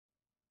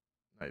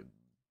I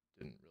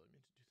didn't really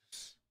mean to do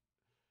this.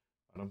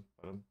 Ba-dum,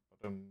 ba-dum,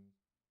 ba-dum,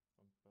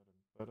 ba-dum, ba-dum,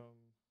 ba-dum.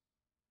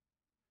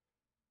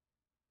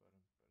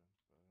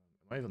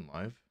 Am I even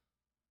live?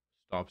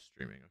 Stop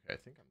streaming. Okay, I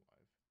think I'm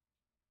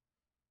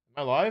live. Am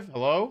I live?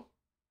 Hello?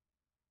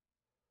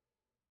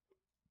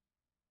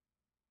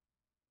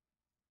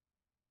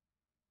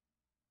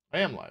 I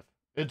am live.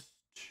 It's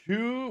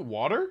too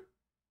water?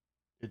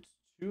 It's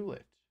too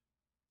lit.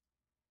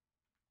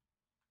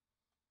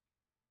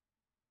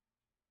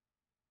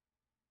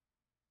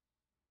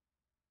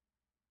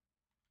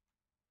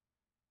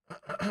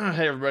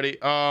 Hey everybody.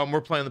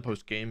 We're playing the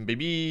post game,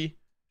 baby.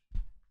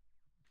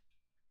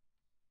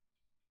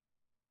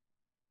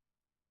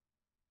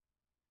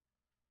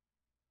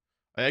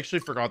 I actually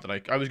forgot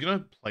that I was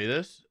gonna play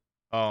this.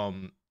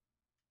 I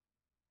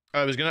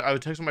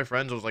would text my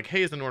friends. I was like,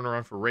 hey, is anyone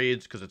around for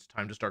raids? Because it's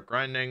time to start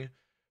grinding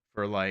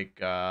for like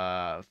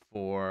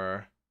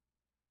for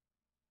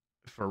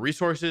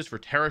resources, for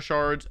Terra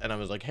shards. And I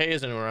was like, hey,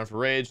 is anyone around for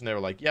raids? And they were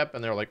like, yep.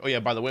 And they were like, oh yeah,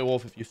 by the way,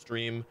 Wolf, if you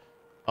stream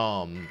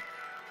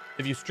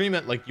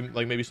it,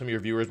 like maybe some of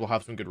your viewers will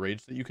have some good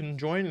raids that you can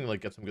join and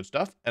like get some good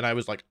stuff. And I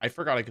was like, I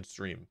forgot I could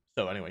stream.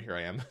 So anyway, here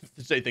I am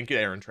to say thank you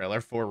to Aaron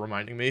Trailer for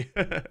reminding me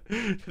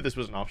this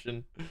was an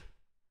option.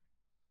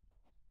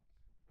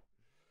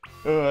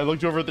 I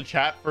looked over at the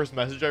chat. First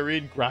message I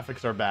read,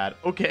 graphics are bad.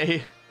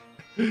 Okay.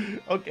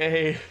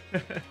 Okay.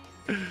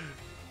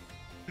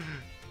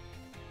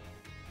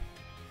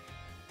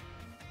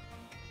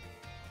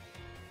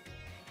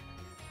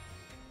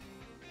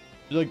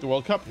 You like the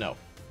World Cup? No.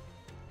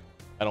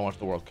 I don't watch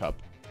the World Cup.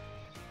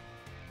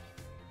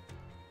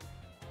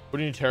 What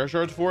do you need Terra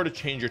shards for? To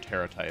change your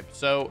Terra type.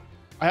 So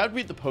I have to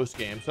beat the post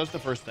game. So that's the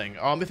first thing.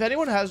 If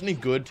anyone has any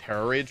good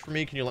Terra raids for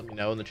me, can you let me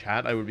know in the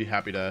chat? I would be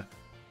happy to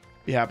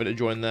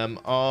join them.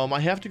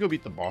 I have to go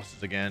beat the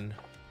bosses again.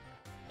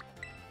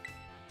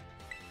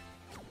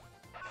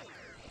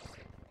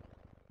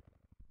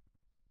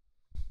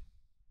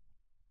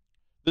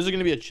 This is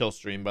going to be a chill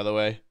stream, by the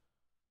way.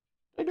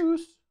 Hey,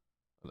 Deuce.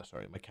 Oh,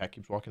 sorry, my cat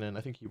keeps walking in.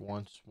 I think he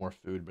wants more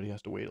food, but he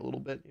has to wait a little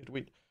bit. You have to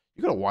wait.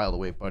 You got a while to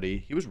wait, buddy.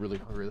 He was really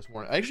hungry this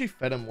morning. I actually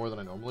fed him more than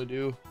I normally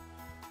do.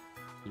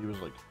 He was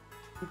like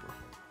super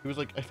hungry. He was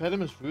like, I fed him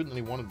his food and then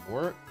he wanted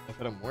more. I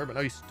fed him more, but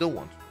now he still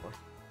wants more.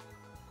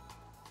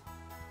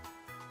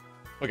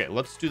 Okay,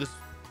 let's do this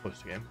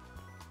post game.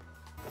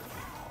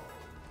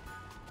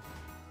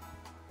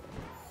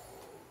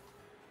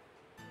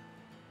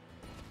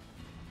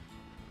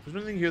 Is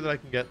there anything here that I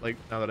can get, like,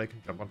 now that I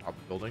can jump on top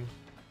of buildings?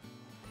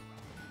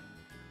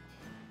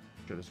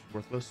 Sure, this is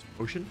worthless.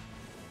 Potion?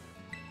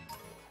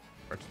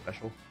 Art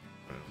special.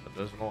 I don't know what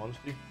that does in all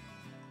honesty.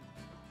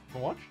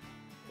 Wanna watch?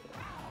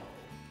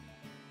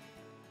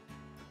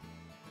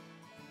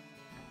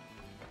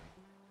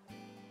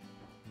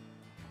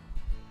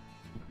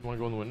 You wanna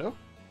go in the window?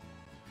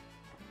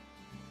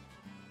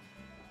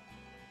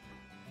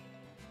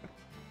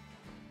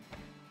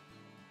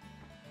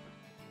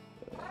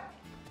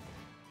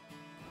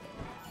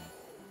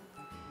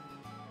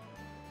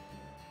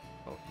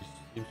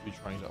 Seems to be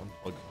trying to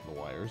unplug the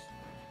wires.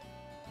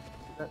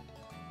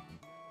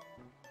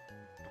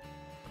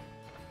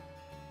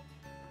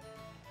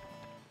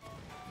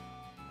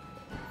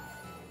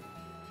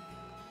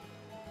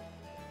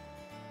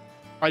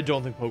 I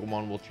don't think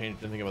Pokemon will change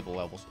anything about the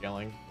level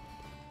scaling.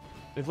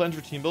 Any plans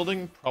for team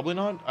building? Probably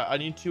not. I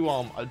need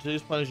to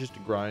today's plan is just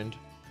to grind.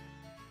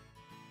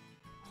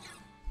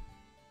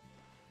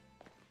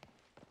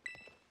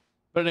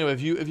 But anyway,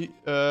 if you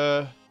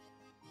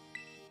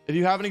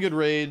have any good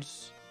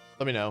raids,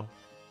 let me know.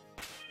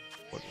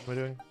 What am I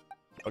doing?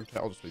 Okay,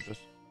 I'll just leave this.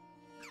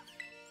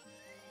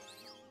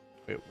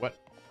 Wait, what?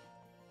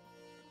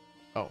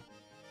 Oh.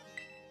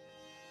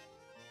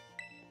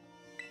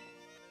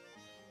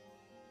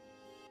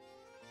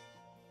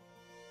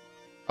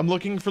 I'm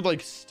looking for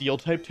like steel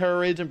type Terra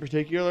raids in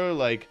particular,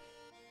 like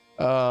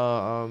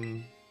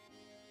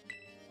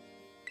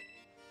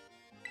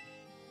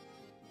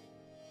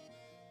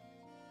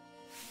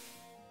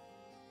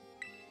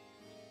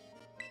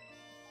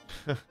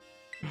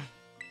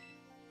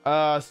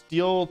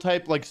steel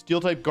type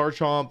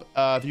Garchomp.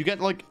 If you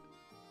get like,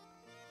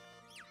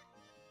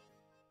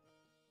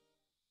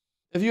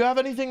 if you have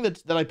anything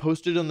that I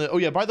posted on the, oh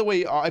yeah, by the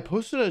way, I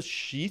posted a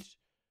sheet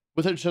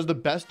with it, which has the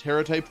best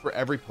Terra type for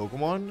every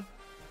Pokemon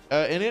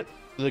in it,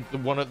 like the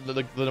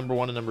number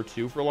 1 and number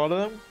 2 for a lot of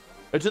them.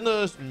 It's in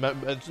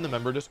the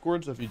member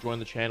Discord, so if you join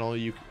the channel,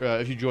 you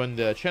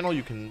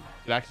can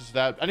get access to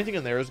that. Anything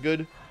in there is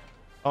good.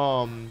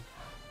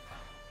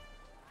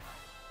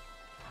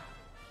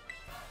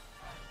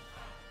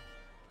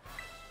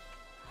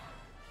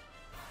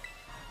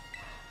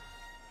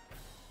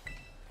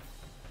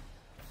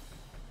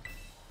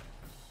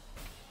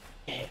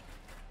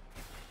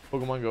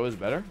 Pokemon Go is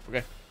better.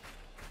 Okay.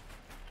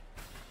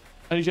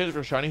 Any chance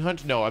for shiny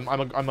hunt? No,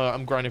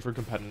 I'm grinding for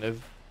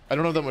competitive. I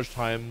don't have that much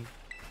time.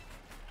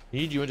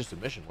 Need you into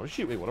submission. What is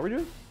she? Wait, what are we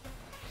doing?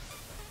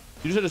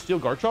 You just had a Steel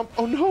Garchomp?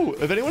 Oh no!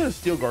 If anyone has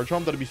Steel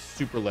Garchomp, that'd be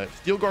super lit.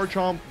 Steel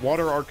Garchomp,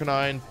 Water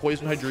Arcanine,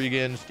 Poison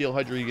Hydreigon, Steel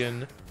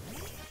Hydreigon.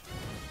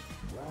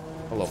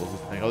 What level is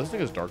this thing? Oh, this thing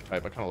is dark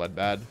type. I kind of led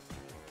bad.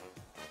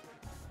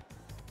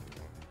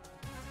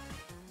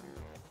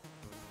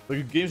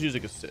 The game's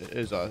music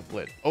is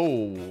lit.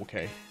 Oh,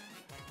 okay.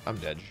 I'm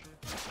dead.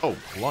 Oh,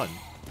 Lun.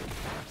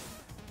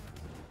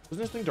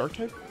 Isn't this thing dark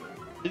type?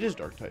 It is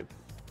dark type.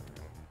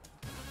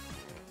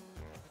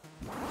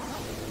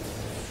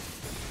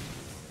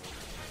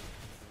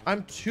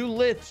 I'm too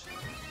lit.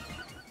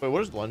 Wait, what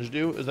does lunge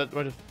do? Is that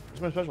my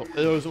special?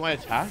 Oh, is it my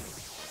attack?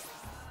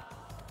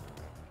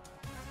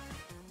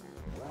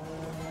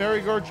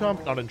 Fairy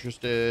Garchomp, not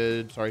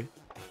interested. Sorry. You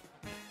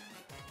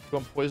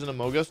want poison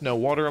Among Us? No,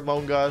 water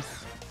Among Us.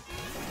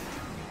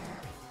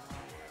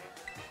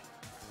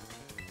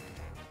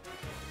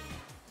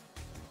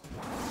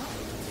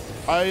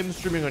 I'm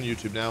streaming on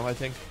YouTube now, I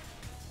think.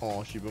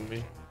 Oh, she boomed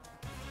me.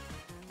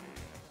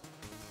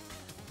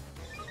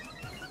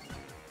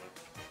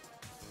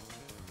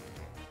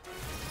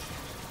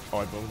 Oh,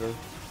 I boomed her.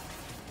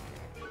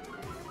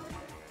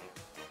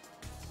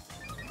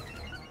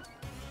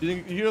 You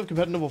think you have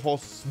competitive will fall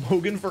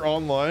Smogon for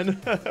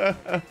online?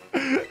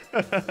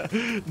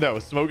 No,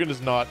 Smogon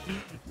is not.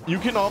 You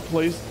cannot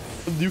play.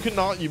 You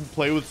cannot even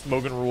play with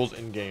Smogon rules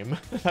in game.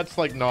 That's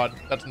like not.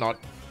 That's not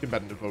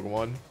competitive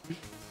Pokemon.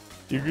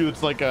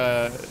 It's like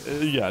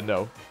yeah,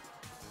 no.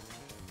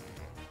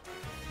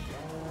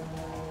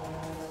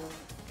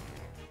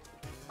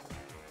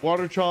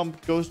 Water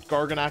Chomp, Ghost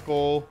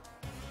Garganackle.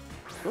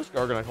 Ghost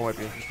Garganackle might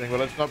be interesting, but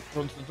it's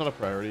not a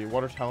priority.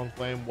 Water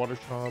Talonflame, Water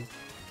Chomp.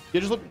 Yeah,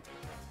 just look.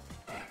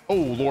 Oh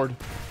Lord,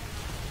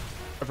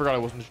 I forgot I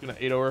wasn't just gonna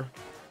 8 over.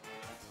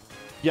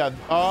 Yeah.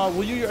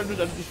 Will you end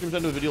the stream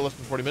end of a video less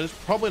than 40 minutes?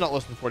 Probably not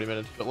less than 40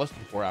 minutes, but less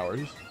than 4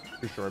 hours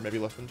for sure. Maybe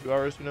less than 2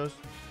 hours. Who knows?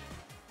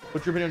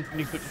 What's your opinion on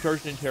unique to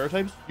charge in Terra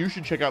types? You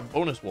should check out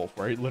Bonus Wolfe,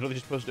 where he literally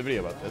just posted a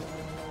video about this.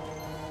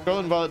 Scarlet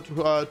and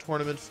Violet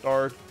tournaments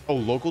start. Oh,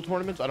 local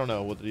tournaments? I don't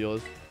know what the deal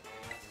is.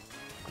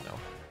 No.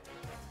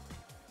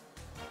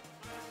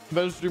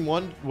 Competitive stream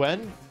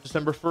when?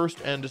 December 1st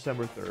and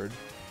December 3rd.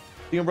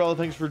 The Umbrella,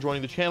 thanks for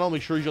joining the channel.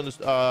 Make sure you join this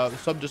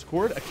sub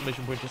Discord,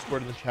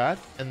 !Discord in the chat,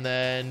 and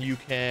then you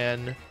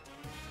can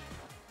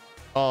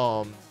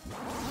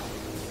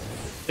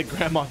Hey,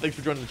 Grandma, thanks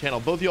for joining the channel.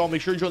 Both of y'all, make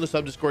sure you join the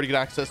sub Discord to get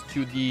access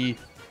to the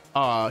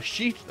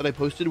sheet that I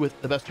posted with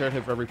the best Terra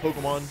type for every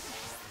Pokemon.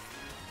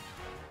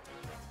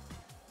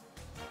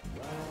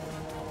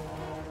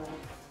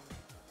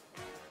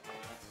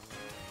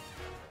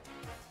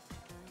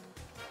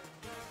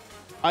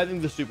 I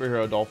think the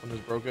superhero dolphin is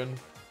broken.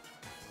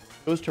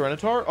 Ghost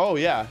Tyranitar? Oh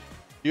yeah.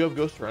 Do you have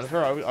Ghost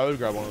Tyranitar? I would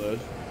grab one of those.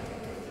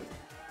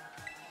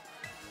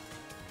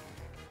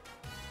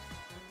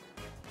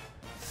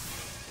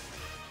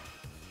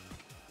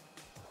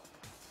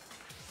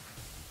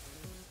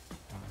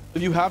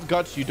 If you have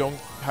guts, you don't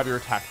have your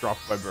attack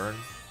dropped by burn.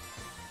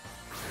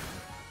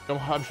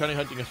 I'm shiny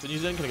hunting a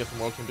Citizen. Can I get some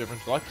World Team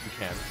difference luck? You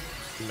can.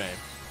 You may.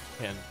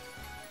 You can.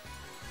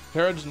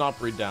 Terra does not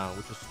breed down,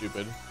 which is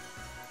stupid.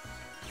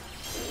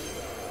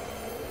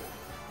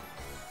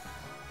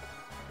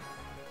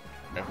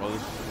 Okay, well,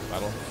 this is a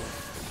battle.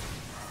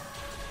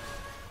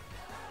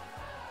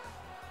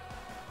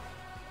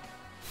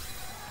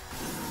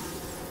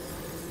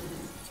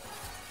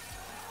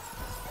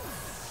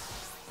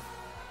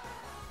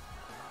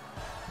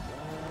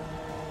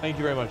 Thank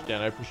you very much,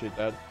 Dan. I appreciate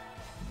that.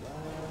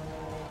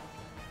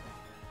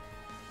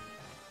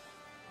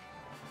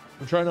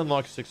 I'm trying to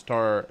unlock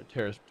 6-star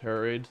Terra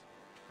raids.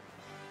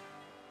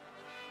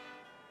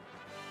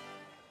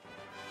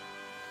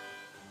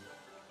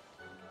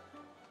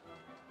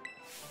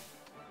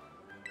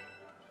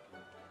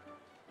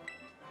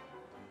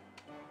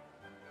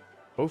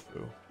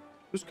 Kofu?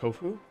 Who's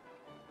Kofu?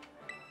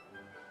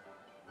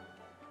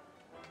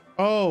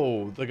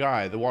 Oh, the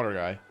guy, the water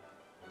guy.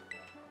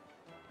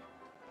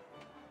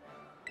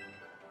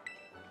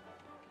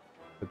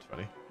 That's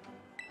funny.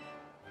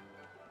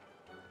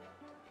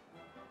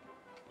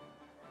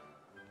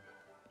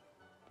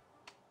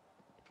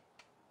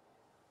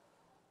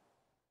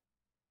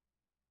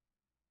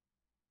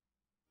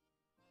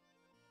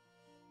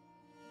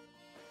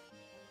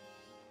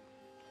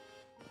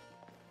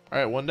 All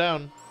right, one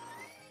down.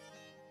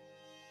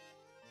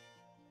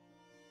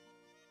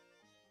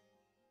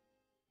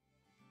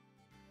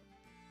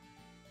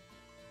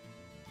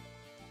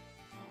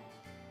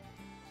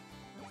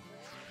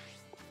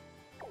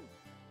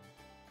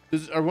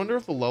 I wonder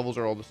if the levels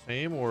are all the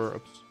same or...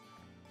 Oops.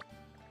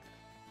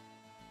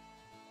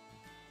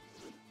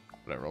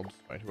 Whatever, I'll just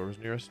fight whoever's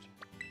nearest.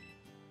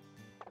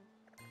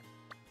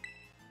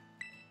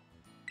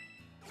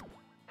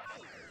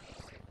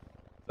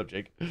 What's up,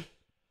 Jake?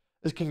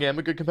 Is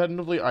Kingambit good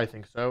competitively? I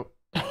think so.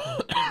 Do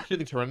you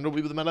think Tyranitar will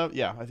be the meta?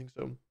 Yeah, I think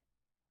so.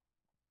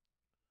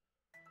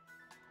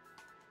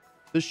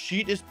 The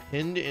sheet is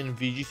pinned in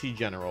VGC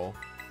General.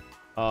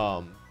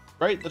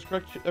 Right, that's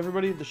correct,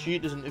 everybody. The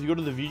sheet isn't. If you go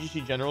to the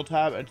VGC General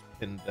tab, it's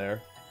pinned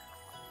there.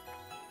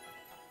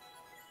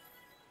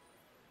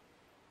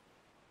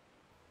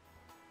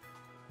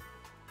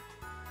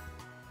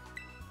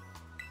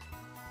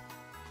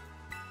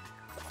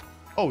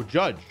 Oh,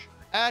 Judge.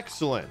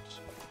 Excellent.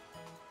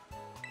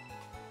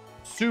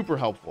 super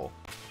helpful.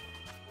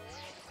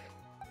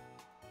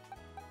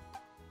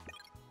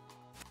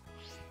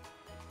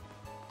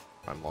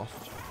 I'm lost.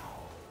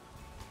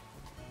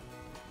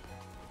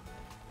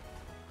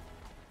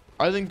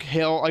 I think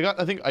Hail,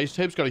 I think Ice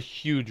type's got a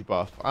huge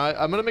buff.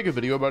 I'm gonna make a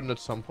video about it at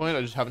some point.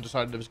 I just haven't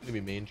decided if it's gonna be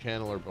main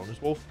channel or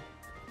bonus Wolf.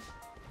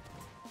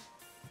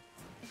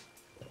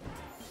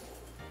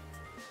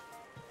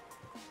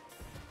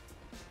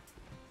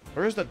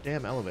 Where is that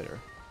damn elevator?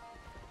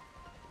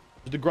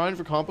 Is the grind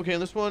for complicated in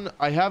this one?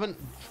 I haven't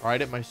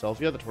tried it myself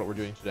yet. That's what we're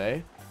doing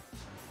today.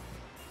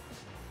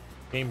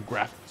 Game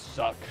graphics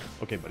suck.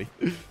 Okay, buddy.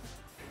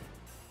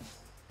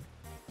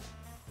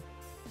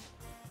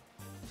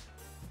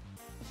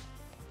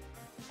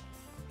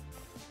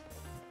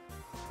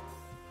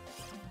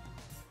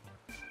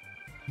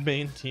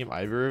 Main team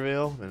Ivy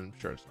reveal, and I'm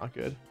sure it's not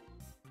good.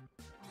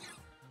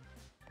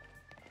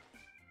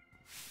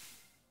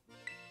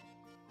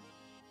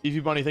 Evie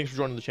Bunny, thanks for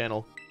joining the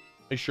channel.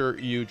 Make sure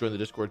you join the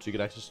Discord so you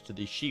get access to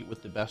the sheet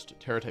with the best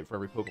Terra type for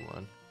every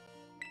Pokemon.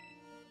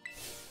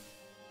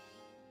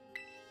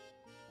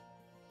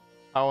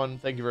 Alan,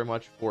 thank you very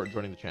much for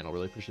joining the channel.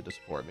 Really appreciate the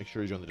support. Make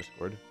sure you join the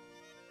Discord.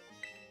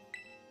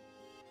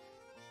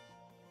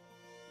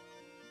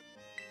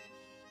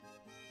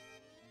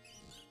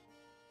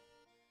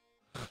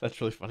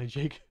 That's really funny,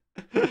 Jake.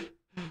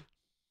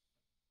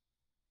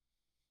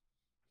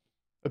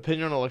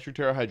 Opinion on Electric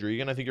Terra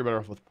Hydreigon? I think you're better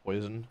off with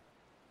Poison.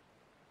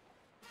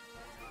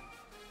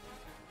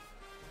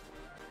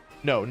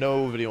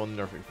 No video on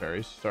nerfing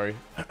fairies. Sorry.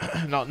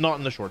 not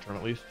in the short term,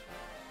 at least.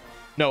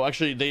 No,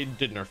 actually, they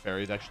did nerf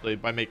fairies, actually,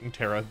 by making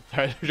Terra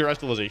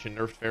Terrestrialization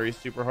nerfed fairies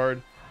super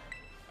hard.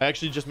 I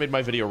actually just made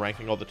my video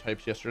ranking all the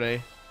types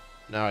yesterday.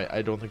 Now,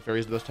 I don't think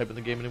fairies are the best type in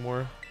the game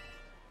anymore.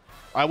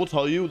 I will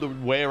tell you, the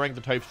way I rank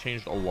the types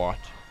changed a lot.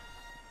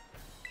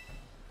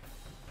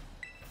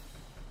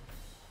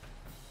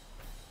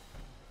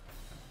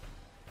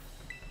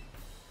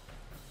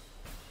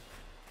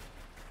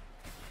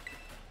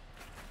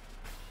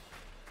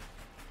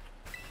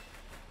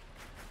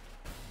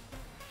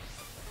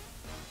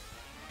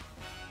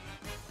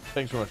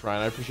 Thanks so much,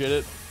 Ryan. I appreciate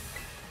it.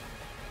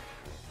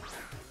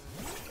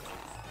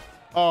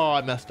 Oh,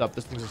 I messed up.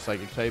 This thing's a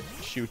psychic type.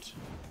 Shoot.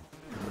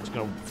 I'm just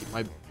gonna eat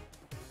my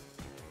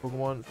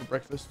Pokemon for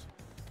breakfast.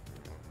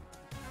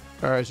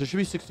 Alright, so it should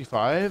be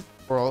 65,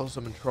 or else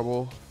I'm in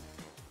trouble.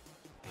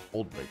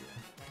 Old breaker.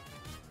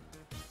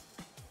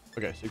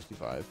 Okay,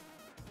 65.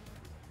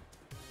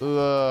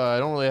 I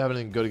don't really have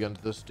anything good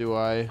against this, do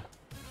I?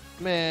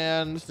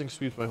 Man, this thing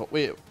sweeps my whole...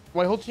 Wait,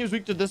 my whole team's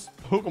weak to this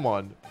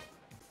Pokemon.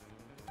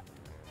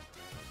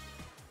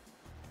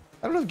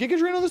 I don't have Giga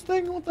Drain on this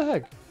thing? What the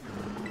heck?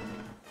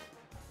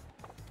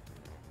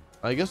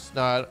 I guess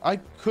not. I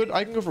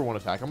can go for one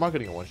attack. I'm not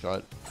getting a one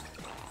shot.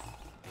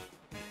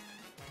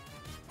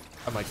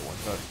 I might get one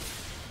shot.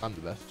 I'm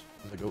the best.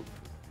 I'm the GOAT.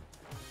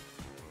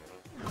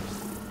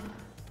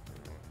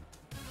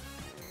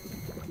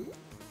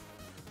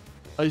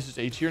 Oh, is this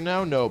A tier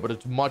now? No, but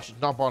it's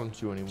not bottom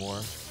 2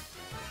 anymore.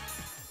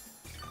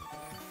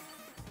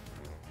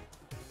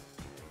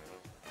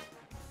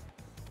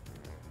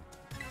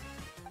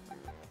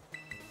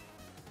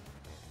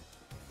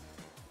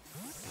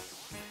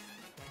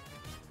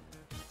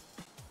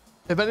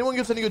 If anyone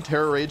gets any good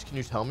Terra Raids, can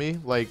you tell me?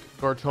 Like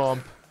Garchomp,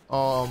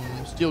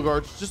 Steel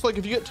Guards. Just like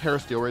if you get Terra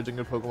Steel Raids in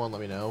good Pokemon,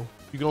 let me know.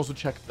 You can also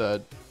check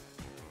the...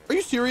 Are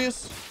you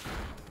serious?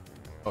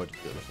 Oh, it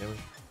just did damage.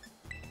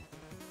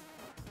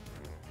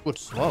 Oh,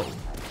 it's slow.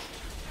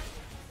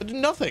 It did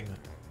nothing.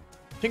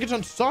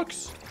 Tinkaton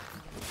sucks.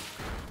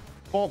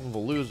 Fault and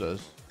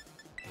Veluza's.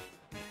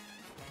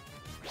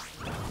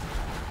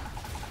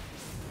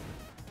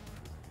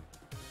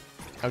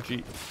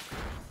 Ouchie.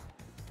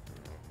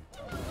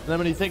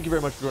 Lemony, thank you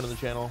very much for joining the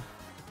channel.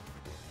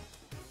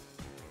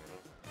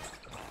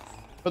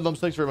 Hoodlums,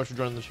 thanks very much for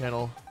joining the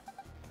channel.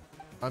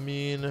 I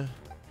mean,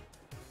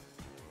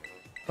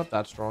 not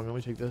that strong. Let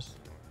me take this.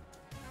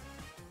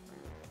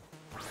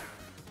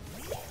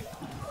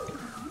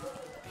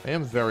 I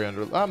am very I'm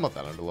not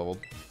that under leveled.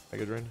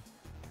 Mega Drain.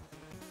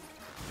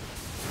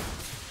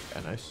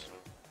 Yeah, nice.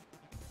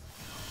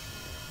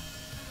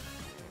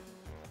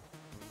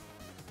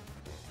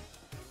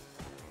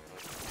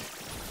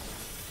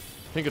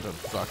 Pinkerton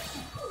sucks.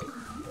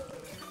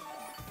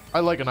 I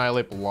like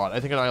Annihilate a lot.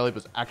 I think Annihilate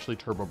is actually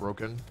turbo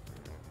broken.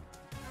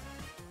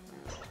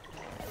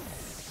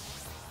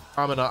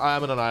 I'm an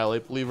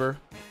Annihilate believer.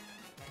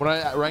 When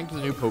I ranked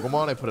the new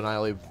Pokemon, I put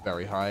Annihilate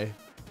very high.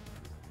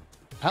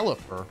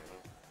 Pelipper.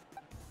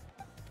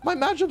 My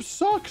matchup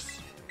sucks.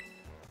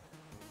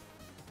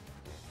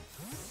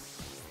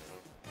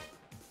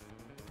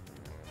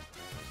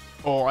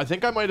 Oh, I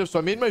think I might have. So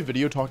I made my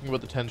video talking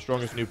about the 10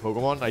 strongest new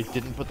Pokemon. And I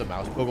didn't put the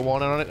mouse Pokemon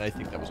on it. And I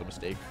think that was a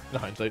mistake in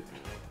hindsight.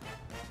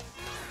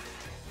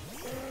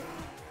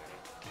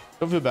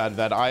 Don't feel bad,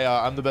 Ved.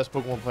 I'm the best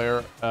Pokemon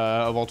player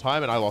of all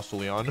time, and I lost to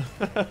Leon.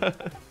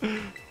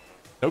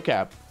 No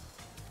cap.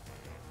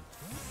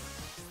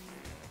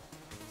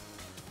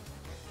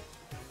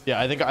 Yeah,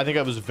 I think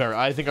I was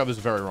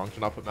very wrong to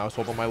not put mouse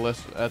hold on my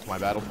list. That's my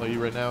bad. I'll tell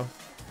you right now.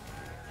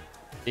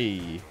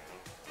 Hey.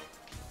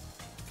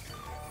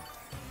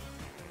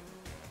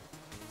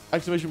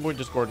 Exclamation point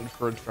Discord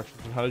for instructions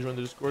on how to join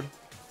the Discord.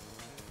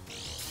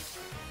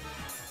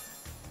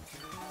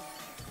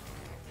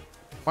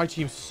 My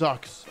team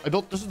sucks.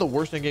 This is the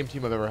worst in-game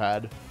team I've ever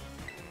had.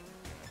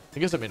 I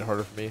guess that made it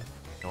harder for me.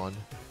 On.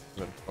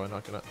 I'm probably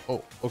not gonna.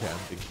 Oh, okay. I'm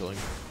big killing.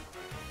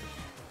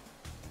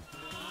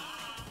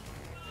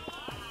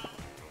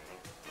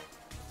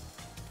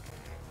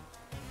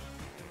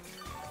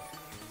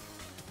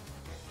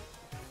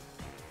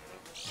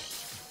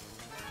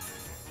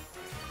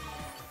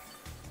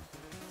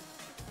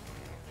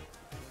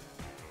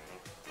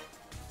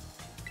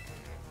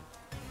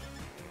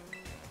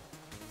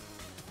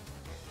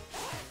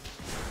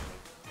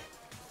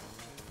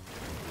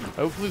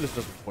 Hopefully this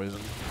doesn't poison.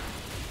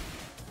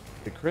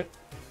 Big crit.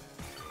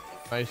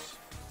 Nice.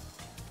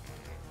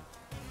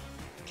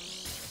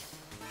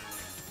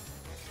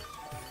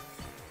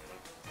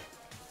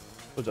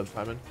 What's up,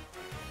 Simon?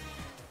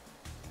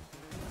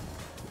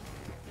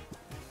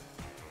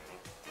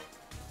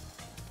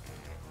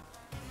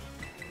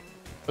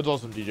 That's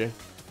awesome, DJ.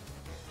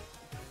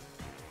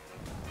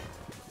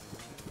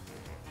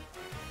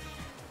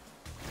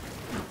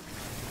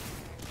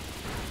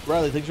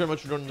 Riley, thanks very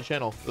much for joining the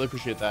channel. Really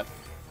appreciate that.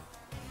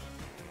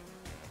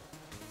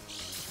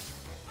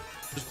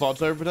 Is Cloud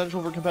Cyber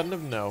potential for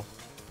competitive? No.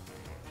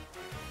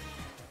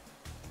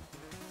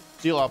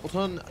 Steel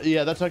Appleton?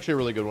 Yeah, that's actually a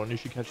really good one. You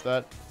should catch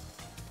that.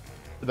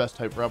 The best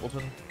type for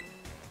Appleton.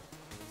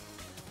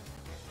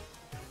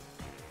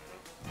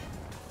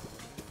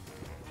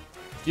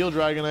 Steel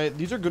Dragonite.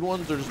 These are good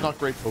ones. They're just not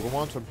great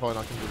Pokemon, so I'm probably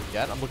not going to do them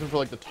yet. I'm looking for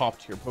like the top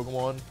tier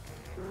Pokemon.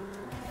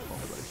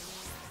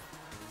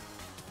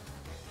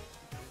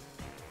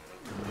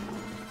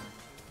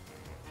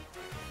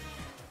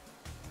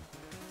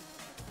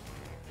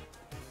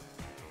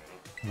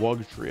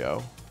 Wug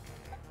Trio.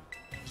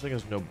 This thing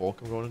has no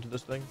bulk. I'm going into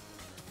this thing.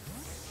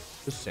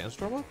 Is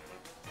Sandstorm up?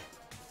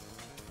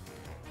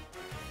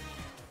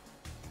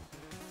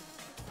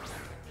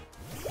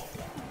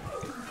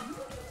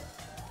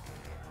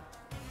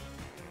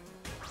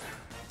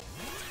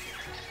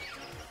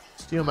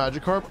 Steel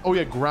Magikarp? Oh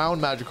yeah,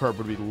 ground Magikarp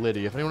would be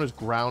litty. If anyone has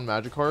ground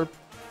Magikarp,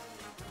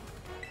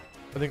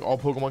 I think all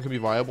Pokemon can be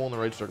viable in the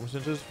right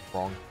circumstances.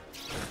 Wrong.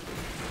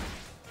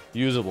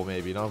 Usable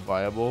maybe, not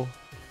viable.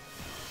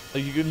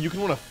 Like you can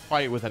win a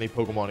fight with any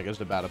Pokemon against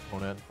a bad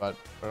opponent, but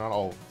not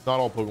all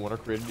Pokemon are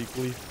created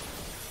equally.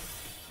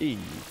 Eee.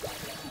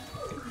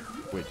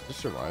 Wait, did this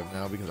survive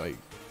now because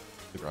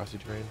the grassy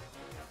terrain?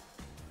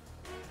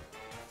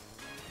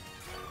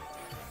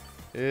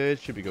 It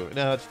should be going.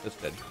 No, that's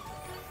dead.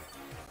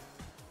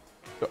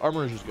 The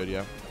armor is just good,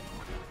 yeah.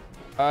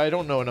 I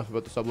don't know enough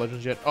about the sub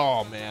legends yet.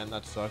 Oh man,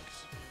 that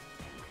sucks.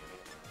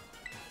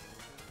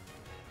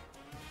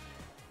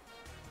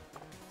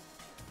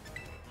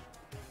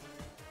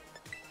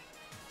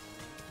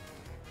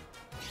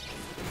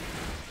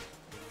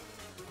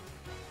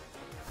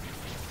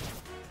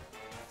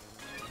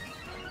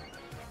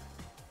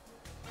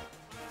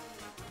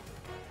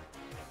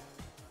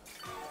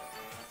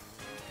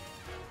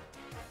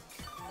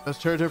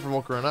 That's territory for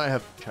Volcarona. I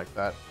have to check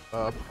that.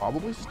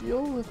 Probably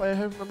Steel, if I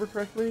remember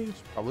correctly.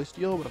 It's probably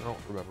Steel, but I don't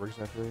remember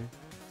exactly.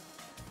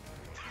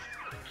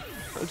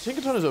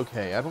 Tinkaton is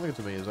okay. I don't think it's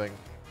amazing.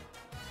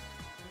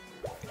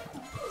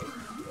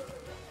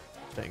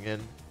 Staying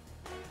in.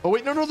 Oh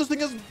wait, no, this thing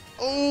is.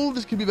 Oh,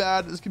 this could be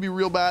bad. This could be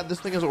real bad. This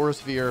thing has Aura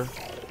Sphere.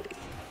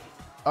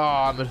 Oh,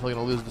 I'm definitely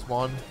gonna lose this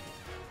one.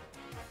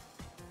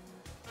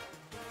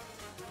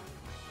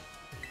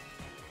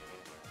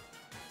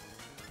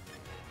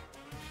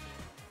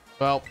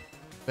 Well,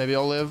 maybe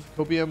I'll live.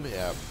 Copium?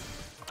 Yeah.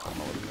 I'm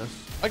not living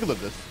this. I could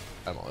live this.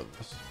 I'm not living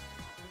this.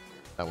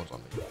 That one's on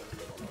me.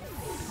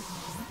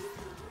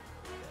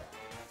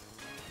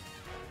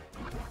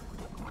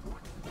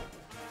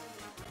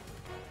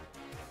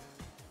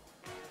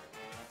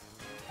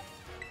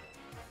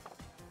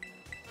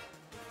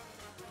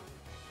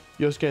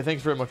 Yosuke,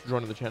 thanks very much for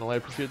joining the channel. I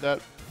appreciate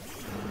that.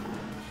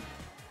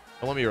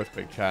 Don't let me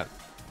earthquake chat.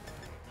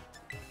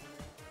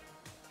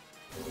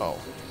 Oh.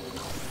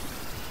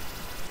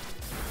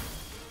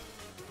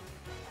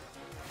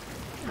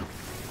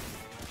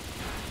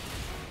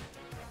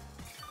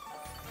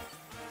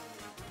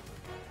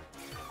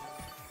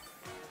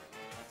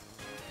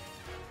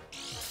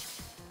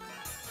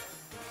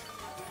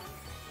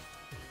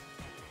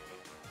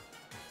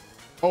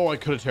 Oh, I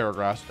could have Terra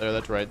Grassed there.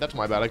 That's right. That's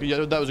my bad.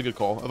 Yeah, that was a good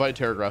call. If I had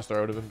Terra Grassed there,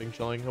 I would have been being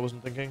chilling. I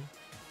wasn't thinking.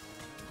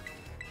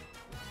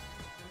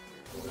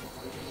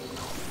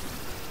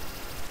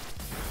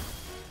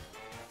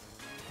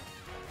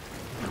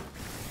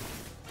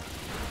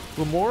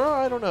 Lamora,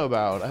 I don't know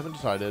about. I haven't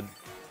decided.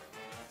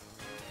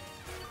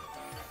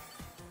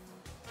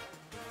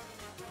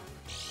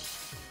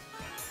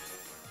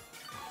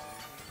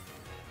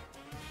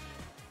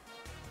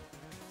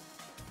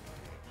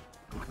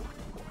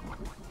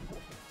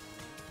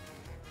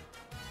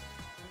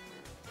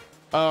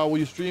 Will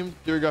you stream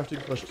theory crafting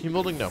plus team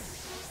building? No.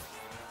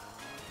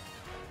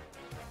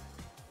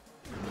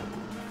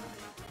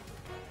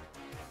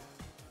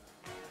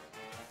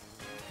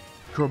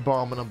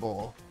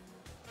 Abominable.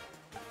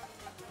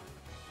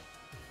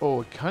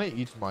 Oh, it kind of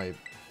eats my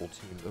whole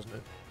team, doesn't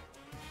it?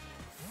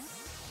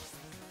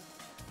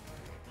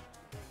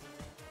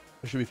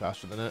 It should be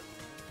faster than it.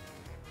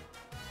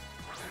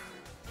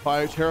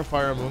 Fire, Terra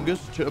Fire, Amoongus.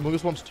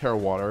 Amoongus wants Terra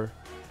Water,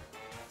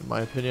 in my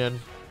opinion.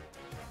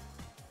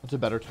 That's a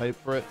better type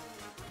for it.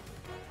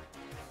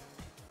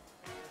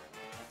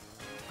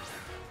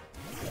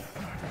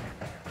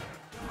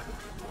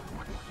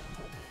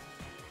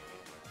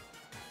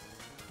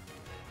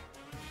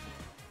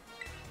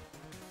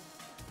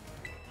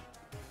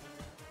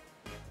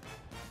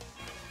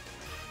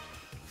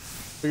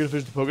 Are you gonna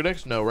finish the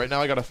Pokedex? No, right now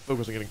I gotta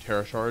focus on getting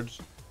Terra Shards.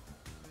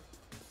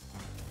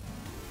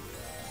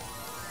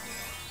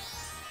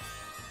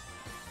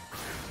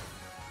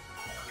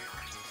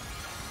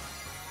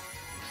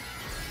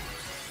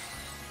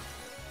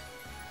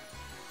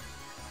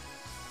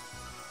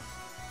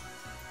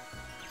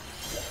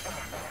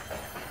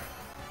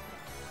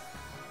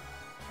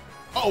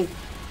 Oh!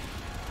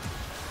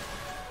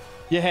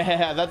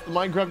 Yeah, that's the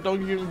Minecraft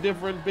Donkey Kong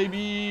different,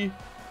 baby!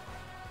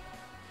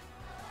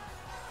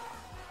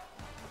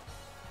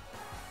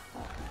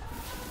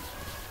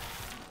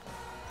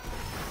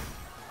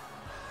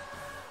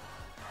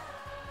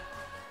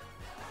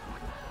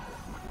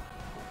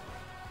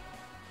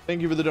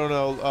 Thank you for the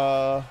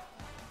dono,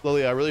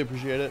 Lily. I really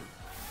appreciate it.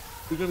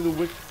 We're gonna do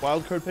the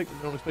wildcard pick.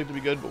 I don't expect it to be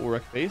good, but we'll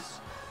wreck face.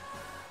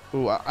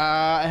 Ooh,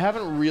 I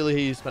haven't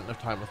really spent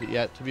enough time with it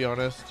yet, to be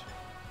honest.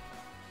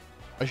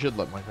 I should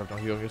let Minecraft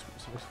Donkey Kong get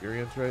some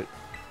experience, right?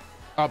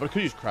 But I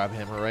could use Crab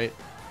Hammer, right?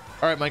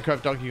 All right,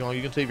 Minecraft Donkey Kong,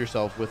 you can save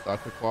yourself with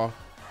Quick Claw.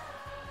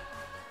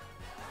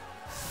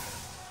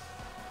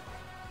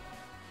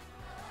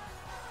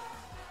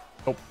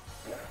 Oh.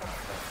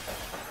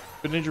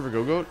 Good nature for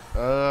Go-Goat.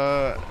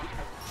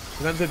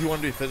 Depends if you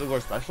want to do physical or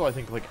special. I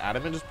think like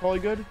Adamant is probably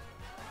good.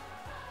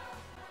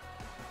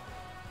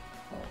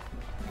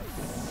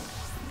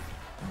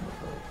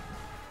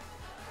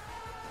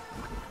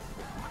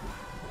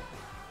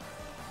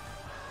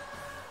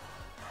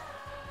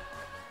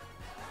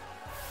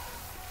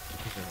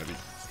 I'm gonna be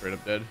straight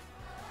up dead.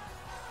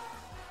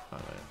 Do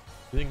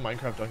you think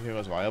Minecraft Donkey Kong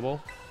was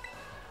viable?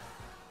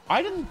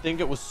 I didn't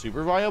think it was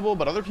super viable,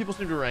 but other people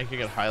seem to be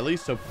ranking it highly,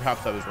 so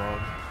perhaps I was wrong.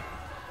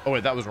 Oh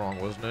wait, that was wrong,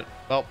 wasn't it?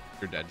 Well,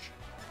 you're dead.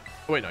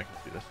 Oh wait, no, I can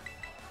do this.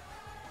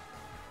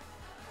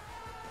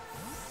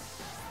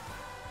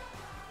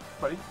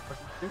 Buddy,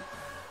 question two.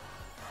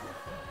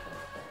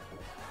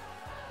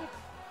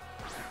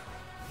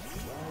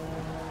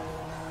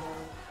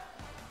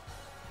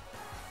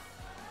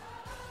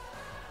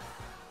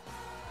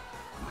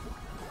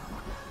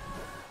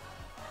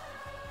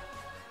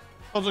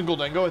 Thousand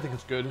Goldango, I think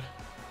it's good.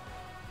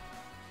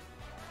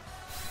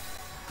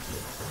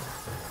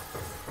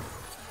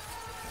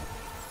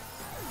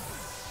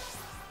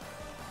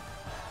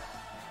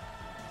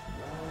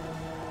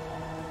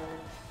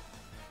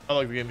 I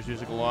like the game's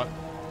music a lot.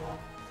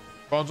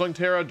 Bronzong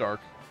Terra,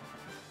 Dark.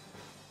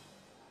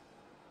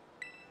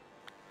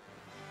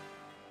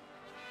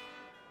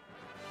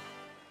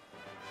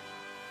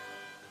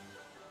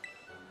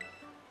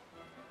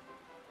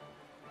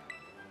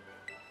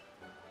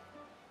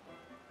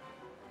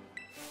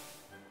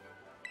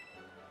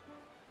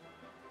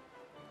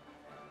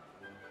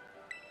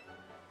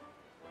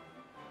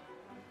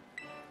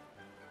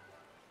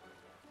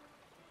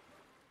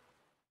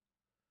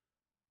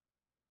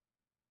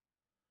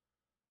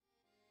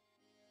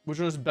 Which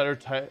one is better,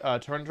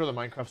 Tyranitar or the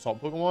Minecraft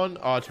Salt Pokemon?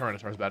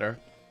 Tyranitar's better.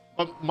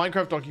 But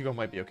Minecraft Donkey Kong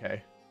might be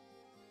okay.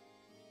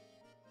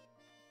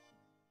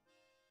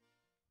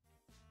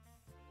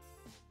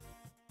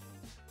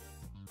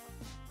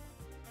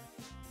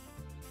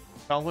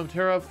 Talonflame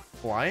Terra,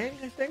 flying,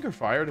 I think, or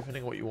fire,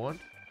 depending on what you want.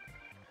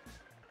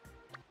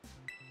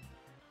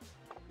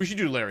 We should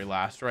do Larry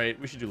last, right?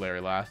 We should do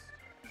Larry last.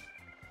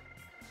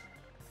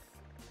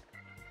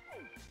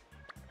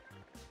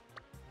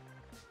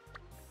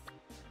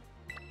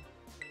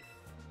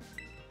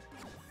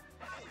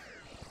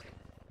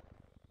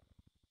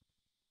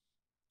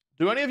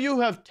 Do any of you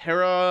have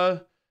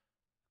Terra,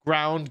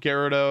 Ground,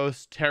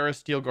 Gyarados, Terra,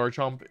 Steel,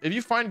 Garchomp? If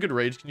you find good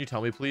raids, can you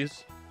tell me,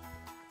 please?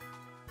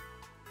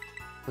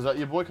 Because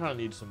your boy kind of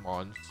needs some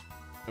mons.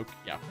 Okay,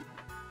 yeah.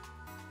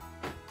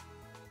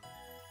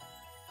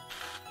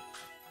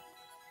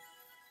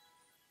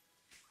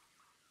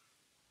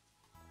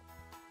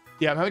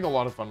 Yeah, I'm having a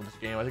lot of fun with this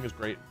game. I think it's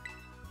great.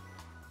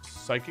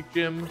 Psychic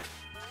Gym.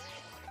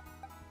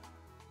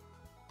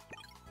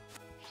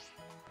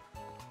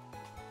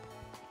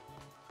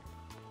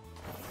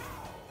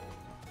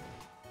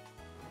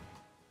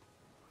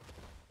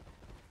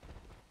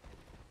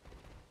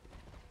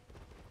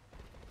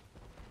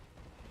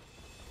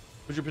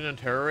 What's your opinion on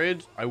Terra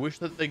raids? I wish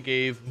that they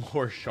gave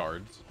more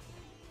shards.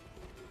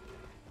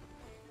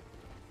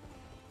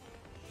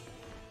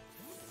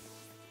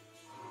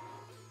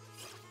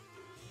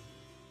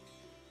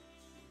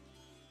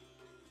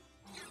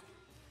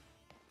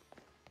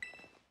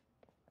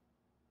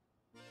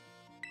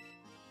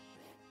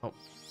 Oh.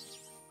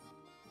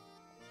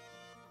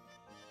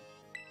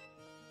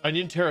 I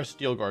need Terra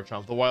Steel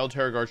Garchomp. The wild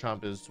Terra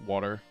Garchomp is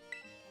water.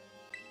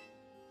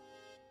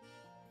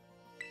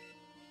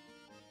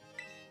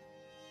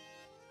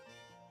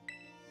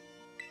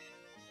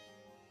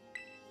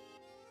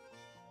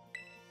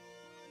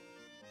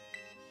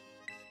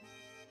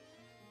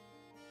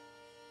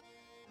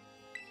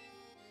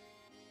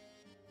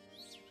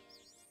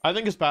 I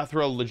think his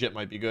Bathrow legit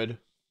might be good.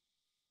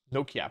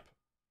 No cap.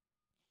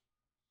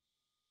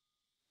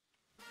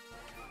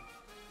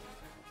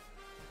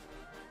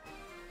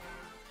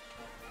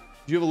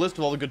 Do you have a list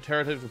of all the good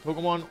Terra types for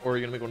Pokemon, or are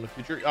you gonna make one in the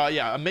future?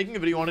 Yeah, I'm making a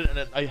video on it,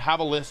 and I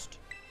have a list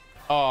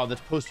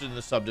that's posted in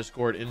the sub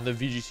Discord in the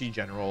VGC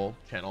General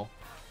channel.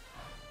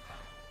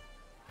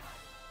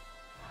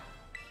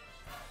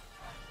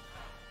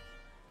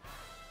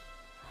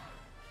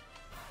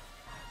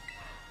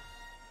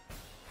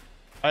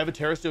 I have a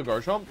Terra Steel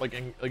Garchomp, like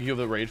you have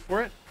the raid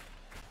for it.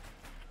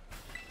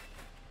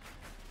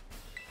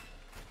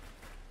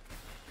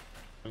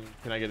 And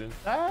can I get into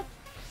that?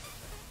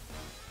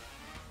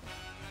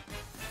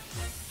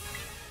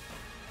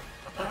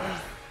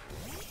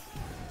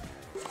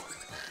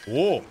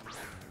 Whoa.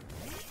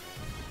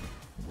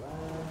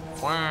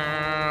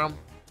 Wow.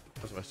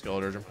 That's my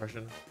Skeletor's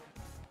impression.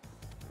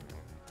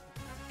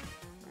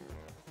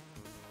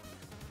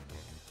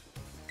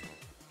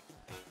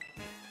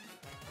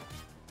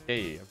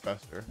 Hey, I'm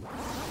faster.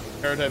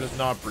 Terra type is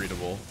not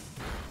breedable,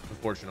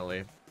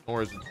 unfortunately.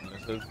 Nor is it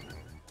submissive.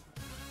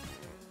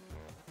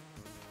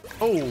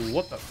 Oh,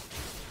 what the?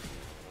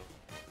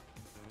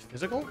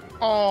 Physical?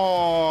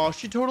 Oh,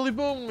 she totally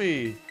boomed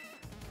me.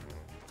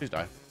 Please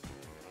die.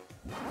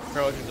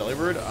 Scarlet and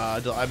Delibird?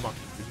 I'm not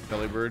using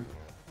Delibird.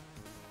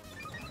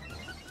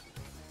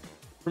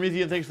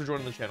 Promethean, thanks for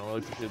joining the channel. I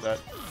really appreciate that.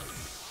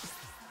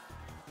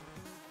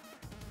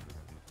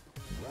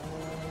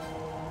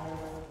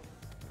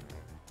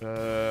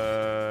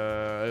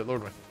 I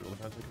lowered my physical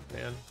defense like a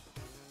fan.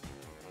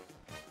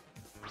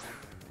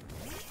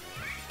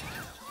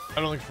 I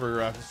don't think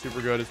Ferrograph is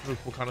super good. Its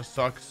physical kind of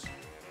sucks.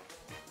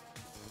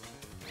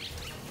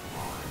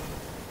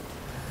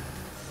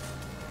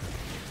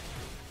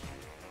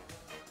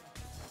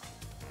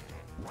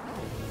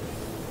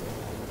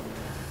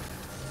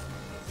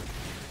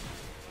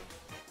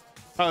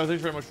 Tyler,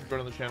 thanks very much for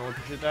joining the channel. I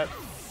appreciate that.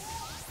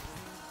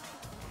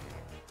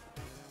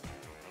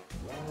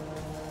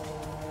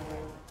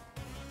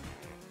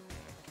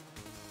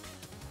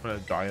 I'm gonna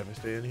die if I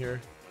stay in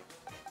here.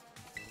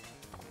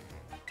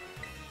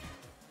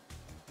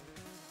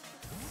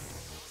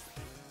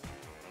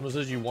 Someone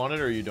says you want it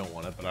or you don't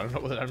want it, but I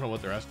don't know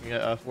what they're asking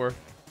it for.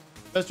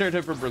 Best Terra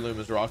type for Breloom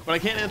is Rock, but I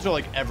can't answer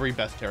like every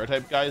best Terra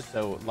type, guys.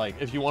 So like,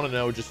 if you want to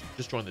know, just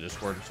join the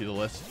Discord and see the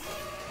list.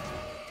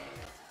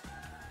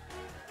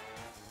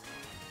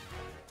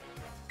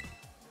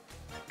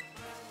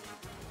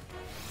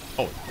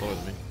 Oh, it's lower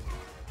than me.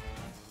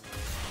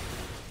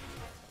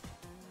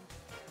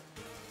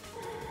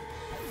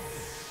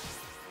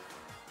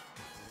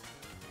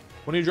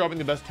 When are you dropping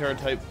the best Terra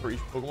type for each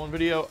Pokemon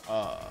video?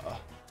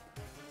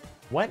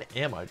 When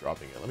am I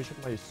dropping it? Let me check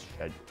my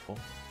schedule.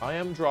 I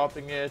am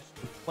dropping it.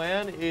 The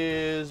plan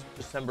is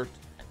December 10th.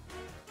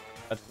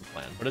 That's the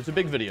plan, but it's a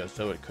big video,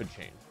 so it could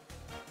change.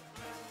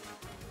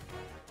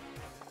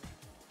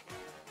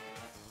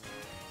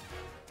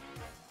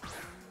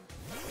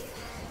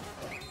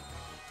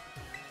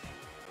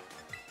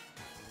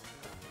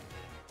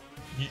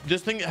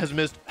 This thing has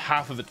missed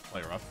half of its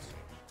play roughs.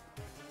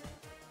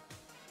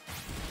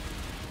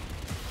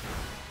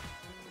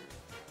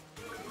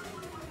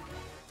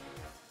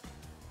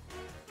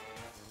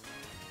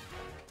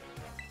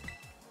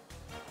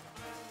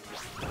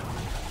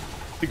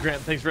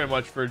 Grant, thanks very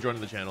much for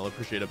joining the channel.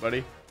 Appreciate it,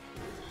 buddy.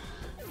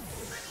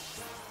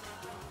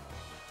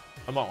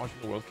 I'm not watching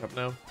the World Cup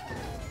now.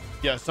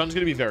 Yeah, Sun's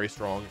going to be very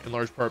strong, in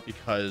large part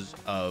because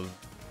of...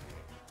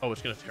 Oh,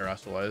 it's going to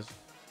terrestrialize.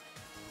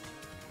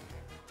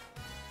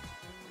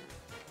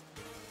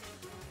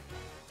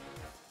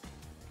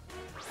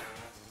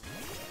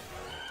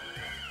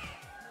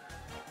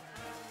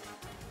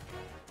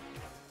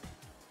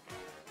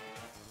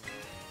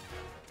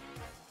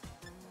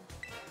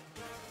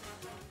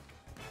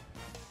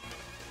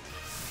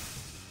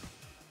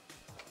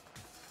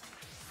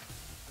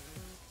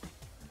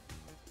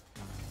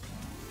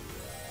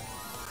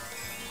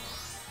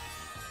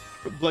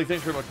 Blake,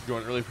 thanks very much for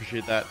joining. Really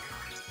appreciate that.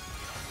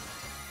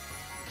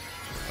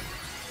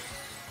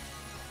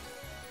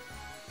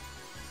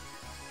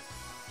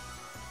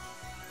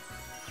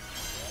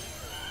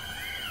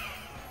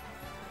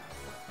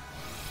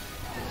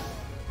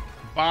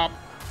 Bop.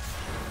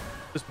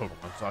 This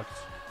Pokemon sucks.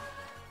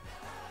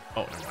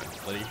 Oh, never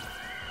mind, Liddy.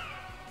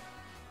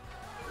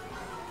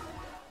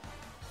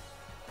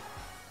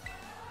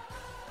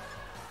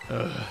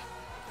 Ugh.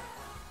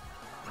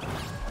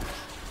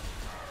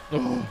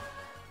 Oh.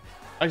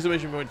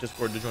 Exclamation point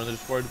Discord to join the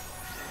Discord.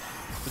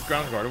 Is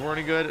Ground Gardevoir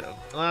any good?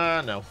 No.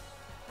 I'm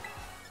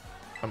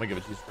gonna give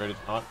it to you straight. It's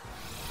not.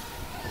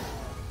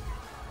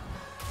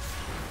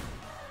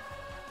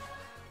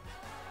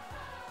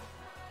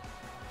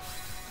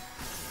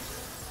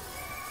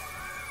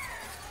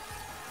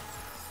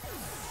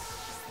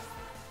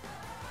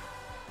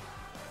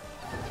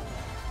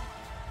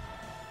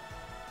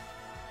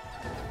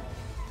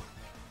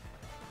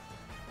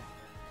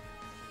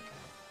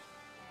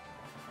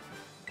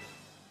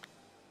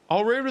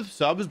 I'll raid with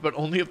subs, but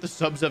only if the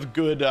subs have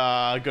good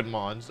good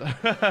mons.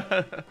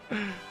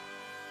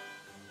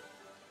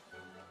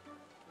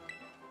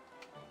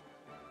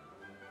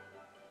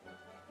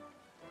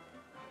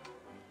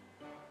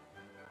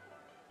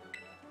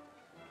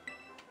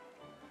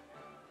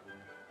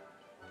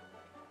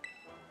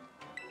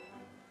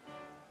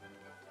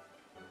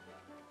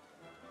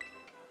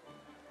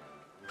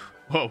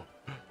 Whoa.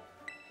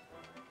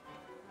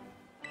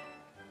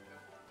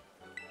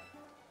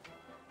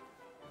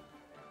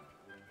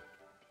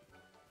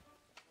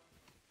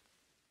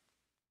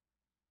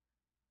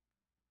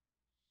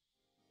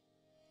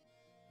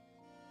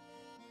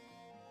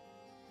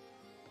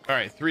 All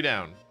right, 3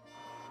 down.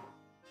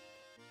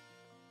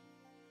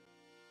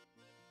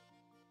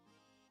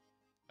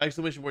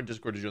 Exclamation point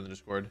Discord to join the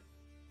Discord.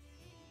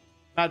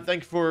 Matt,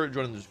 thanks for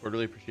joining the Discord.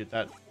 Really appreciate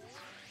that.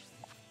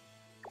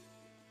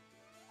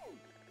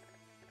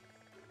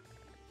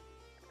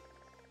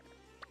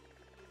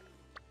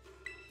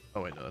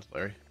 Oh wait, no, that's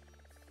Larry.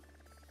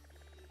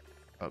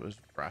 Oh, it was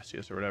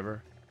Brassius or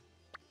whatever.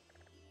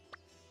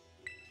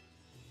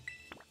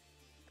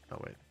 Oh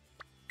wait.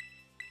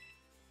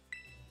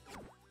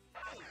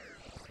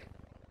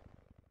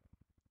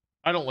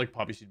 I don't like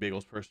poppy seed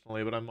bagels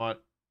personally, but I'm not,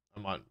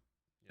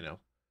 you know.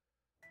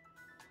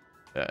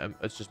 Yeah,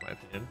 it's just my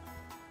opinion.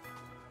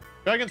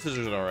 Dragon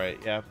scissors are alright,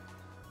 yeah.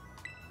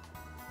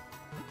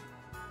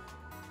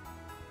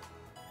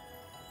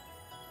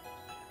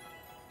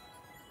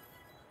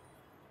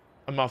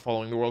 I'm not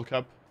following the World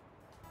Cup.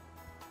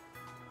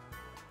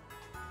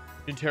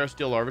 Can Terra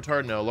steal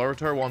Larvitar? No,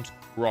 Larvitar wants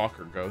Rock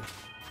or Ghost.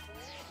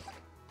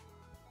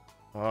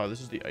 Oh,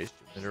 this is the ice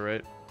generator,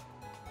 right?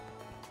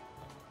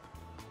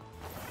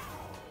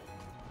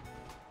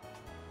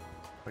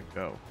 Like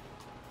go.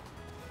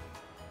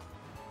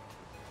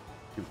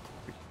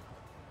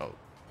 Oh.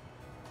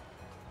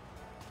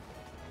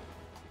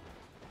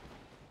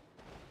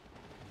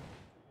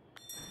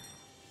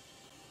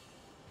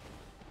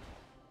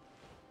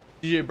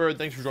 DJ Bird,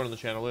 thanks for joining the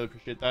channel. Really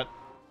appreciate that.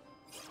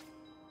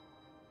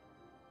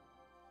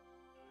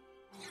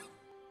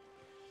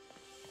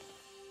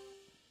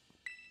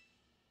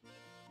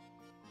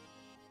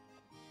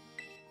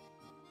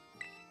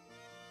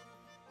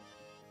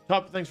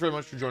 Top, thanks very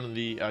much for joining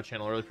the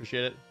channel. I really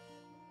appreciate it.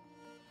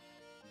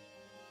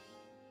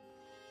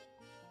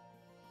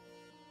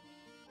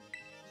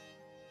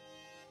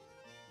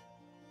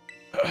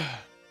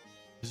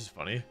 This is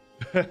funny.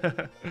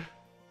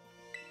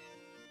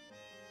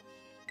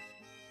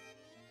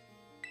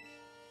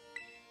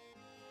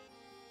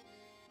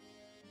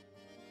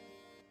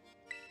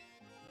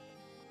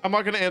 I'm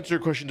not going to answer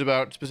questions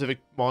about specific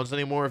mons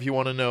anymore. If you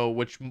want to know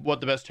what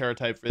the best Terra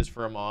type is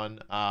for a mon,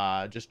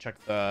 just check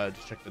the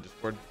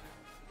Discord.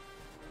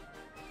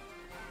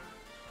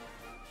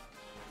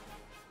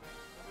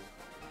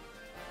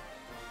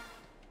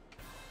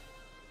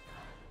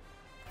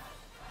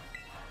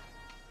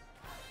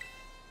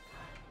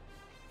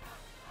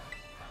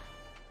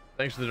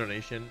 Thanks for the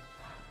donation.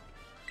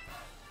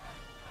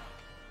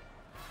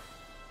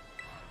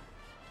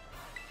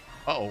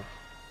 Uh-oh.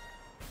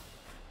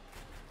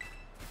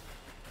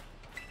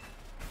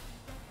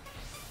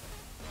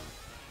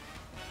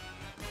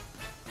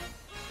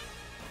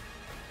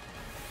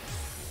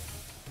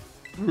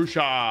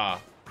 Rusha.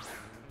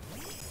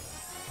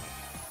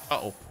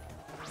 Uh-oh.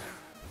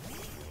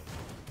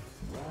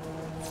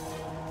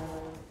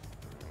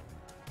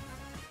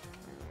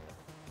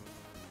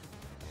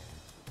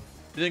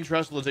 Do you think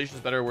Terrestrialization is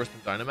better or worse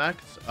than Dynamax?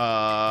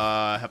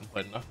 I haven't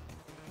played enough.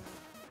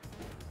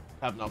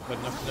 Have not played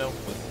enough to know.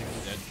 Let's take an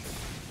edge.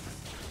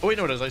 Oh wait,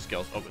 no, it has Ice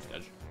Scales. Oh, it's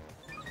edge.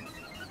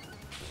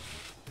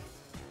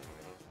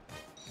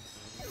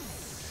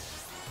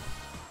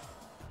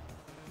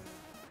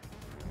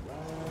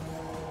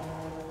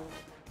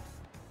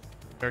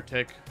 Air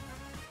Tick.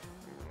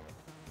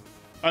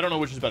 I don't know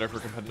which is better for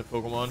competitive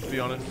Pokemon, to be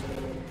honest.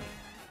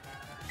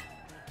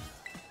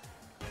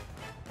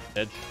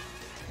 Edge.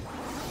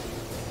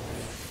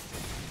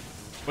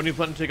 When do you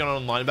plan to take on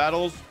online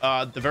battles?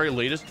 At the very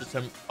latest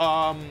December.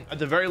 At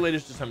the very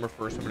latest December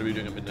 1st, I'm going to be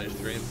doing a midnight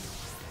stream.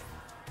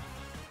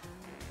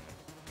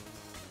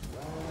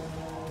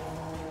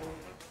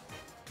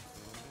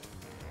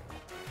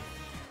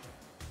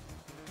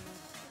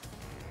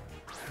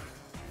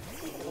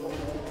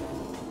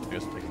 I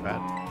guess take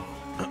that.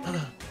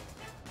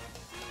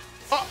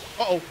 Oh,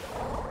 uh-oh.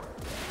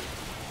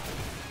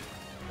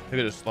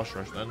 Maybe just Slush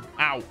Rush then.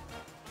 Ow.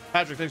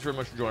 Patrick, thanks very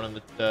much for joining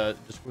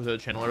the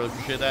channel. I really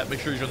appreciate that.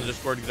 Make sure you join the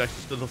Discord to get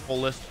access to the full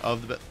list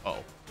of the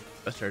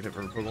best Terra type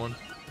for Pokemon.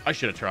 I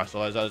should have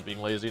terrestrialized. I was being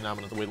lazy. Now I'm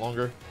gonna have to wait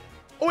longer.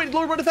 Oh wait,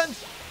 lowered my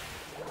defense.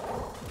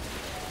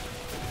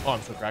 Oh,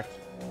 I'm so cracked.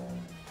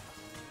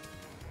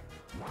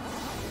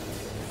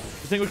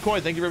 Distinguished Koi,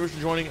 thank you very much for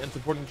joining and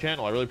supporting the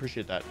channel. I really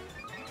appreciate that.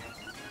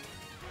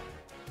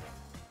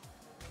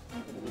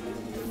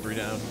 3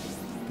 down.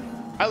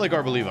 I like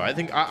Arboliva. I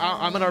think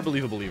I'm an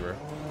Arboliva believer.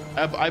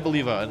 I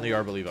believe in the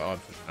Arboliva. Oh, I'm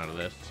switching out of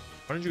this.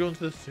 Why didn't you go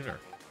into this sooner?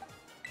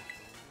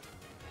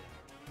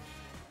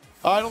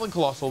 I don't think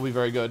Colossal will be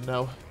very good,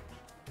 no.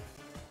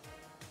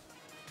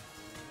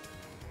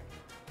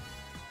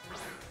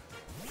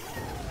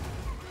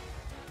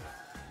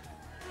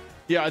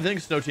 Yeah, I think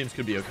snow teams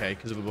could be okay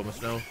because of Obama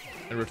Snow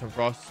and Rotom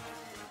Frost.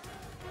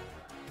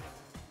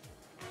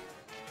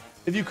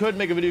 If you could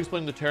make a video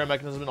explaining the Terra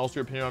mechanism and also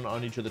your opinion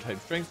on each of the type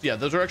strengths. Yeah,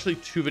 those are actually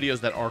 2 videos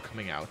that are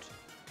coming out.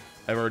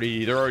 I've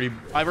already written,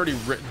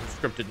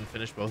 scripted, and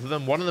finished both of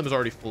them. One of them is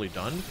already fully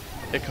done.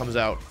 It comes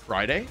out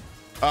Friday.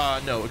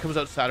 No, it comes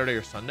out Saturday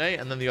or Sunday.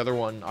 And then the other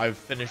one I've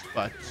finished,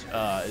 but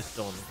is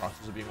still in the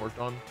process of being worked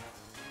on.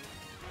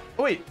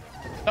 Oh, wait.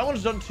 That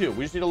one's done too.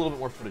 We just need a little bit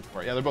more footage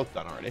for it. Yeah, they're both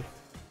done already.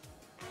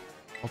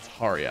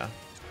 Altaria.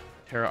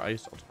 Terra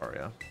Ice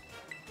Altaria.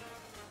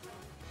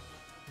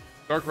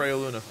 Dark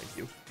Rioluna, thank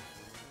you.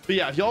 But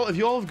yeah, if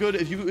y'all have good,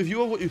 if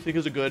you have what you think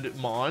is a good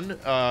mon,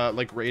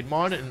 like raid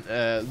mon, and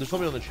there's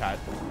something on the chat,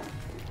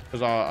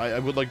 because I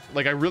would like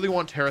I really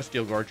want Terra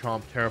Steel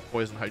Garchomp, Terra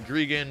Poison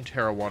Hydreigon,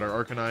 Terra Water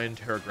Arcanine,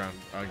 Terra Ground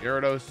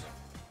Gyarados.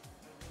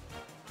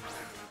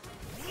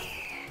 Do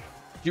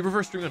you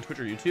prefer streaming on Twitch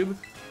or YouTube?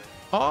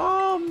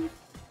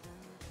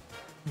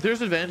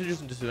 There's advantages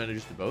and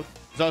disadvantages to both.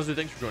 Zazu,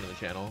 thanks for joining the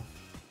channel.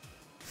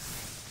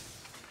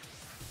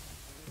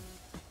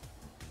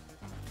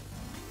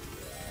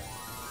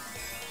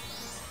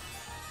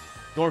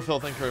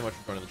 Norphil, thanks very much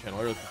for joining the channel.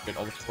 I really appreciate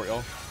all the support,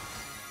 y'all.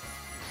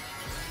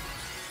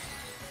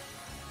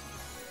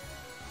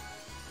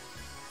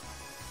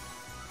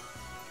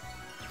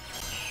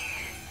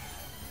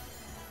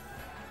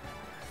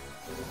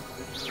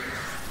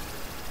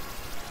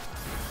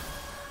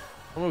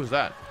 What was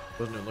that?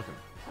 Wasn't even looking.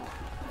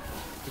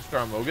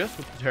 Star Mogus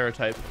with the Terra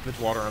type. If it's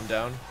water, I'm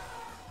down.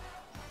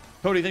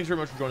 Cody, thanks very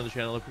much for joining the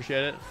channel.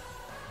 Appreciate it.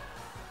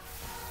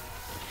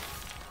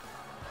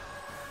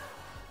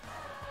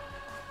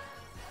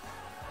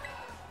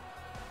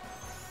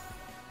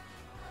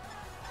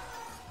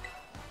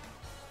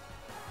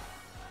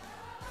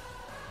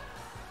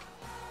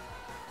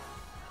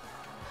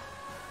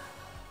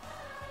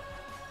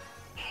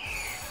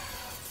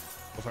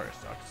 Oh, sorry, it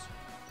sucks.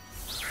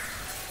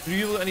 Do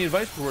you give any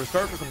advice for where to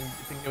start if I'm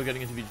thinking of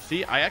getting into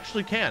VGC? I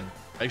actually can.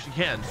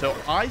 So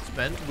I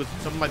spent with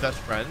some of my best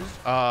friends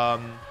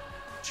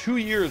 2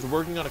 years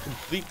working on a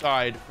complete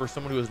guide for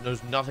someone who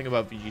knows nothing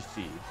about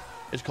VGC.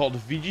 It's called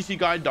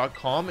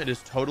vgcguide.com. It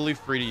is totally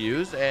free to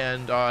use,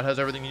 and it has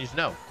everything you need to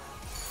know.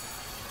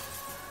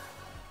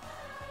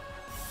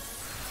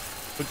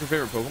 What's your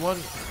favorite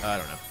Pokemon? I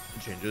don't know.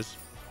 It changes.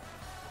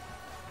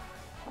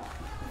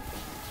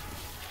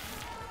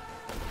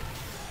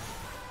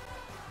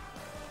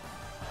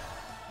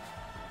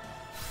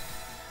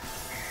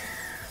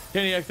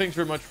 Caniac, thanks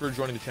very much for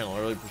joining the channel. I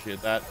really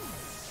appreciate that.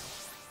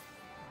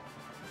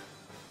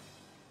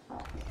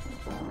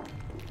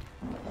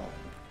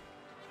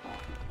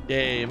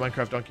 Yay,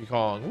 Minecraft Donkey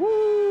Kong.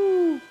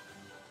 Woo!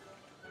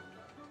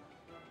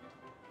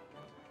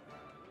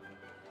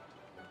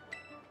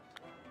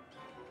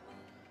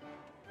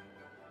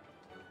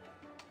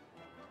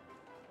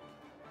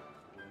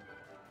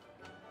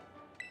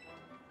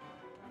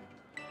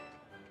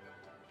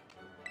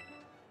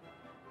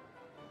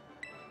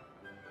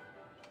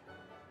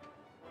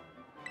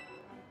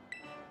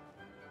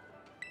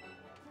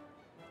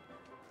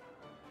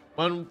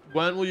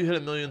 When will you hit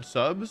 1 million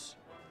subs?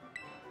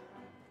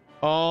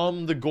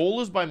 The goal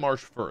is by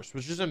March 1st,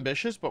 which is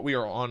ambitious, but we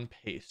are on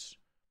pace.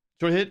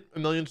 So to hit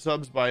 1 million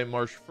subs by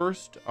March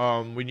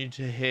 1st, we need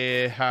to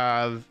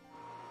have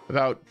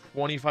about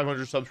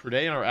 2,500 subs per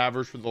day, and our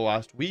average for the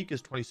last week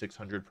is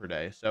 2,600 per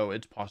day. So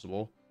it's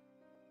possible.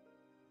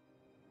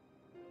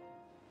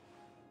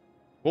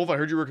 Wolf, I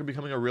heard you were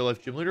becoming a real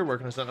life gym leader. Where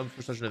can I sign up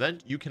for such an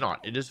event? You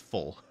cannot. It is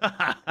full.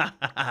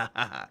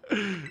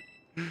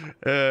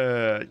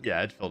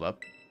 Yeah, it filled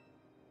up.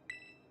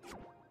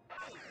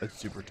 It's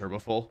super turbo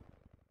full.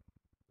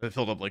 It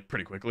filled up like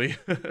pretty quickly.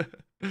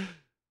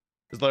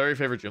 Is Larry your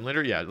favorite gym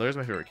leader? Yeah, Larry's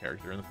my favorite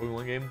character in the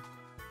Pokemon game.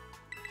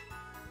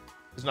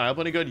 Is Niall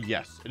any good?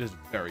 Yes, it is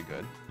very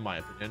good, in my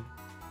opinion.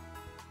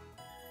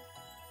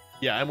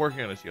 Yeah, I'm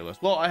working on a tier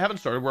list. Well, I haven't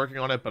started working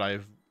on it,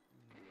 but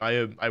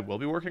I will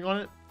be working on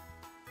it.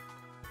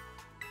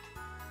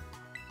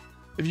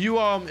 If you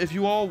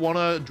all want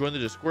to join the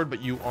Discord,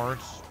 but you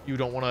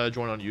don't want to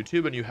join on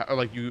YouTube, and you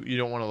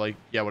don't want to, like,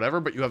 yeah,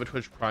 whatever, but you have a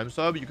Twitch Prime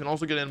sub, you can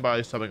also get in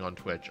by subbing on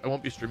Twitch. I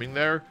won't be streaming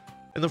there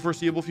in the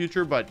foreseeable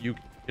future, but you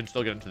can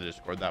still get into the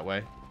Discord that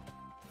way.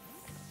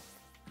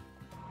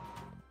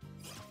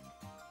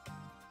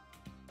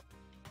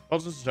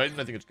 Also, Titan,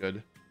 I think it's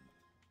good.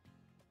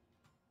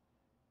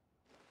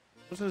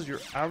 It says you're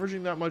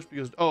averaging that much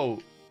because,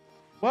 oh,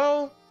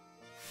 well,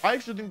 I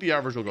actually think the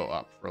average will go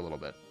up for a little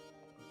bit.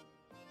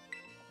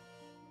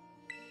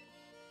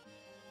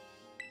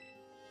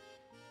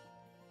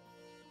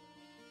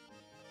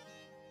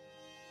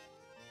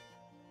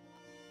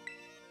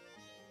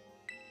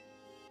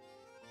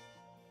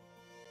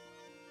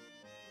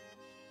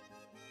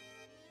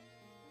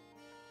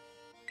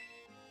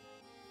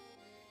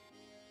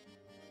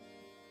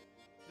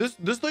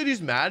 This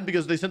lady's mad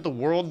because they sent the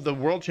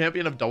world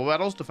champion of double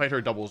battles to fight her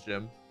doubles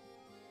gym.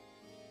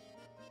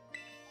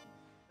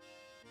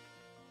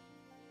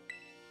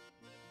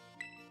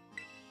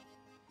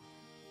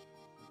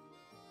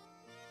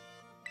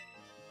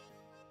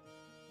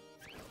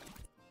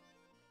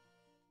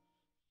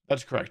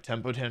 That's correct.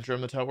 Tempo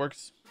Tantrum, that's how it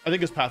works. I think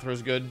his path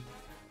is good.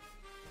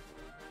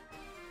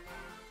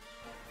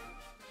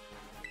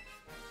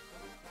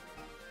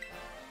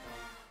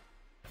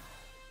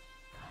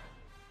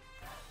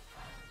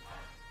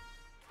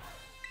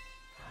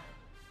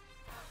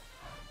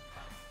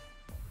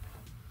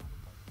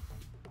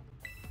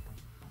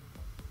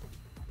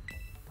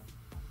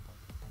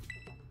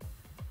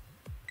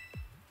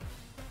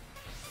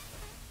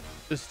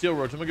 Is Steel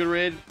Rotom a good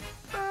raid?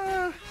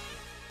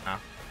 Nah.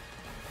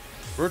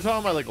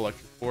 Rotom I like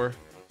Electric for.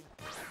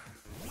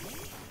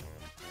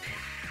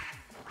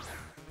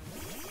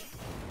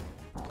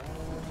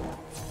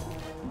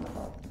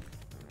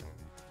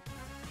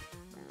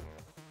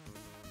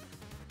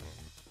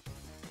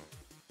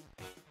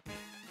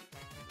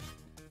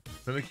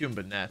 Mimikyu and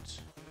Banette.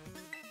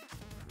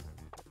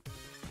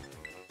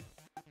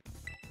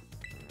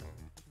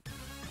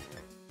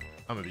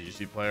 I'm a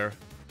VGC player.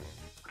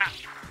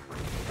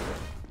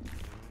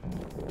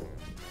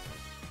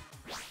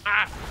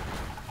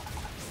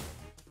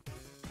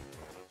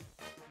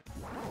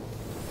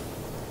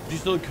 Do you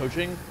still have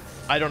coaching?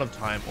 I don't have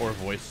time or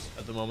voice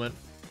at the moment.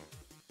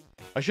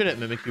 I should hit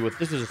Mimikyu with...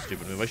 This is a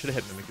stupid move. I should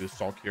have hit Mimikyu with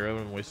Stalk Hero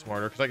and way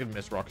smarter because I could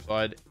miss Rock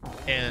Slide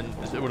and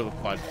it would have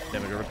applied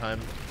damage over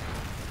time.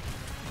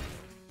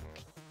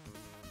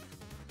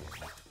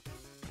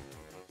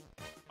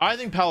 I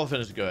think Palafin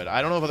is good.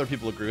 I don't know if other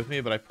people agree with me,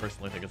 but I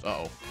personally think it's...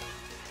 Uh-oh.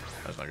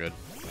 That's not good.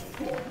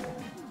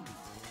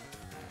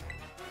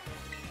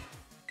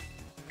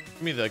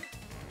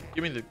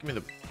 Give me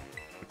the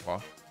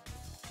claw.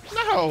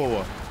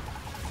 No!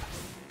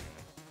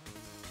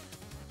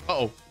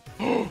 Uh-oh.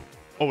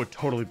 Oh, it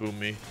totally boomed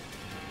me.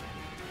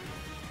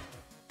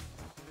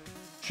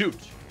 Shoot.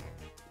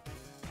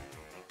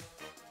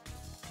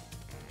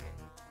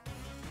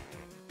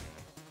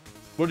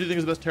 What do you think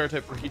is the best Terra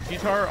type for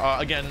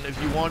Heat-Tar? Again,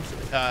 if you want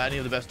any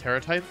of the best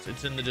Terra types,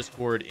 it's in the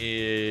Discord.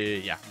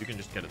 Yeah, you can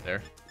just get it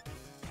there.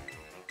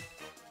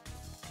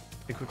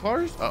 Hey, Quick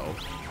Claws? Uh-oh.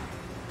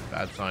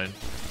 Bad sign.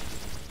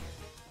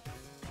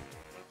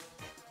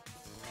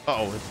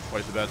 Uh-oh, it's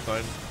twice a bad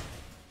sign.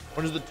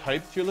 When is the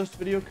type tier list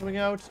video coming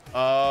out?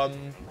 I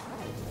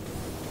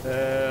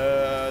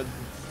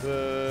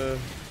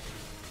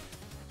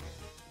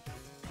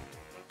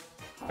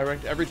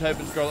ranked every type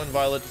in Scarlet and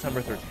Violet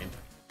December 13th.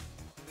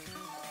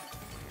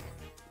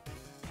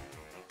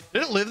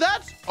 Did it live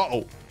that?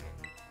 Uh-oh.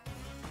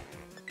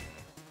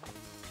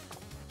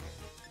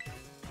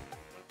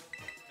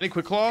 Any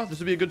Quick Claw? This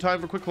would be a good time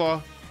for Quick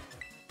Claw.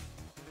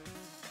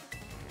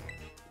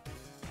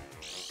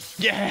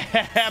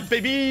 Yeah,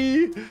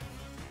 baby!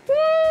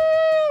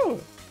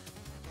 Woo!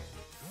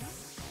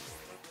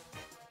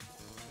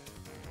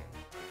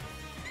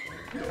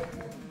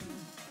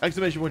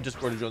 Exclamation point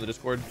Discord to join the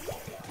Discord.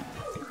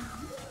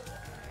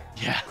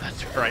 Yeah,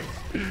 that's right.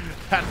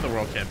 That's the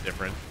World Camp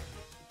difference.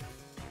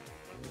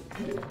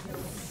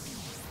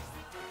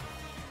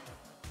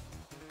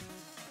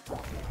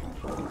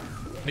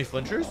 Any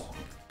flinchers?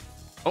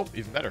 Oh,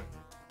 even better.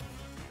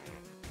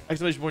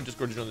 Exclamation point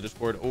Discord to join the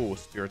Discord. Oh,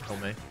 Spirit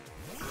Tome.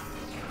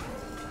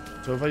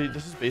 So if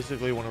this is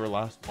basically one of our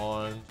last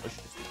mons. I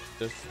should just do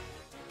this.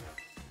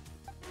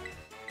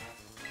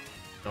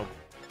 Nope.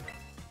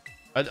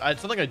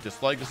 It's something I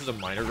dislike. This is a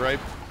minor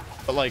gripe.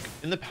 But like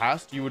in the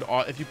past, you would,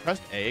 if you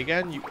pressed A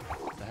again, you,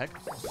 what the heck?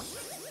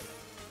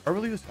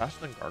 Arbaleaf is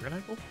faster than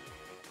Garganacl?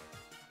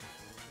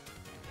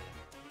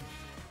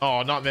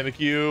 Oh, not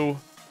Mimikyu.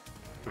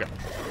 Okay,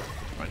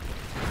 fine.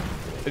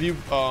 If you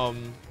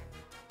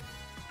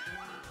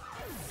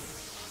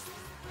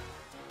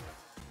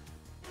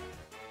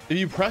if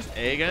you press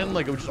A again,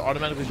 like it would just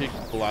automatically take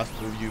the last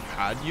move you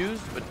had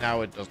used, but now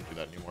it doesn't do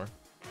that anymore.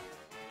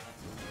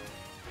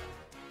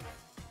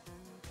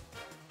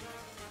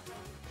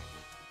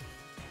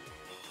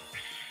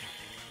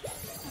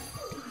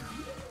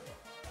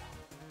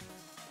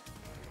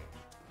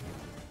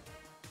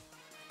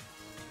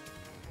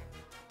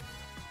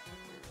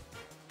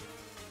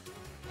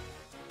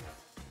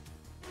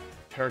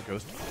 Terra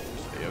Ghost.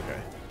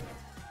 Okay.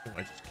 It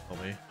might just kill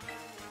me.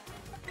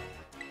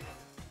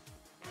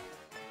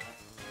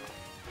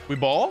 We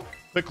ball?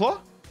 Big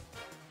Claw?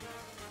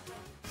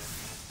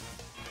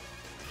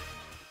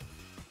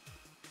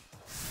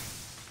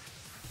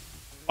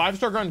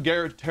 Five-star ground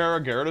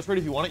Terra Gyarados ready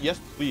if you want it. Yes,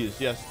 please.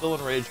 Yes, still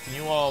enraged. Can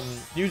you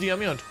DM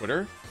me on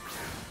Twitter?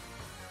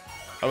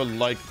 I would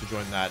like to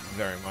join that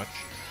very much.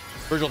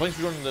 Virgil, thanks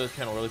for joining the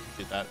channel. Really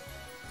appreciate that.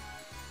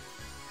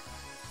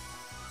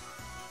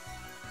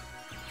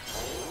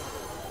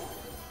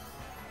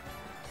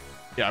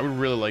 Yeah, I would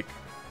really like...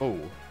 Oh.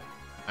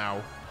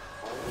 Ow.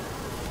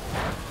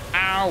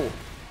 Ow!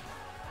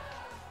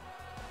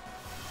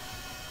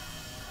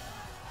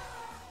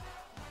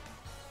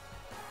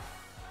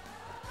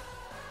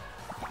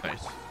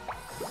 Nice.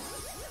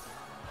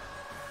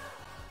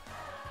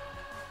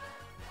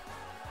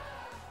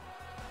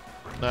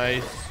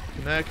 Nice.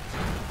 Connect.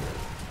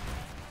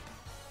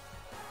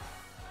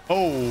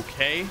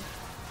 Okay.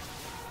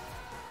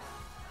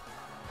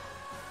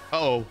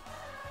 Uh-oh.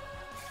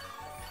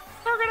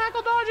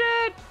 Garganacl, dodge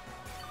it!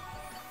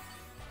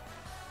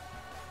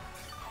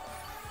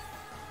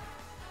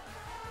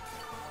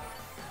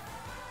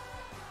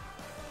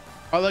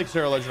 I like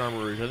Sarah Legend Armor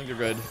Rouge. I think they're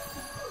good.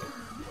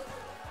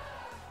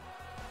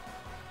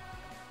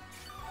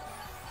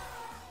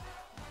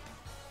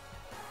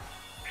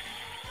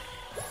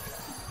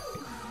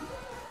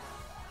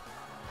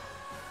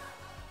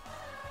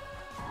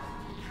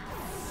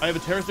 I have a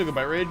Terra Steel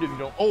Goodbye raid. If you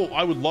don't, oh,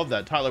 I would love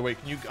that. Tyler, wait,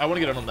 can you? I want to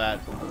get in on that.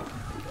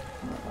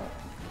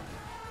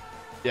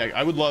 Yeah,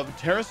 I would love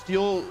Terra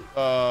Steel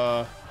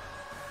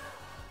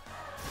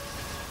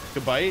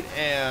Goodbye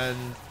and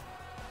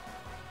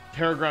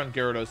Terra Ground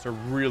Gyarados are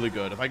really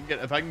good. If I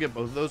can get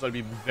both of those, I'd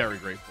be very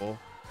grateful.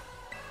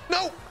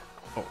 No.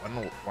 Oh, I don't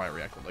know why I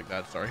reacted like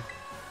that. Sorry.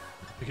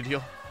 Big a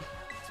deal.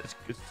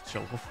 It's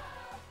chill.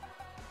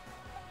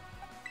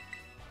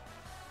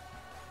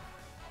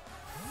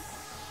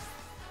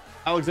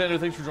 Alexander,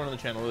 thanks for joining the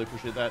channel. Really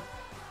appreciate that.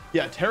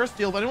 Yeah, Terra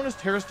Steel. If anyone has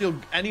Terra Steel,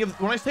 any of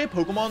when I say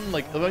Pokemon,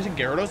 like if I say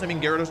Gyarados, I mean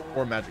Gyarados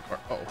or Magikarp.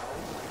 Oh.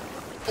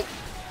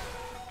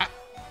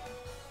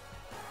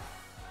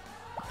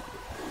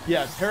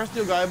 Yeah, Terra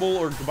Steel Guyball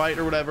or Gabite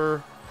or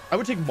whatever. I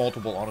would take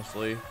multiple,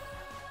 honestly.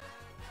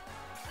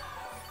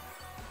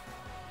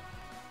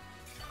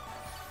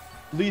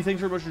 Lee, thanks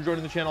very much for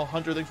joining the channel.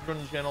 Hunter, thanks for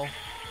joining the channel.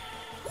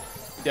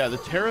 Yeah, the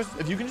Terra.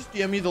 If you can just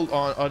DM me the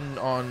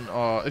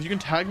if you can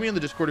tag me in the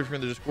Discord if you're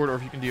in the Discord, or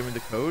if you can DM me the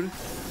code.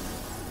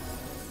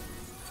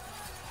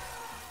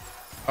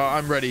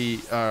 I'm ready.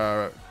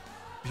 If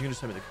you can just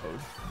send me the code.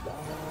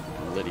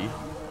 Liddy.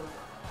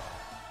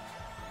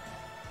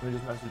 Let me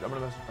just message. I'm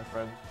gonna message my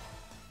friend.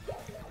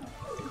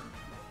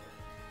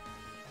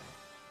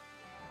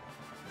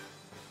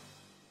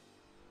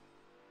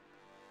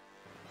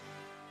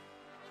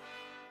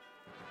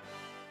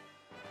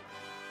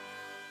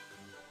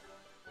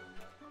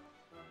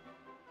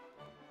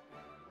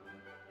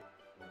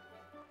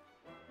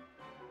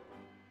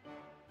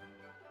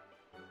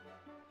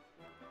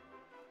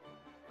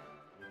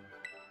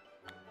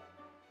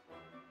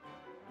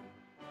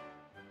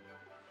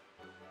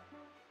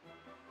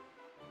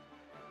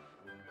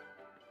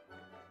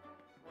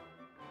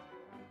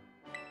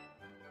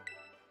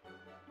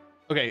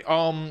 Okay,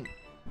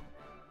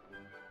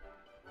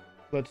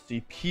 let's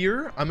see.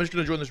 Pier. I'm just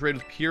gonna join this raid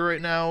with Pier right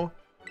now.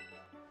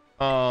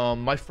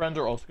 My friends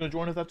are also gonna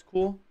join if that's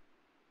cool.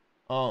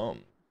 Terra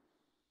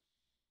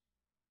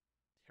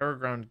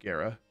Ground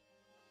Gara.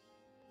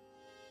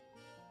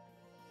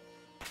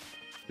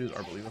 Use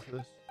Arboliva for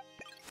this.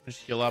 Just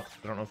heal up.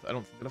 I don't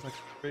think it affects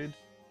trades.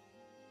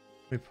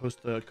 Let me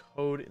post the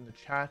code in the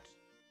chat.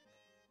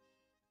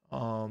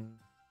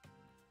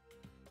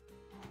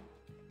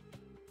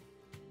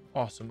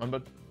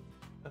 Awesome.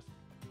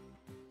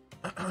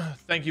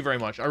 Thank you very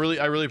much. I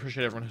really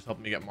appreciate everyone who's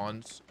helping me get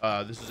mons.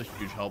 This is a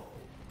huge help.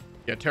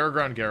 Yeah, Terra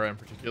Ground Gara in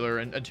particular,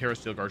 and Terra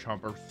Steel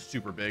Garchomp are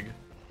super big.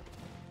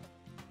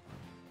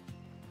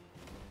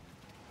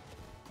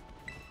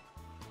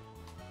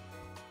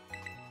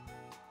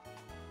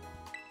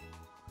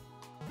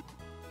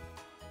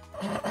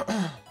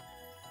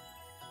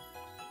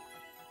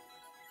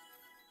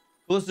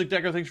 Ballistic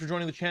Decker, thanks for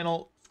joining the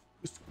channel.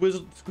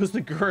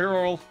 Squizzic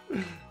Girl,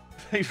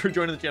 thanks for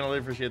joining the channel. I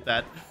appreciate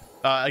that.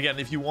 Again,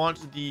 if you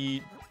want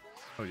the...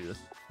 How do we do this?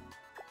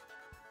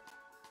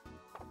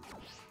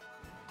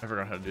 I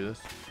forgot how to do this.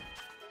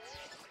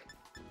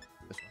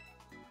 This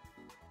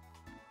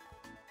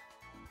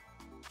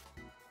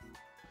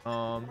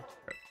one.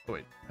 Oh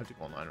wait, I have to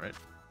go online, right?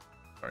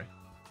 Sorry.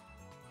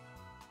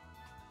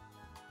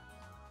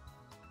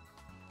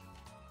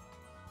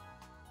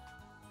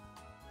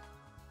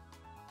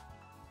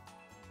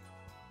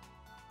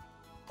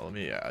 Oh, let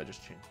me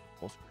just change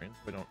full screen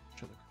so I don't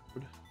show the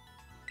code.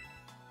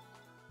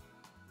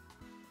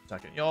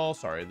 Second, y'all.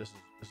 Sorry, this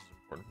is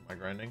important for my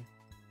grinding.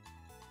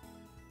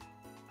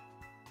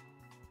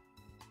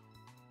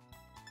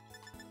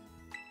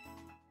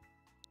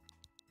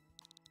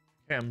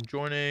 Okay, I'm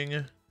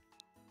joining.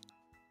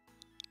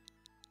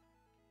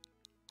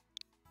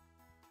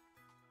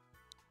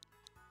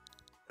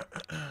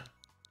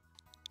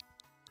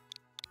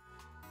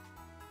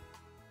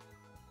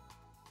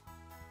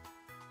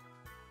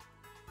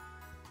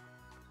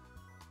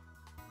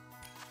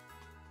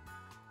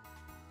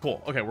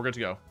 Cool. Okay, we're good to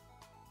go.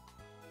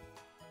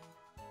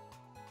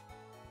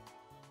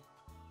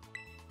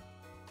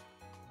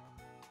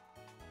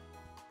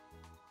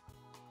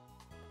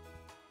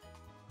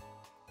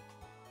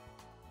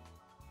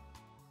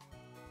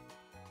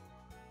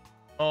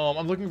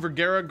 I'm looking for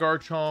Gara,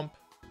 Garchomp.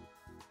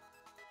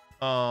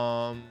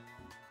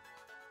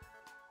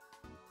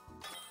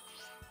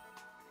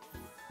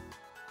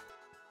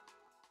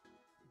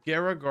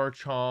 Gara,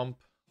 Garchomp.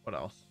 What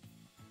else?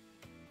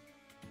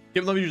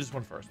 Yeah, let me do this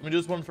one first. Let me do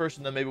this one first,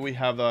 and then maybe we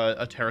have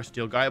a Terra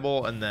Steel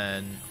Guyball, and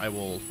then I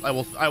will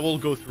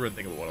go through and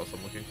think of what else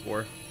I'm looking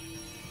for.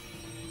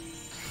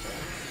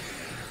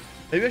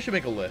 Maybe I should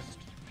make a list.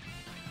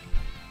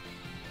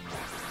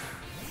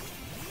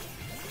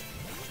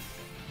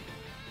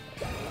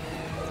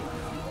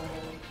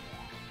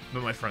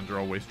 But my friends are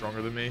all way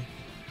stronger than me.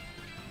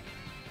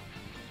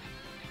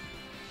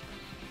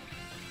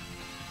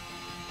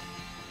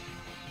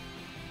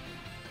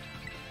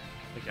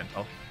 I can't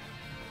tell.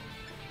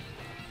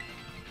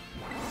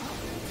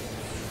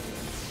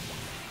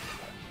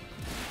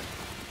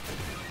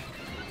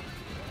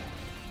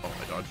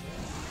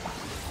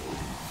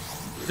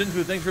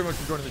 Sinfu, thanks very much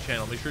for joining the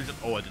channel. Make sure you just...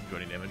 Oh, I didn't do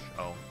any damage.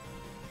 Oh.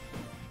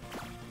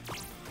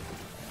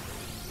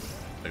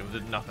 I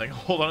did nothing.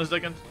 Hold on a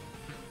second.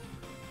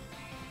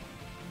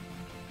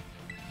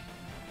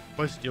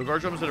 Why steel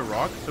guard jump instead of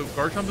rock? So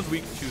guard jump is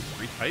weak to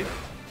 3 types.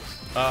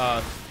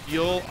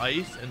 Steel,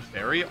 ice, and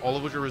fairy, all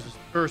of which are resisted.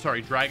 Or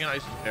sorry, dragon,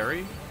 ice, and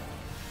fairy,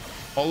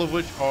 all of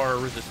which are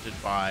resisted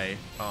by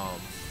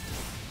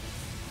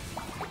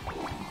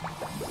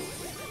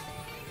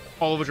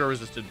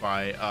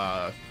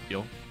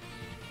steel.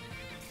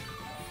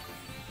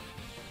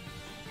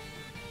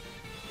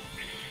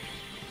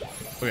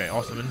 Okay,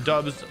 awesome. And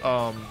Dubs,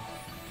 I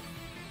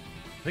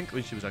think at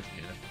least she was actually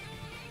in it.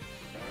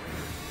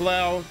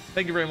 Blau,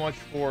 thank you very much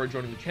for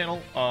joining the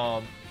channel.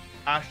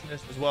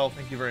 Ashness as well,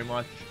 thank you very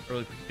much. I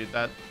really appreciate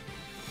that.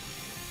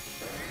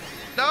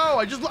 No,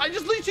 I just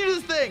leached you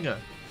this thing.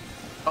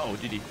 Oh,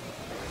 did he?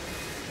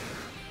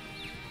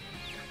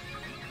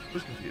 I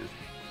was confused.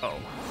 Uh oh.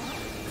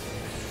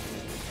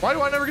 Why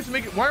do I never get to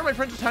make it? Why are my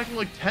friends attacking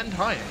like 10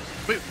 times?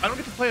 Wait, I don't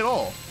get to play at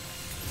all.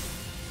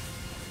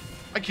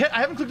 I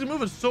haven't clicked a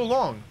move in so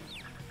long.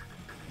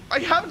 I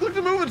haven't clicked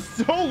a move in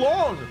so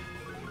long.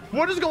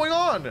 What is going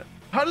on?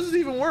 How does this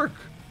even work?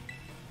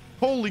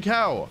 Holy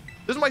cow.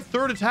 This is my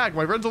 3rd attack.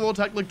 My friends have all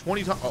attacked like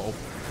 20 times. Uh oh.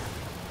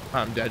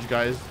 I'm dead,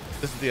 guys.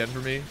 This is the end for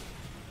me.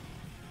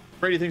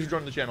 Brady, thanks for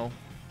joining the channel.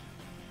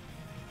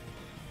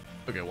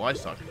 Okay, well, I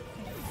suck.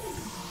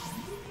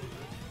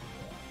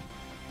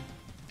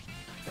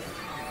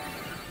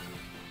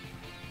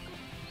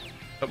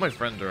 But my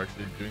friends are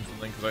actually doing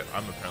something because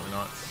I'm apparently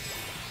not.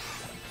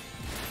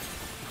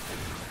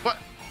 What?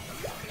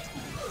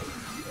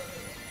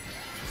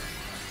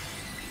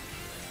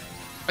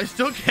 I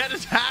still can't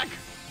attack.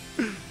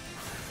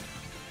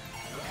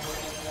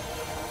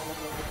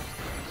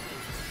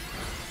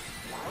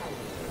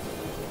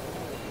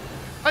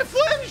 I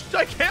flinched.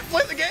 I can't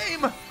play the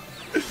game.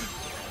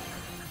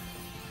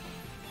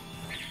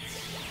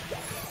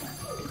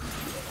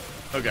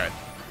 Okay.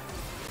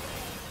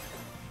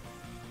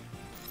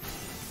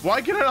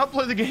 Why can I not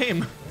play the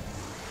game?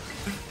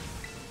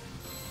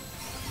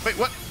 Wait,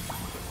 what?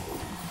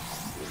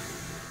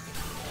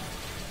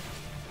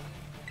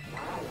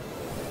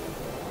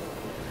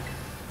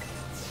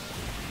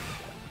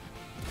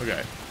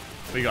 Okay,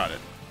 we got it.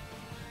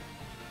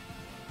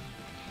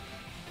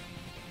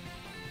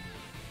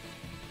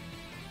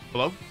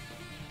 Hello?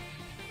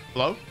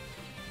 Hello?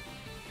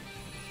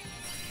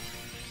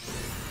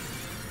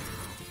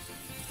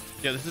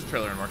 Yeah, this is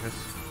trailer and Marcus.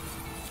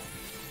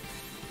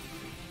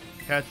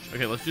 Catch.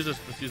 Okay, let's use this.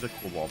 Let's use a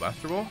cool ball.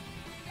 Master ball.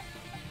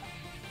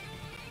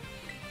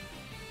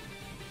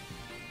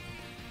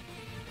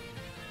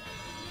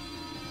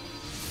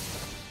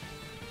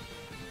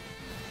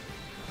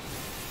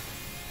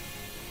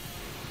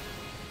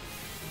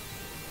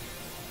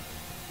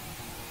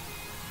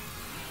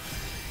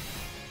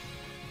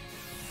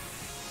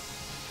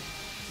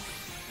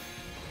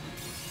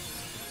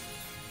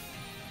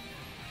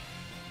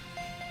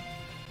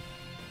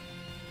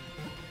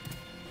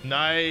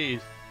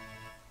 Nice.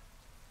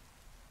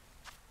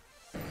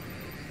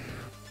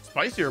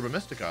 Spicy Herba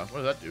Mystica.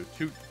 What does that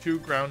do? Two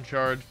ground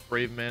charge,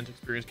 brave mint,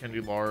 experience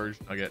candy large,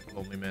 nugget,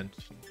 lonely mint.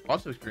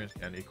 Lots of experience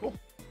candy. Cool.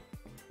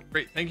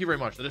 Great. Thank you very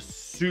much. That is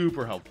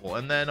super helpful.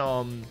 And then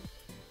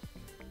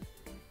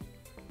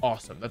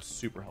awesome. That's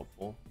super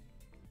helpful.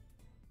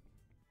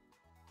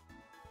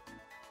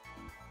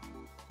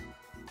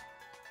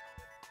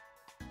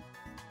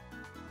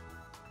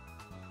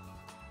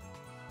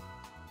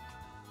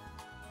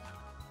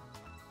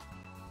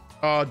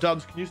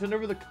 Dubs, can you send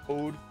over the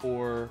code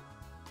for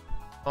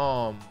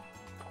can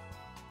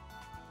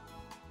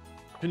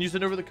you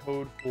send over the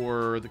code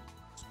for the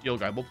steel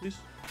Geibel, please?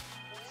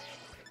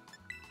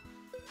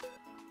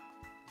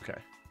 Okay.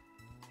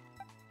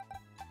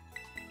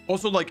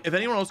 Also, like, if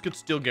anyone else gets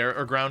steel Gara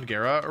or ground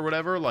Gara or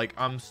whatever, like,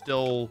 I'm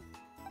still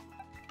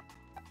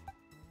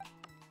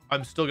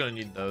gonna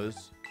need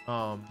those.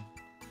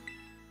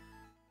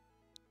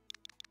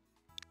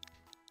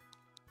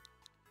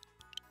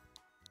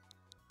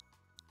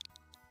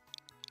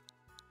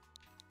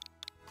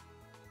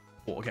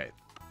 Cool, okay.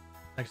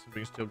 Next I'm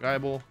doing steel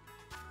Geibel.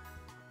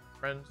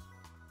 Friends.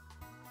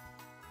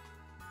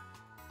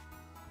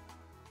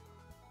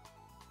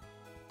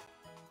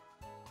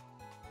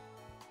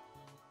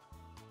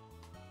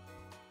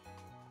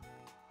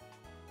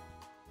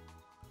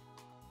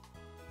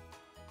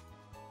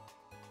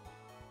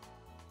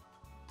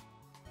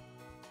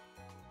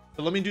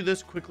 So let me do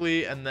this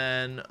quickly and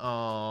then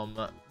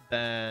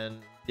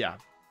yeah.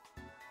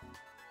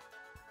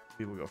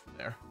 We will go from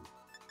there.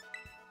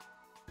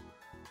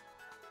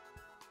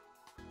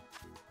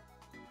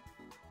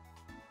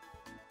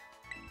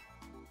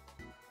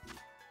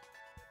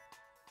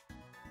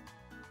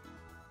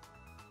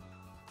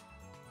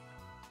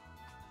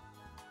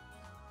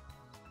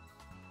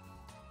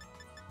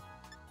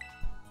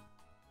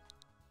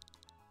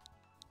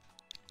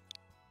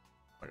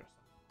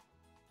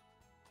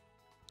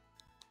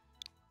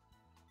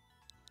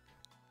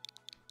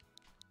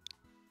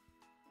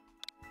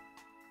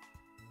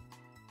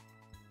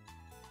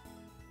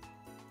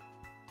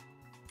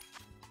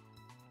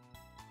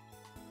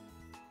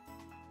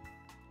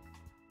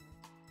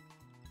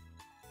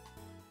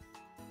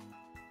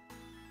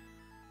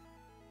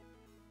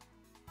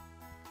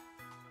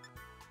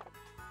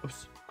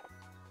 Oops.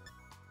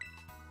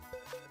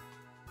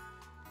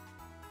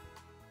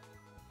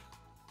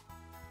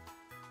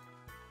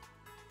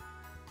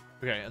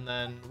 Okay, and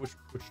then which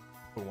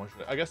one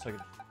should I guess I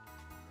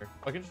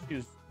can just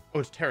use, oh,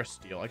 it's Terra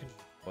Steel. I can just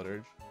use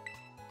Flutterge.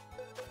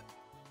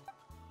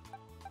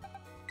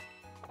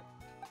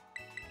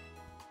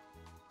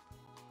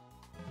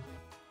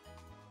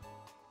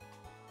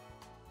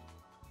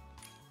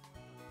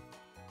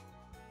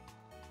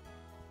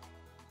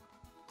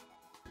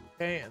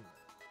 Okay, and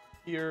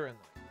here and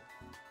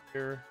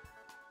here.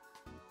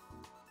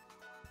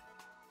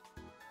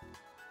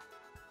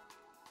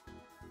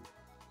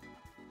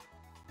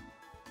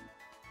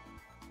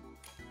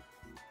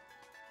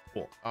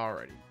 Cool.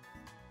 Alrighty.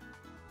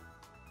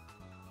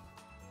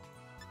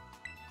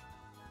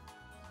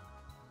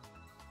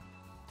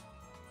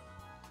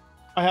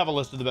 I have a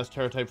list of the best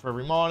Terra type for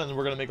every mon, and then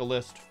we're gonna make a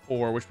list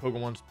for which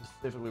Pokemon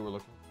specifically we're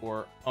looking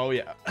for. Oh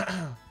yeah.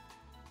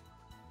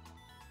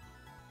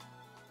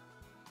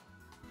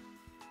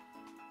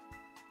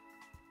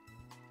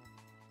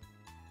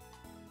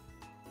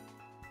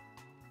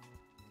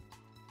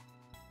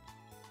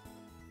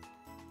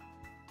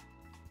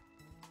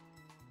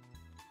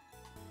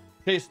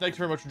 Case, thanks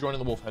very much for joining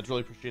the Wolf Heads.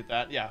 Really appreciate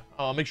that. Yeah.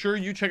 Make sure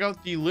you check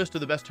out the list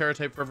of the best Terra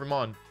type for every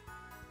mon.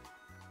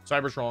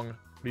 Cyberstrong, what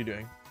are you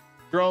doing?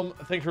 Jerome,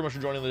 thanks very much for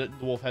joining the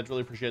Wolf Heads.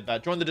 Really appreciate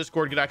that. Join the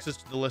Discord, get access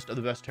to the list of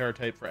the best Terra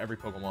type for every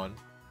Pokemon.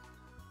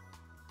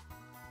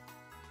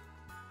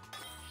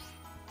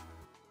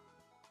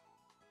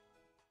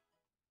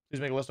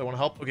 Please make a list. I want to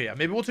help. Okay, yeah.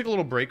 Maybe we'll take a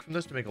little break from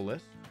this to make a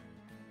list.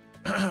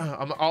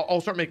 I'll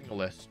start making a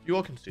list. You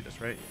all can see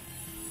this, right?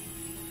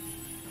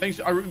 Thanks.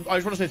 I just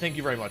want to say thank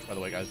you very much, by the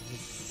way, guys. This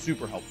is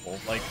super helpful.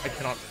 Like, I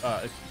cannot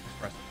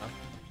express enough.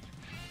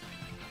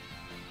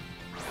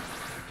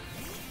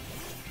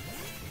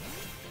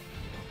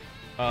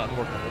 I'm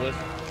working on the list.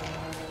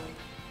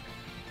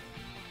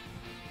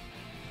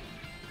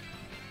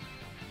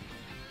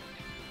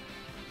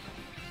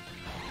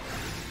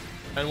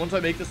 And once I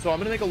make this, so I'm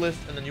gonna make a list,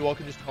 and then you all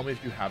can just tell me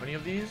if you have any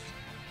of these.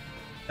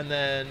 And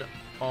then,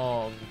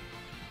 oh,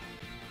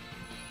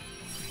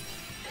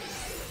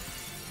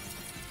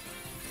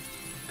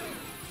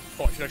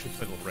 I should actually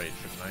play a little raid,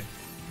 shouldn't I?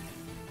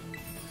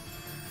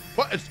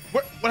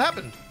 What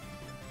happened?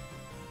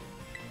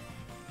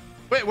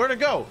 Wait, where'd it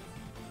go?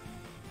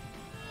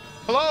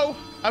 Hello?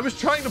 I was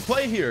trying to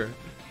play here.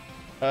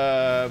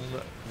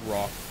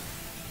 Rock.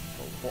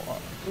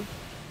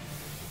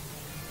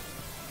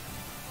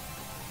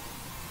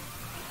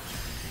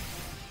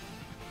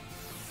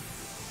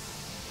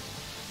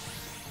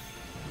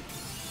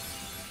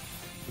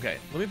 Okay,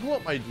 let me pull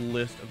up my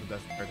list of the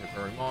best characters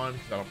going on,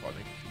 because that'll probably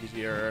make it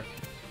easier.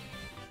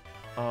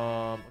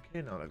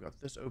 Okay, now that I've got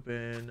this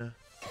open.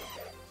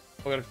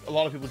 I got a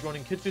lot of people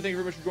joining. Kitsu, thank you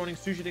very much for joining.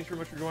 Sushi, thanks very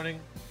much for joining.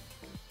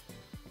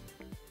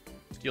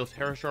 Steel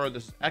Terra Shard,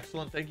 this is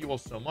excellent. Thank you all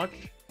so much.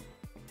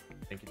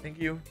 Thank you, thank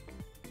you.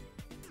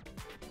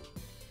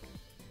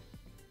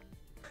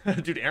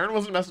 Dude, Aaron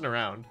wasn't messing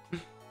around.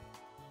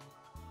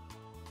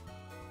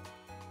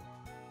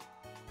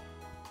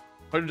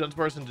 Why do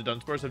Dunsparce and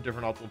Dunsparce have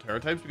different optimal Terra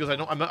types? Because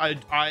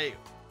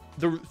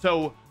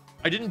so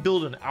I didn't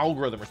build an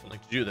algorithm or something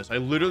to do this. I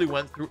literally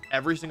went through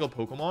every single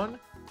Pokemon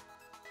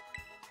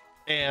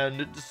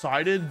and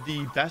decided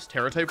the best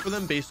Terra type for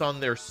them based on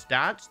their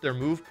stats, their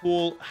move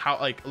pool, how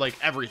like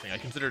everything. I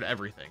considered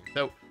everything.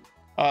 So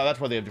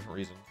that's why they have different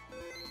reasons.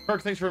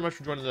 Kirk, thanks very much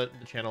for joining the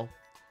channel.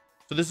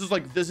 So this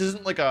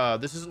isn't like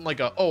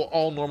a oh,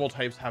 all normal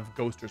types have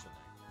ghost or something.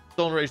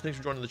 Stolen Rage, thanks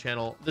for joining the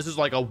channel. This is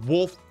like a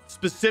Wolf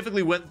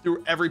specifically went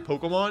through every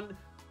Pokemon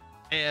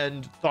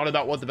and thought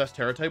about what the best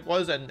Terra type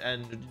was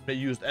and they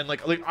used, and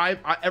like I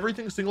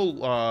everything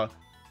single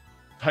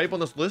type on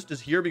this list is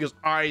here because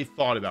I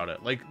thought about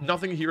it. Like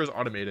nothing here is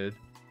automated.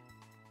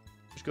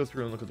 Just go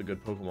through and look at the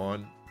good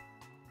Pokemon.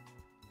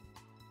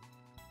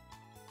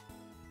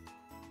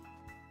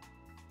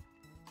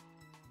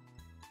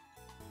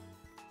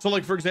 So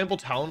like, for example,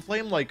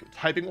 Talonflame, like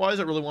typing wise,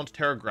 it really wants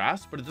Terra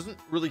Grass, but it doesn't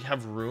really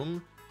have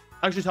room.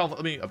 Actually, Talonflame,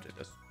 let me update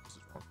this. This is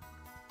wrong.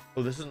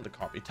 Oh, this isn't the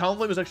copy.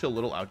 Talonflame is actually a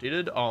little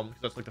outdated. Because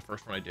that's like the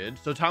first one I did.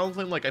 So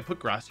Talonflame, like I put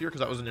Grass here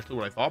because that was initially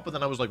what I thought, but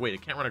then I was like, wait,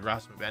 it can't run a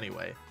Grass move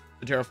anyway.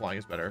 The Terra Flying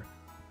is better.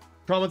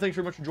 Trauma, thanks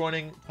very much for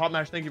joining. Top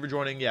Mash, thank you for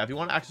joining. Yeah, if you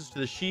want access to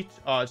the sheet,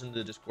 it's in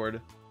the Discord.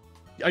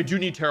 I do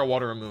need Terra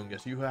Water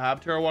Amoonguss. You have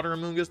Terra Water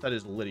Amoonguss? That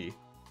is litty.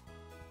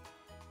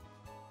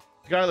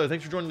 Scarlet,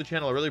 thanks for joining the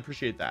channel. I really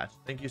appreciate that.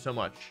 Thank you so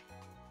much.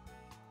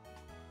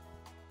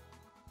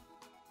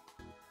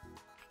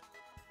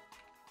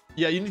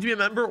 Yeah, you need to be a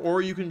member,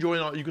 or you can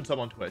join. You can sub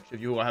on Twitch if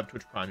you have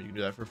Twitch Prime. You can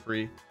do that for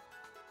free.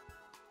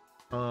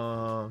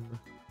 I'm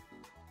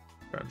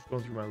just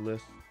going through my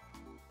list.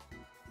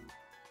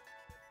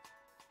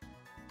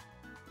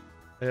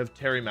 I have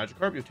Terry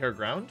Magikarp. You have Terra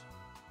Ground.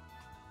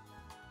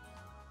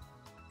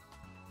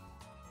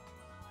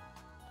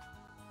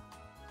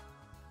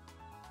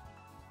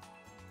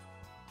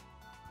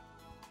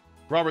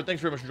 Robert,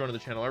 thanks very much for joining the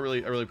channel. I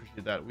really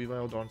appreciate that.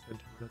 Weavile, Dawn,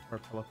 Tar,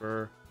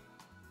 Pelipper.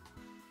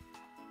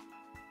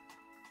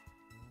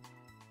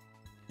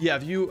 Yeah,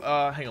 if you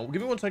hang on,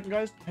 give me 1 second,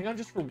 guys. Hang on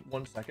just for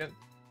 1 second.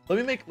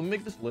 Let me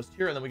make this list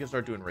here, and then we can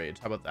start doing raids.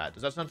 How about that?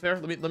 Does that sound fair?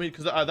 Let me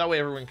because that way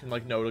everyone can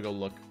like know to go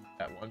look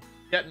at one.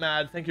 Get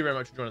mad. Thank you very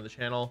much for joining the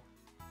channel.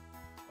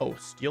 Oh,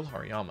 Steel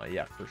Hariyama,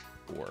 yeah, for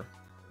sure.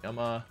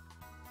 Hariyama,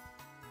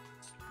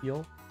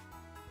 Steel,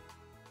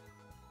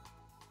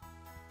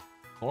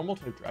 normal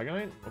type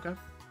Dragonite. Okay.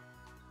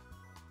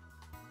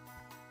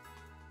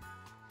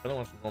 I don't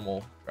want some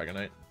normal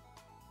Dragonite.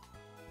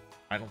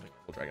 I don't think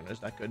normal Dragonite is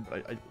that good, but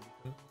I believe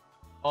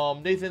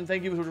him. Nathan,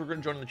 thank you for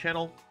joining the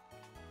channel.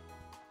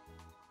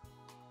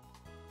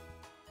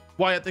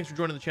 Wyatt, thanks for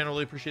joining the channel.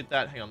 Really appreciate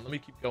that. Hang on, let me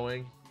keep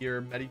going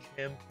here.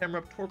 Medicham,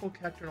 Camerup, Torkoal,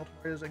 Cacturne,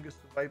 Altaria, Angus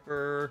the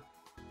Viper,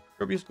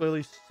 Tropius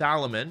Glalie,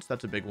 Salamence.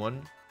 That's a big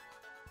one.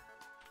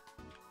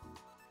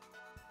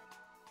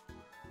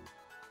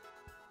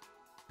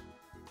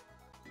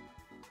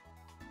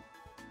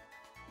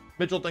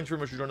 Mitchell, thanks very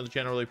much for joining the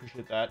channel. Really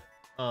appreciate that.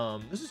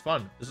 This is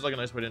fun. This is like a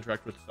nice way to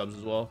interact with subs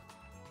as well.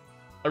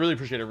 I really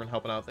appreciate everyone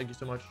helping out. Thank you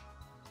so much.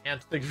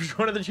 And thank you for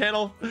joining the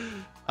channel.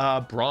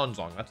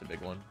 Bronzong, that's a big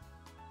one.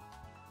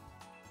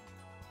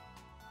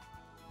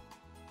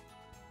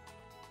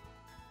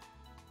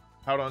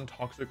 Powdon,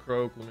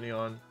 Toxicroak,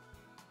 Lumineon.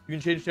 You can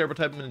change Terrible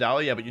type of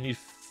Mandala, yeah, but you need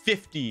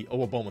 50.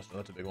 Oh, Bulbasaur,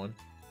 that's a big one.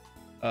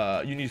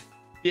 You need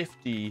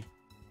 50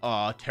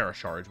 Terra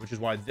Shards, which is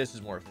why this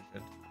is more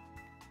efficient.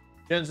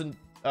 Jensen,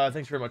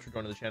 thanks very much for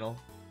joining the channel.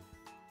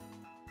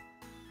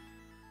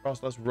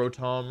 Frostless,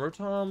 Rotom.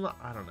 Rotom,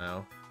 I don't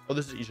know. Oh,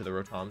 this is each of the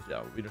Rotoms.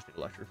 Yeah, we just need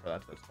Electric for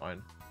that, so that's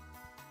fine.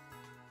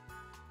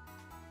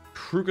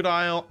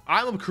 Crocodile.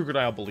 I'm a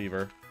Crocodile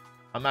believer.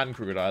 I'm adding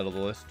Crocodile to the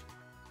list.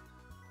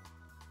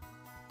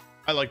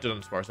 I liked it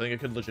on Sparse. I think it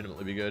could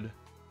legitimately be good.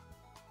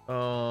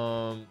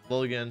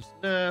 Lilligant,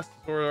 Nest,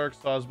 Zoroark,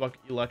 Sawsbuck,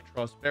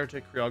 Electros,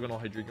 Beartic,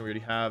 Cryogonal, Hydreigon, we already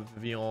have.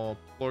 Vivian,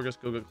 Florgus,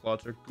 Goga,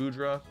 Klotzer,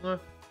 Gudra,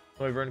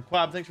 Noivern,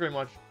 Quab, thanks very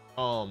much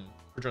for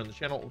joining the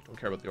channel. Don't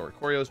care about the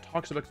Oricorios.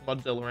 Toxapex,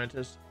 Mudsdale,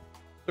 Lurantis.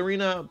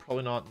 Serena,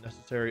 probably not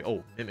necessary.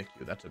 Oh,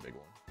 Mimikyu, that's a big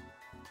one.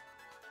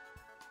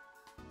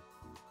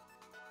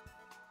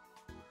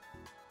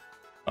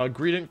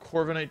 Greedent,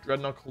 Corviknight,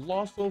 Dreadnought,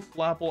 Colossal,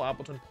 Flapple,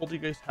 Appleton,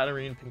 Poltegeist,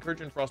 Hatterene,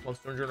 Pincurchin,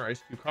 Frostmoth, Stonjourner,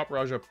 Ice-Cube,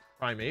 Copperaja,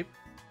 Primeape,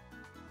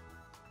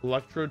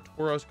 Electro,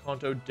 Tauros,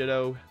 Kanto,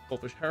 Ditto,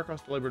 Goldfish,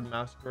 Heracross, Delibird,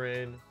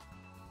 Masquerain,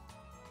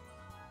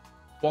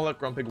 Walnut,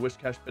 Grumpig,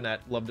 Whiscash, Banette,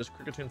 Lovedus,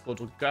 Kricketune,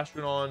 Floatzel,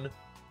 Gastrodon,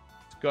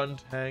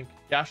 Skuntank.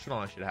 Gastrodon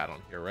I should have had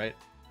on here, right?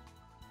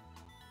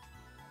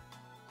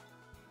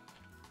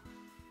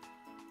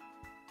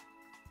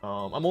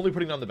 I'm only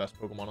putting down the best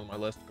Pokemon on my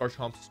list.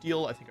 Garchomp,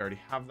 Steel, I think I already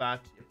have that.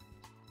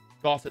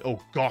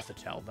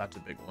 Gothitelle, that's a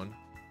big one.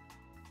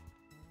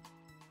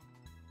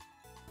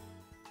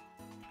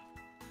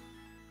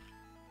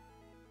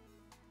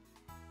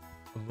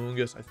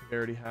 Amoonguss, I think I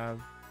already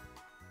have.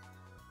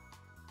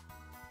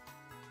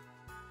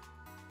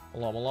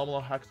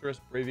 Alomalomalo,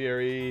 Haxorus,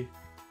 Braviary,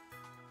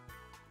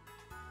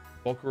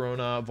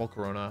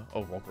 Volcarona.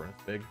 Oh,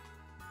 Volcarona's big.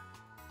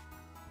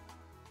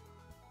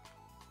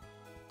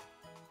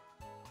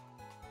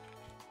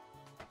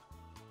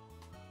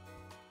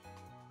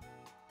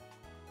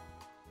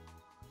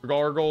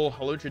 Gargle,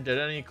 Halocha,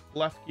 Dedenne,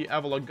 Klefki,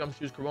 Avalon,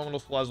 Gumshoes,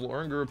 Carbonal, Salazzle,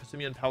 Oranguru,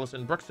 Passimian,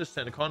 Palison, Bruxus,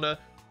 Sandaconda,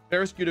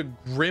 Barraskewda,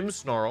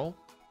 Grimmsnarl.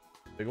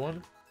 Big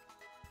one.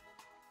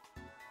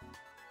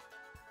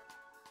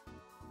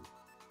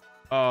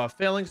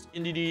 Phalanx,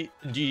 Indeedee,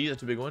 D,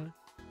 that's a big one.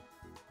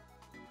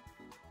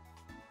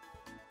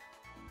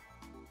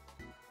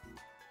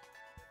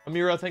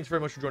 Amira, thanks very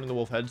much for joining the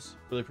Wolf Heads.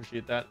 Really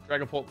appreciate that.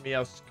 Dragapult,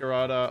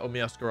 Meowscarada,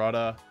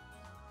 Meowscarada,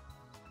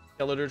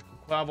 Skeletor,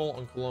 Quavel,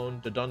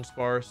 Uncalone,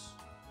 Dunsparce.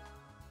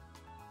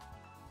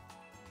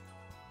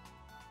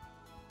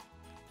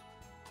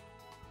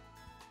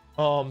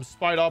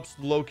 Spidops,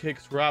 Low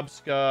Kicks,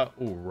 Rabska.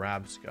 Oh,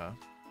 Rabska.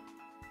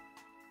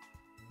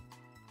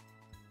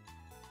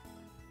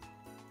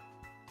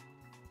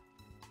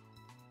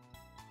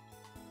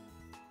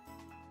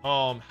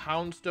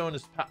 Houndstone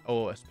is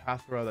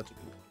Espathra, that's a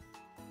good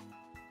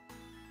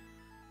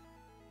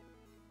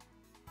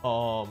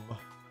one.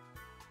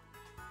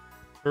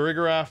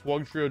 Farigiraf,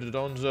 Wugtrio,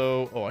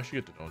 Dodonzo. Oh, I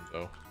should get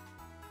Dodonzo.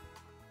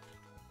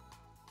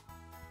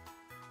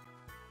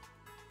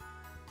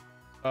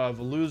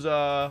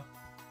 Veluza,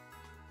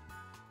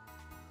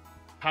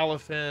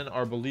 Palafin,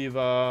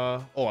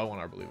 Arboliva. Oh, I want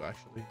Arboliva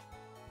actually.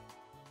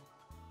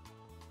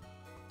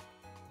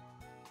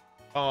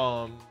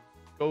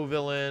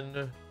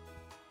 Govillain,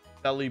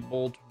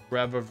 Bellybolt,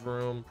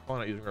 Revavroom. Probably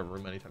not using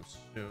Revavroom anytime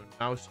soon.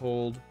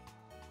 Mousehold.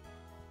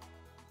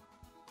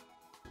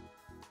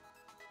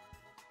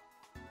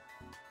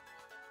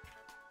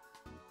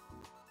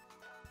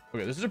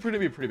 Okay, this is pretty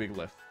big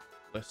list.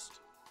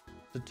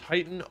 The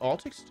Titan. Oh, I'll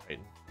take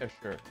Titan. Yeah,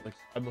 sure. Like,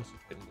 I'm mostly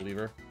a Titan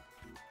believer.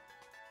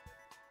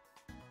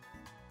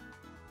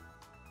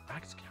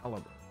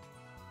 Excalibur.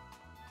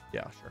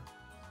 Yeah, sure.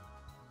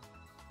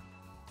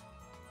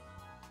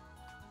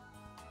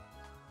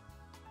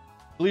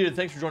 Deleted,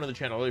 thanks for joining the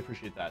channel. I really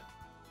appreciate that.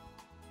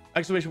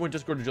 Exclamation point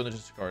Discord to join the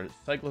Discord.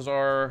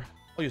 Cyclizar.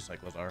 I'll use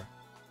Cyclozar.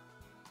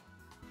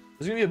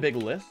 There's gonna be a big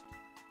list,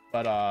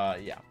 but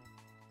yeah.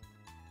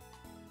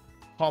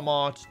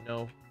 Palmont,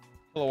 no.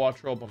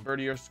 Kilowattrel,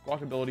 Bombardier,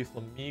 Squawkability,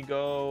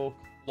 Flamigo,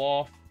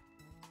 Cloth.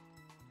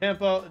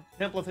 Tampa,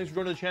 thanks for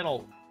joining the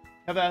channel.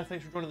 Keva,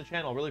 thanks for joining the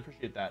channel. Really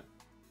appreciate that.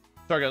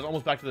 Sorry guys,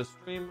 almost back to the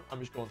stream. I'm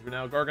just going through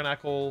now.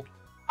 Garganackle.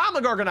 I'm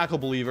a Garganackle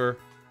believer.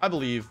 I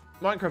believe.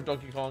 Minecraft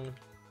Donkey Kong.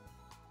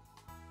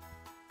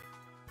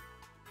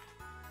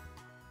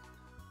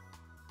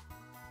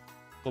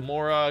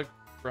 Glamora,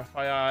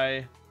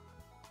 Grafii,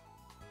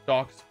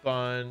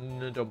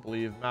 Doxbun, don't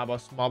believe.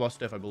 Maba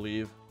Stiff, I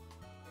believe.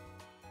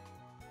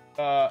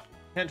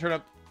 Can't turn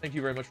up. Thank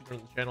you very much for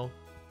joining the channel.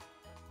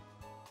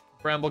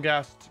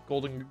 Bramblegast,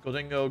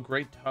 Goldingo,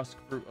 Great Tusk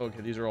Fruit. Okay,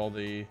 these are all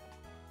the.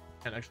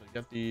 Can't actually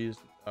get these.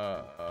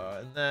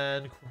 And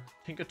then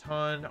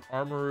Tinkaton,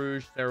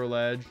 Armorouge,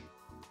 Ceruledge.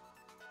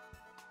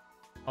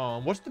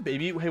 What's the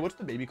baby? Hey, what's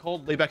the baby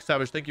called? Layback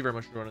Savage, thank you very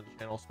much for joining the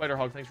channel.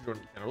 Spiderhog, thanks for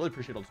joining the channel. Really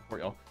appreciate all the support,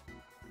 y'all.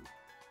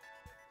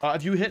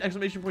 If you hit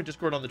exclamation point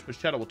Discord on the Twitch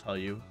chat, I will tell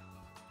you.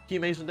 Key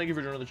Mason, thank you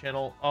for joining the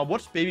channel.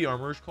 What's baby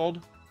Armorouge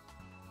called?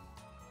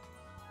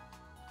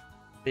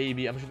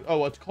 Baby,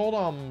 oh, it's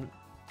called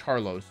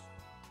Charlos.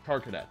 Char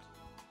Cadet.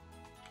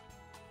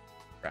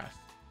 Grass.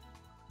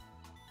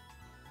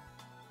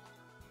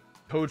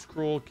 Toad's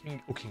Cruel,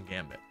 King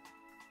Gambit.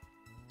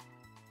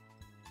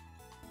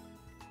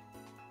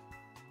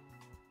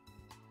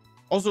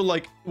 Also,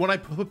 like, when I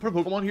put a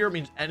Pokemon here, it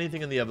means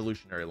anything in the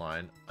evolutionary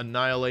line.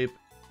 Annihilate.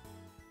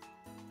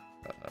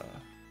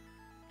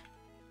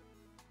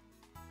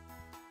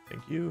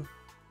 Thank you.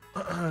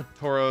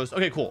 Tauros.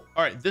 Okay, cool.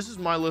 All right, this is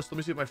my list. Let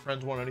me see if my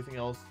friends want anything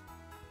else.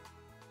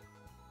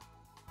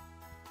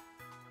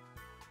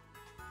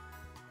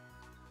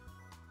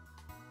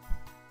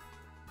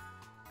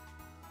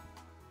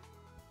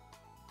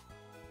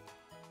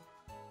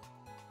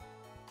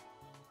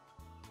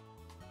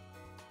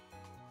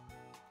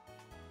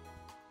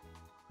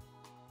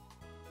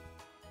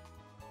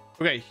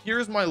 Okay,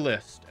 here's my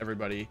list,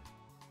 everybody.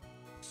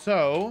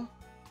 So,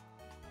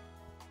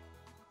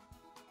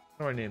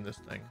 how do I name this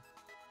thing?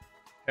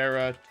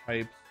 Terra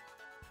types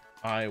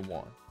I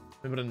want.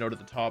 Let me put a note at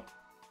the top.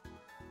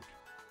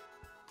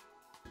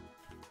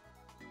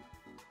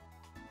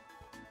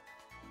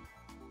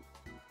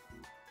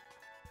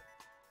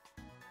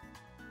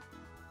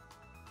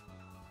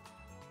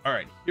 All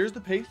right, here's the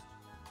paste.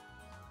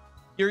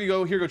 Here you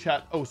go,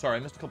 chat. Oh, sorry, I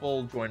missed a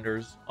couple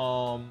joiners.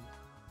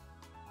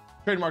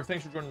 Trademark,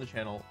 thanks for joining the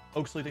channel.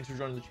 Oaksley, thanks for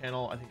joining the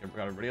channel. I think I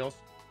forgot everybody else.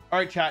 All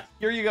right, chat,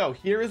 here you go.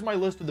 Here is my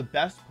list of the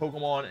best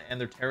Pokemon and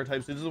their Terra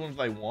types. These are the ones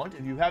that I want.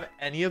 If you have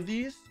any of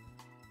these,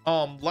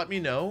 let me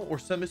know, or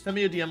send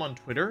me a DM on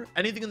Twitter.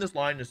 Anything in this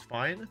line is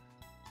fine.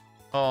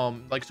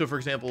 Like, so for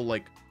example,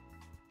 like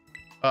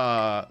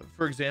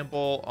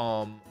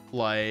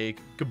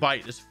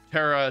Gabite is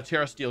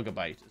Terra Steel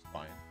Gabite is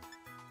fine.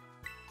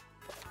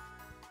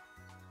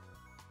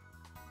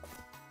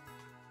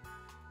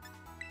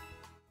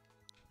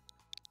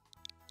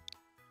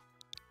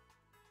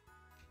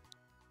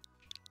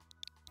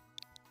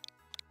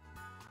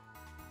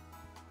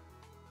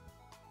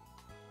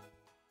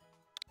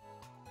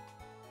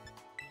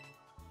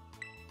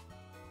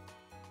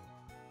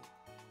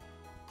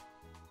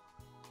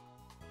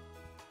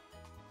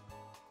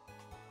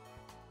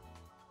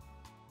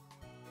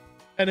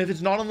 And if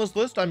it's not on this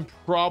list, I'm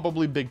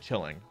probably big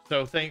chilling.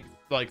 So you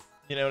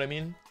know what I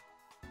mean?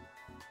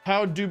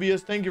 How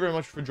dubious. Thank you very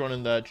much for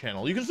joining the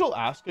channel. You can still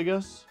ask, I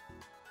guess.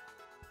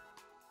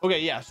 Okay,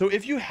 yeah. So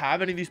if you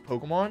have any of these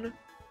Pokemon,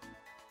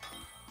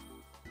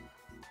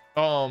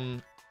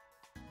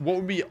 what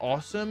would be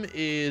awesome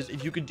is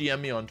if you could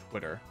DM me on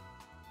Twitter.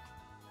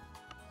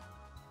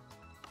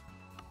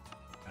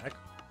 Back.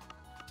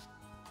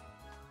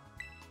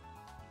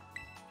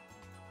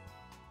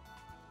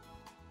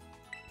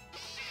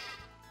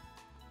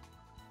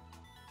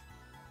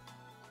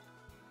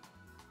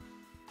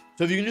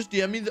 So if you can just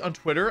DM me on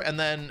Twitter, and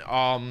then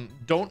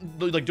don't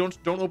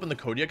open the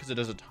code yet because it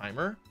has a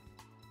timer.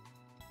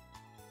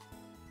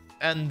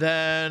 And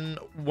then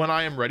when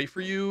I am ready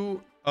for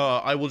you,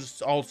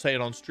 I'll say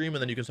it on stream,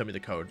 and then you can send me the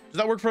code. Does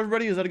that work for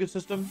everybody? Is that a good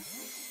system?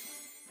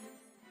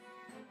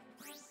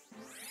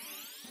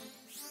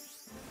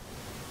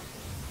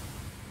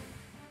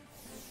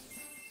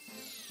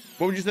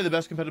 What would you say the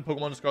best competitive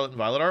Pokemon in Scarlet and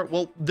Violet are?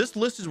 Well, this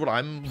list is what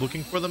I'm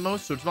looking for the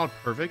most, so it's not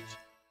perfect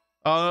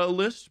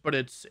list, but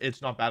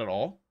it's not bad at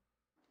all.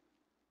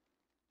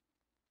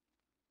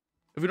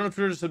 If we don't have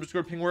Twitter, does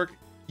Discord ping work?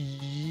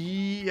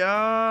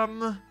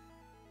 Yeah,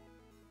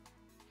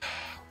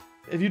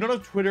 if you don't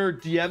have Twitter,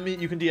 DM me.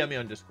 You can DM me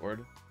on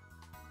Discord.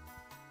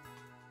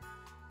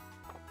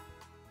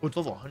 Oh, it's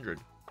level 100.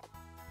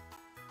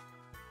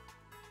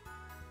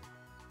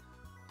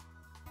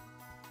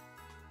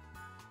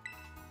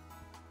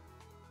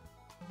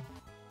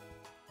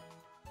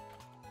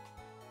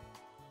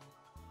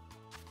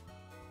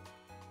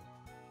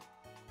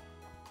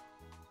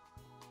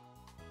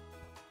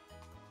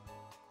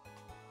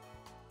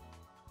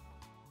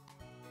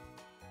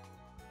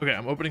 Okay,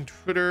 I'm opening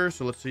Twitter,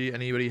 so let's see.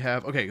 Anybody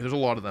have? Okay, there's a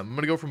lot of them. I'm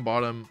gonna go from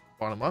bottom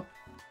up.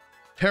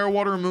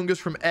 Terrawater Amoongus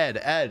from Ed.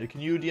 Ed,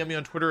 can you DM me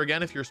on Twitter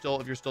again if you're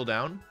still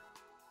down?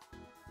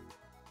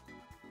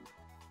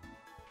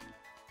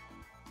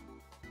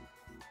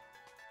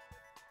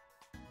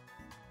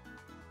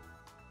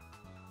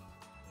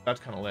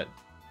 That's kind of lit.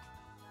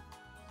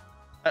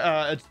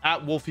 It's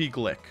at Wolfe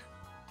Glick.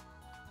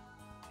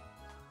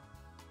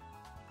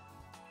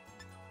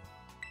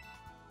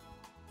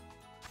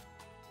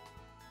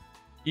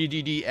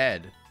 EDD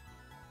Ed.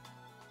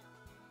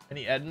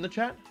 Any Ed in the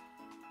chat?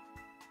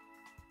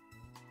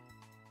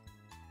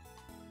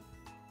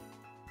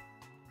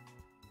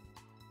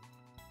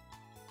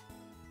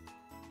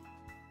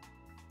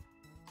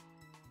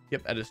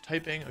 Yep, Ed is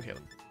typing. Okay,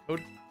 let me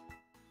code.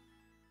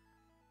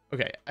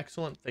 Okay,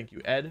 excellent. Thank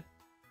you, Ed.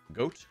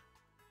 Goat.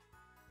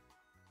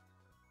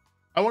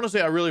 I want to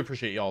say I really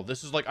appreciate y'all.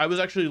 This is like, I was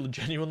actually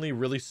genuinely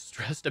really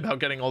stressed about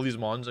getting all these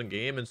mons in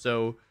game, and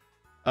so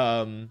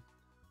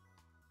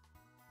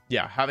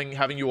yeah,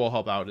 having you all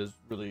help out is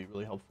really,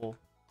 really helpful.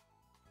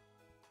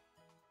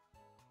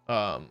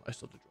 I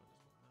still have to join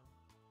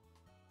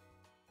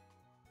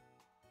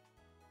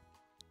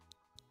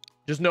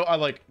this one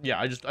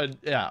now. Just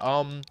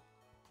know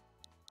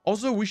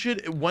also we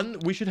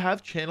should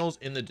have channels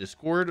in the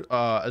Discord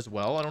as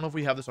well. I don't know if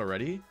we have this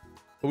already,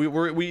 but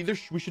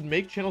we should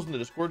make channels in the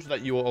Discord so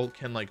that you all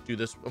can like do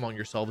this among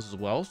yourselves as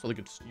well, so like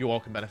you all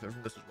can benefit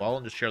from this as well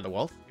and just share the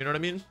wealth, you know what I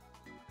mean?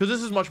 Because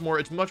this is much more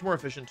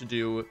efficient to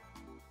do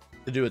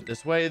it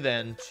this way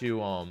than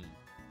to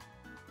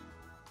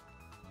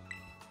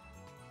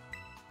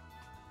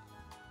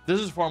this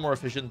is far more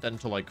efficient than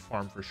to like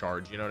farm for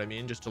shards, you know what I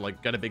mean? Just to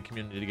like get a big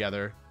community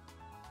together,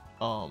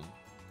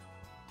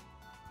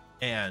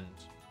 and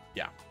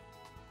yeah,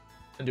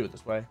 and do it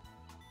this way.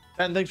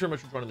 And thanks very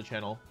much for joining the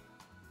channel.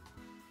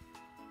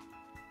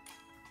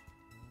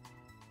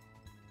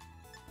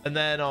 And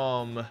then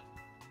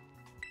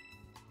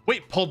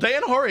wait,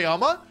 Poldan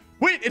Hariyama,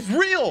 wait, it's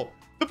real.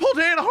 The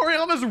Poldan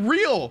Hariyama is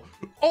real.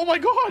 Oh my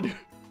god.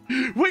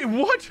 Wait,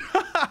 what?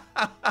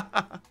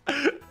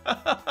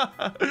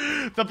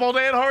 The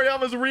Poldan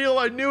Hariyama is real.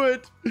 I knew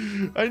it.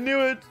 I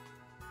knew it.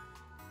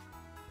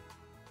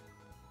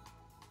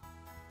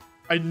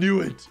 I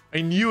knew it.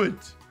 I knew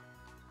it.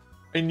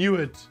 I knew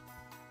it.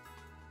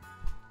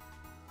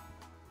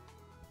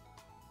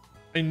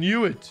 I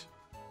knew it.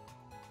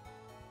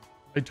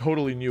 I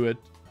totally knew it.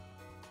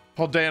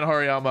 Poldan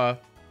Hariyama.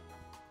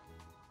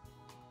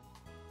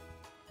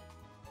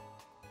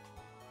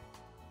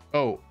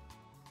 Oh,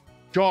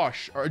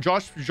 Josh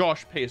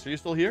Pace, are you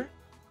still here?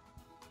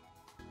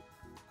 Am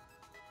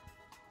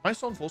I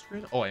still on full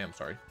screen? Oh, I am,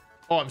 sorry.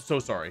 Oh, I'm so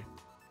sorry.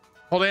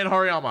 Poldan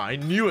Hariyama, I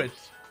knew it.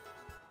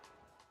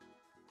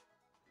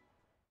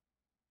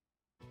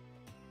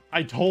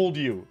 I told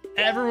you.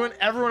 Everyone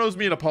owes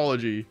me an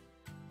apology.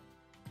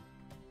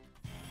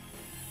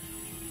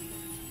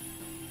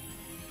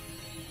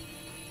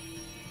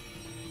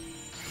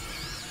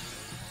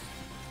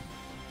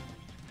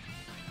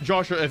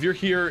 Joshua, if you're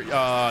here,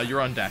 you're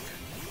on deck.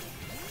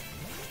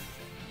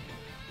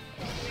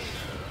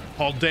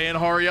 Poldan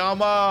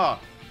Hariyama!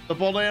 The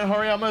Poldan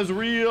Hariyama is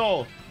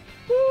real!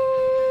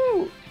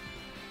 Woo!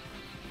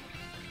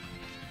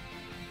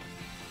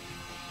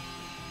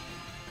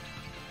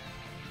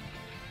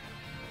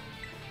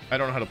 I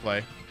don't know how to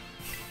play.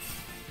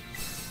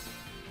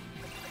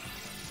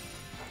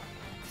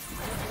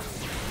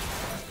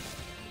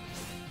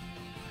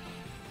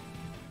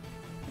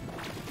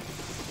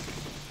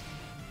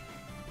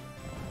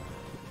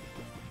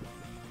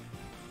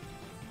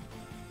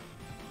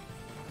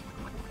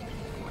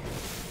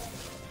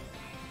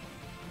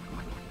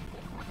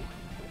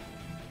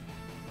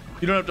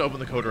 You don't have to open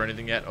the code or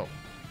anything yet. Oh,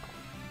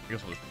 I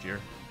guess I'll just put here.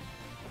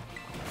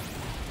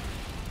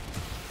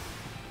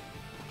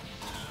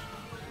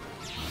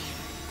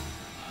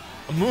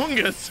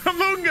 Amoongus!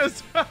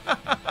 Amoongus!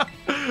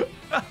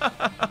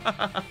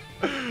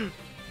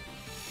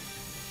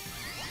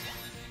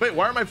 Wait,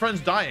 why are my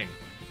friends dying?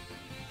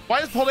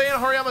 Why is Poldan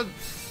Hariyama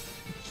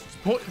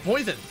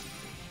poisoned?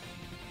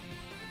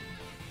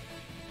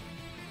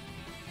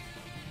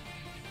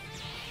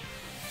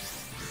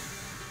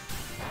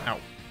 Ow.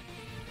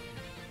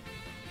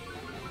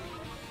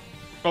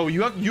 Oh,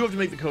 you have to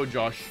make the code,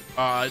 Josh.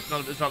 It's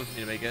not up to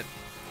me to make it.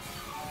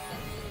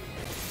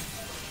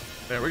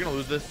 Wait, are we gonna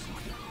lose this?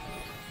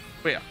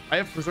 Wait, I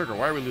have Berserker.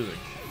 Why are we losing?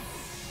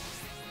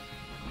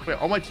 Wait,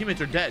 all my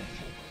teammates are dead.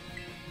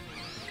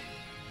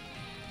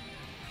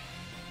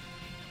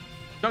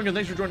 Duncan,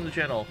 thanks for joining the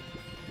channel.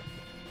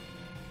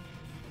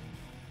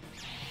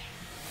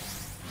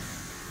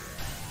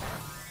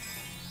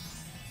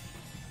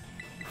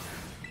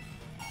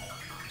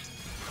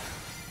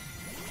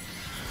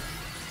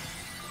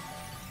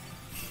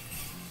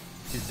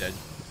 He's dead.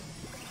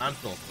 I'm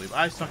still asleep.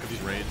 I suck at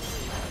these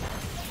raids.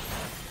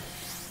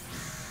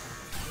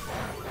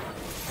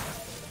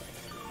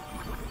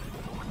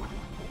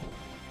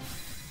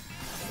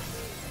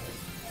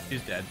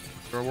 He's dead.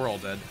 We're all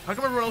dead. How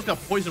come everyone else got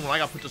poisoned when I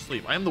got put to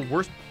sleep? I am the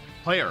worst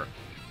player.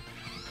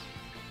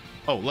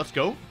 Oh, let's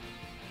go.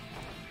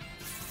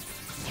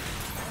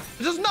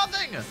 This is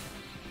nothing.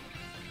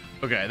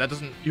 Okay, that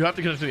doesn't. You have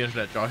to connect to the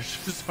internet, Josh.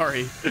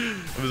 Sorry,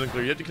 it wasn't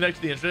clear. You have to connect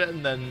to the internet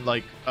and then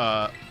like. Wait,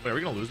 are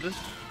we gonna lose this?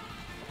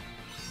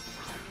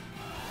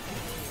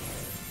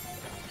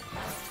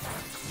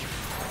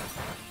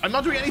 I'm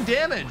not doing any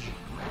damage.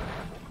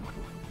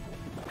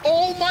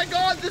 Oh my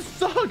god, this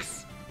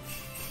sucks.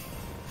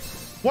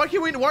 Why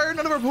can't we? Why are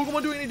none of our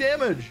Pokemon doing any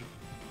damage?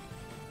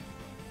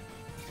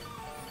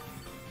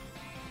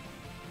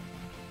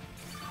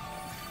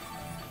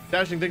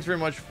 Dashing, thanks very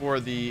much for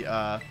the.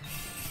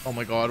 Oh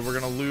my god, we're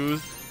gonna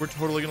lose. We're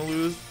totally gonna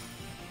lose.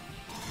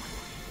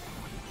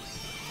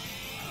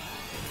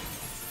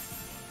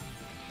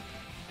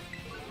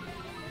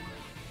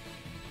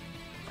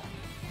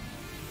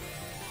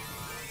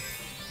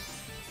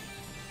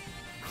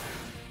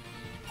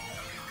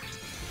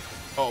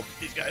 Oh,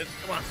 these guys,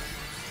 come on.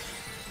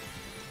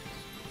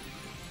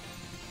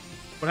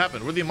 What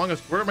happened? Where're the Among Us?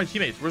 Where are my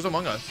teammates? Where's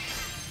Among Us?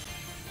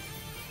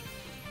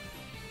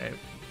 Okay.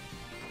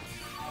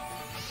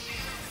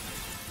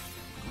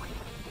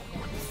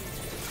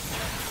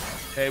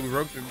 Okay, we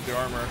broke through the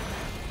armor.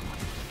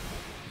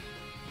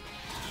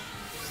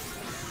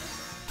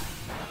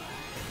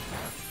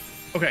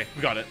 Okay,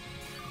 we got it.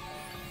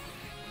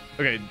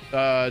 Okay,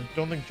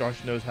 don't think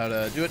Josh knows how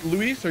to do it.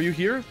 Luis, are you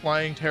here?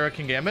 Flying Terra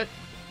King Gambit.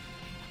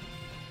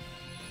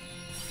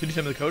 Could you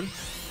send me the code?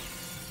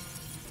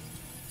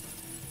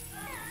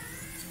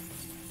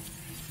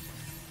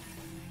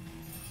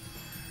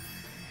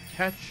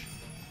 Catch.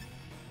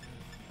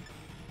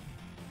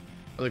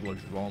 I think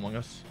Luxury Ball Among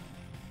Us.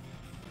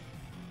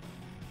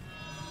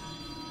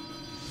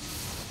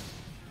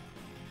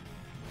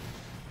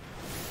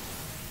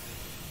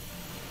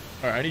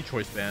 Alright, I need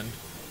Choice Band.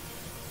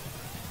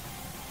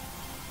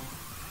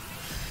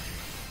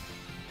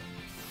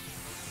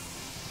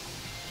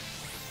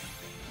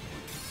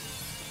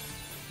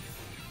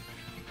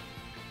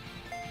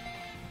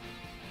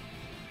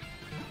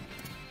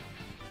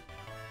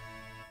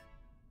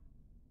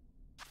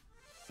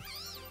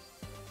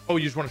 Oh,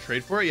 you just want to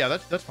trade for it? Yeah,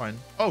 that's fine.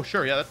 Oh,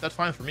 sure. Yeah, that's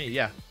fine for me.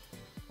 Yeah,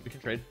 we can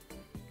trade.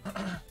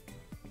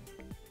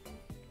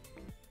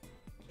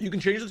 You can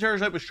change the Terra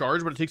type with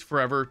shards, but it takes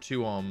forever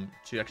to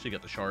actually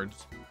get the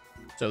shards.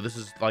 So this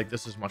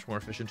is much more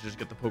efficient to just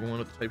get the Pokemon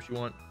with the types you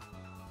want.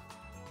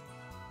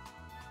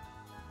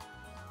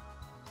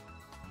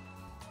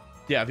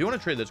 Yeah, if you want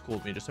to trade, that's cool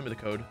with me. Just send me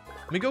the code.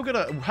 Let me go get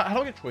a. How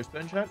do I get Choice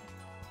Band, chat?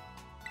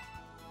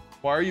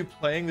 Why are you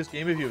playing this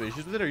game if you have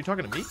issues with it? Are you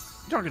talking to me?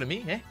 You talking to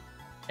me? Eh?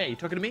 Hey, you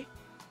talking to me?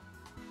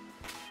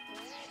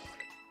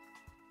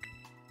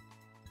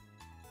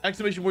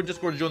 Exclamation word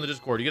Discord to join the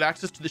Discord. You get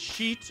access to the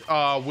sheet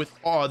with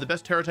the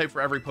best Terra type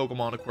for every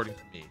Pokemon according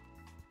to me.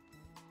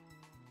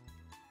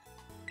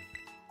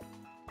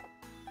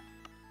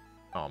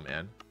 Oh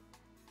man.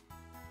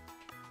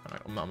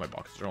 I'm not, my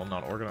boxes are all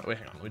not organized. Wait,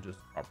 hang on. Let me just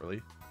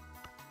properly.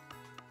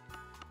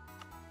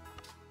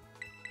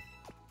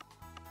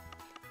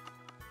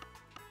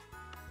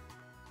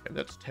 Okay,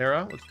 that's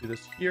Terra. Let's do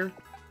this here.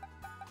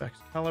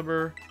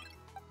 Excalibur.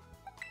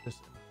 This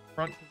in the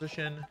front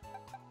position.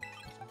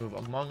 Let's move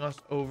Among Us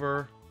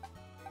over.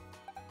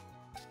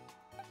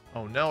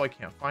 Oh no, I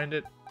can't find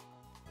it.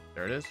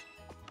 There it is.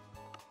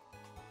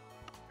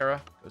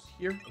 Terra goes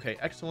here. Okay,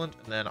 excellent.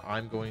 And then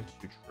I'm going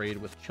to trade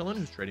with Chillin,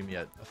 who's trading me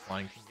at a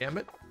Flying King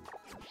Gambit.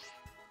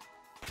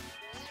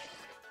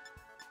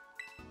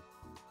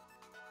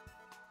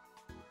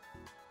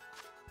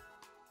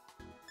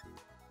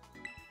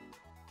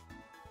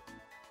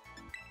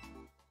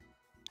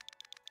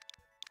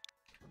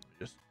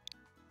 Just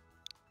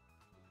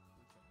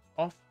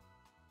off.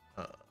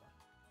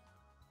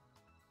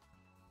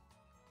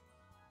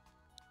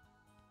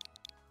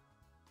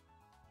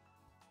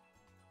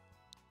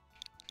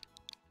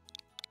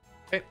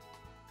 Okay.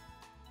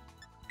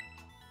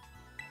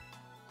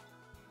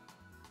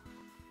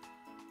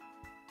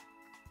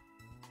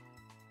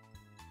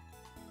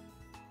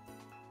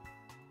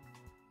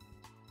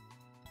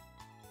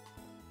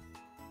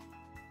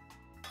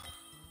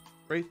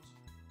 Great.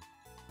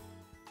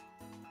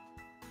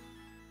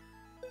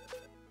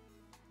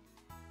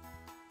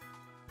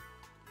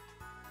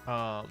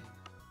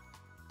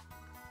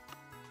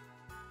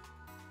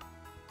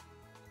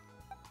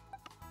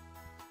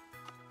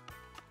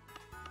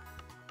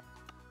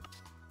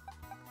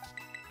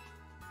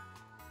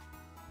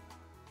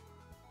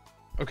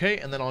 Okay,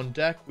 and then on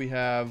deck we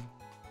have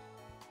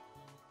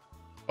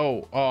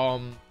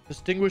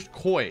Distinguished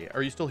Koi.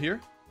 Are you still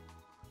here?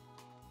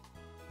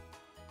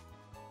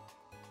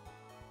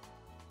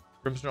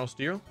 Brimstone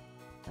Steel?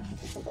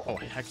 Oh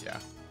heck yeah.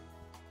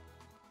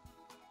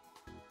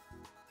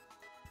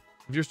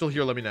 If you're still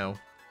here, let me know.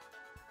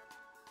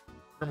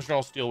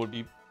 Brimstone Steel would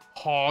be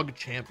Hog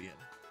Champion.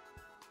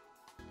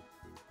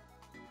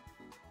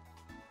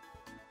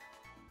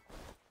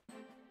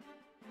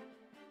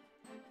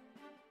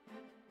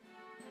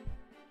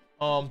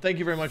 Thank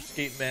you very much,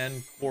 Skate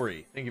Man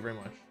Corey. Thank you very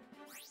much.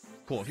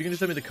 Cool. If you can just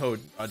send me the code,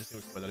 that'd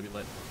be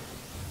lit.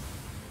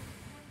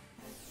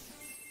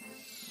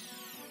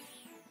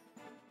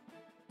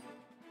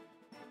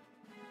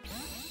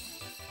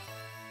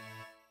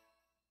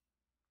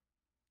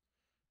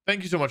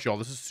 Thank you so much, y'all.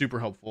 This is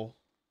super helpful.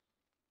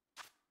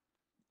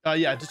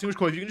 Yeah, distinguished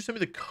Koi, if you can just send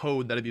me the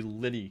code, that'd be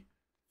litty.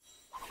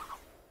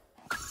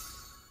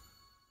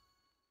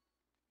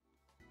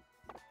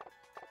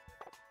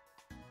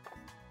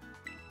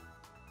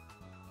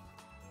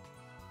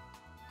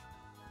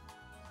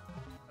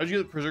 How'd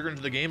you get Berserker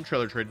into the game?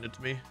 Trailer trading it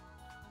to me.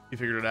 He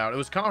figured it out. It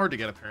was kind of hard to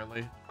get,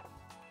 apparently.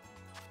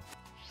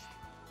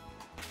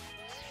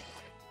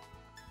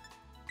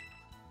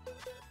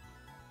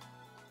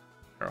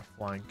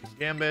 Flying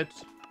Gambit.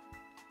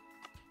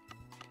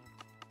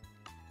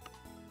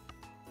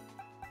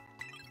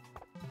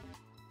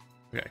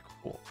 Okay,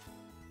 cool.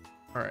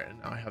 All right, and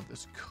now I have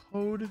this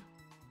code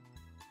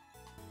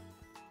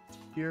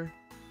here.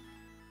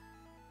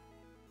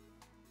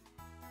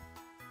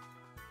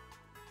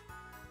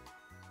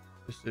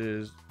 This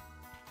is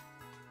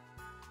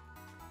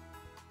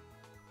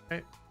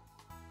okay.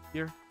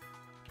 Here.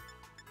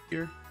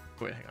 Oh,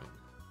 wait, hang on.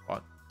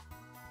 What?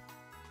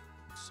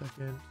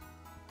 Second.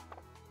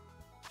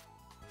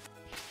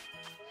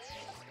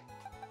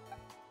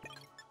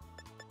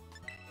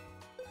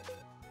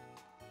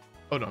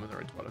 Oh no, I'm in the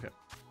right spot. Okay.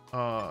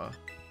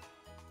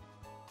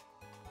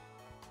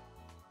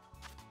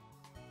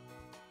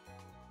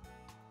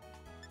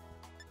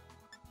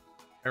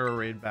 Arrow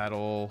raid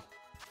battle.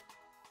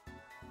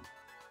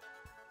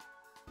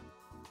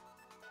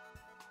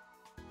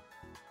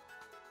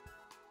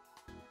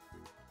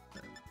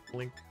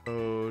 Link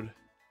code.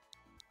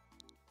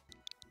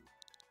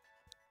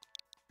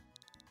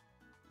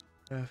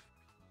 F.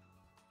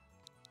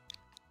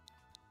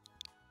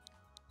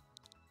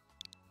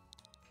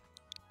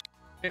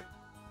 Okay.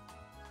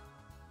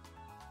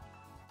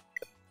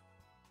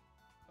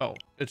 Oh,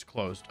 it's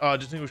closed.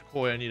 Distinguished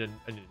Koi, I need a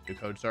new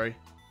code, sorry.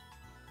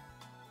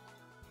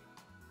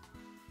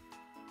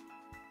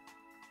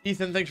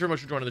 Ethan, thanks very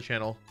much for joining the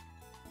channel.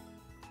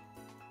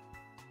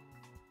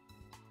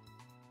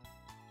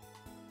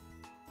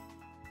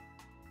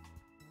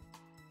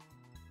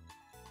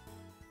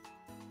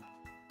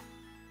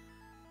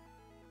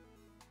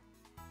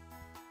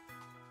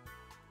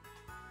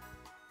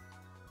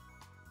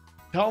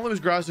 Tell him his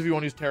grass if you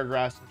want to use Terra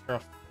Grass and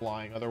Terra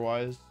Flying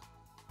otherwise.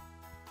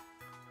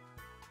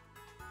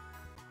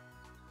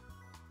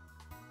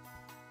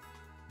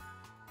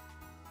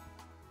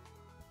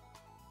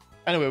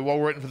 Anyway, while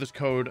we're waiting for this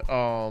code,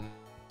 yeah,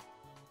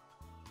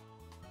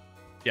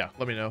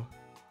 let me know.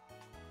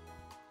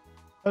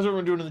 How's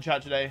everyone doing in the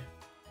chat today?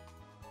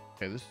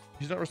 Okay,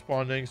 he's not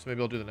responding, so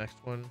maybe I'll do the next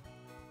one.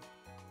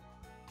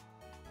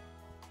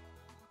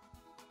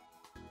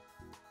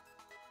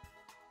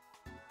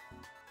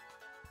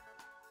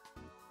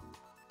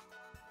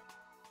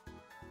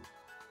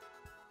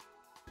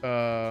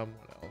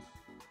 What else?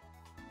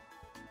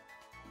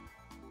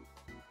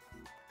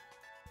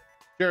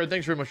 Jared,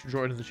 thanks very much for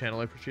joining the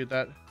channel. I appreciate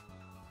that.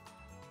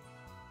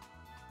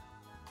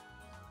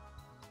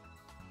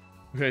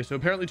 Okay, so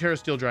apparently Terra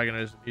Steel Dragon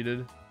is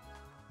needed.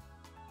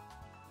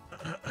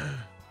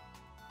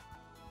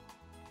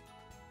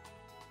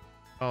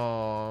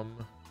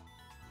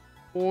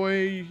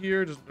 Boy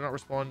here just not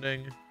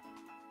responding.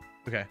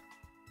 Okay.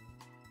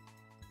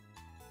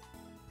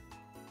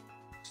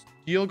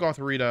 Steel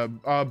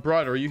Gotharita.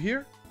 Brud, are you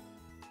here?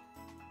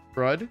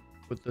 Brud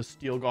with the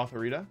Steel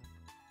Gotharita.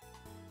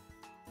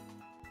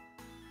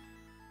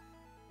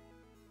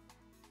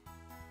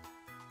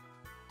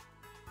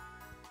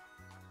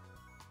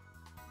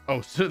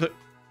 Oh, so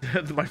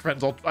my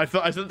friends all I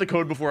sent the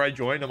code before I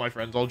joined and my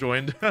friends all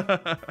joined.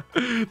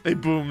 They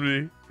boomed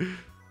me.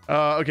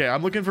 Okay,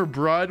 I'm looking for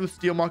Brud with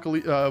Steel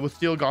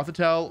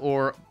Gothitelle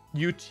or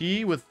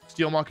UT with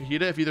Steel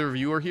Makahita. If either of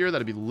you are here,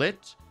 that'd be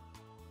lit.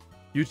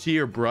 UT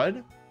or Brud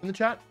in the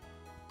chat.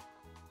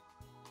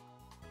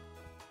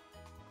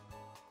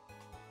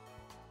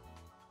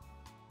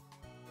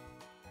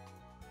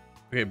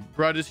 Okay,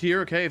 Brud is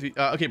here. Okay,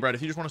 okay, Brud,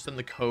 if you just want to send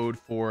the code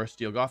for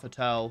Steel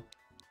Gothitelle,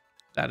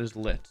 that is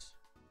lit.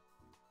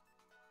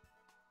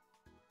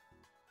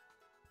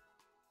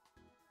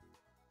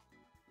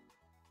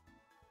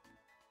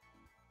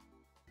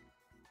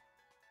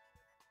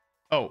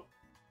 Oh,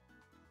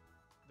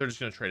 they're just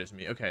gonna trade it to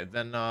me. Okay,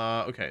 then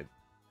okay.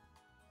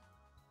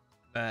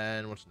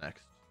 Then what's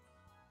next?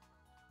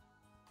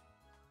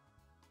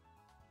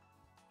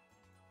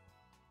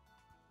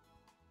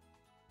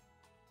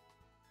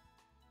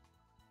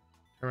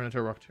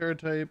 Tyranitar Rock Terra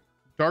type.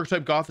 Dark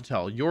type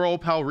Gothitelle. Your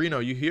old pal Reno,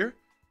 you here?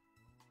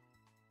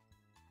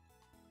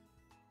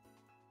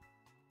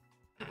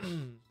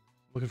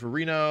 Looking for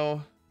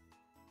Reno.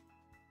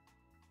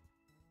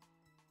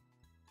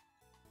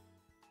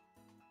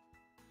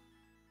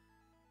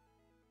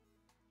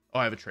 Oh,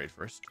 I have a trade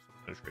first.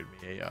 Someone's gonna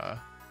trade me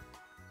a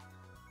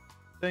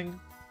thing.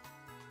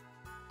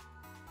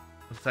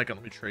 One second,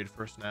 let me trade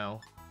first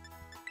now.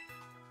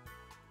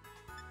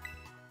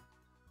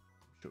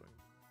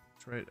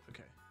 That's right.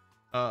 Okay.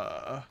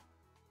 I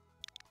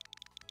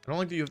don't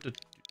like that you have to.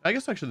 I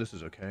guess actually this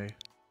is okay.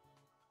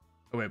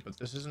 Oh wait, but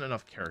this isn't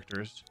enough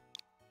characters.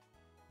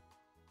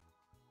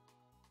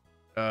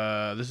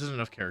 This isn't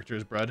enough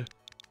characters, Brud.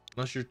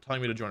 Unless you're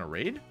telling me to join a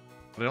raid.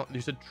 But I don't.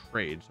 You said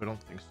trade, so I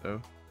don't think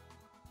so.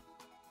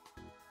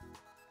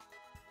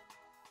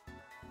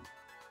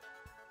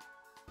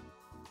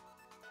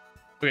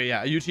 Okay,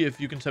 yeah. UT, if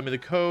you can send me the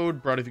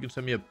code. Brad, if you can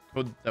send me a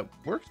code that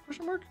works?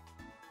 Question mark.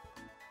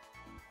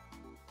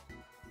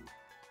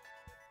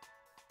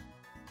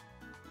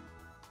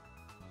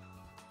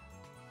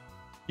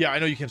 Yeah, I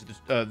know you can't see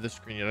this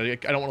screen yet.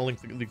 I don't want to link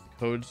the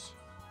codes.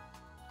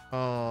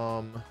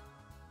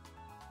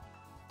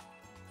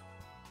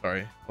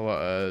 Sorry.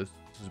 Well, this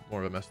is more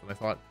of a mess than I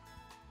thought.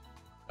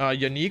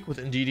 Yannick with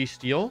Indeedy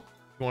Steel.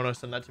 If you want to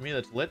send that to me,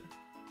 that's lit.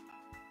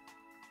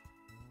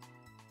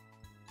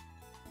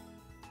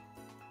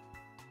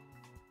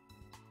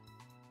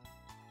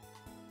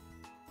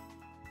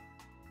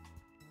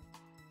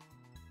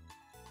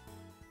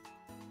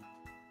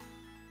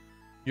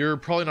 You're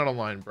probably not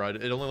online, Brad.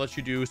 It only lets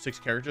you do 6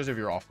 characters if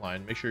you're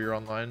offline. Make sure you're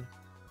online.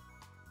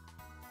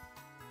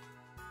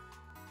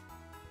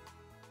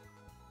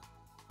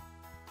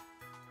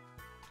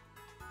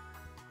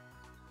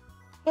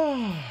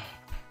 All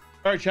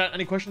right, chat.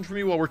 Any questions for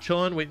me while we're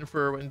chilling, waiting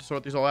to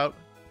sort these all out?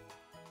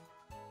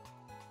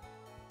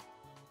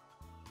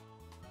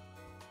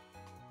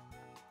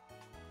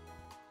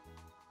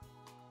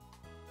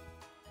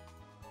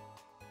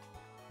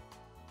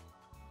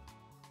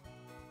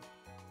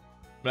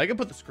 I mean, I can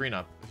put the screen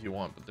up if you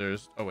want, but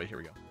there's... Oh, wait, here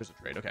we go. There's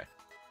a trade. Okay.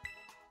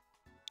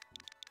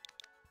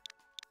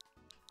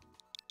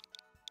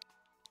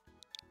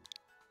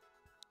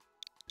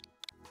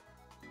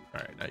 All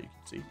right, now you can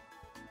see.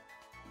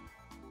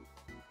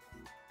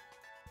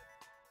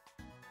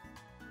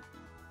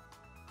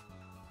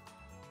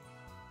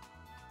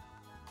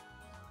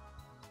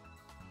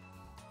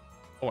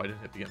 Oh, I didn't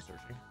hit begin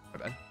searching. My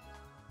bad.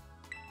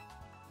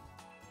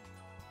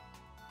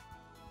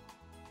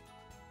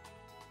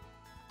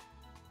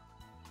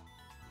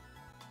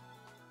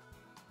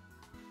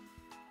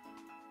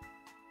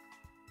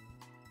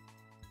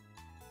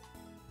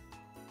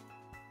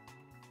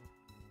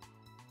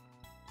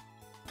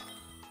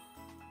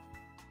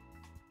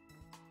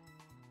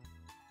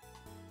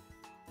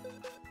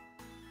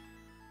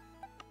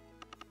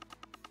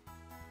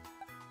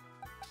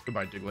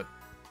 Goodbye, Diglett.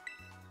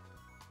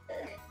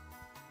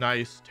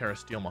 Nice. Terra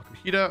Steel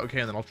Makuhita. Okay,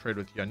 and then I'll trade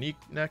with Yannick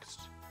next.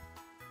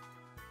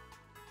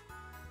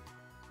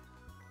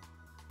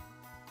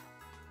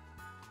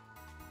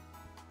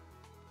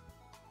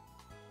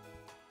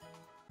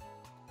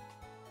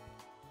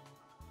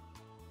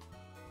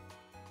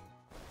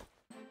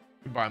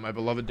 Goodbye, my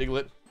beloved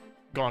Diglett.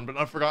 Gone but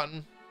not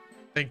forgotten.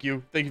 Thank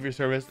you. Thank you for your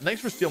service. And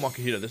thanks for Steel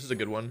Makuhita. This is a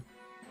good one.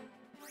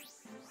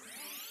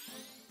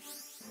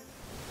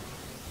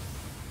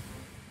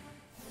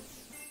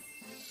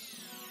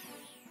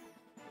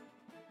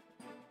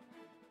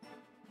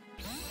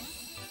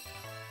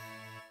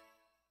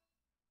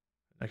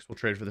 Next, we'll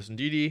trade for this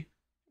Indeedy.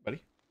 Buddy.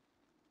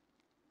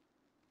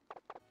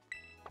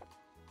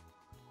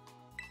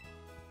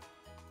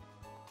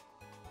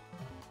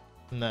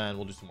 And then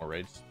we'll do some more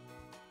raids.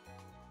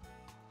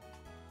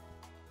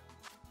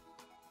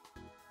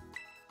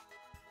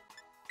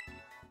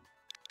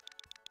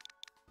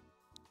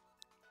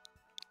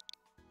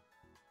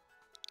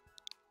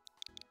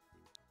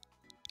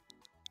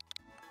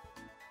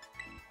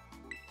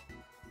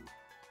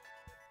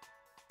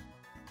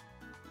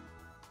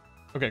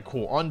 Okay,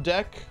 cool. On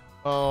deck,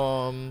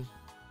 I'll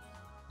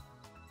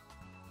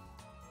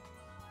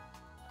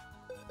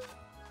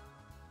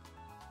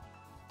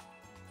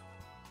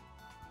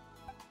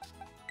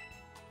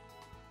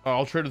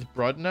trade with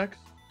Brud next.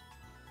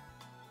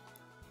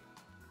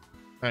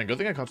 Man, good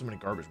thing I caught so many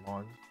garbage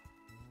mons.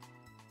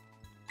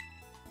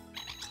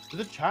 Is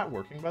the chat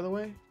working, by the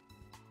way?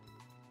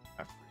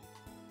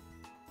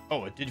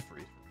 Oh, it did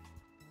freeze.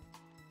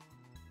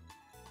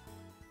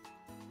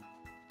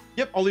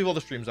 Yep, I'll leave all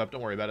the streams up.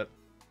 Don't worry about it.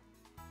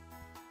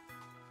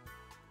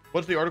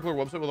 What's the article or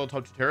website with all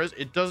top 2 terras?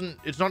 It doesn't.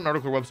 It's not an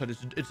article or website.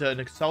 It's an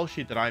Excel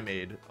sheet that I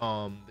made.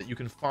 That you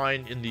can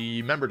find in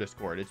the member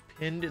Discord. It's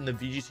pinned in the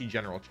VGC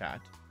general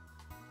chat.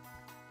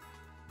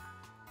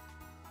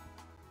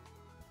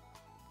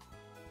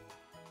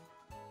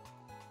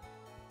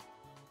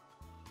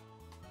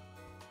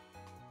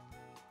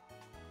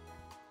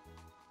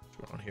 What's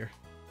going on here?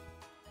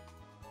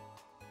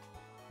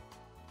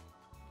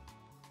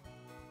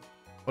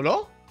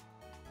 Hello?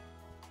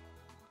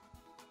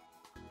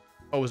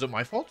 Oh, was it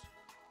my fault?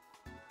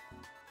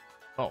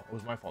 Oh, it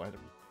was my fault. I had to...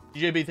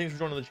 DJB, thanks for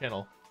joining the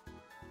channel.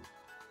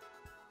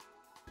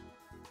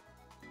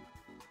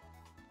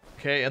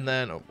 Okay, and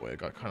then... Oh boy, I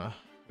got kind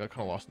of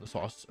lost in the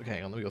sauce. Okay,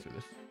 hang on. Let me go through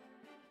this.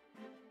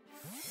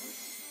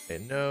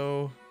 Okay,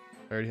 no.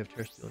 I already have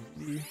Terra Steel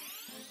and D.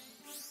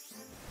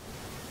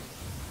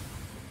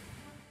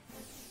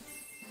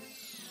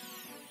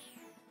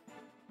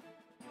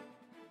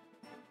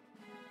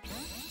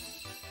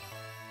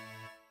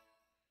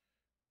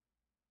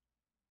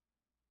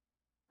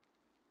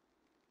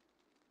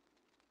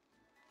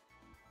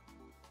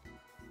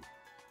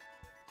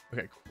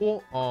 Okay,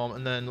 cool.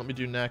 And then let me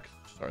do next.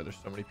 Sorry, there's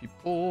so many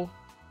people.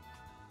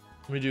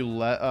 Let me do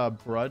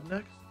Brud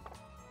next.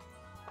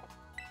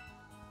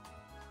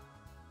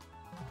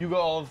 Hugo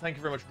Olive, thank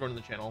you very much for joining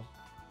the channel.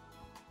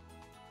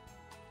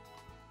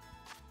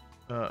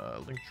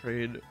 Link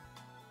trade.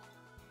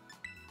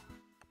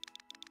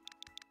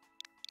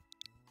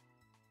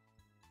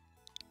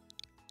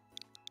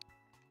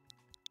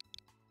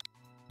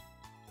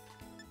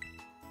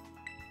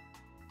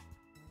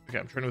 Okay,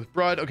 I'm trading with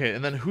Brud. Okay,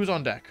 and then who's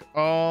on deck?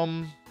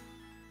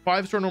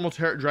 5-star normal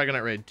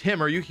Dragonite raid.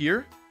 Tim, are you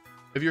here?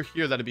 If you're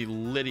here, that'd be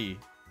litty.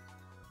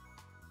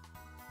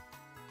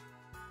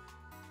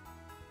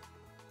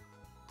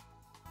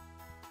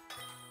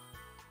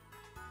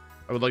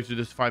 I would like to do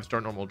this 5-star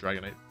normal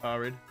Dragonite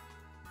raid.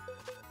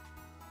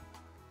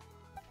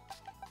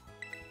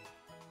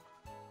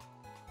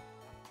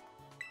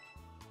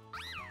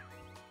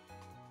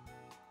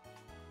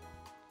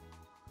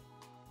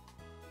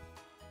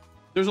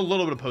 There's a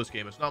little bit of post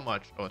game. It's not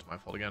much. Oh, it's my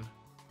fault again.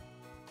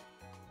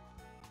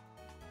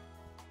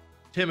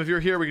 Tim, if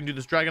you're here, we can do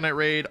this Dragonite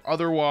raid.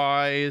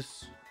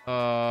 Otherwise,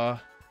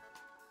 Terraghost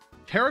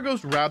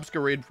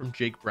Rabska raid from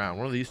Jake Brown.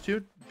 One of these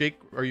two. Jake,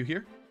 are you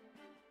here?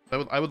 I'm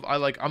a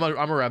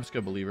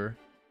Rabska believer.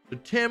 So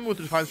Tim with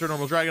the 5-star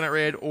normal Dragonite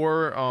raid,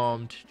 or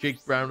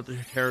Jake Brown with the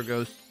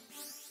Terraghost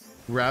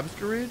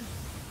Rabska raid.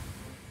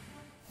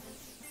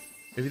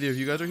 If either of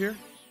you guys are here.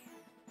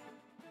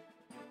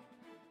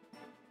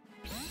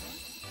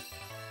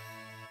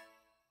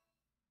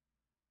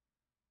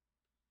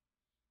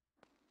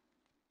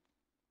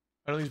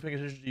 I don't think he's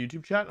paying attention to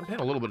YouTube chat. I'm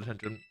paying a little bit of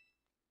attention.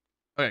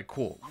 Okay,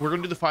 cool. We're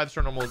gonna do the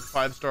 5-star normal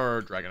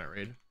 5-star Dragonite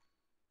raid.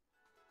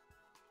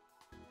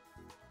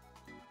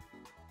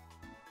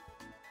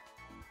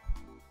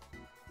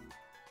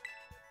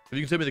 If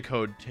you can send me the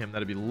code, Tim,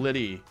 that'd be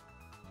litty.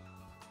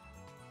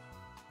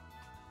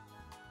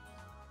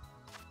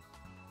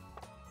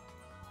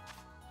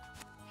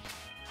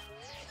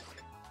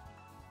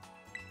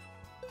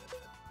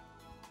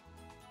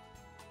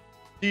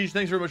 Siege,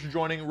 thanks very much for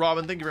joining.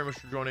 Robin, thank you very much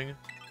for joining.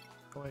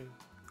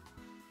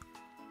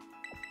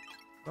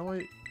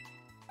 Wait.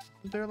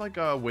 Is there like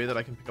a way that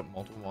I can pick up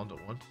multiple ones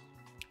at once?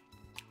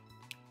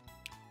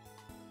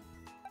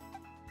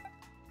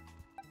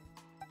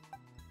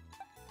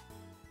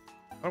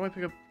 How do I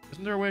pick up?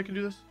 Isn't there a way I can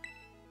do this?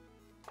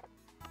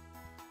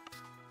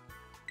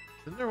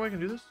 Isn't there a way I can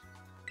do this?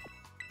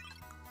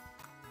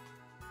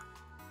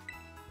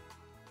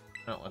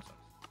 No, that's not.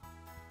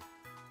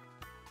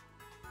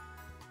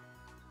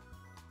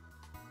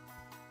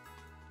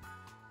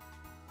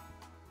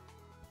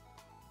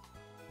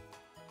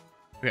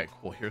 Okay,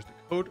 cool. Here's the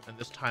code, and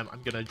this time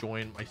I'm gonna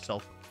join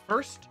myself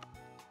first.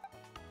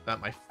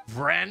 That my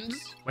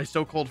friends, my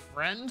so-called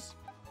friends,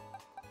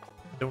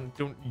 don't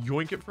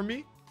yoink it from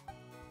me.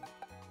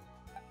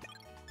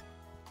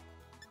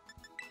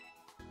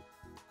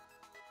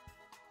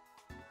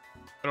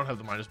 I don't have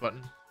the minus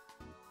button.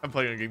 I'm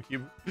playing on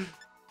GameCube.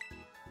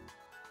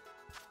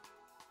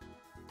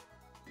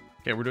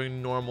 Okay, we're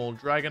doing normal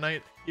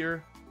Dragonite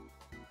here.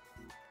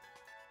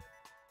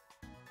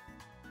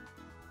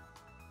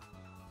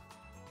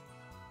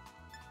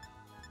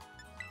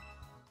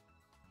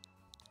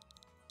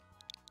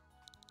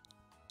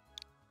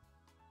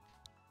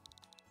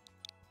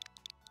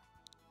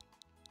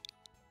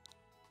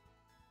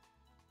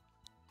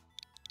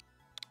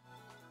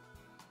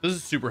 This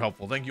is super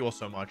helpful. Thank you all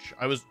so much.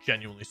 I was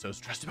genuinely so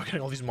stressed about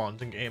getting all these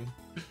mons in game.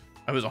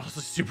 I was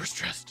honestly super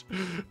stressed.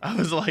 I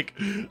was like,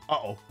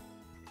 uh-oh.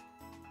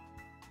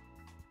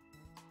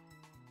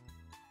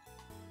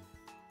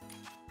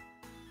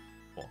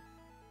 Cool.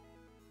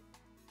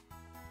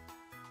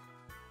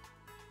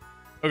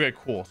 Okay,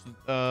 cool.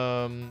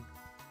 So,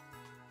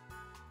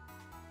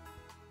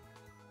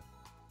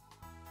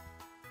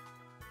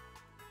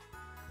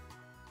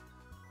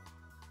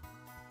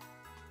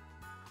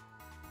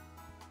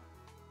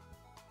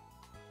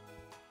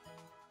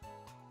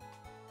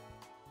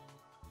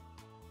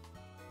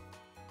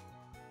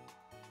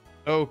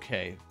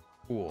 okay,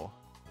 cool.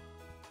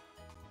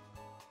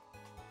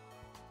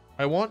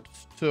 I want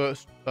to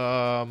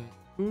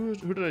who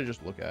did I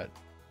just look at?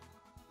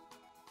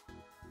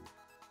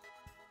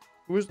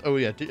 Who was, oh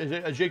yeah,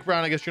 Jake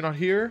Brown. I guess you're not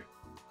here.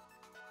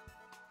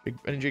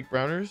 Any Jake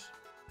Browners?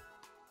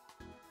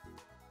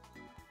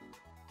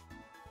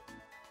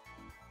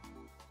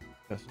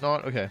 That's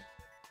not okay.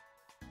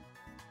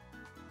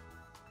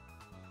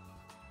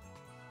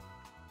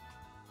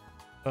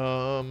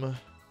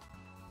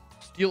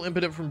 Steel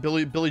Impotent from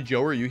Billy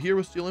Joe. Are you here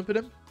with Steel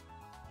Impotent?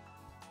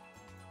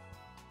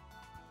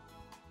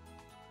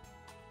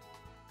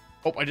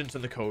 Oh, I didn't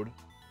send the code.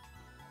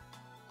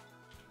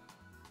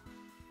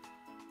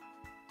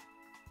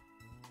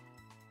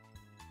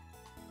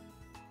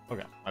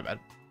 Okay, my bad.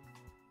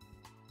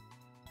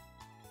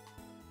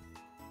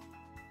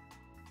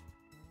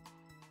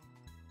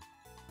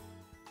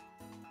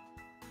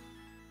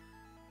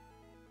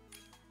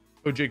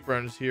 Oh, Jake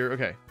Brown is here.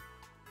 Okay,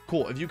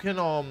 cool. If you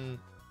can,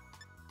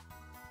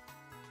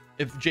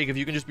 if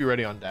you can just be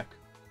ready on deck.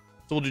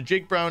 So we'll do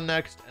Jake Brown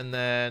next, and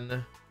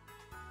then,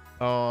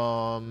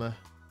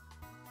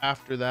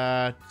 after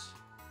that,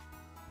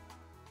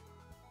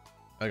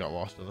 I got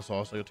lost in the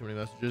sauce. I got too many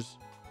messages.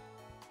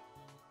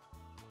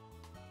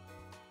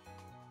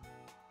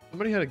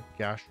 Somebody had a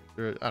gash.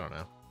 I don't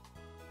know.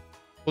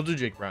 We'll do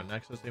Jake Brown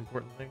next. That's the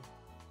important thing.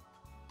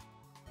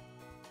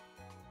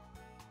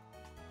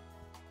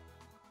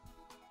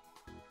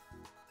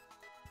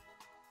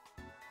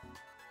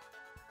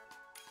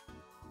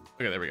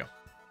 Okay, there we go.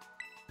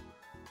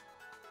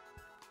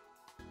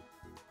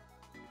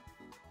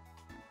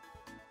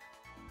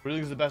 What do you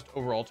think is the best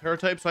overall Terror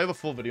type? So I have a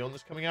full video on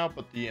this coming out,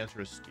 but the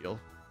answer is Steel.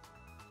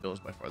 Steel is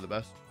by far the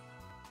best.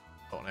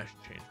 Oh, and I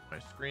should change my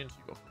screen so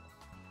you go.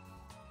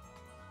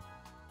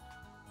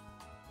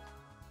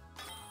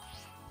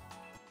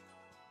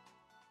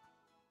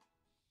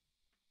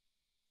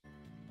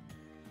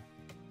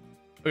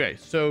 Okay,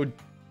 so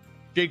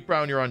Jake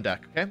Brown, you're on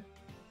deck, okay?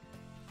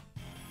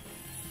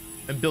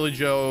 And Billy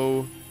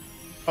Joe.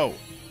 Oh.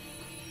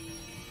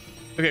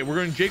 Okay, we're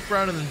going Jake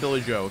Brown and then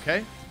Billy Joe,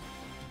 okay?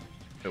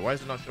 Wait, why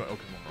is it not showing?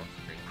 Okay, I'm on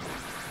screen.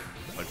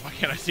 Like, why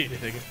can't I see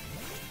anything?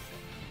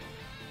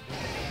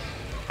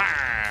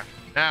 Ah!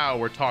 Now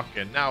we're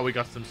talking. Now we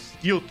got some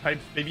Steel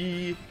types,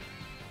 baby.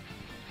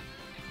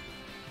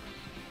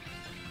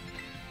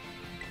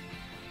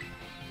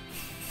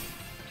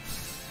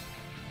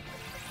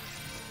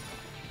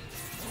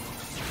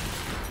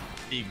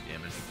 Big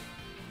damage.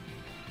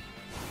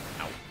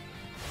 Ow.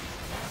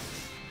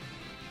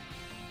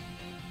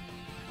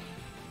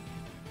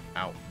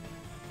 Ow.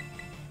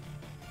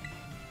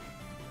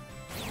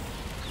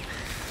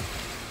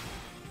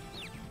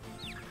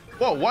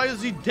 Whoa, why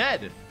is he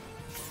dead?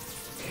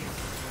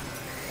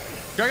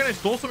 Dragon, I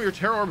stole some of your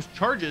Terror Orb's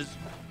charges.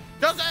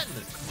 Doesn't!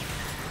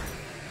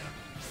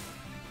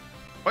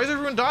 Why is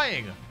everyone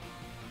dying?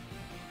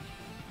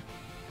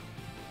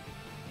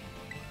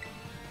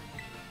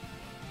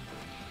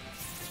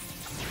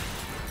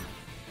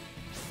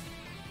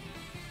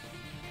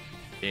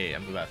 Yeah,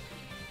 I'm the best.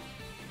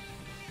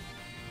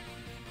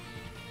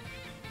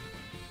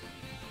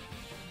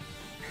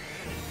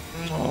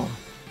 Oh.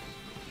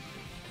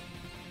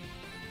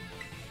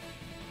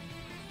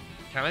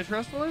 Can I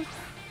trust Wolfe?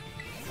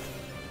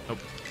 Nope.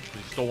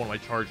 He stole one of my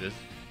charges.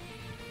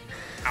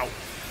 Ow.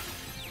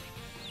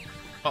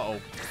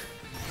 Uh-oh.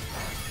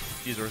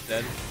 Caesar's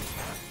dead.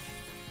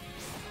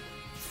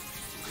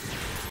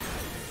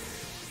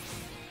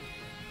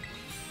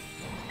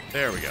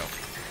 There we go.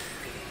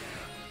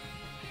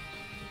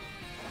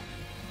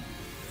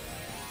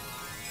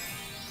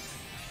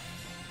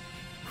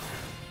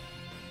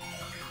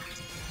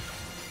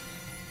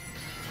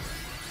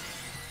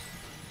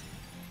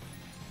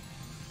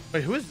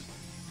 Wait, who is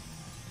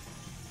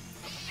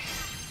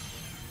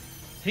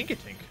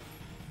Tinkatink?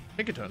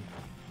 Tinkaton.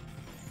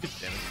 Good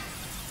damage.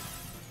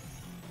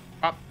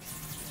 Pop.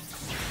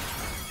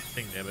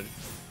 Thing damage.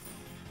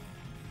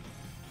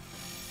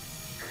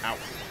 Ow.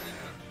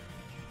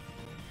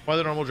 Why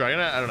the normal dragon?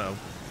 I don't know.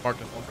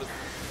 Marcus wants it.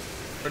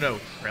 Or no,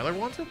 Trailer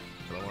wants it?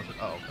 Trailer wants it.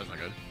 Oh, that's not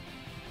good.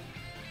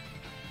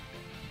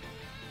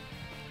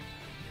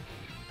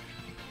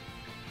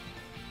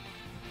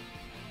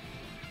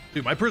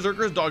 Dude, my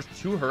Berserker has dodged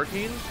 2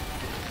 hurricanes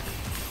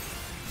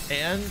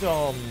and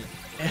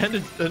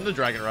the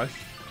Dragon Rush.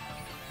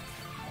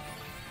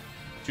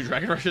 2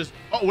 Dragon Rushes.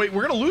 Oh wait,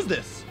 we're gonna lose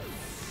this.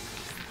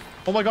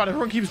 Oh my god,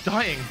 everyone keeps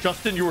dying.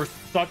 Justin, you were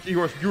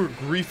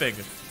griefing.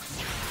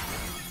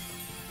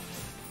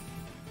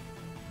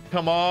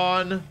 Come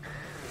on.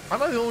 I'm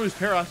not the only one who's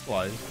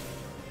paralyzed.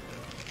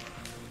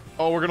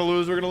 Oh, we're gonna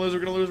lose. We're gonna lose. We're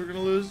gonna lose. We're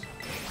gonna lose.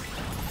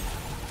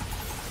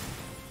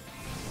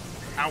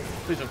 Ow!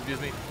 Please don't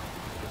confuse me.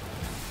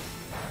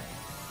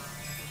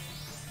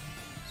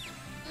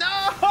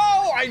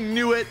 I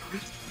knew it.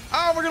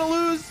 Oh, we're gonna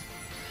lose.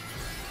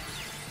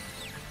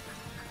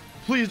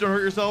 Please don't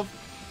hurt yourself.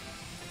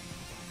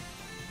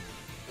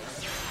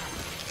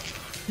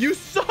 You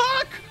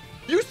suck.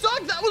 You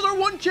suck. That was our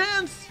one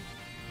chance.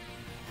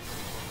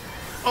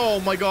 Oh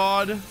my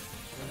god.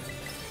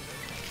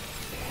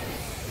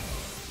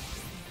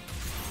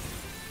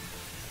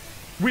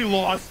 We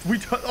lost.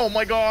 Oh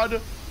my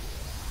god.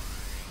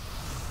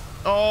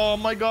 Oh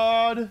my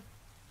god.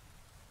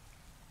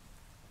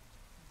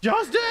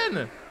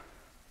 Justin.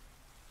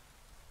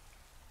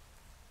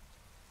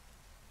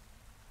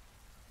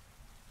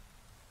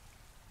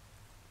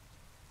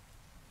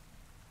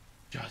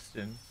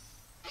 Justin.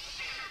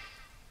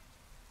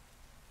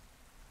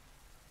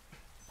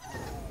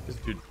 This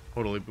dude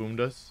totally boomed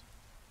us.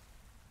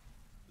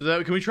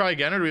 Can we try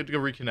again or do we have to go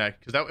reconnect?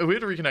 Because if we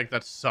have to reconnect,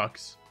 that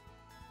sucks.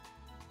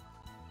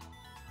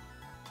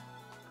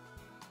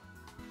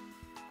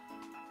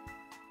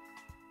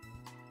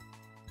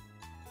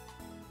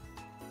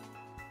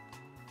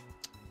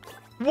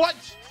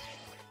 What?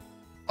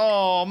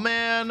 Oh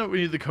man,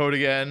 we need the code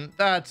again.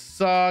 That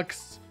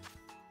sucks.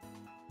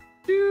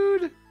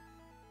 Dude.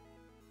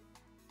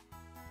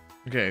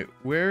 Okay,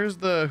 where's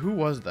the... Who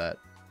was that?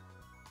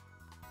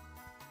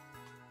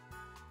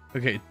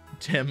 Okay,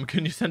 Tim,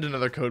 can you send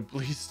another code,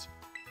 please?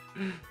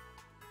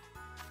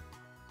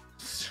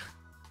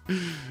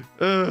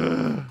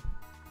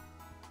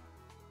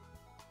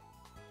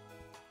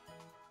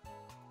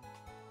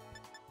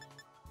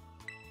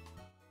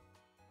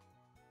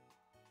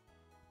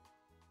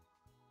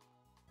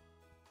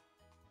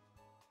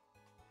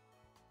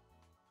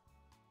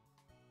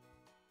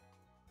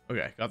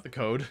 Okay, got the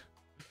code.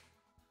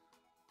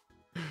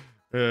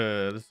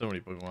 There's so many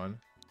Pokemon.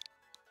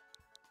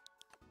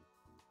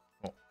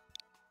 Oh.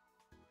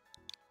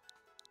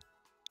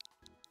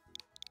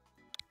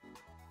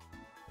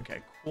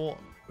 Okay, cool.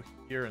 I'm gonna go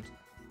here and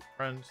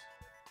friends.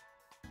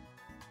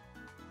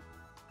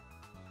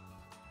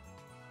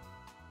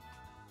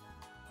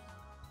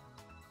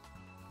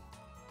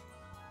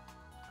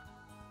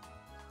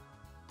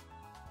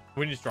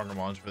 We need stronger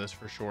mons for this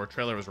for sure.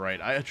 Trailer was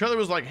right. Trailer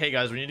was like, hey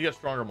guys, we need to get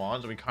stronger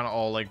mons, and we kind of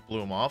all like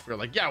blew him off. We were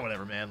like, yeah,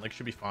 whatever, man. Like,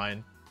 should be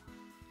fine.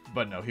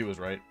 But no, he was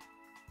right.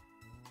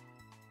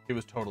 He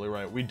was totally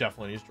right. We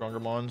definitely need stronger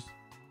mons.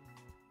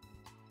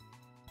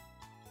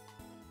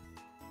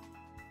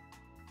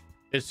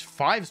 It's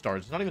 5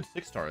 stars. It's not even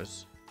 6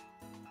 stars.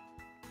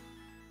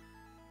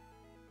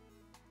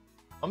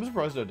 I'm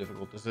surprised how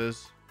difficult this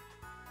is.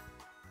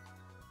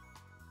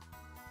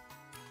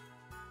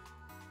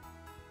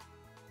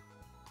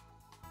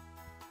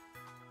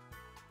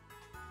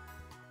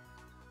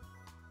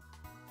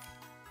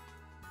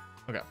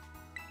 Okay.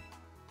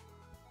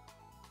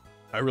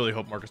 I really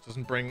hope Marcus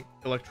doesn't bring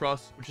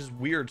Electros, which is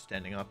weird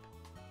standing up.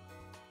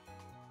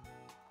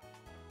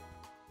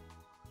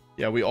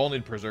 Yeah, we all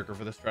need Berserker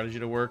for this strategy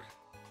to work.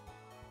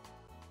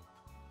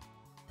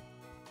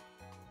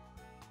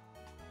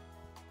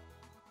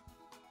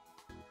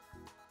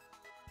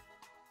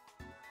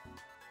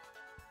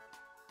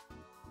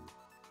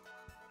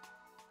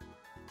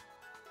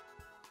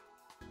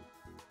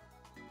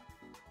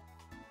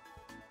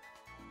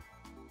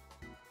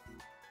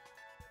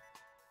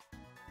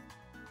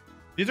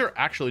 These are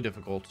actually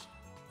difficult. Oh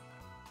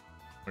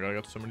my god, I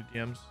got so many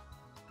DMs.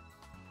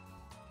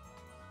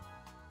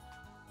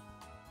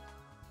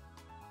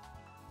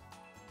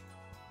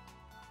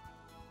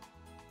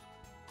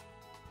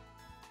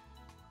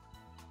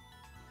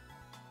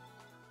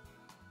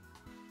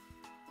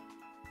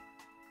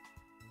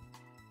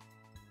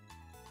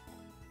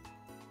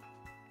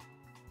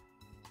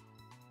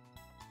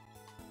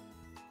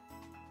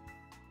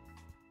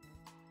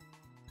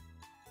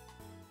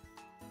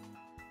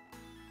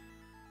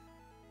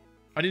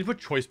 I need to put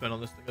choice band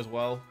on this thing as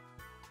well.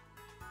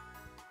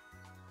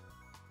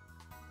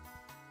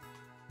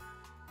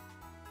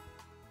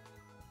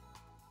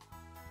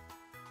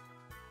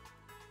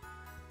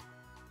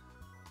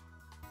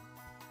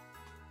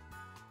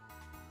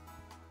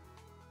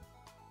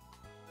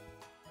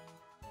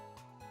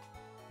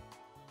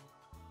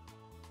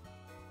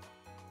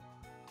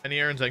 Any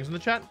Aaron Zangs in the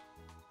chat?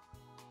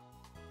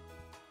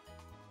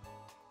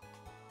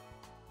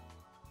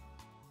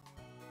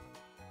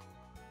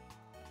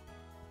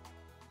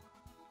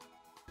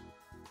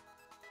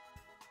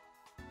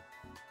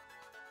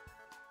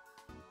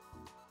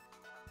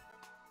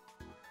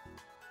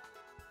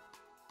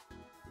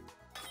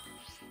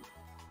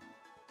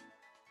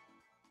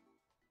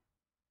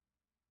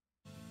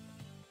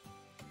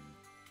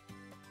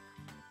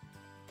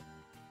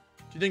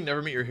 Do you think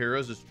never meet your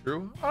heroes is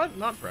true?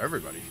 Not for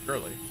everybody,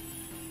 surely.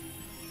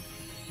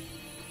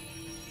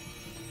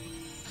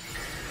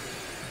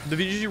 The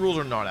VGC rules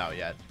are not out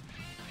yet.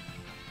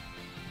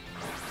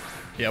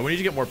 Yeah, we need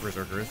to get more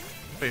Berserkers.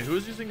 Wait,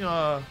 who's using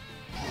Skeletor?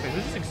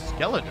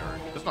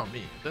 That's not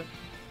me, is it?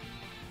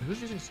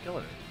 Who's using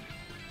Skeletor?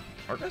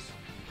 Marcus?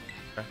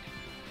 Okay.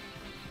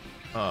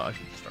 I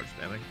should just start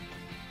spamming.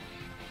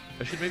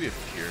 I should maybe have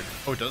feared.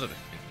 Oh, it does have a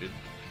speed.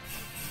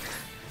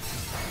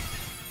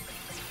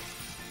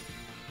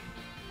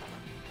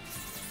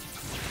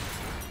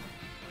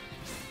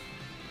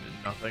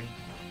 Nothing.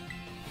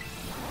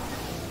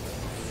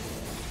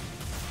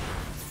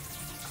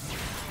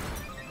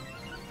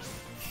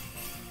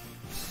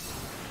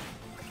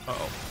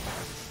 Uh-oh.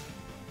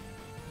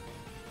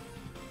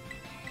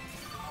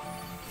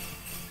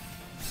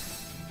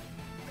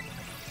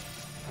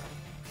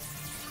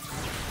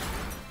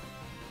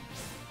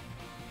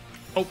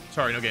 Oh,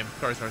 sorry, no game.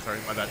 Sorry.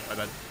 My bad.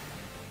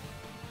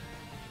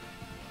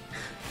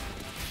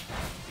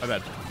 My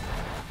bad.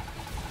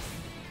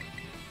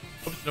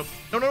 Oops, nope.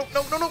 No. I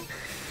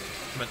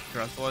meant to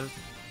crystallize.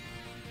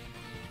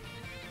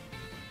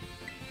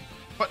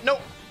 But no.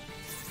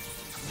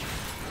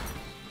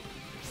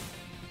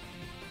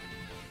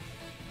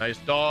 Nice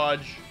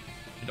dodge.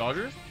 You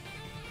dodgers?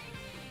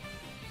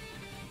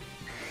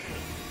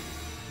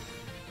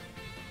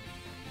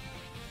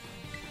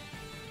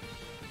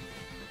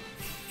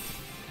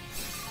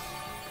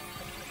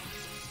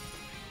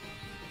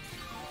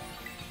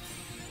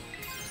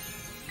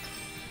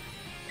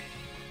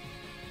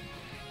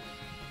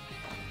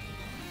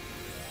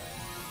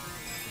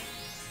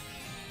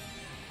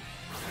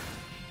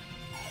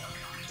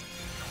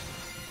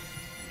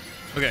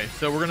 Okay,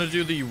 so we're gonna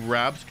do the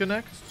Rabska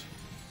next.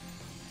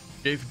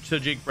 So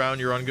Jake Brown,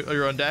 you're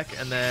on deck,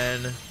 and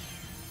then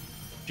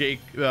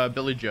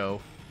Billy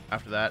Joe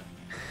after that.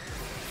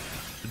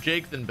 So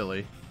Jake, then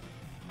Billy.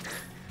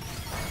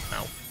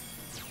 Ow.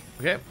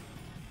 Okay.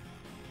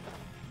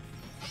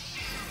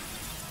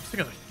 This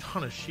thing has a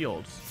ton of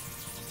shields.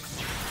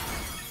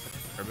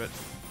 Fair bit.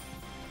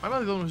 I'm not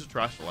the only one who's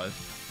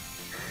terrestrialized.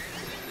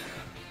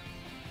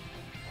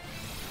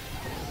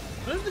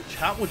 Sometimes the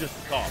chat will just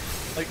stop.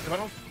 Like, if I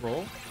don't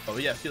scroll. Oh,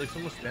 yeah, see, like,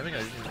 someone was spamming,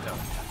 I just need to down.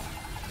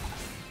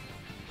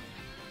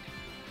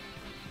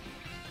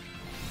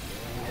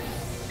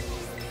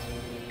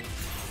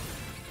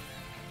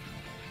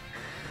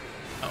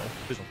 Uh-oh,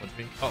 please don't punch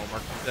me. Oh,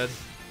 Mark's dead.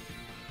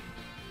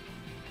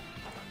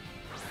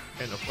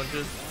 Okay, no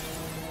punches.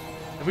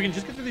 If we can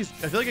just get through these,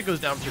 I feel like it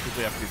goes down pretty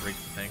quickly after we break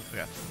the thing.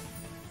 Okay.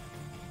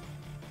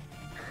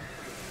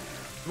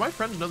 Do my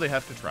friends know they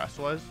have to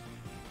terrestrialize?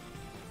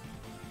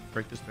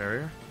 Break this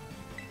barrier?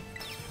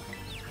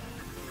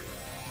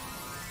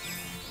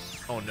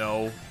 Oh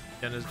no.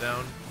 Ken is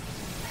down.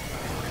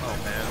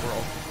 Oh man, we're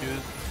all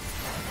confused.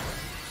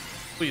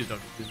 Please don't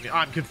confuse me.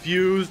 I'm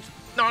confused.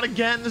 Not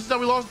again. This is how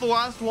we lost the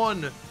last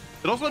one.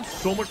 It also had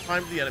so much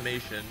time for the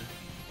animation.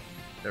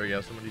 There we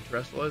go. Somebody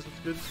terrestrialized. That's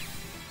good.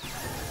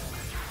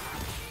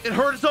 It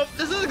hurt itself.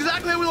 This is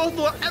exactly how we lost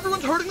the last.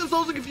 Everyone's hurting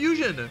themselves in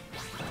confusion.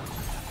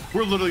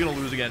 We're literally going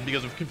to lose again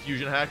because of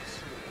confusion hacks.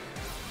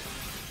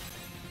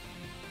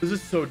 This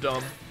is so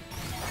dumb.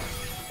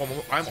 I'm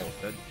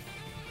almost dead.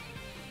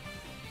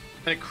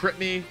 And it crit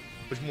me,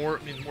 which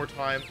means more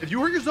time. If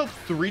you hurt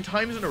yourself 3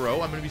 times in a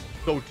row, I'm going to be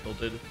so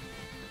tilted.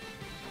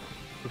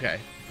 Okay.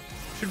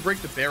 Should break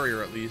the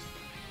barrier at least.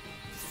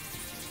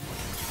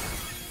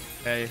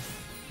 Okay.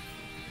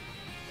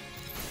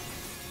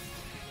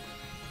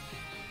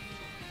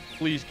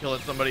 Please kill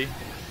it, somebody.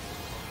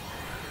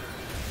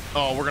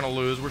 Oh, we're going to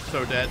lose. We're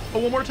so dead. Oh,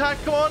 one more attack.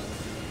 Come on.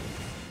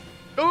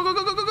 Go, go,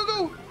 go, go, go, go,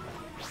 go.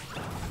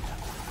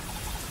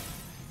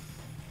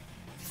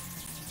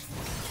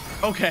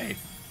 Okay.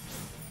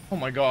 Oh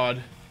my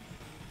god.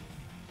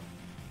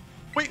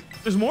 Wait,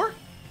 there's more?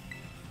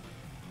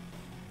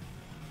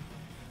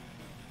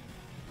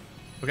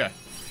 Okay.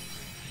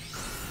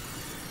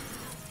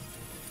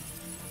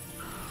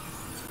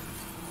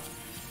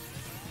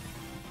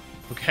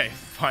 Okay,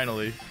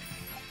 finally.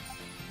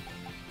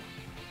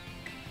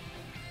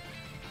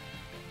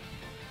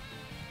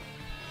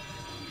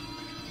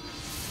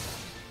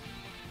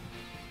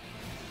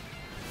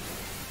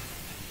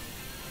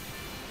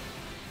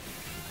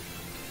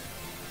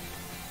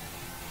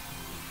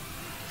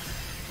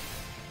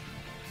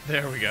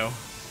 There we go.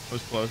 That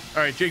was close.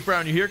 All right, Jake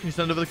Brown, you here? Can you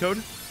send over the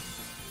code?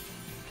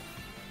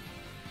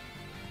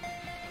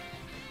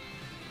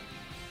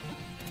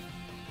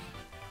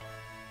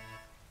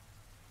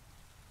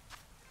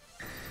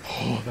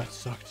 Oh, that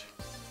sucked.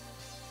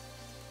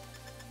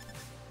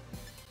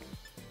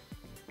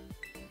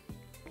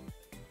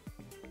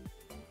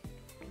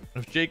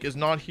 If Jake is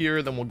not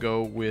here, then we'll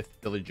go with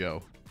Billy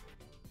Joe.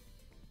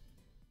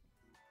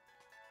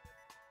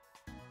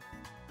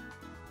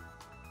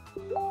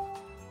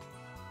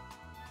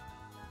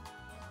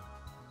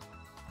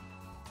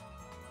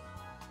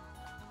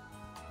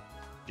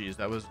 Jeez,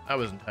 that was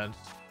intense.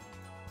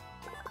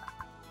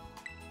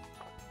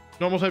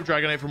 Normal type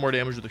Dragonite for more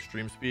damage with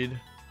extreme speed.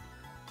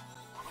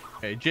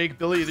 Okay, Jake,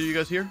 Billy, either of you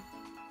guys here?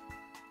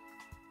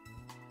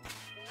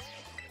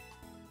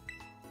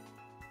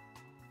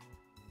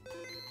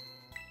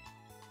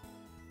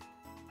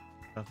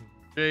 Nothing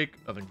from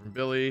Jake, nothing from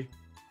Billy.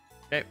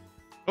 Okay.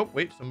 Oh,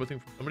 wait, something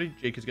from somebody.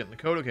 Jake is getting the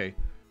code. Okay.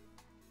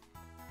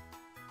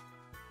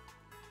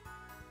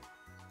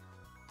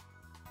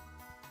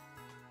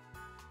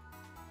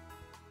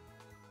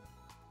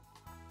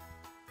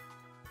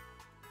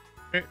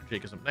 Okay,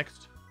 Jake is up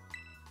next.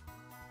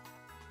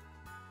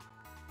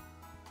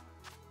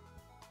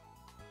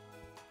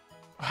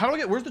 How do I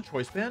get, where's the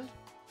choice band?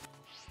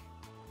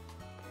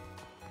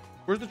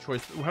 Where's the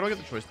choice? How do I get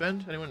the choice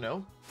band? Anyone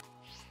know?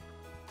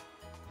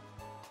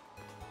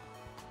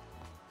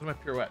 Where's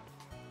my pirouette?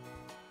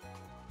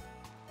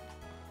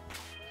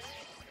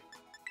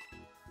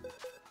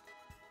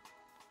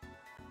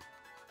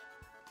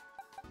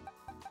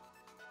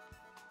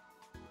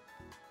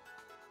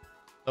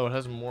 Oh, it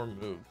has more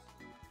moves,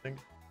 I think.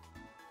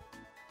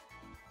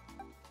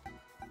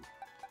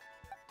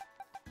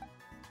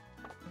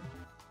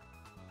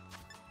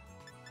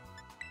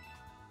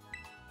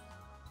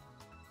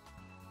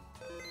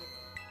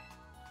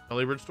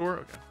 Early store?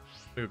 Okay.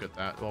 We'll get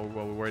that while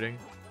we're waiting.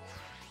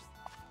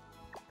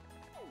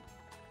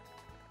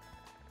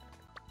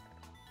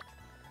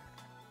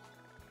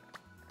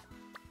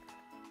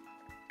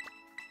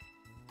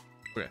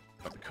 Okay,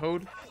 got the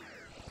code.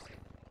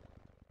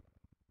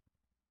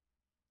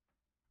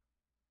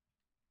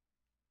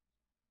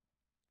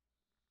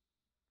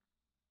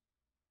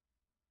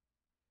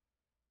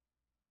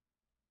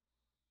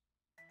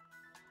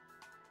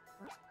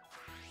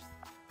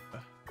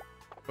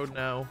 Code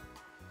now.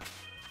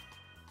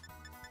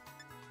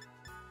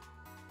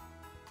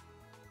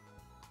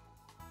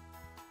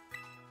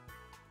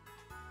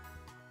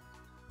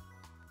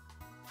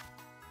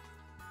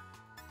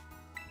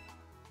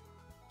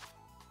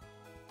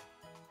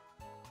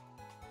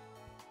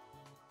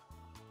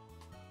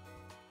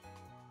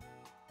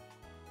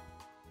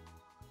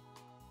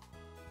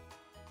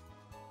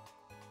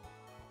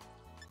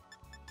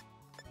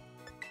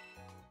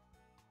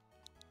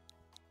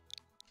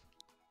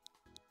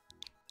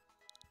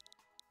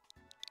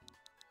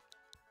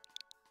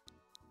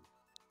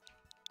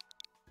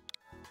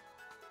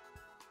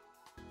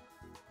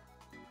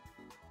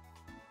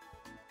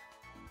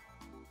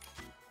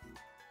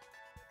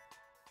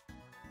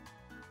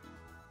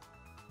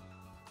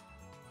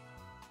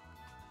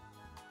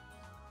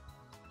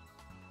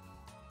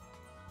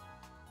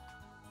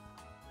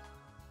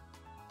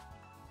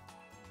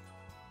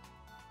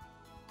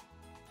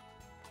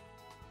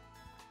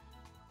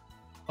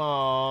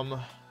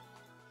 Um,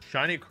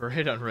 shiny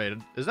crate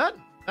unrated.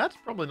 That's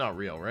probably not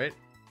real, right?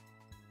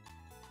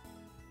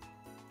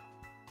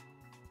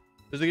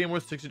 Is the game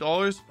worth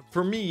 $60?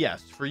 For me,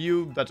 yes. For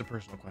you, that's a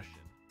personal question.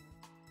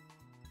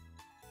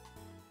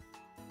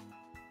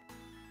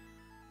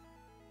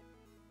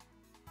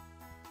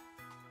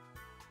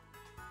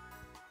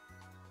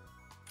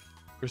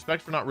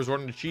 Respect for not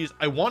resorting to cheese.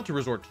 I want to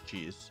resort to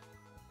cheese.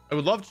 I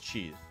would love to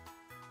cheese.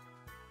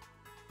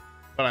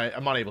 But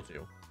I'm not able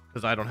to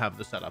because I don't have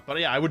the setup. But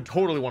yeah, I would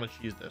totally want to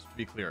cheese this, to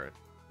be clear.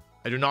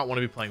 I do not want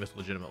to be playing this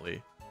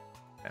legitimately.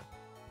 Okay.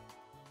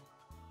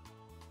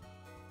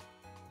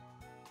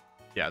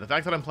 Yeah, the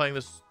fact that I'm playing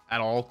this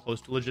at all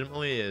close to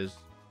legitimately is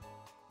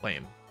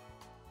lame.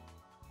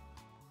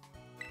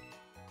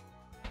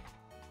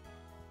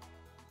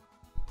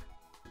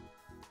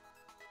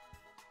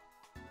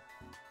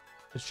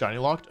 Is shiny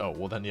locked? Oh,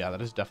 well then, yeah,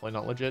 that is definitely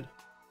not legit.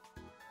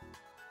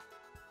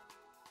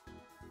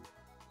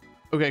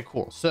 Okay,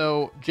 cool.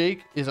 So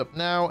Jake is up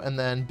now, and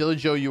then Billy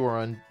Joe, you are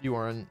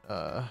on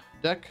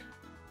deck.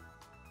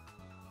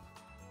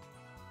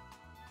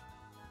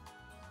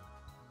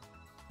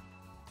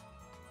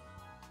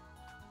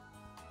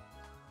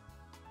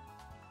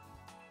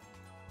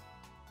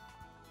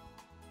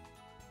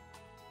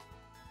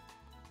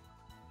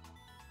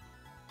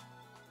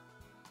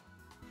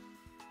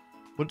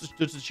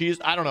 What's the cheese?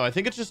 I don't know. I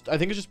think it's just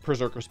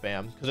Berserker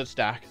spam because it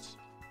stacks.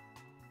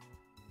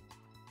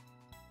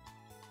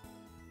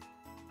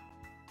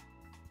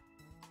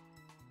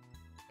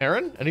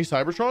 Aaron, any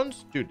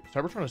Cybertrons? Dude,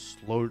 Cybertron is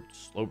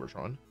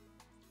Slowbertron.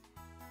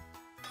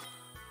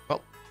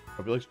 Well,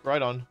 hope he likes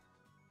Groudon.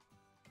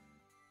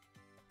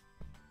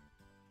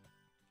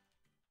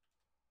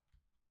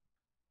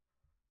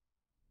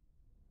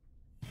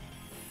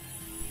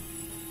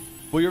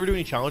 Will you ever do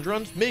any challenge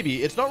runs?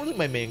 Maybe. It's not really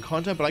my main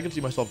content, but I can see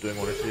myself doing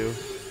one or two.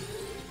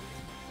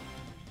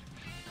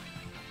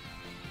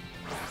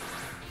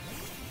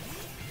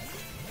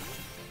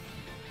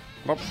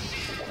 Oh.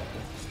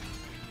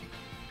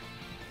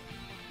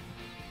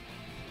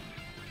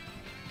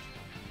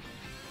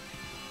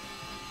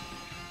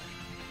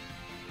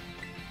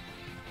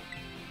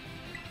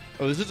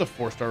 Oh, this is a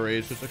 4-star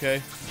raid, so it's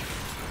okay.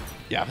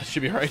 Yeah, that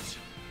should be right.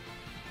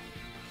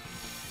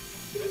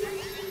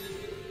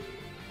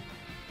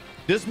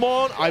 This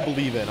mon, I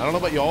believe in. I don't know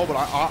about y'all, but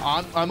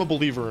I'm a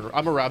believer.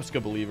 I'm a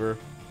Rabska believer.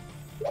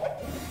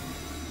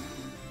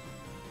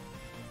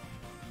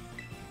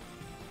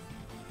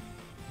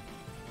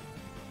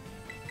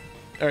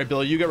 All right,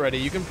 Billy, you get ready.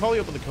 You can probably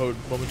open the code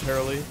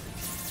momentarily.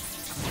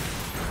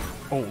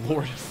 Oh,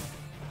 Lord.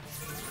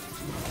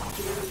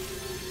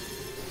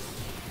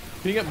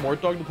 Can you get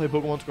Mortdog to play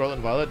Pokemon Scarlet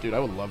and Violet? Dude, I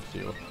would love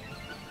to.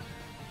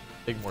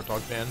 Big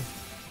Mortdog fan.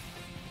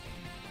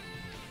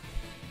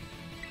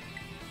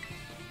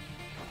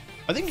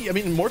 I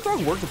mean,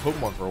 Mortdog worked with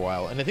Pokemon for a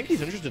while, and I think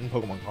he's interested in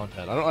Pokemon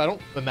content. I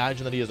don't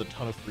imagine that he has a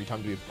ton of free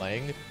time to be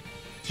playing,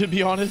 to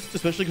be honest,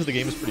 especially because the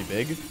game is pretty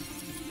big.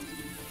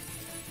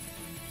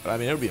 But I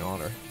mean, it would be an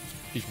honor.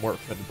 Teach more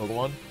fed in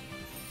Pokemon.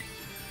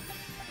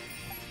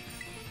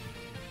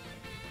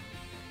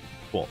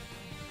 Cool.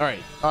 All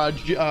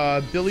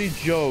right, Billy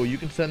Joe, you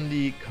can send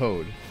the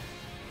code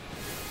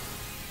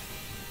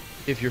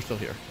if you're still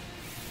here.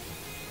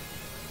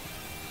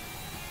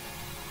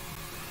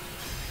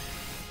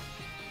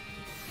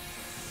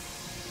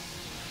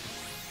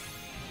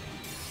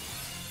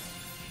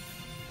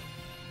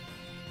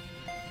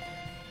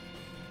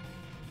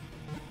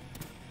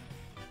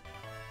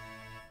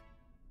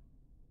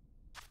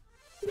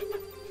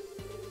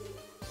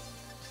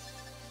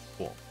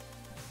 Cool.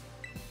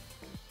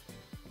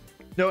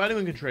 No,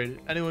 anyone can trade.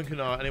 Anyone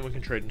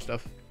can trade and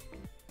stuff.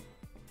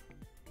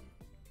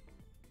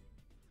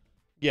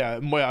 Yeah,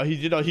 well, he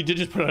did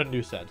just put out a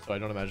new set, so I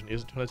don't imagine he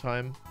has a ton of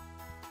time.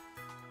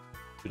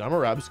 Dude, I'm a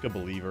Rabska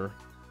believer.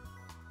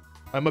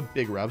 I'm a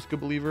big Rabska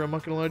believer, I'm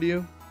not gonna lie to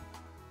you.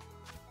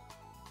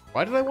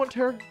 Why did I want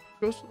Terra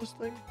Ghost in this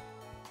thing?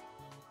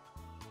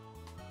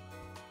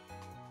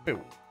 Wait,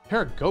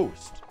 Terra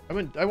Ghost? I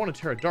want a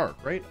Terra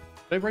Dark, right?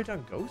 Did I write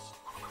down Ghost?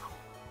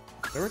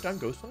 Did I write down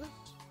Ghost on this?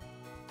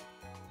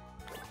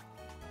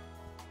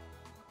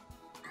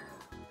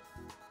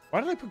 Why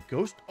did I put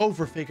Ghost? Oh,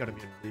 for fake out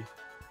immunity.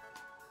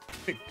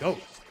 Wait,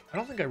 Ghost.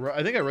 I think I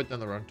wrote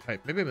down the wrong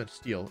type. Maybe I meant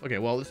Steel. Okay,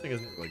 well, this thing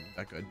isn't like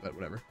that good, but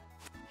whatever.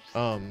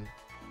 I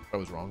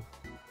was wrong.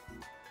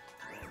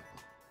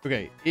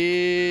 Okay,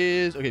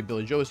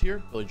 Billy Joe is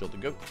here. Billy Joe the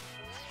goat.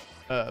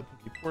 Poke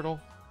Portal.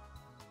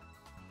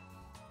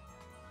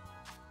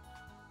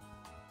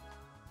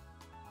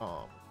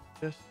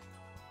 This.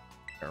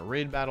 Our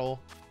raid battle.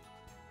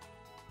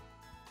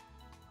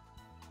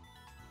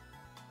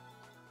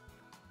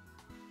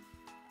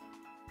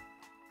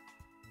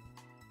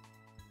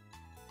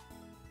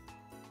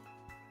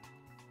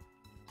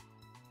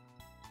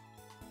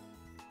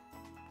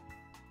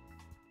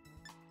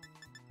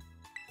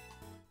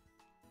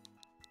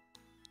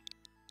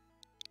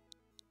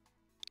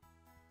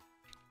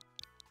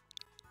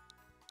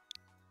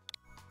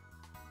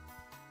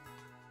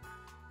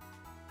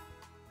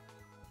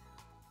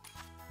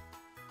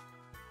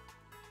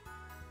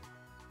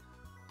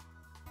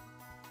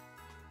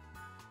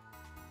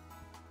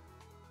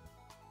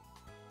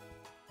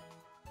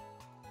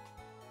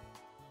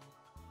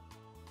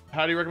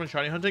 How do you recommend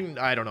shiny hunting?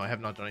 I don't know. I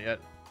have not done it yet.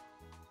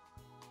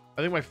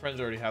 I think my friends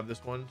already have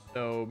this one,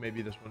 so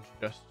maybe this one's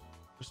just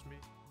me.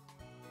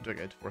 I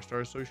get 4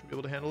 stars, so we should be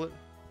able to handle it.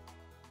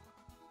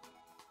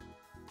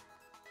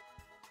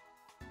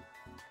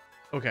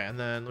 Okay, and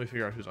then let me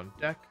figure out who's on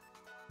deck.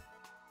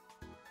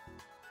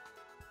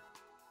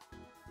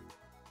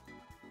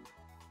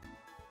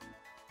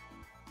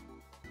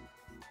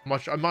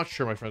 I'm not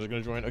sure my friends are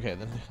gonna join. Okay,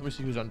 then let me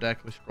see who's on deck.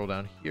 Let me scroll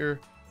down here.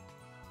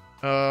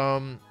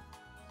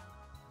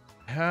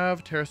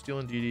 Have Terra Steel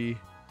and DD.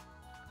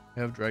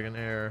 Have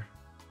Dragonair.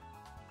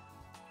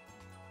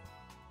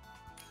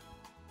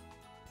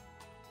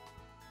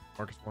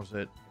 Marcus wants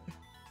it.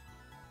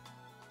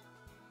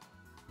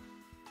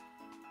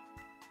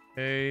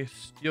 Okay,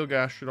 Steel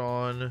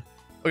Gastrodon.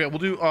 Okay, we'll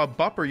do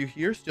Bup, are you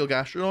here? Steel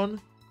Gastrodon.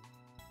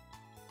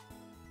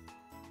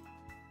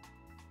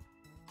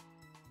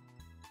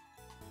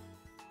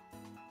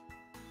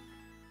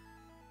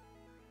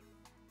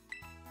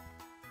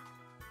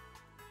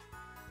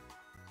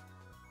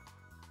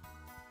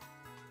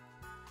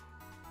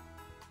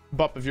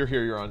 Bup, if you're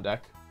here, you're on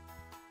deck.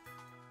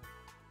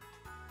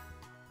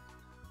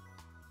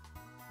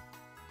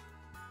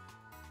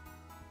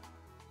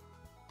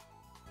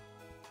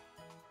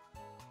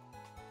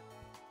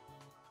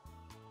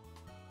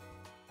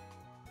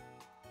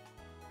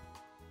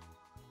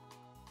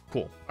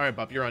 Cool. All right,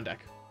 Bup, you're on deck.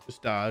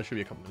 Just should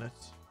be a couple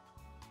minutes.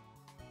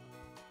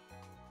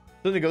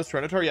 Doesn't it go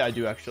Tyranitar? Yeah, I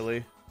do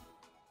actually.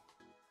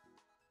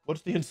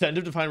 What's the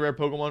incentive to find rare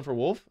Pokemon for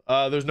Wolf?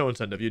 There's no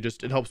incentive.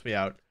 It helps me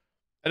out,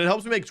 and it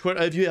helps me make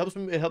Twitter. It helps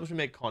me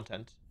make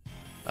content.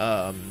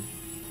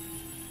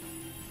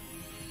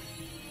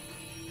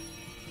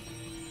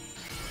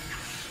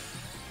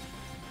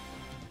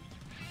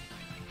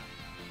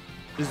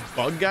 Is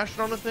Bug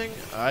Gastrodon a thing?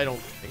 I don't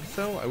think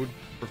so. I would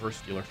prefer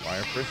Steel or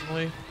Fire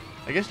personally.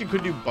 I guess you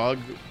could do Bug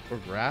or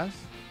Grass.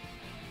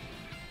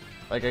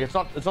 Like it's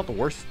not the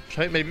worst.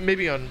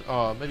 Maybe on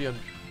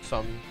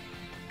some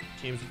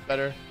teams it's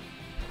better.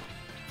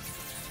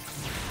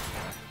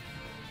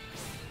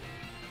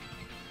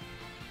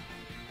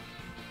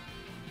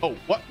 Oh,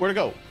 what? Where'd it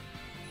go?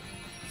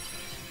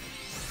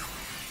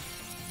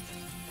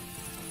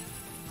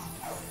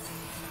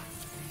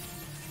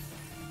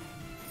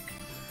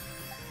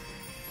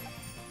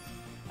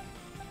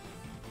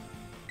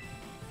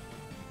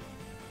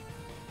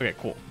 Okay,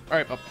 cool. All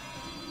right, up.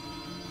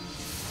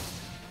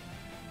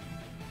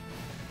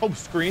 Oh,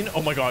 screen.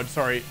 Oh my God,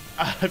 sorry.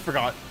 I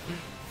forgot.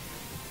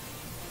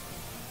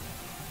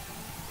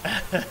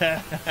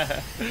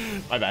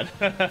 My bad.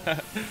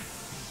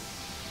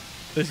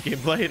 Nice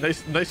gameplay.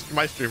 Nice.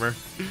 My streamer.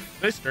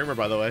 Nice streamer,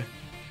 by the way.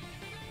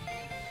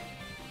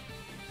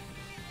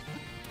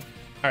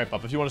 All right,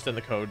 Pup. If you want to send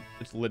the code,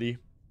 it's Liddy.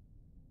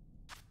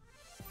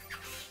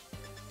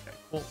 Okay,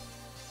 cool.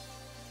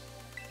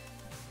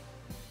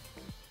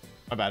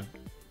 My bad.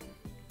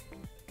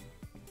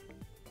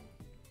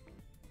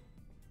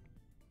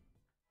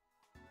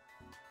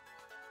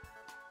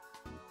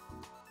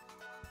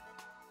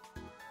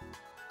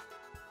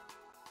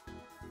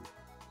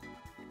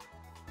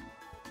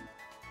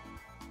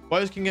 Why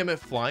is King Gambit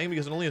flying?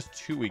 Because it only has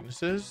 2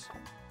 weaknesses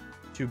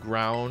to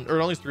ground, or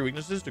it only has 3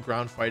 weaknesses to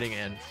ground, fighting,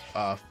 and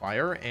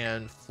fire.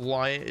 And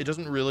fly, it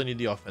doesn't really need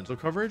the offensive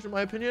coverage, in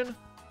my opinion.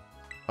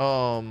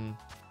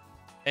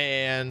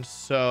 And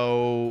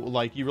so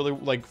like you really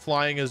like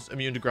flying is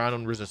immune to ground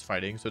and resist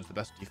fighting, so it's the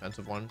best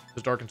defensive one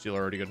because Dark and Steel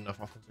are already good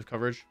enough offensive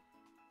coverage.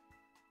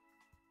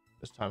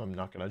 This time I'm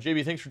not gonna.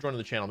 JB, thanks for joining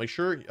the channel. Make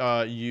sure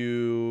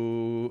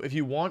if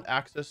you want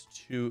access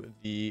to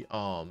the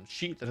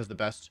sheet that has the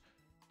best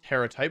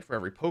Terra type for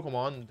every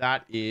Pokemon,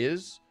 that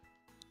is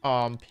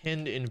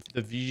pinned in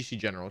the VGC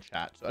general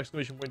chat. So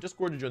 !point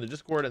Discord to join the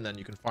Discord, and then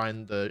you can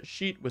find the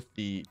sheet with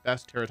the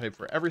best Terra type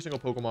for every single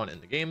Pokemon in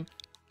the game.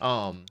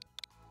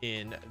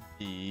 In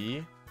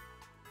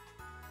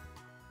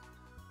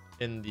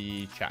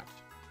the chat,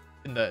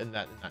 in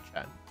that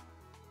chat.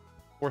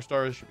 4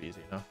 stars should be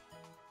easy enough.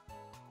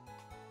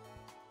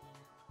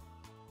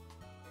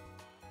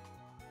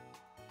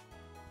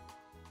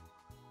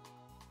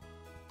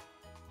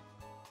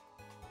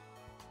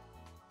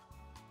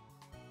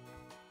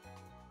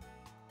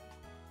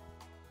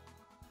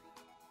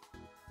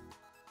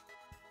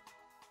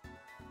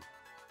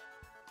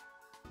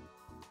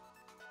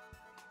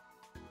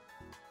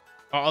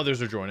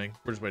 Others are joining.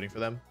 We're just waiting for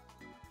them.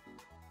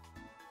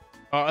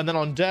 And then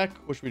on deck,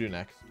 what should we do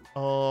next?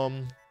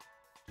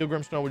 Steel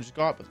Grimstone we just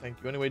got, but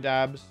thank you anyway,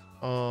 Dabs.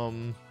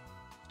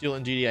 Steel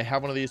and DD, I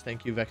have one of these.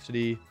 Thank you,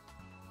 Vexity.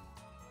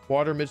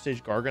 Water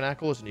Midstage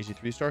Garganackle is an easy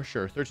 3-star.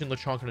 Sure. 13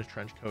 Lechonk in a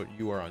trench coat.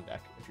 You are on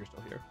deck if you're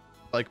still here.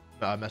 Like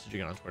messaging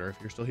it on Twitter if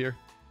you're still here.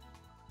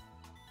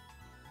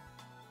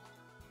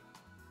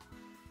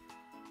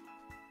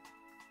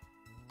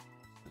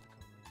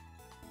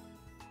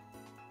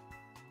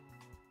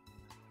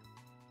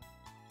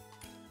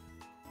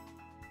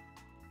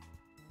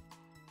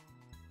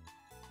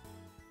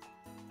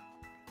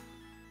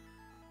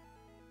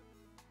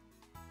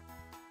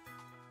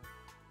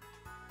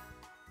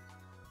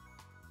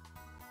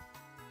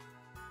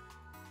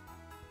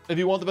 if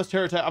you want the best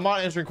Terra type, I'm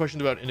not answering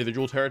questions about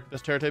individual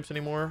best Terra types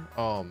anymore.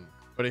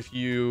 But if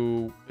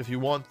you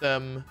want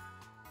them,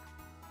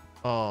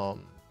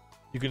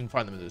 you can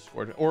find them in the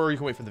Discord, or you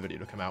can wait for the video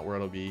to come out where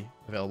it'll be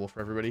available for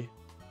everybody.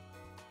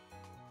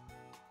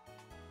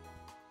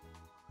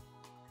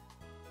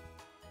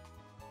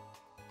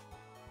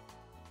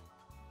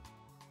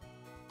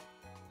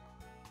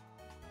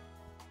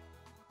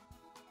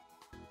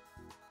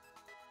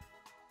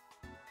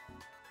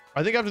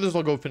 I think after this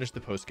I'll go finish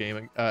the post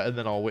game, and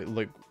then I'll wait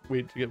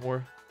to get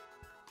more.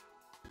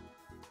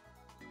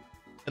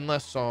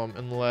 Unless 13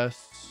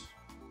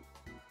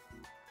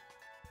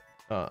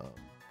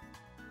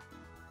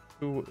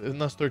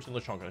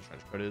 Lechonk and a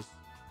trench coat is.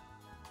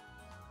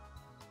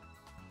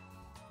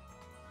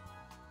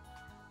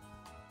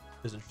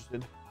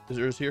 Interested.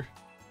 Is here?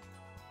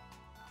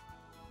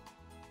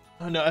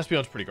 Oh, no,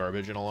 Espion's pretty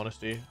garbage in all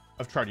honesty.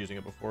 I've tried using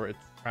it before. It's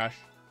trash.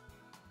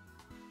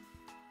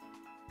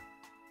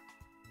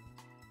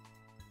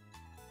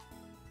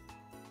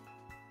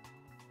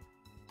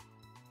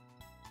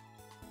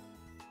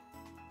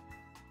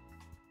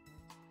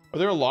 Are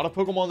there a lot of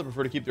Pokemon that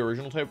prefer to keep the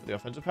original type for the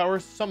offensive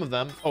powers? Some of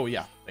them. Oh,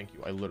 yeah. Thank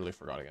you. I literally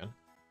forgot again.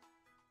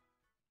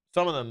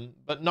 Some of them,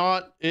 but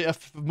not...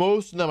 If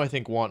most of them, I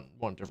think, want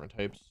different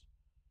types.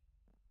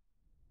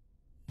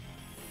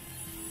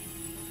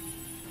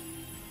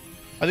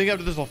 I think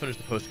after this, I'll finish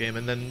the post game,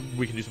 and then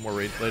we can do some more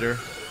raids later.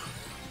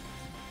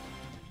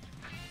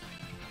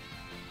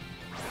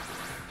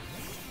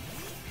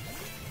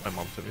 My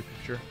mom sent me a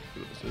picture.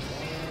 See what this is.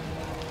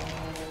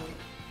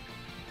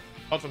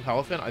 Thoughts on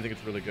Palafin? I think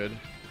it's really good.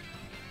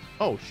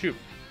 Oh, shoot.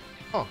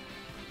 Huh.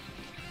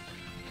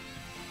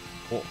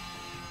 Cool.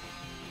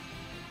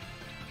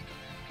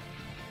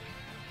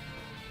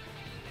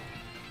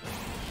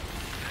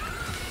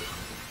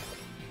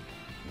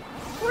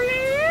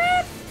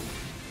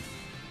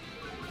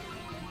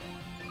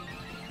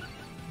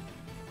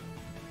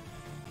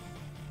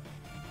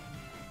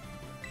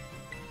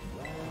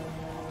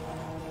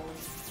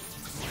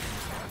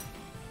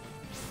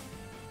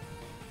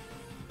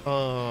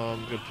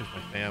 I'm gonna pick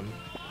my fam.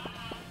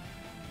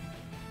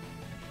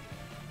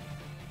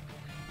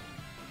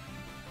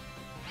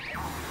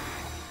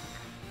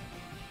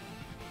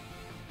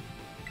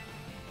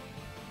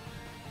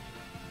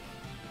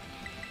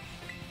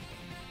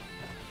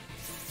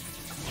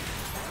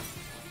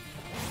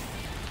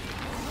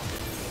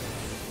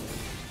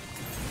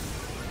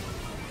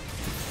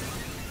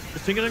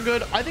 Is Shinkenon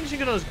good? I think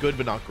Shinkenon is good,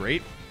 but not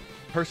great,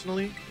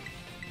 personally.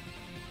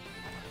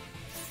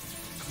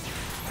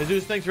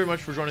 Jesus, thanks very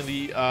much for joining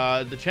the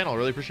channel. I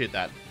really appreciate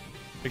that.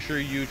 Make sure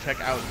you check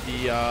out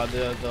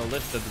the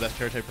list of the best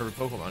Terra type perfect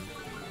Pokemon.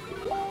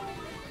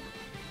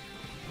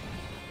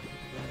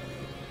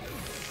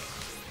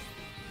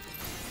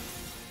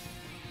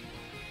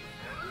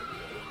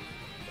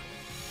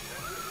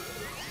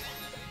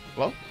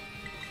 Hello?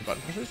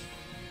 Button pushers?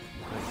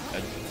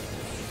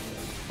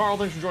 Carl,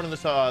 thanks for joining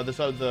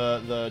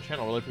the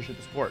channel. Really appreciate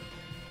the support.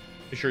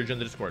 Make sure you join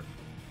the Discord.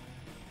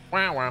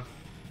 Wow, wow.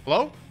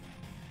 Hello?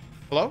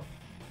 Hello?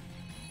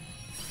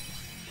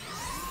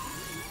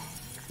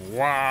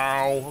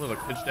 Wow. I'm gonna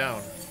pitch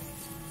down.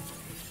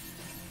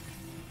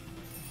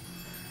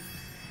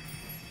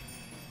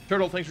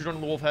 Turtle, thanks for joining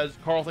the Wolf Heads.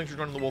 Carl, thanks for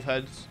joining the Wolf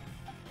Heads.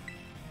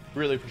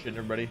 Really appreciate it,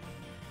 everybody.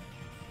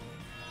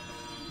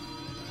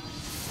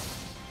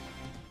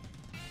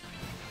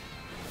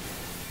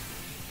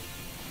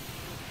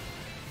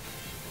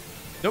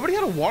 Nobody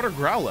had a water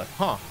Growlithe,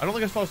 huh? I don't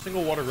think I saw a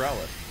single water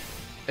Growlithe.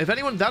 If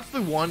anyone, that's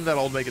the one that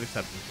I'll make an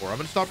exception for. I'm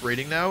gonna stop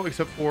raiding now,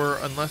 except for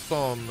unless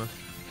the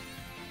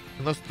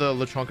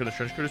Lechonk and the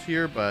trench coat is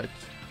here, but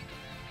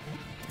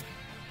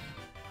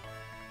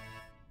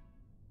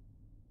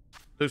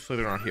basically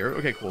they're not here.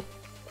 Okay, cool.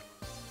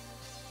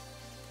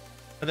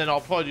 And then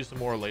I'll probably do some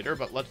more later,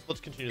 but let's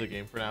continue the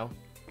game for now.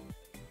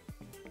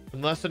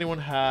 Unless anyone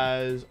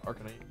has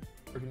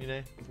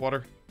Arcanine with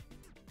water.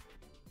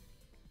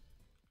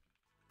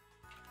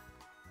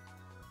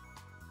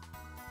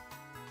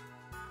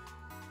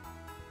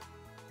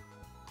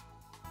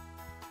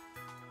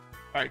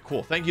 All right,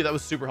 cool. Thank you. That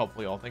was super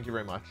helpful, y'all. Thank you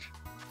very much.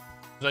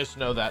 It's nice to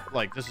know that,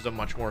 like, this is a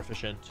much more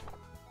efficient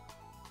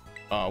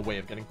way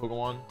of getting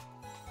Pokemon.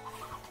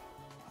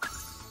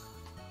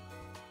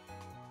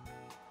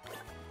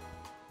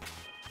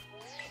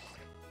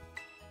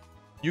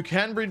 You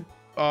can breed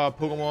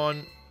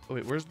Pokemon. Oh,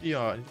 wait, where's the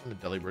I need to find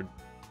the Delibird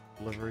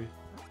delivery?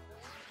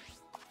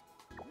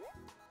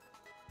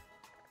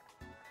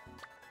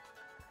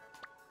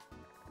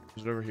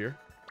 Is it over here?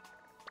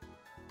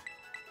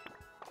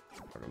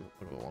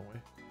 I'll go the long way.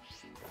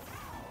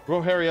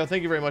 Rohario,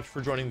 thank you very much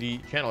for joining the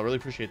channel. I really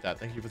appreciate that.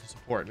 Thank you for the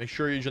support. Make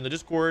sure you join the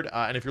Discord.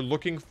 And if you're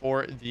looking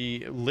for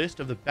the list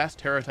of the best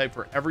Terra type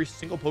for every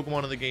single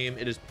Pokemon in the game,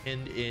 it is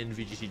pinned in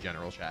VGC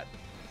General Chat.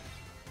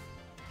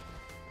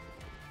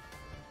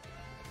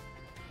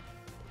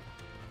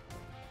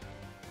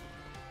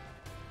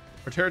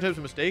 Are Terra types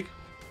a mistake?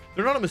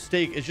 They're not a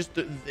mistake. It's just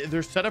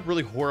they're set up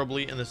really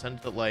horribly in the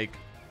sense that, like,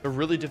 they're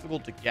really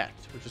difficult to get,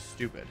 which is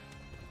stupid.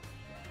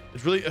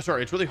 It's really,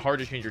 sorry, it's really hard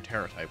to change your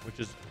Terra type, which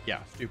is,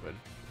 yeah, stupid.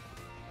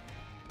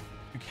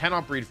 You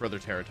cannot breed for other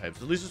Terra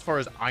types, at least as far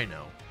as I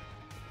know.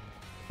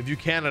 If you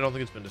can, I don't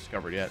think it's been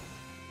discovered yet.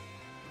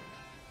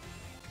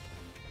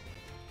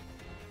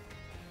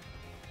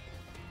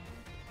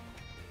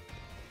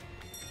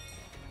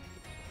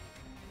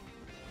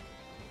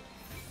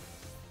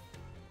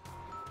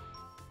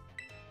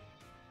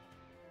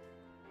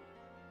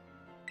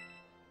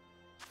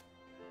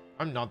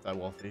 I'm not that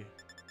wealthy.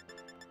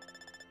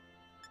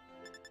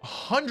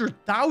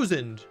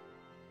 100,000.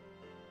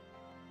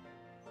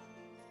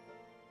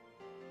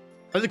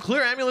 Are the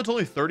clear amulets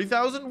only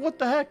 30,000? What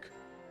the heck?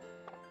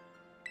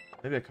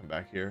 Maybe I come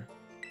back here.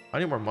 I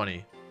need more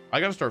money. I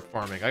gotta start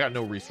farming. I got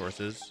no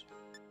resources.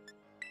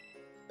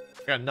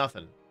 I got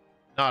nothing.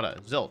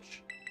 Nada. Zilch.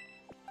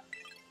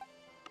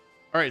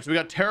 Alright, so we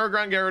got Terra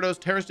Grand Gyarados,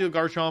 Terra Steel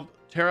Garchomp,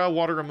 Terra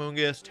Water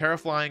Amoonguss, Terra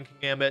Flying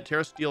Kingambit,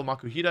 Terra Steel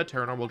Makuhita,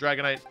 Terra Normal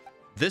Dragonite.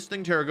 This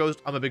thing, Terra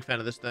Ghost. I'm a big fan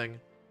of this thing.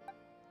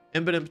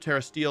 Impidimp,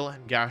 Terra Steel,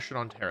 and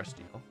Gastrodon, Terra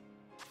Steel.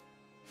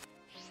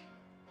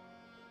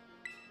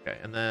 Okay,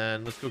 and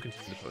then let's go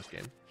continue the post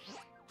game.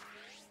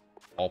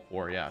 All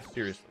poor, yeah,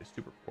 seriously,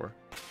 super poor.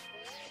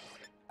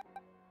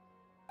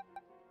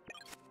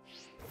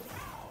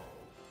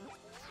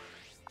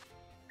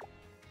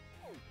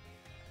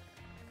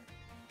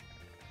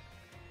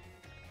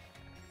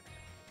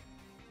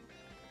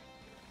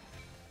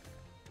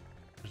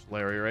 There's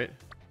Larry, right?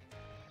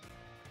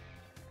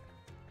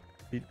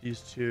 Beat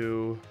these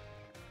two.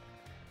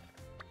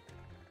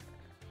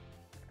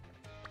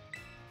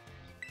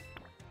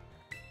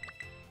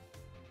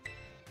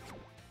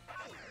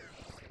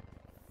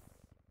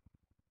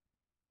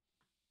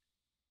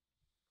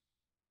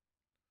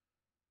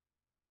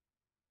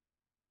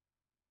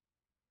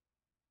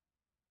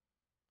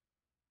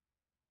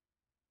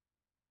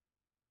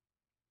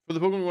 For the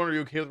Pokemon One, are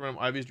you okay with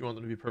random IVs? Do you want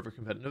them to be perfect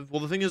competitive? Well,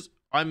 the thing is,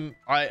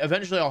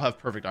 eventually I'll have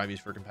perfect IVs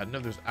for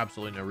competitive. There's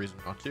absolutely no reason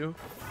not to.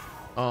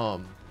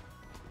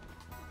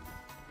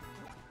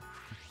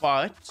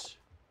 But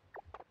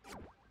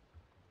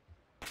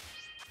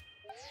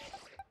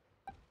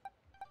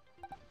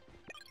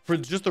for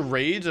just the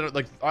raids, and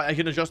like I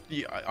can adjust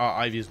the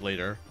IVs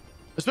later,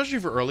 especially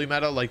for early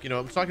meta. Like, you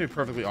know, it's not gonna be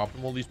perfectly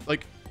optimal. These,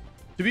 like,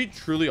 to be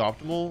truly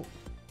optimal.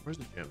 Where's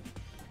the gym?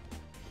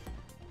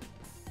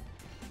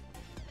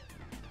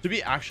 To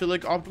be actually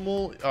like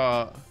optimal,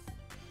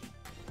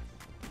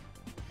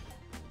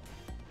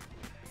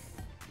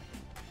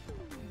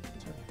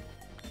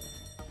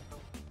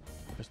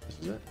 this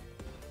is it.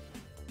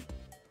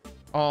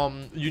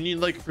 You need,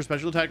 like, for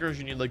special attackers,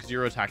 you need like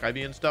 0 attack IV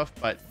and stuff,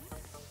 but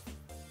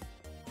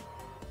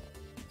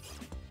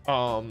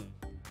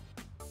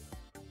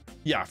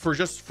yeah, for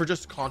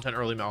just content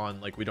early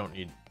melon, like, we don't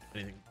need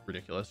anything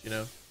ridiculous, you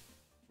know.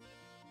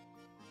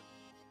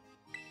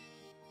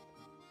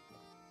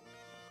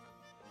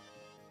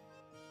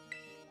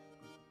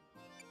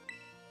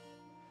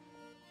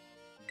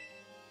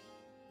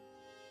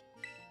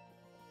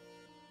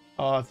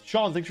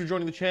 Sean, thanks for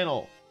joining the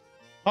channel.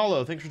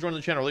 Paulo, thanks for joining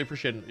the channel. Really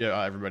appreciate it,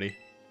 everybody.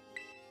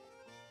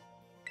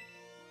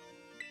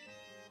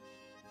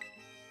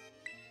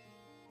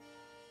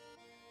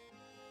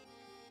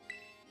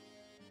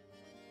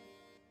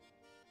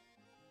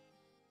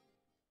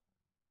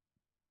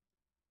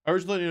 I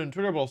was letting you know on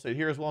Twitter, but I'll stay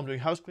here as well. I'm doing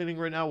house cleaning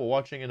right now while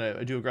watching, and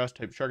I do a grass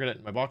type Sharknet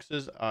in my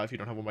boxes. If you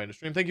don't have one by end of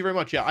stream, thank you very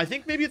much. Yeah, I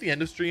think maybe at the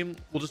end of stream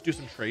we'll just do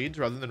some trades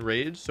rather than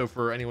raids. So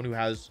for anyone who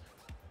has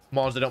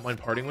mods I don't mind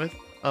parting with,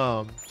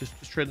 just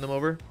trading them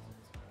over.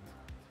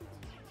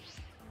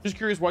 Just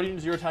curious, why do you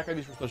need 0 attack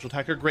IVs for special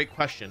attacker? Great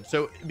question.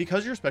 So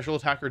because your special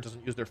attacker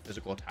doesn't use their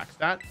physical attack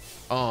stat,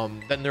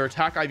 then their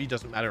attack IV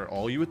doesn't matter at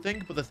all, you would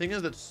think. But the thing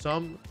is that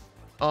some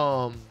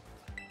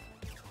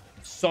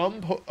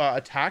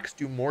attacks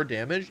do more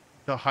damage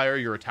the higher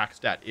your attack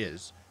stat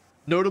is.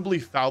 Notably,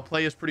 foul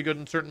play is pretty good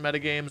in certain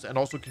metagames, and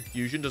also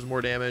confusion does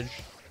more damage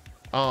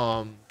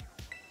the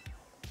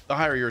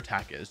higher your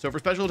attack is. So for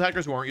special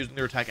attackers who aren't using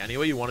their attack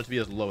anyway, you want it to be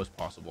as low as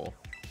possible.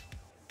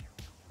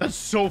 That's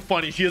so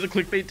funny. She has a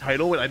clickbait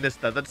title. Wait, I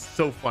missed that. That's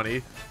so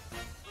funny.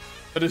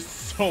 That is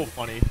so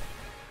funny.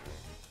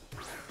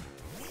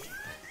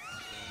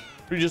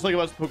 What do you just like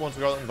about Pokemon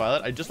Scarlet and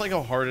Violet? I just like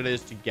how hard it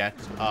is to get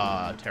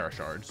Terra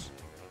Shards.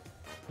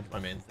 That's my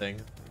main thing.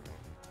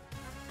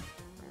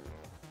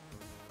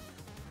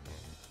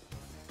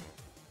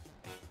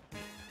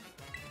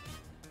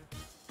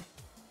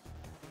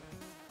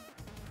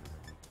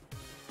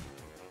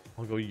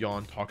 I'll go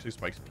Yawn, Toxic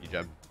Spikes,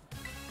 P-Jab.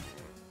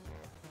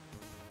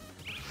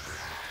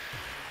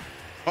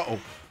 Uh-oh.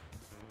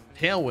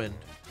 Tailwind.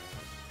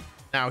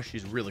 Now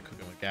she's really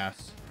cooking with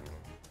gas.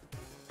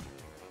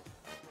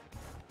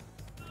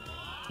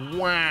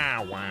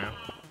 Wow, wow.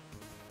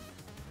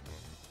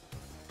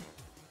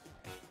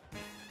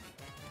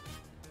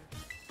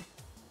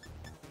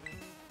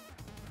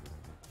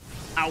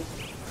 Ow.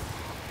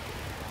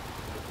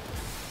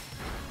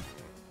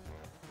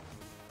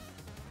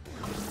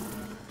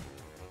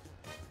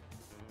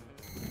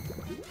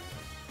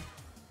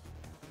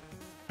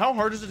 How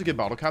hard is it to get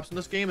bottle caps in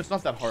this game? It's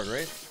not that hard,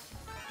 right?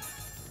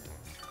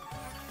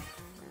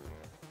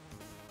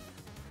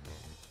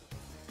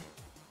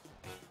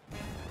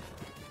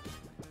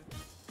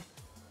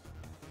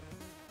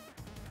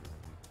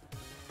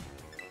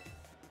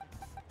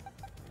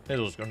 Maybe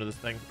we'll just go into this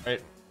thing,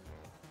 right?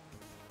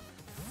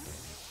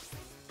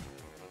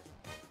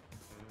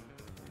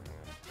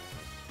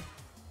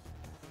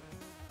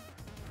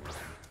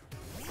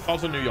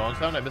 Also, new yawn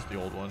sound. I missed the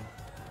old one.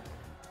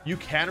 You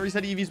can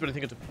reset EVs, but I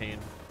think it's a pain.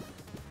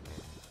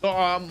 So,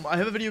 I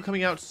have a video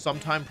coming out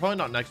sometime, probably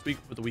not next week,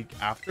 but the week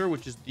after,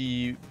 which is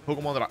the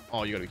Pokemon that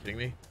oh, you gotta be kidding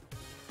me.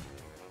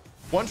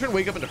 One turn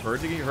wake up into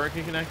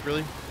Hurricane Connect,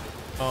 really?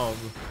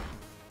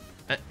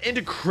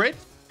 Into crit?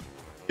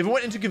 If it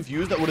went into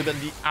confused, that would have been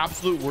the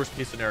absolute worst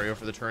case scenario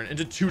for the turn.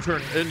 Into two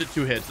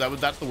hits.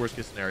 That's the worst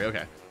case scenario.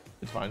 Okay.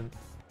 It's fine.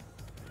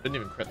 Didn't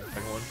even crit the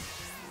second one.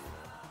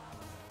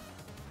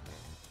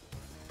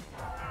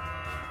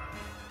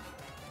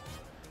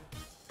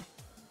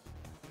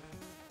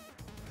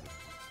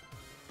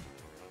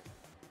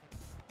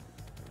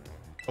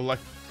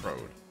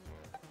 Electrode.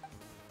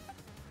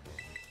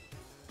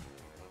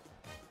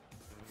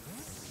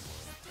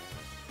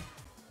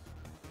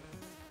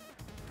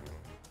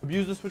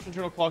 Abuse the switch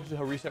internal clock to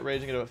reset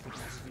rage and get about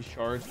 50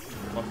 shards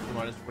plus or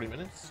minus 40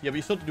 minutes. Yeah, but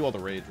you still have to do all the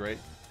raids, right?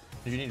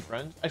 Did you need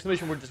friends?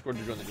 Exclamation word Discord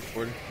to join the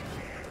Discord.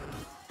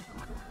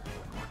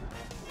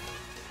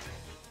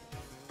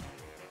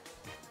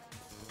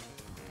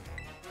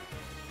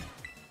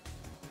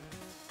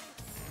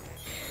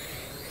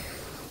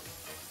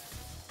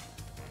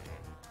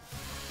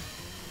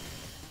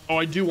 Oh,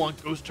 I do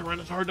want Ghost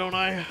Tyranitar, don't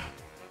I?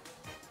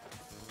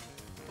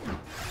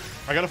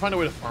 I gotta find a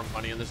way to farm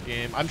money in this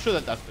game. I'm sure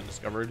that that's been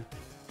discovered.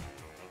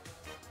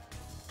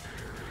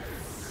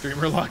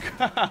 Dreamer luck.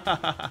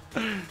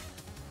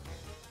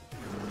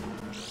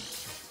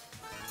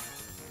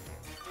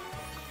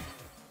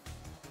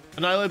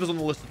 Annihilate is on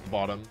the list at the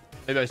bottom.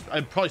 Maybe I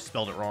probably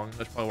spelled it wrong.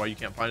 That's probably why you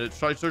can't find it.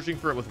 Try searching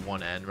for it with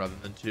one N rather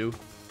than two.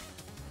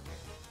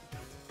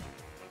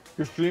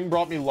 Your stream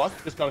brought me luck.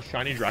 Just got a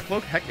shiny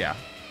Dracloak. Heck yeah.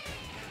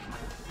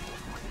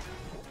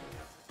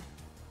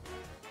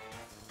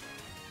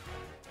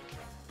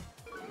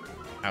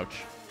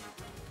 Ouch.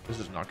 This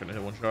is not gonna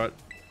hit one shot.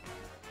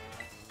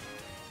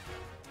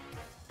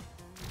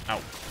 Ow.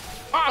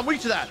 Ah, I'm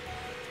weak to that.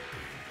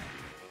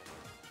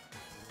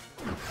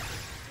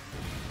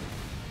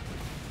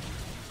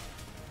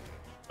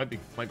 Might be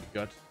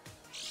guts.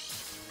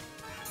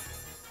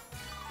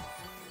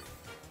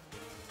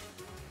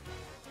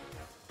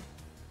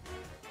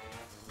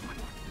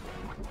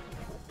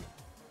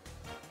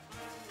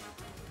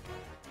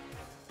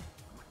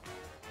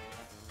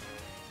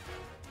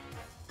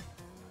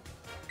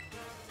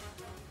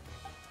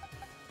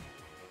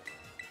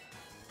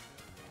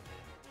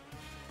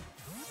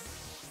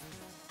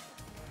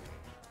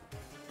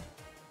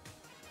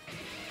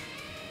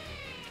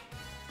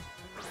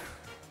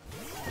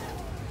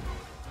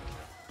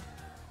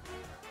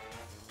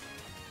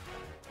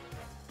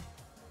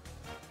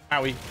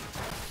 Owie.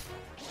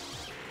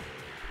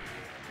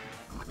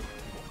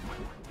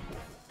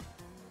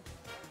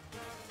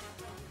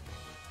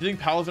 Do you think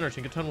Palafin or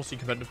Tinkaton will see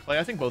competitive play?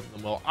 I think both of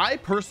them will. I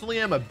personally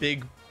am a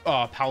big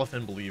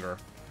Palafin believer.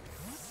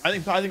 I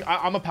think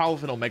I'm a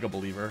Palafin Omega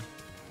believer.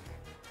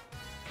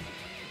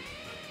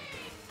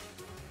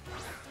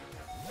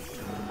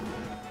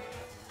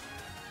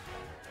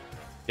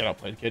 Get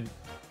outplayed, kid.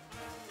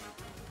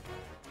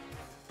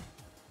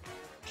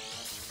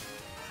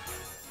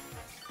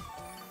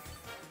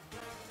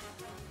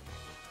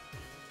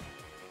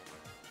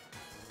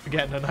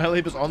 Again,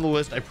 Annihilate is on the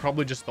list. I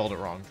probably just spelled it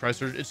wrong. Try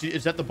search.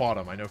 It's at the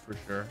bottom. I know for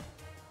sure.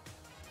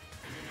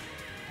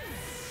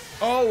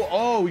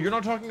 Oh, you're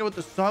not talking about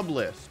the sub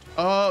list.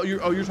 Oh,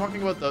 you're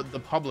talking about the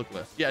public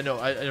list. Yeah, no,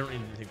 I don't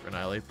need anything for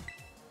Annihilate.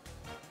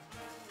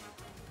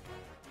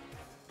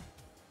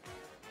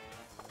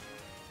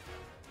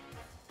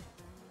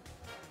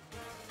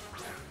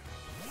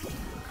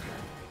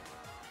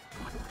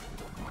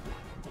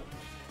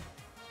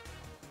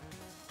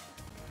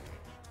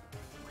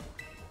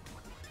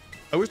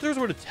 I wish there was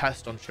a way to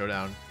test on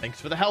Showdown.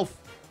 Thanks for the health.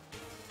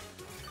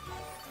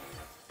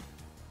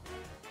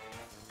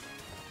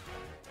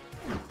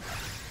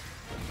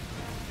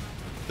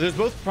 There's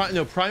both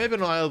Primeape and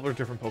Annihilate were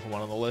different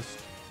Pokemon on the list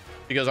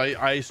because I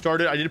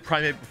did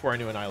Primeape before I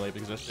knew Annihilate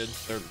existed.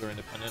 They're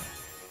independent.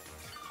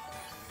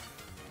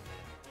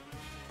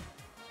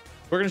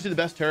 We're gonna see the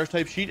best Terrace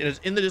type sheet. It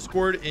is in the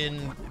Discord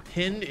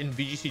pinned in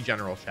VGC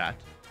General chat.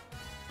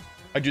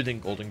 I do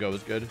think Golden Go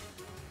is good.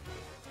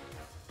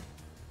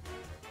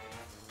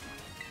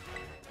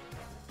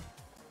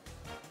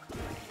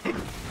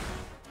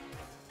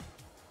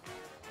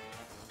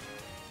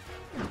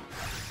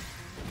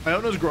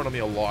 Iona's grown on me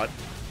a lot.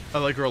 I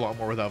like her a lot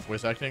more without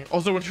voice acting.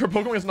 Also, when her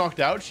Pokemon gets knocked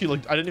out, she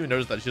looked. I didn't even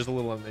notice that. She has a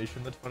little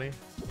animation. That's funny.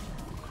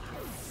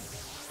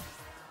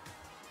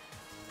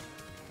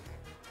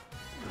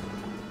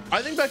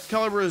 I think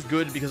Excalibur is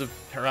good because of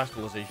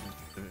Terastallization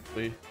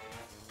specifically.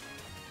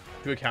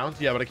 2 accounts?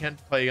 Yeah, but I can't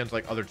play against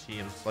like other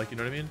teams. Like, you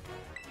know what I mean?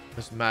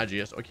 This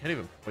Magius. Oh, I can't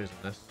even poison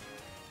this.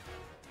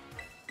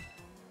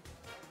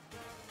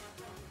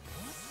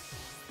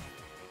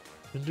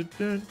 Dun, dun,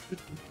 dun, dun, dun,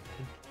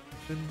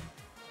 dun.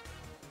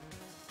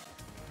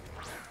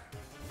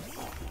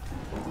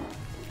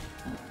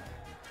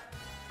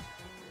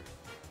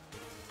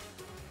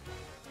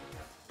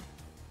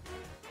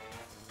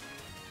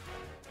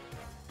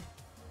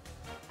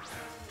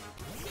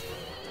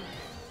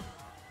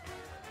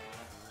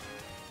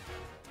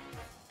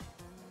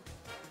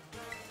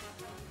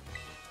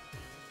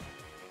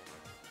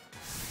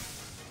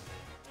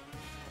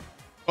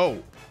 Oh,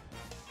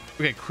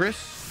 okay, Chris,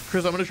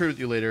 I'm gonna trade with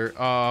you later.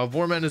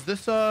 Vorman, is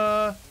this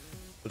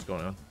what's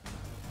going on?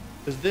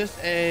 Is this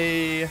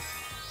a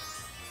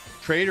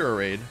trade or a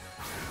raid?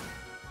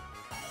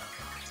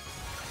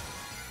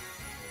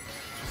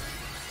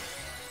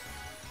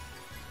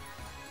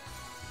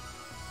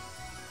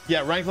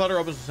 Yeah, rank ladder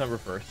opens December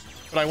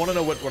 1st, but I want to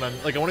know what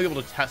I'm like. I want to be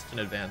able to test in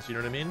advance. You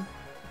know what I mean?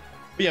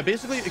 But yeah,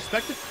 basically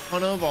expect a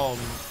ton of ow.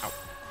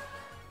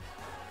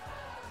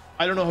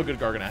 I don't know how good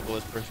Garganackle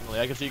is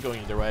personally. I can see it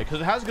going either way because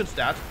it has good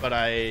stats, but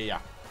yeah.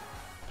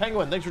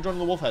 Penguin, thanks for joining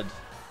the Wolf Heads.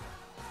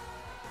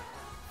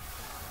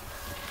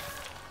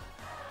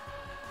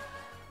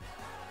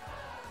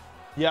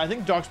 Yeah, I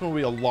think Doxman will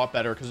be a lot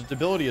better because its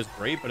ability is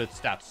great, but its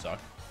stats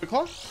suck. Good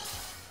call.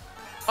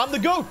 I'm the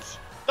GOAT.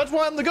 That's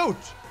why I'm the GOAT.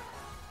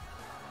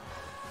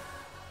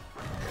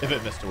 If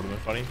it missed, it would have been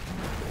funny.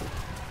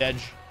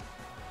 Edge.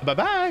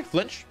 Bye-bye.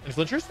 Flinch. Any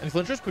flinchers? Any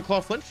flinchers? Quick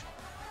claw flinch.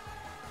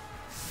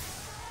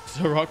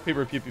 So rock,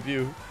 paper, pew, pew,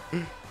 pew.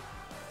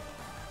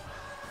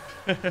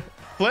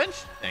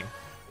 Flinch? Dang.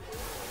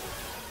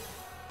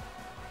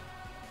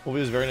 Wolfe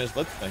is very nice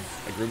lips thing.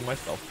 I grew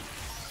myself.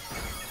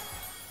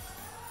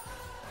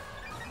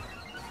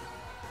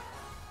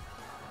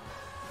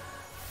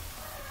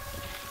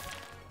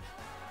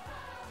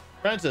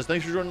 Francis,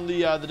 thanks for joining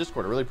the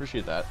Discord. I really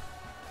appreciate that.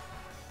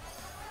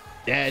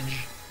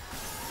 Edge.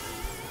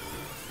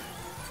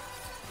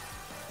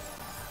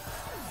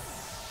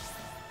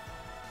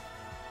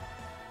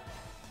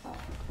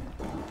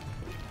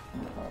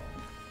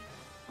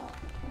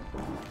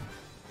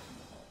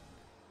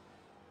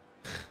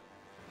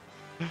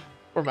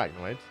 Or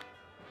Magnoid.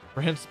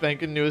 Brand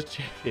spanking newest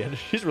champion.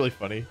 She's really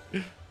funny.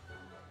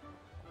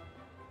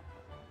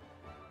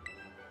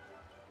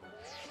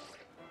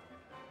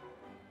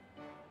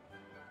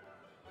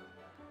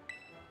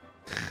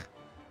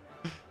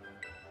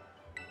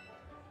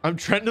 I'm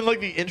trending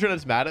like the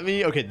internet's mad at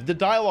me. Okay, the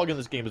dialogue in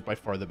this game is by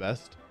far the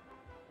best.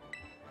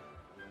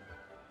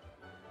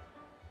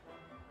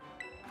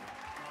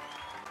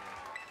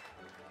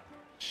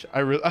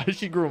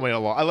 She grew on me a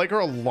lot. I like her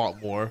a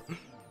lot more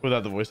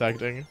without the voice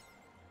acting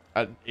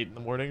at 8 in the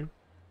morning.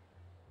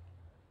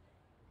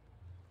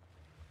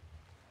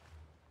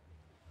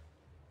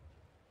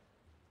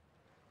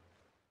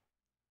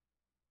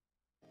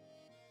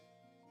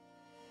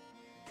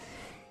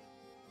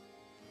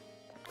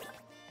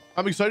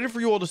 I'm excited for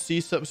you all to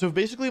see some. So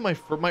basically my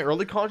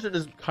early content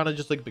is kind of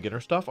just like beginner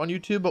stuff on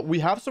YouTube, but we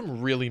have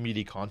some really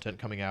meaty content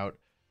coming out,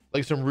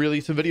 like some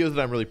videos that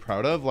I'm really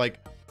proud of. Like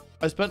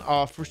I spent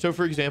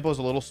for example, as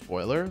a little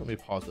spoiler, let me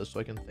pause this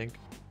so I can think.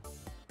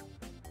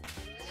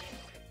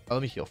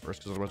 Let me heal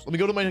first, because otherwise let me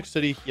go to my next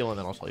city, heal, and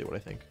then I'll tell you what I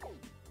think. How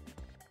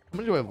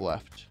many do I have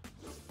left?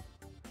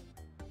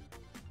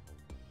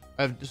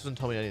 This doesn't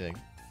tell me anything.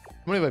 How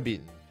many have I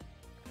beaten?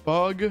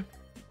 Bug. I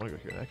want to go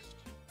here next.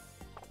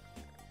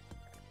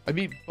 I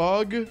beat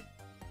Bug,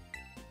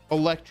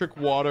 Electric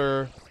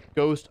Water,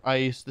 Ghost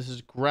Ice. This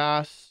is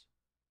Grass,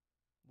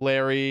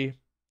 Larry.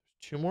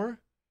 2 more?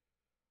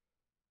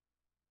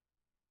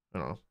 I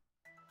don't know.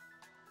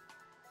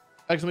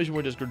 Exclamation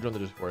point Discord, join the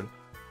Discord.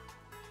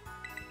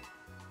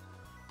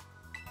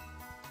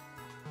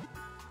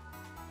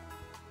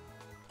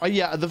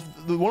 Yeah,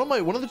 one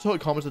of the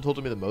comments that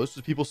told me the most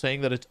is people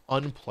saying that it's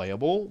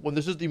unplayable when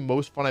this is the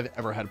most fun I've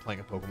ever had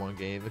playing a Pokemon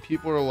game. And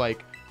people are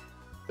like,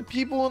 the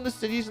people in the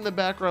cities in the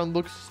background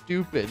look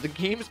stupid. The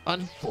game's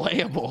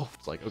unplayable.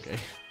 It's like, okay.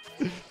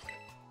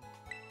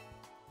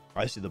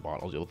 I see the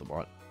bot. I'll deal with the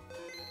bot.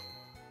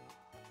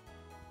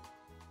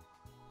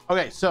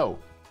 Okay, so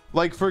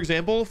like for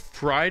example,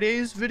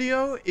 Friday's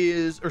video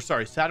is, or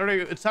sorry,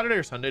 Saturday. It's Saturday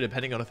or Sunday,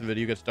 depending on if the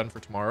video gets done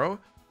for tomorrow.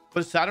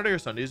 But Saturday or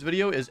Sunday's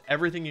video is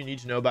everything you need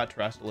to know about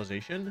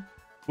terrestrialization,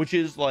 which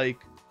is like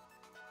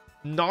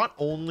not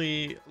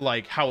only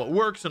like how it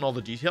works and all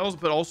the details,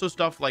 but also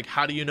stuff like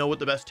how do you know what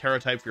the best Terra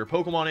type for your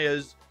Pokemon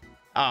is?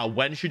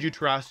 When should you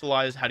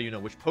terrestrialize? How do you know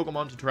which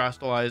Pokemon to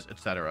terrestrialize,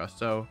 etc.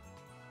 So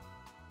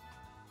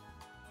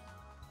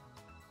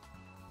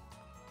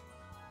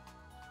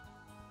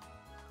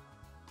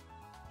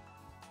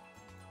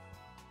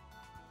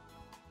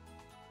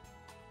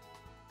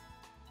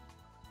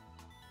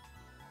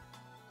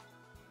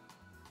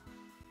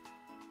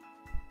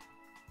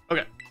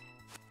okay.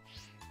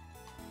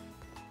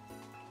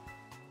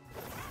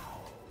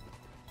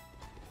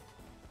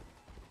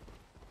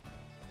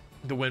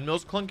 The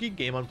windmill's clunky.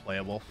 Game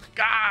unplayable.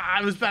 God,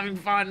 I was having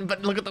fun,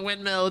 but look at the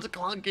windmill. It's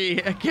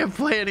clunky. I can't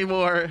play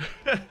anymore.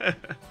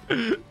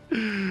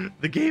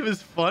 The game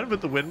is fun,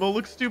 but the windmill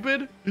looks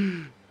stupid.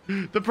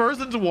 The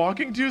person's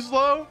walking too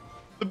slow.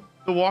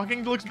 The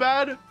walking looks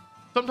bad.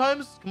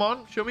 Sometimes. Come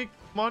on, show me.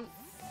 Come on.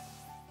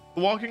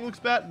 The walking looks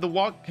bad.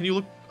 Can you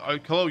look?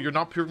 Hello, you're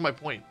not proving my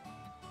point.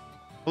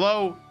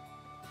 Hello.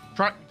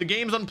 Try. The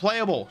game's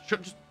unplayable.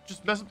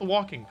 Just mess up the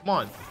walking. Come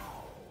on.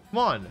 Come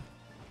on.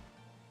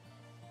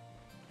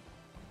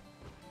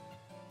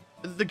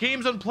 The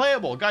game's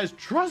unplayable. Guys,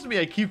 trust me,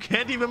 you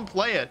can't even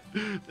play it.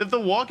 If the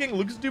walking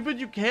looks stupid,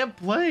 you can't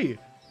play.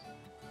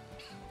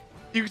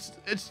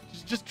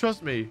 Just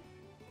trust me.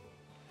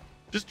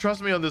 Just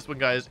trust me on this one,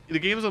 guys. The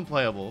game is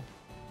unplayable.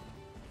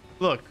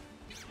 Look.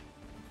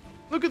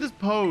 Look at this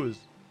pose.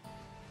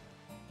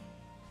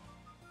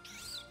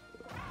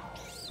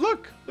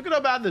 Look at how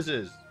bad this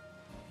is.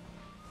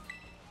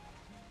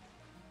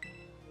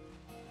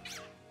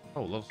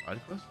 Oh, little side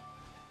quest.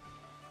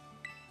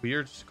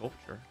 Weird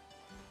sculpture.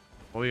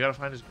 Well, we gotta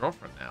find his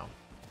girlfriend now.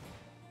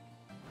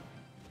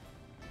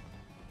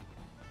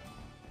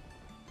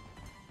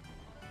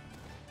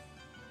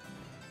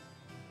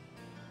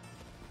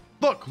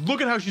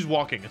 Look at how she's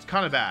walking. It's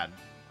kind of bad.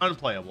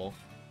 Unplayable.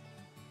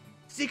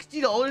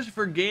 $60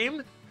 for a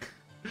game?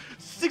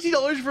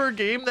 $60 for a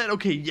game that,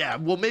 okay, yeah,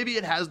 well, maybe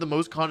it has the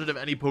most content of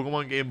any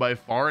Pokemon game by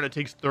far, and it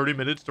takes 30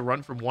 minutes to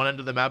run from one end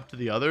of the map to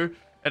the other,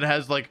 and it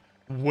has, like,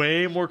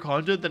 way more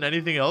content than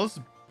anything else,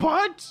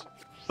 but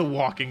the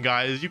walking,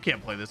 guys, you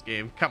can't play this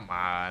game. Come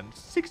on.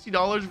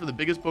 $60 for the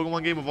biggest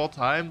Pokemon game of all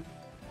time,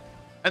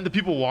 and the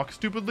people walk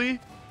stupidly?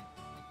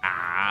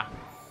 Ah.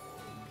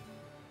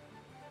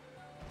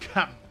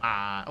 Come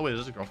on. Oh, wait, is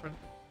this a girlfriend?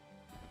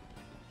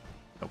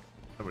 Nope.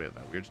 Nobody has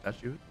that weird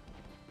statue.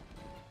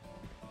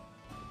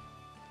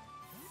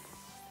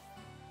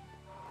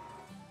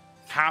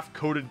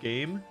 Half-coded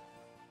game?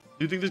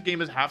 Do you think this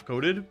game is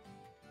half-coded?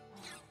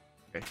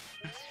 Okay.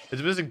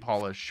 It's missing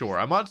polish, sure.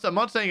 I'm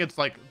not saying it's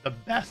like the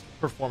best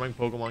performing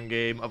Pokemon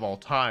game of all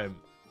time,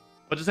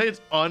 but to say it's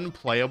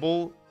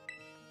unplayable.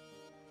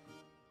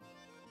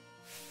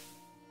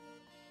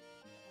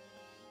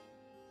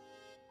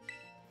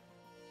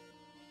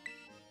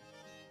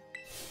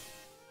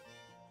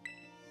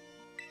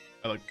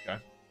 I like this guy.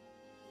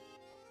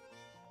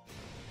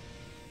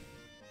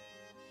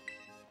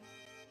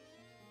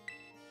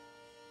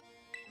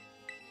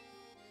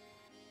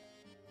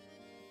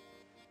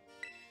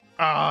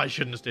 Ah, I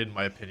shouldn't have stayed in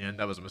my opinion.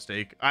 That was a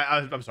mistake.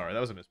 I'm sorry. That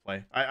was a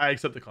misplay. I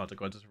accept the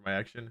consequences for my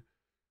action.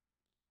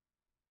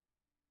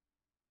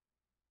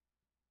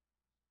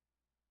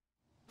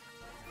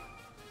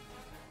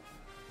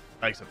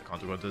 I accept the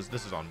consequences.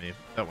 This is on me.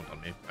 That one's on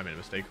me. I made a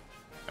mistake.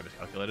 I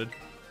miscalculated.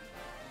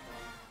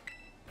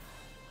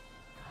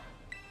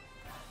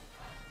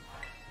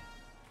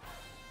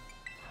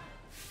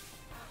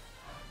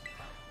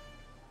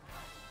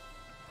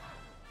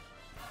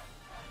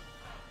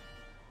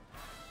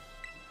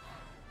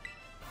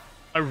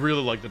 I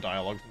really like the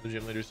dialogue from the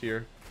gym leaders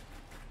here.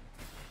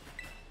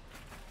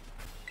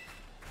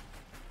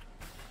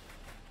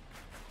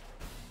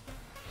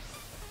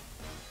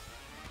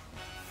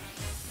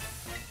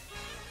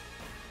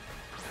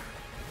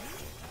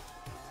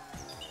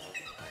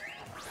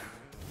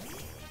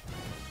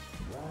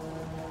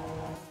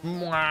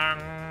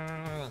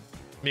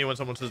 Me when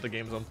someone says the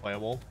game's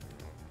unplayable.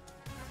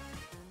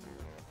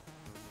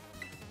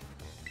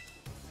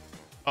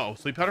 Uh oh,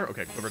 sleep powder?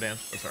 Okay, quiver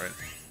dance. That's alright.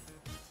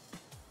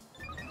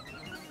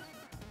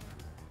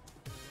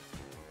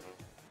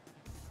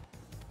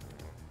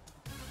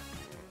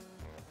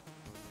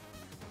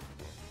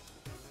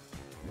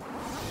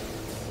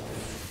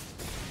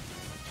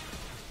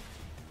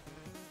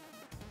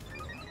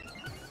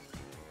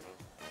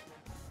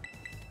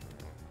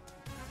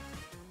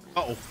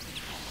 Uh-oh.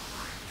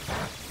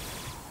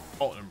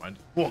 Oh, never mind.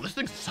 Whoa, this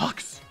thing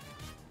sucks.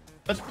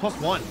 That's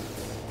 +1.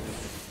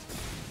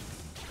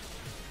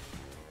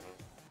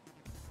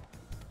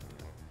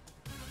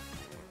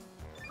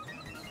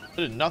 I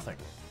did nothing.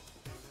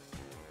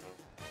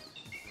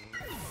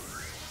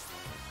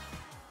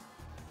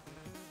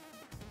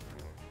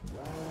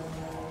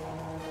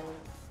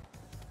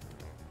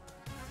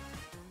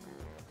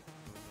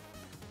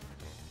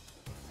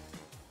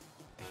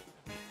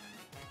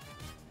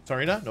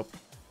 Sarina? Nope.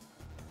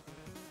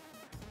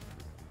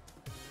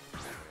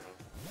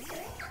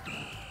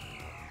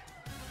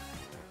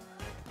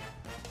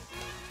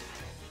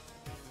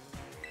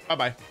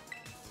 Bye-bye.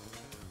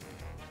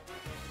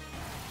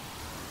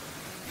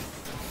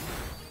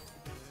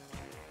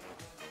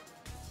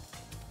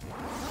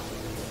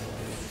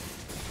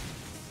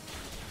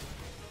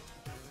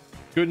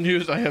 Good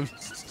news, I have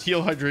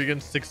Steel Hydreigon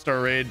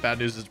 6-star raid. Bad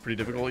news is pretty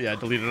difficult. Yeah,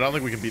 delete it. I don't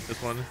think we can beat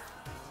this one.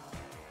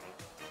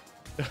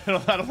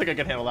 I don't think I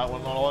can handle that one,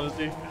 in all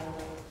honesty.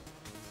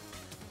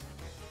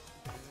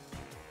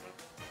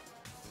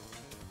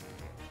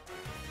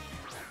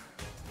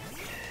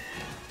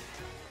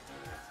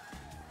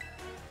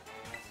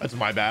 That's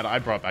my bad. I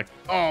brought back.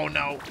 Oh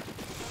no.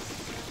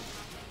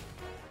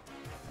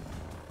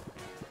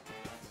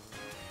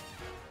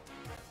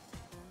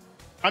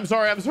 I'm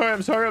sorry. I'm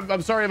sorry if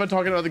I'm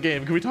talking about the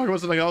game. Can we talk about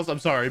something else? I'm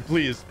sorry,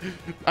 please.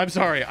 I'm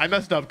sorry. I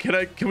messed up.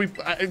 Can we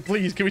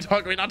please, can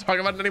we not talk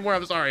about it anymore?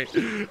 I'm sorry.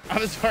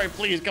 I'm sorry,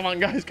 please. Come on,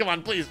 guys. Come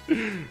on, please.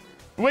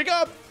 Wake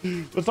up.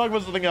 Let's talk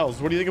about something else.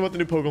 What do you think about the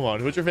new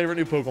Pokemon? What's your favorite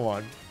new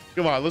Pokemon?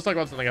 Come on, let's talk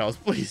about something else,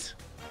 please.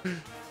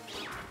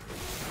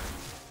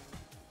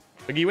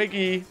 Wakey,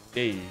 wakey.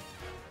 Hey.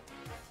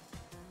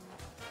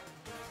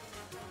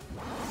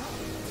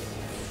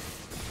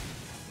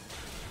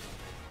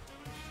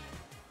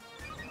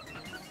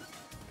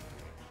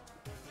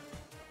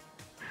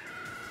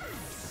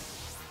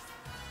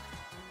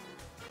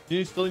 Do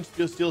you still need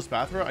to steal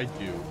Spathra? I do.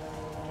 Do you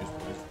still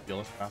need to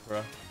steal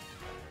Spathra?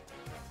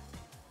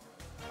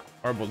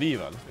 Or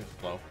Boliva. This thing's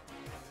slow.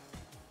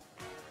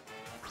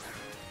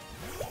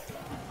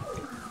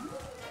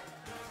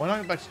 Why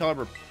not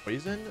Excalibur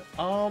Poison?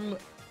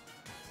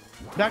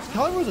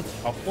 Excalibur is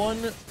a tough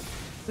one,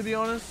 to be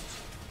honest.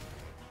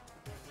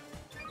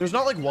 There's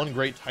not like one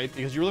great type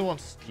because you really want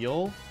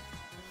Steel,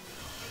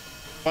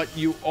 but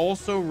you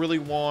also really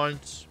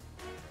want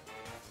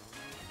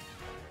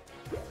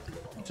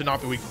to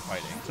not be weak to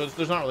fighting. So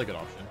there's not really a good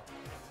option.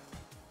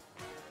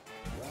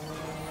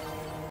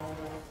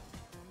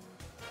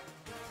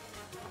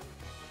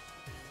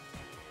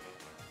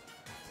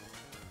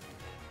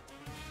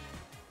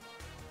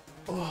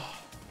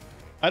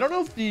 I don't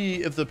know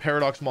if the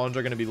Paradox Mons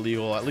are going to be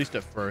legal, at least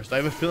at first. I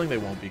have a feeling they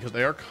won't be because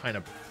they are kind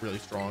of really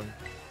strong.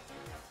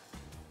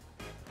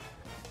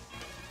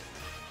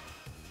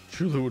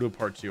 Chuludo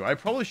Part 2. I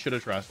probably should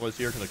have Terrestrialized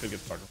here because I could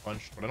get Sucker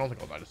Punched, but I don't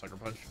think I'll die to Sucker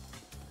Punch.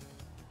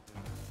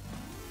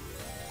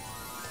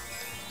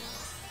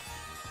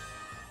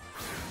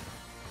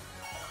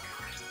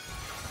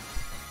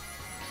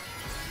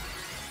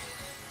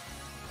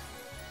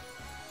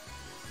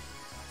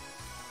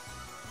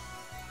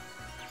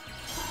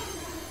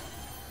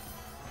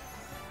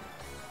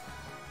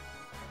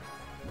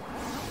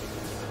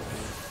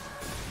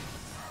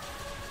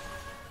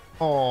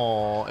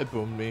 Oh, it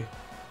boomed me.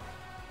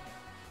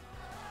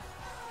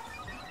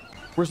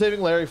 We're saving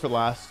Larry for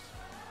last.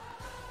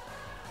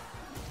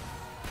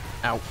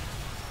 Ow.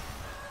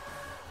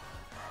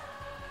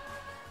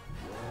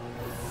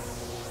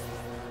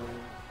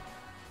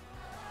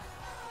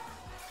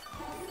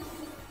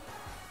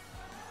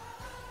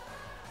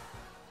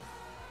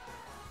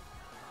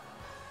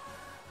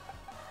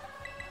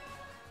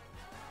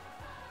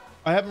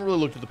 I haven't really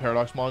looked at the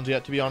Paradox Mons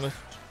yet, to be honest.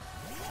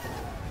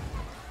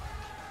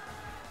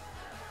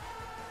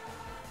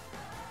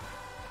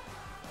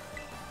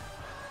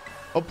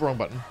 Oh, wrong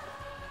button.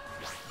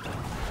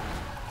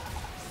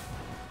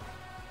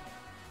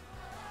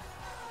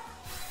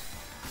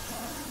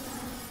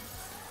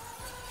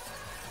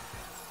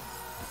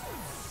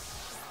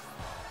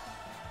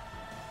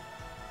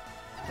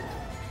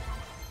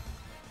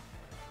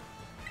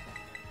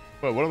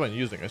 Wait, what am I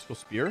using? Icicle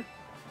Spear?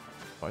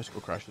 Oh,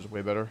 Icicle Crash is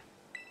way better.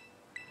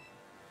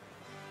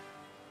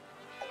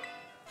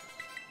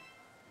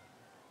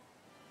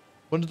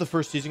 When's the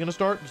first season gonna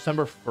start?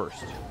 December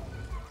 1st.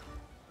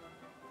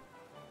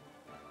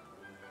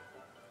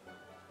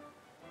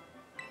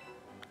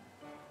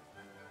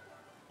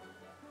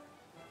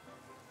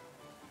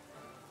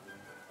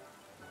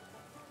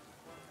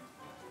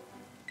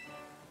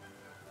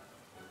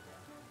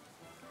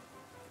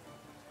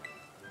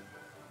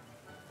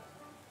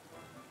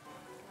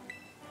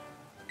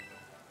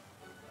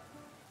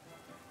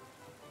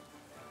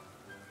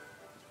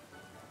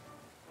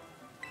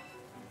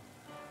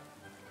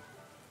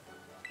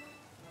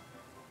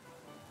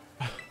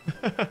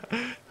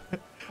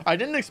 I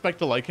didn't expect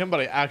to like him,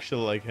 but I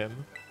actually like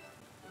him.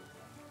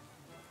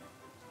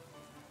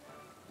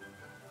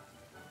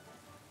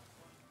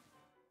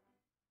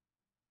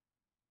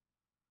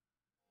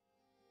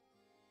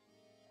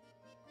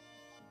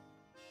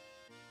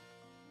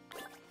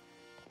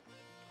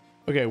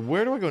 Okay,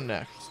 where do I go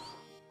next?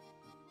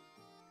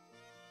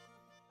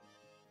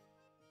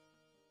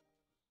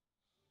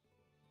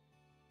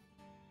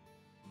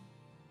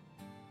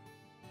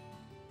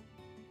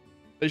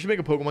 They should make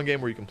a Pokemon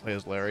game where you can play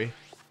as Larry.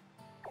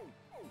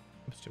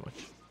 That's too much.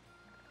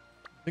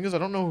 Thing is, I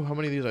don't know how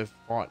many of these I've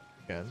fought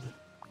again.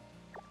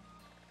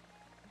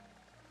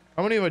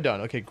 How many have I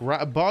done? Okay,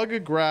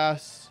 Bug,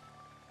 Grass,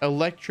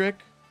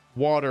 Electric,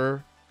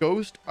 Water,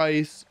 Ghost,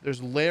 Ice.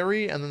 There's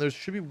Larry, and then there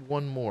should be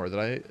one more. Did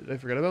I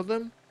forget about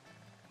them?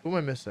 Who am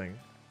I missing?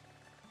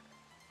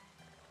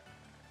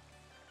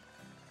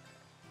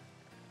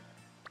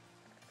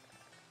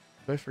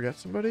 Did I forget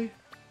somebody?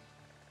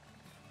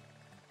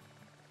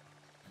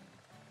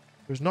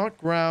 There's not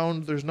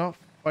ground. There's not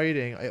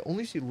fighting. I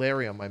only see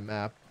Larry on my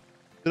map.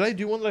 Did I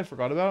do one that I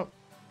forgot about?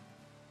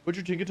 What's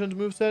your Tinkaton's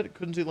moveset?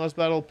 Couldn't see it last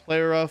battle.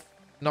 Play Rough.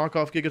 Knock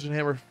off Gigaton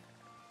Hammer.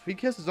 Fake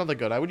Kiss is not that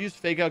good. I would use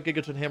Fake Out,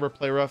 Gigaton Hammer,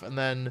 Play Rough, and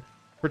then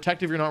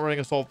Protect if you're not running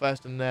Assault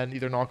Vest, and then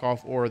either Knock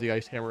Off or the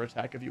Ice Hammer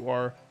attack if you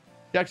are.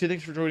 Jaxie,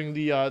 thanks for joining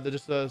the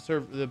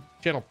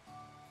channel.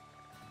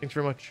 Thanks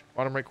very much.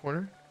 Bottom right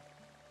corner.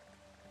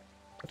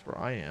 That's where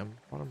I am.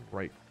 Bottom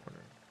right corner.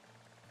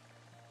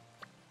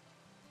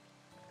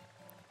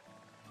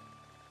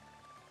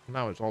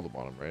 Now it's all the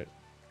bottom, right?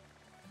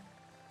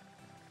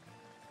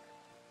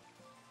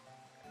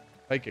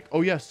 Psychic.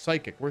 Oh, yeah,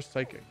 psychic. Where's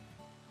psychic?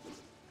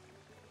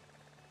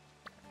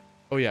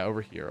 Oh, yeah,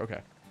 over here. Okay.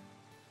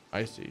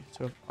 I see.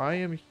 So if I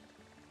am...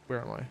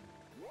 Where am I?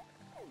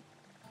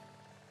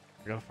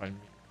 I gotta find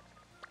me.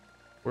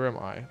 Where am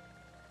I?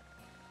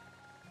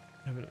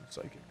 Evident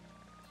psychic.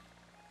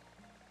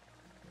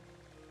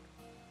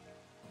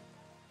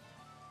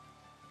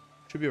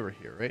 Should be over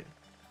here, right?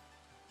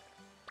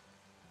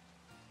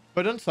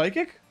 But done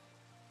psychic?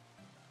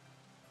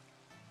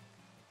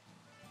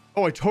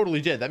 Oh, I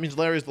totally did. That means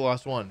Larry's the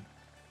last one.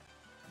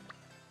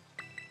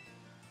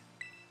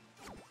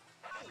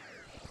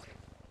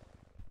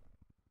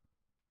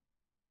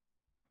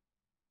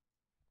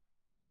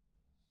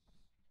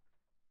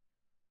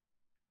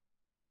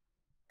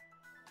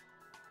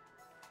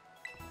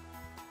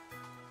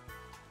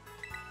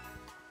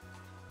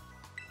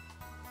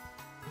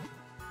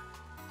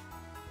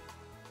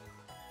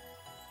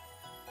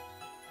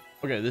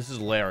 Okay, this is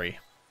Larry.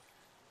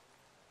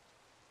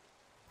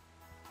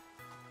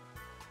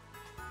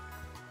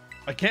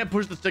 I can't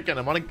push the stick in.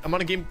 I'm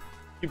on a game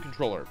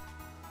controller.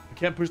 I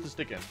can't push the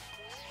stick in.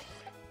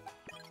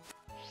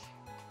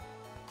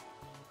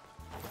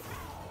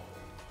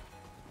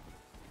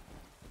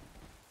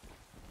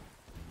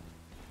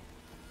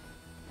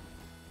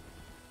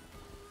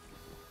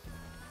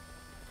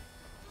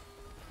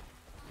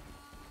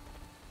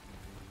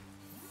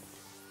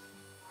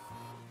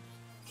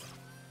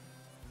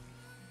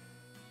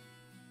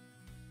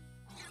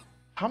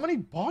 How many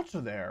bots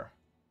are there?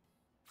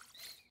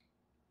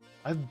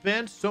 I've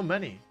banned so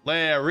many.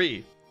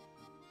 Larry.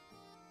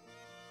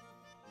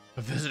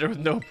 A visitor with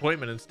no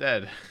appointment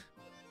instead.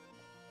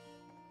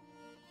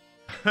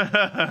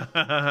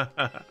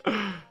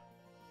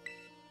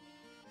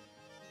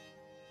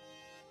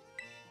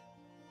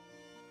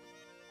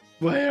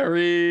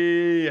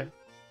 Larry.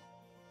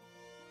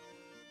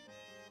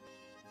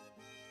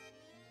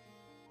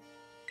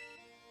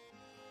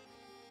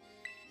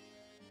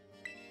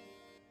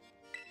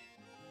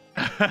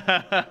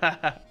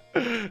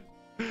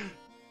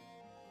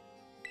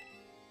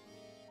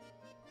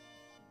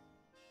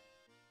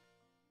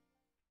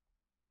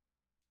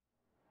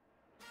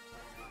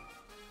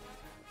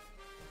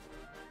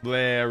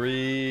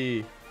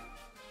 Larry.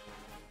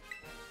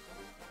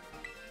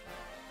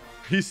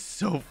 He's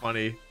so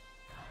funny.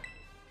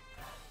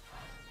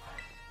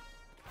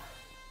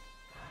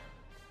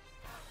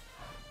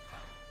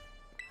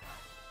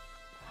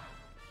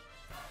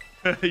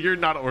 You're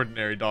not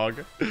ordinary,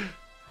 dog.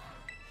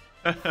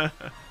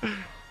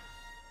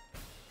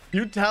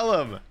 You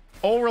tell him.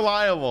 All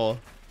reliable.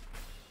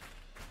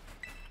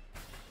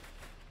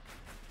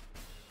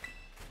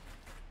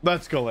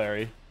 Let's go,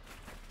 Larry.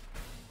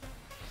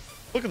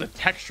 Look at the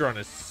texture on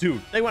his suit.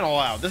 They went all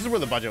out. This is where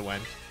the budget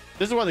went.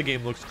 This is why the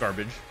game looks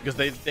garbage, because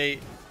they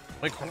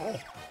like, oh,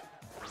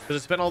 because they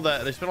spent all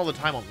the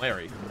time on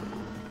Larry.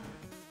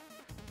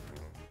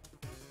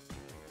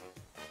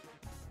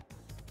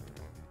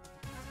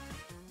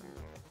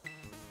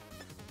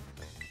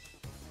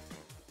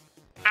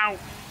 Ow.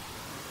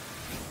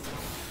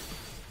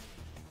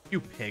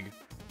 You pig.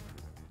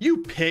 You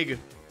pig.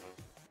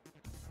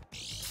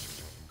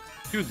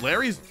 Dude,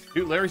 Larry's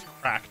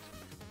cracked.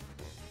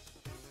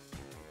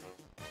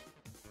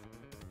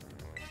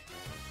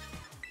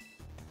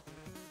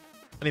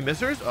 Any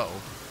missers?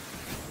 Uh-oh.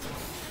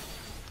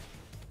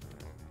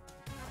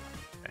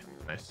 Okay,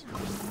 nice.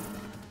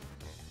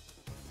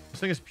 This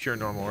thing is pure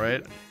normal,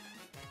 right?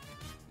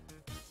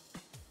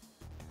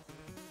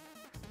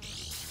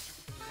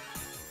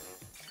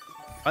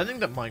 I think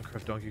that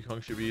Minecraft Donkey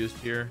Kong should be used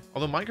here.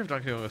 Although Minecraft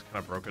Donkey Kong is kind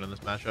of broken in this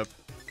matchup.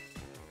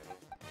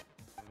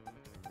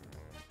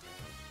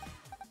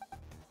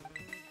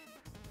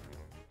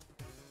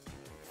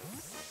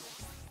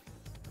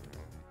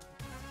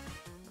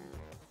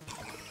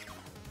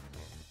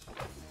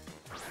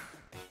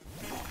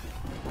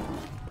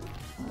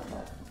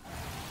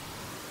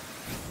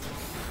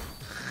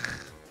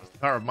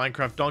 Power of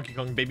Minecraft Donkey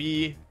Kong,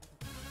 baby.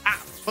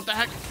 Ah, what the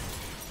heck?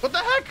 What the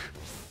heck?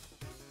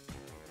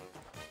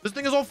 This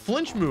thing is all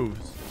flinch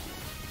moves.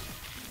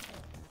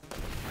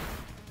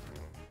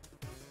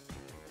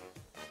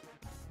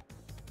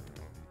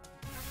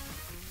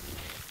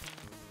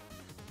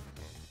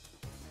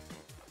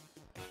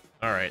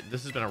 All right,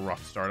 this has been a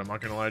rough start. I'm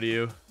not gonna lie to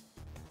you.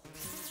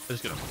 It's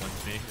just gonna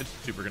flinch me. It's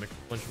super gonna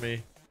flinch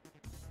me.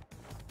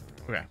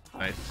 Okay,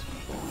 nice.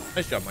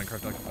 Nice job,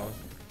 Minecraft Donkey Kong.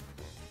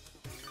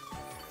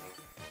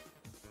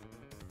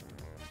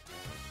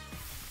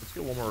 Let's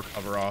get one more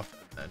recover off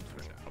and then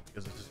switch out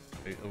because this is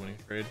a winning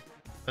trade.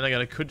 And again,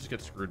 I could just get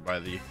screwed by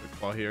the quick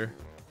claw here.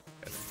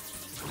 Okay.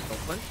 Don't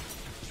flinch.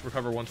 Just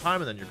recover one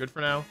time and then you're good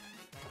for now.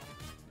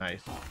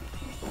 Nice.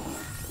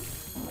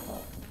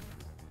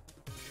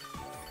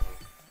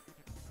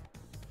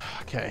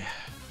 Okay.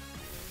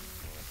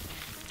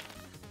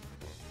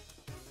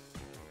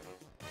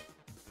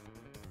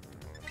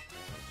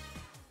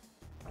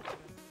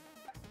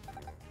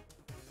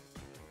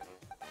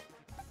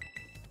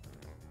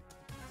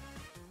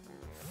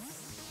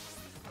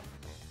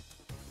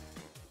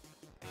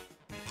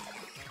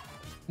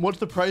 What's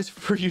the price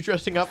for you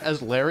dressing up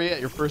as Larry at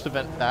your first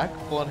event back?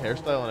 Full on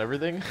hairstyle and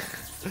everything.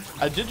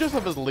 I did dress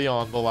up as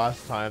Leon the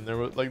last time there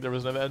was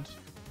an event.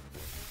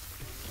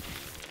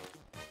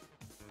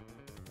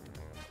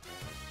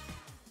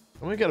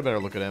 Let me get a better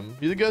look at him.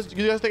 Do you guys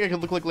think I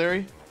could look like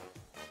Larry?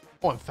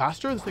 Oh, I'm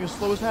faster? This thing is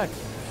slow as heck.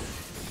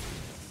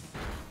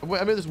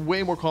 I made this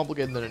way more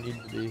complicated than it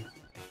needed to be.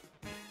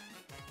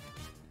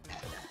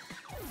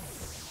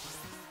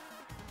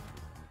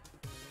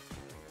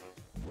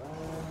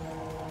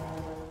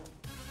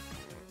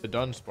 The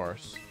done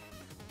sparse.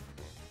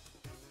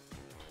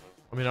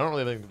 I mean, I don't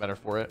really think better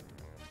for it.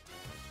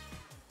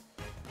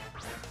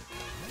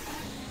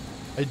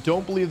 I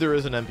don't believe there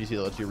is an NPC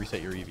that lets you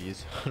reset your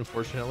EVs,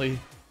 unfortunately.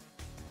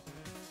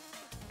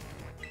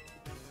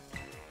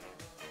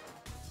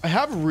 I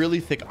have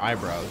really thick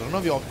eyebrows. I don't know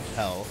if y'all can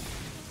tell.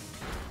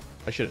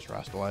 I should have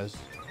rascalized.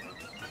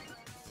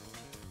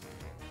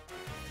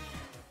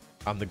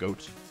 I'm the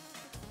goat.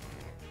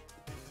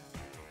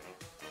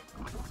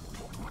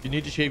 You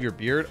need to shave your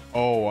beard?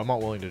 Oh, I'm not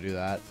willing to do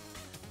that.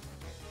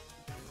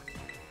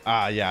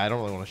 Yeah, I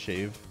don't really want to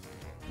shave.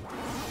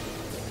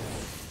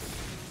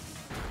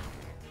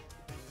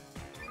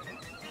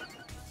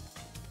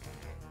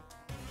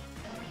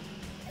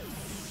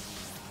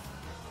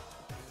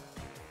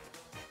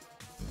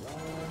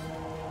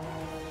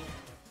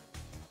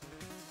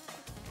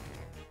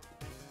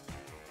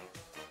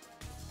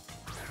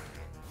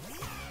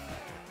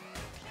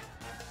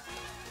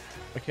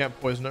 I can't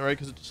poison it, right?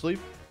 Because it's asleep?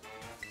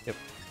 Yep.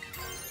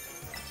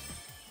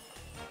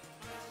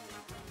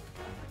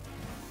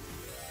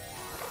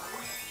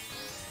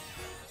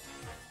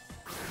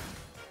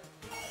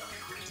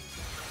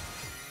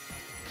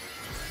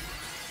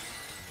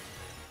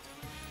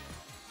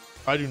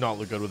 I do not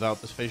look good without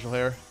this facial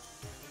hair.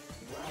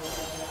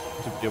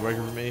 It's a deal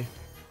breaker for me.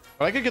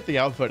 But I could get the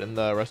outfit and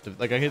the rest of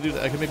like I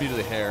could maybe do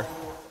the hair.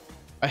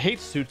 I hate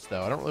suits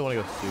though. I don't really want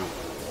to go suit.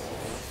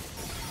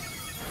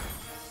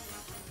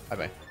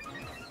 Bye-bye.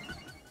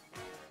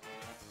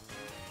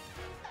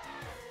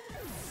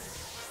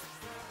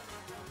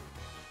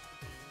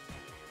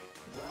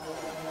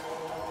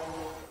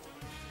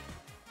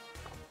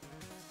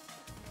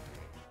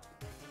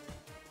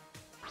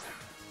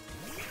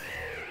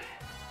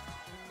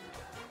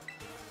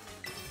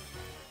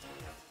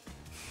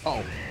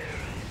 Oh.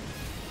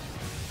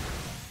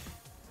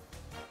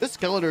 This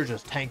Skeletor is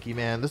just tanky,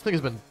 man. This thing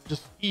has been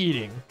just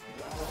eating.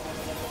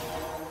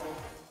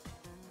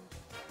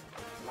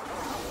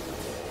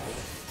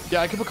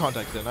 Yeah, I can put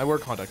contacts in. I wear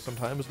contacts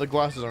sometimes. The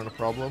glasses aren't a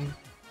problem,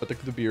 but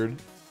the beard.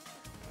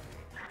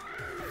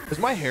 Is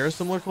my hair a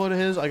similar color to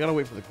his? I gotta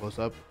wait for the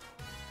close-up.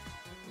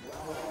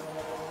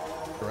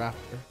 Or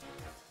after.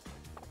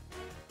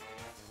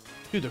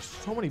 Dude, there's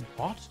so many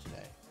bots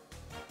today.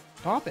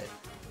 Stop it.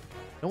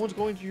 No one's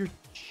going to your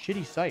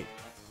shitty site.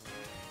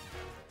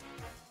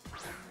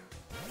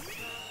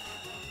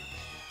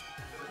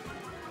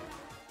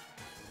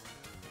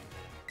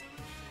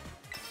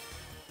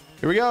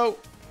 Here we go.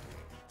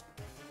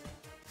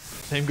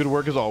 Same good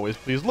work as always,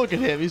 please. Look at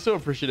him. He's so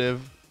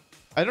appreciative.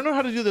 I don't know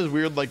how to do those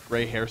weird, like,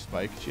 gray hair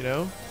spikes, you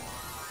know?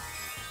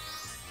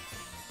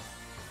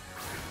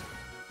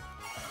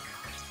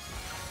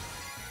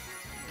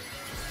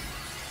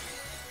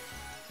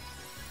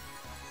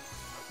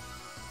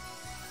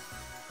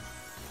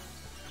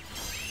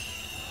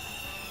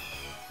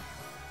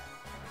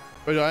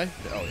 Wait, do I?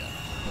 Oh, yeah.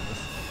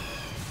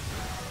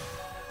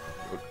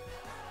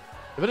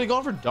 If it had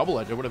gone for double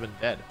edge, I would have been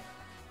dead.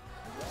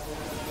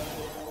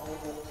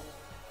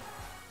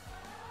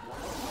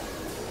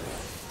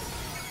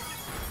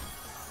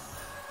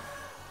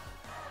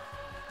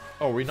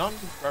 Oh, are we not in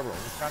subscriber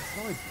only chat?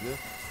 How do I do this?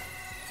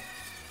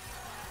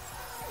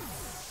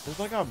 There's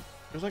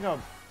like a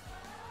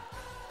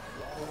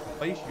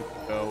place you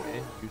can go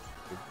in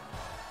YouTube.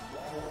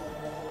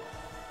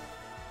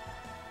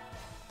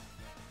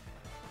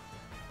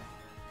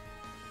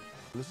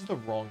 This is the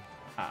wrong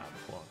tab.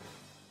 Hold on.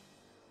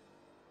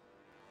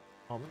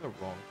 Oh, I'm in the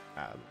wrong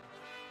tab.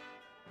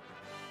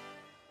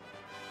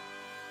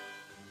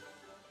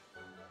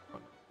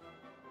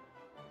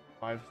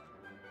 Five.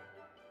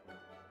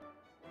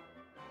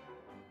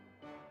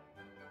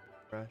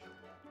 Fresh.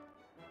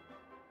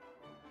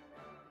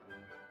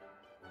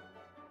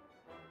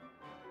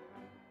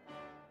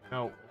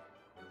 No.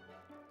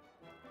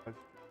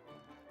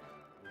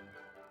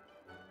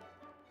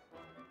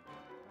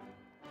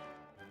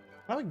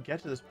 How do I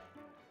get to this?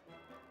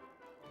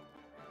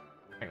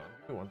 Hang on,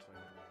 give me 1 second.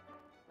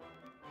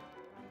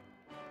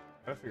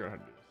 I gotta figure out how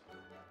to do this.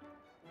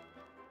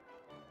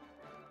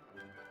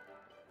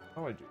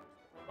 How do I do this?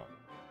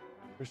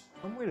 There's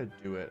some way to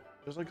do it.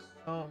 There's like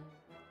some.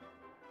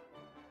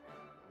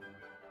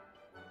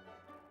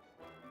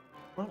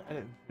 Not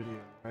edit video,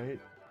 right?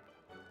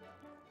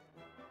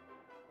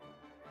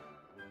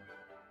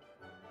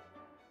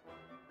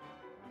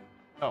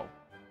 Oh,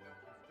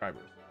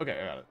 subscribers. Okay,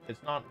 I got it.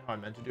 It's not how I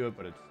meant to do it,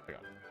 but I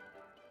got it.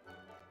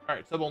 All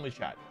right, sub only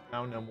chat.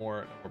 Now no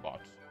more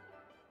bots.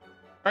 All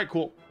right,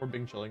 cool. We're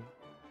Bing chilling.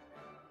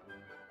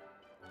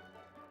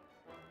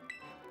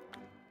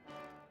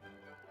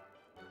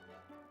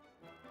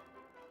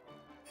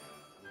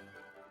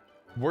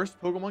 Worst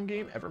Pokemon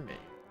game ever made.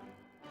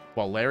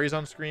 While Larry's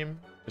on screen,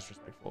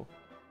 disrespectful.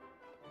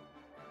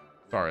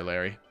 Sorry,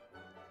 Larry.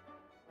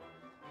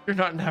 You're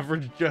not an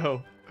average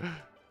Joe.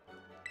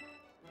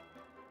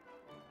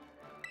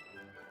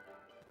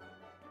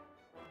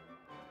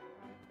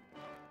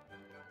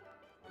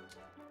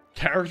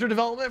 Character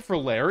development for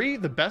Larry?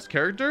 The best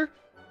character?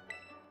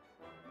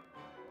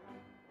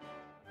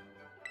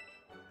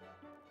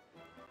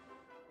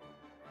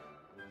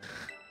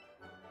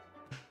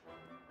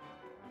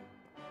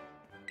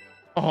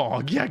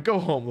 Oh, yeah, go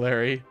home,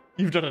 Larry.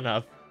 You've done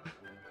enough.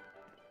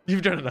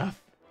 You've done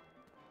enough.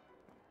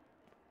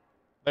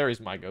 Larry's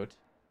my goat.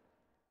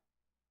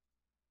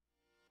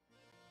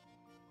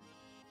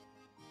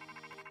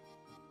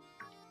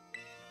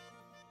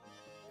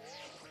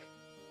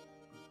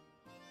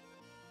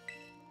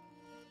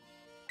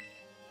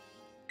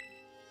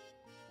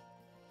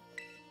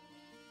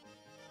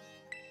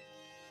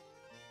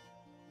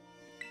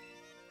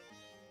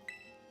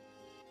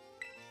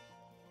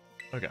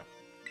 Okay.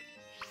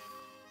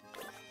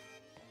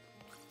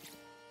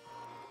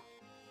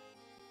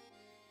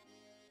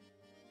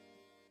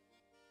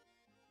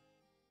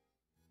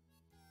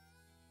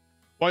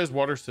 Why is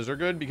water scissor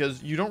good?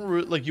 Because you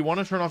don't like, you want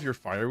to turn off your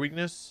fire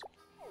weakness,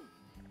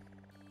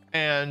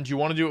 and you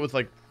want to do it with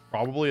like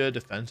probably a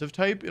defensive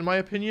type, in my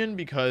opinion,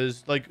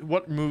 because like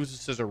what moves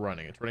is scissor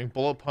running? It's running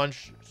bullet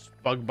punch,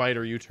 bug bite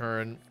or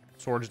U-turn,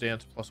 swords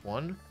dance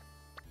 +1,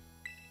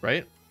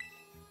 right?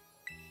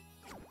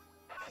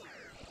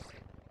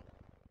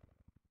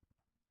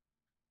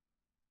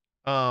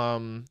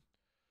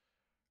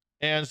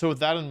 And so with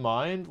that in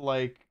mind,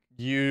 like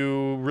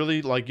you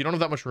really like, you don't have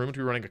that much room to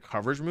be running a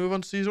coverage move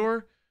on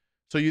Caesar.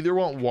 So you either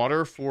want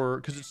water for,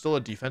 because it's still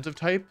a defensive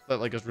type that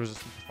like is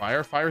resistant to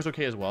fire. Fire is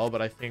okay as well,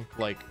 but I think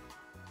like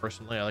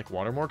personally I like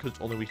water more because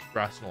it's only weak to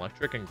grass and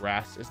electric, and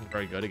grass isn't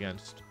very good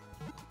against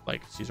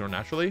like Caesar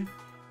naturally.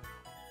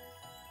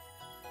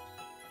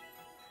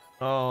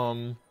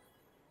 Or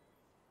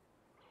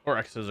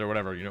X's or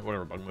whatever, you know,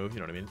 whatever bug move, you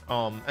know what I mean?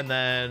 And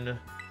then,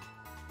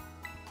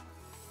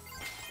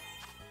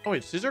 oh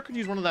wait, Caesar could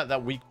use one of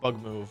that weak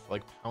bug move,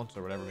 like Pounce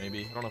or whatever,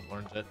 maybe. I don't know if it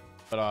learns it,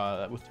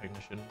 but with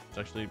Technician, it's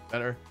actually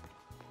better.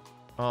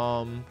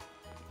 Yeah.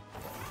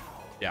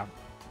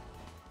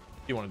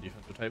 You want a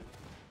defensive type.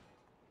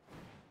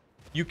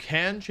 You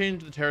can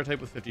change the Terra type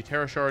with 50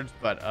 Terra shards,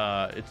 but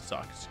it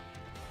sucks.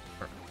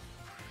 Oh,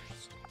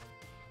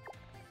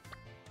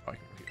 I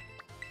can repeat.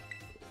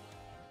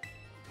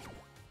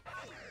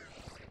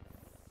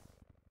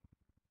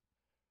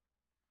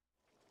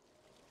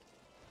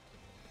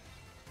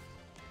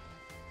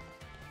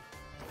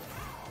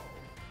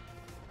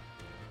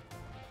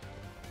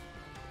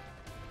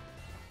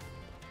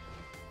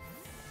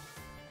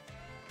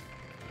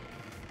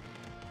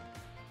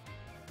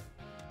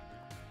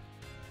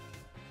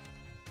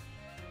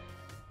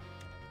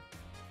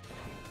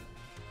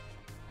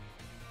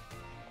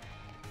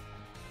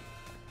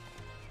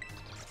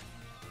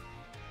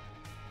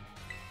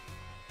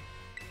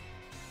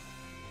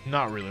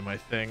 Not really my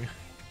thing.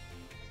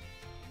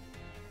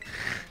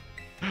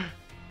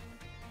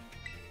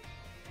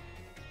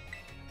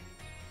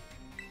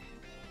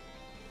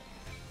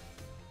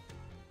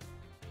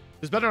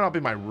 This better not be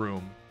my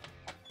room.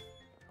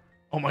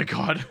 Oh my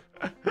god.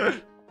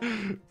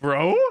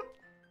 Bro?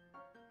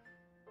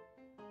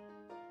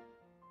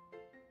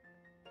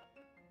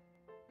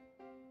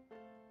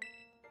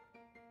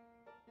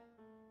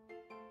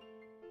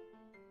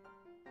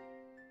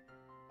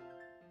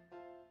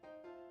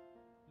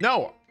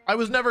 No, I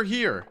was never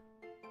here.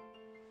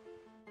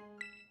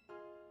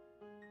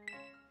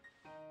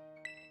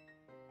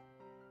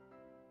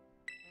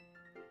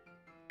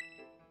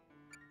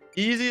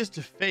 Easiest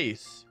to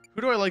face.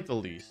 Who do I like the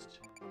least?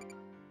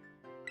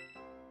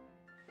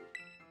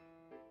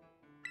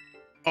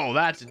 Oh,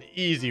 that's an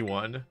easy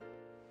one.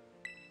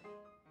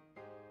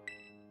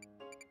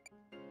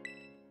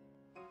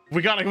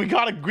 We gotta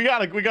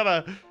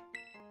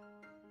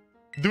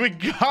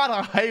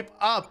hype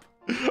up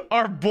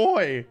our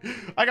boy.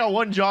 I got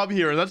one job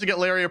here, and that's to get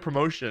Larry a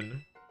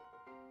promotion.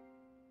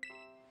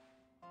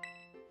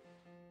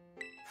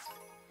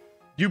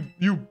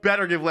 You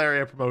better give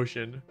Larry a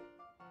promotion.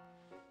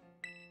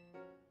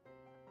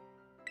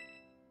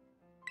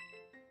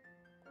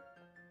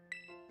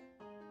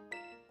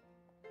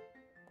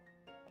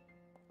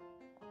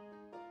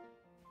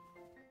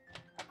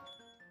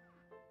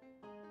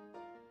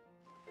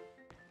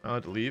 I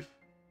have to leave.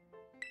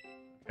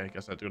 Okay, I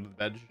guess I have to go to the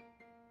veg.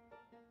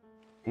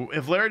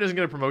 If Larry doesn't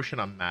get a promotion,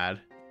 I'm mad.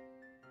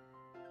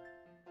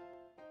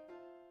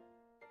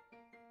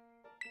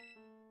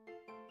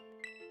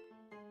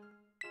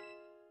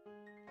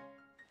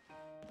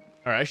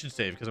 Alright, I should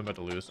save because I'm about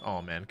to lose.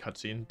 Oh man,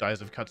 cutscene.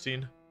 Dies of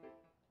cutscene.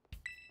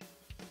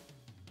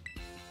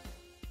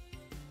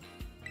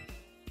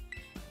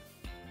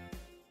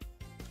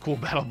 Cool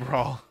battle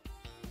brawl.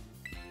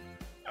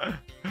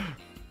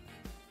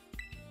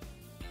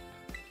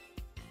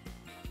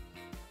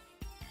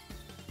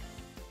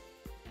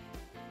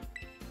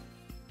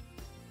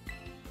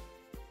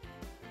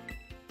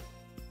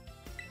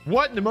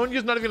 What?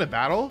 Pneumonia's not even gonna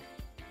battle?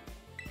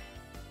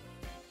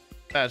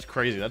 That's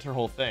crazy. That's her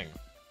whole thing.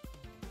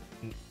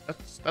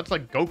 That's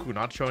like Goku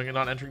not showing and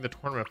not entering the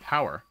tournament of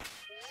power.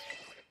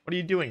 What are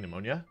you doing,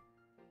 Pneumonia?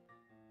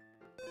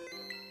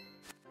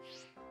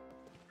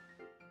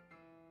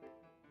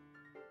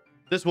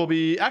 This will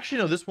be... Actually,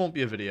 no, this won't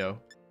be a video.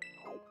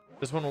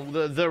 This one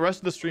will... The rest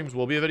of the streams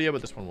will be a video,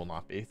 but this one will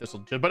not be. This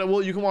will... But it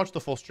will, you can watch the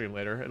full stream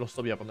later. It'll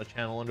still be up on the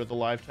channel under the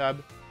live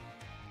tab.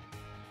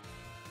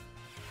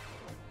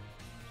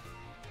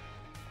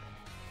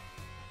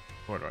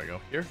 Where do I go?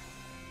 Here?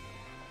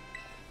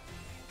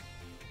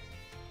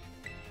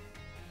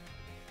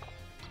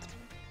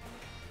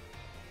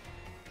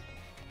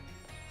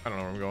 I don't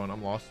know where I'm going.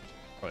 I'm lost.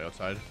 Probably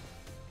outside.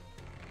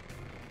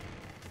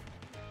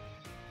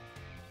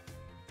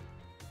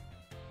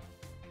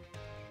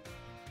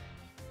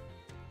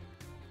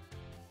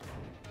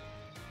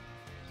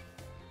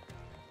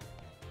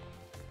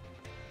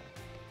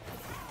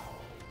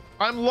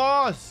 I'm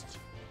lost.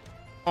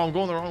 Oh, I'm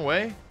going the wrong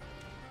way.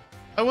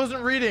 I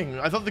wasn't reading.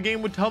 I thought the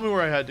game would tell me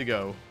where I had to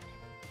go.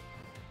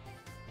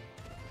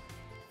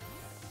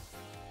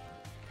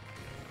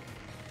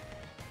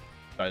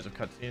 Size of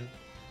cutscene.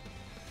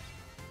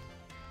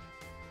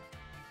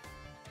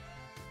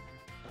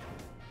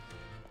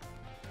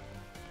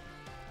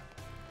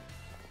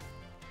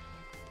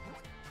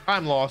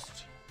 I'm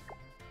lost.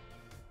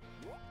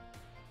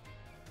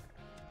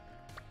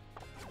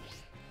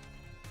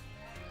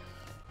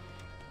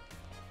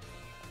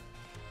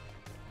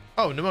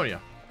 Oh, pneumonia.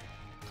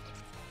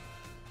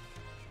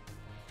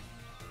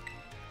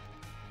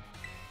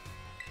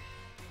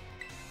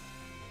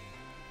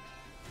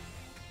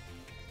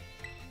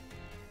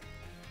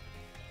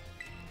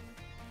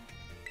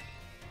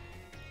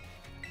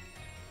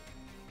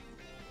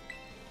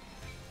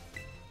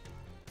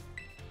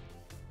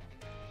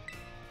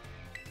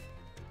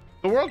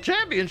 The World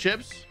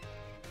Championships.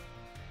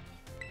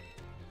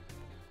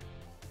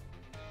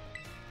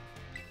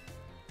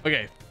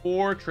 Okay,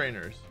 4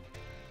 trainers.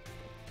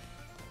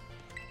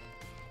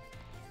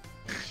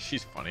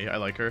 She's funny. I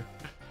like her.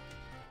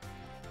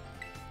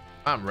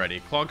 I'm ready.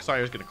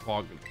 Clogsire's gonna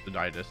clog the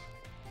Didus.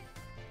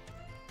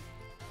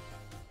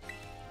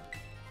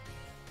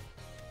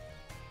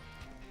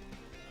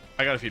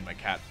 I gotta feed my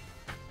cat.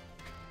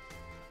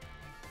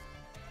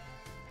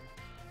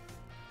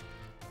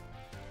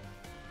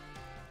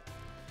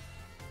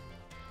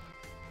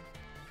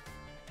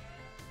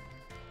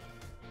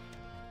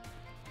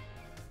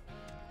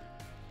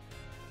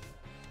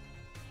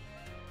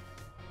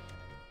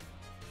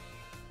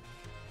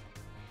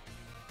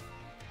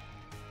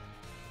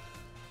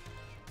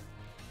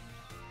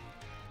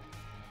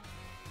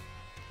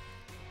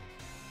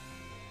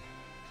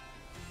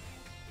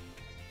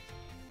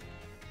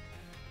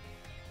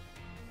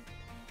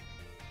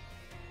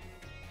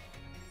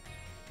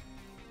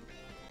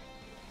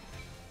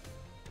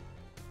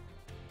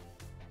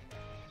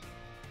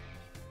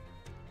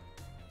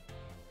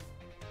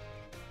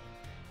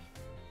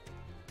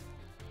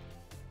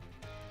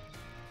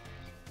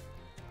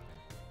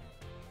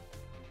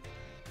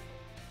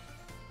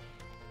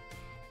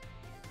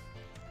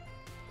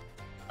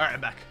 All right,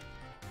 I'm back.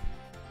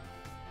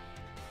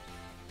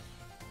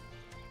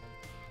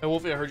 Hey,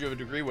 Wolfie, I heard you have a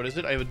degree. What is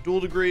it? I have a dual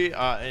degree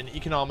in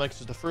economics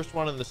is the first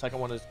one, and the second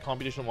one is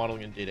computational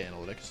modeling and data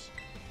analytics.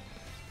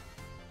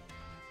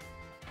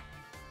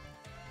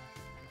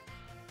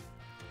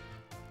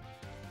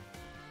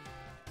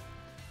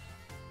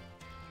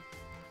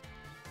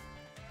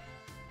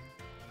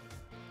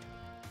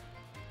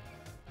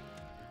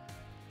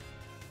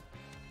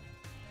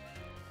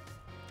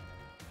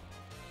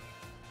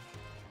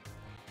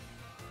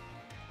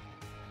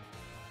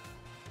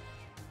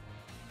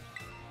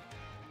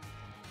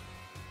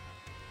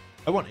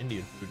 I want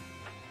Indian food.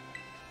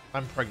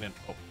 I'm pregnant.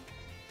 Oh.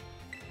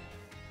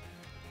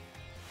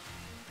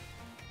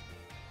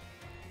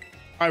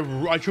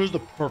 I chose the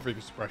perfect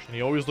expression.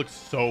 He always looks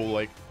so,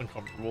 like,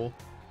 uncomfortable.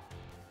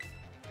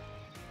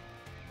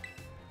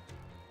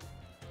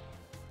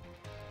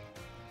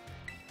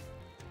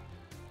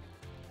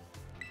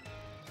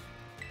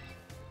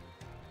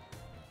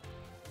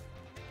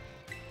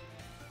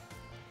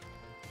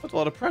 That's a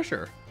lot of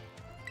pressure.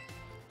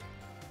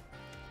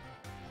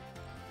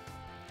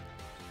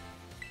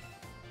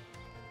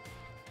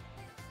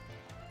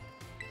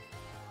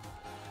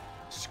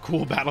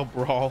 School battle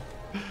brawl.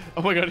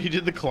 Oh my god, he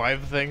did the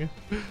Clive thing.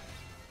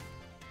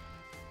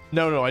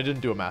 No, I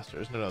didn't do a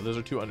master's. No, those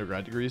are 2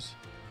 undergrad degrees.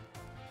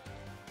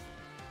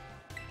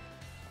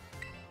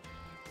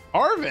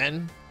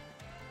 Arvin?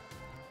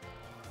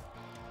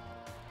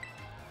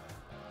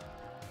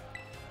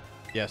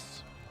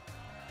 Yes.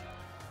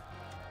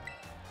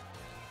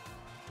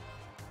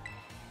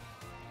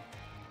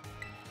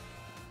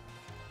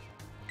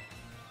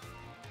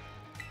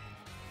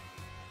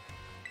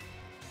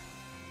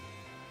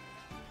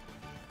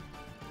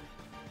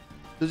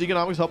 Does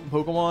economics help in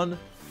Pokemon?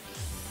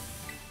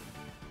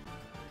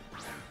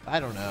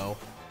 I don't know.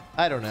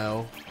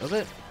 Does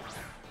it?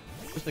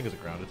 This thing is a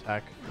ground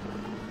attack.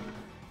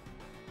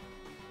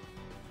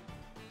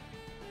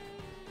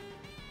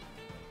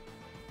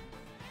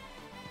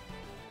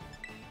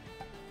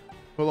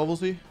 What level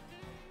is he?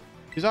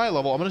 He's high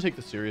level. I'm going to take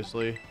this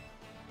seriously.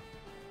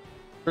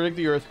 Predict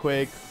the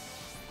earthquake.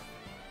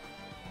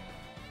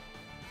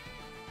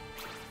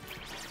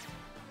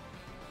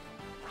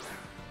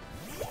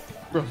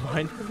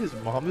 Remind him his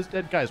mom is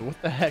dead. Guys, what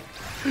the heck?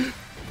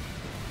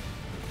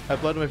 I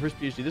applied to my first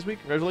PhD this week.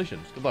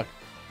 Congratulations. Good luck.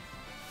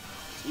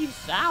 Seed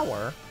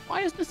sour? Why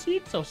is the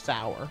seed so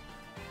sour?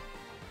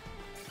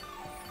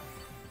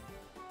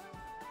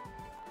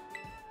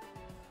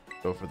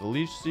 Go for the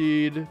leech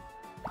seed.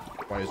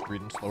 Why is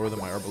breeding slower than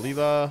my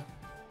Arboliva?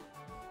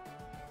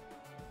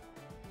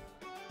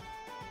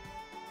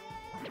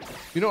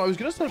 You know, I was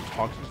gonna set up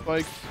toxin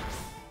spikes,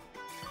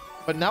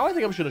 but now I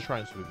think I'm just gonna try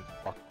and sweep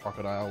the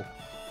crocodile.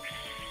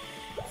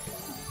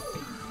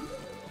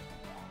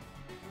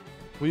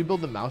 Will you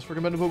build the mouse for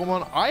competitive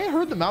Pokemon? I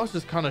heard the mouse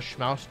is kind of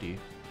schmousty,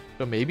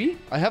 so maybe.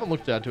 I haven't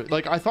looked into it.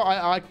 Like I thought,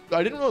 I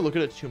didn't really look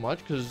at it too much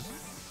because.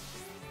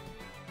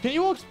 Can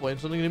you all explain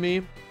something to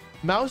me?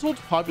 Mousehold's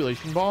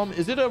population bomb,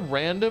 is it a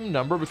random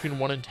number between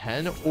 1 and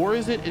 10, or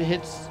is it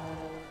hits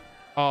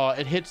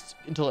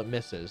until it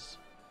misses,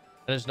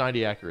 and it's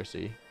 90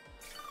 accuracy?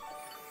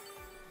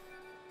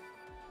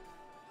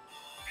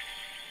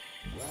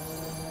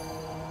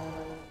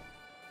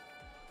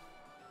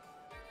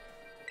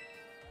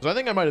 So I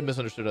think I might have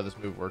misunderstood how this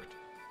move worked.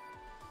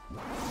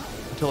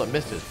 Until it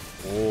misses.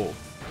 Oh.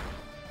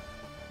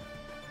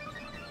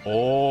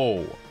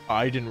 Oh,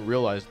 I didn't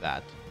realize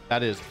that.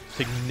 That is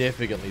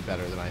significantly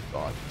better than I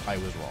thought. I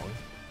was wrong.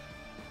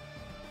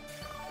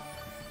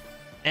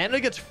 And it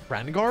gets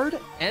Friend Guard?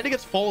 And it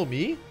gets Follow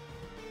Me?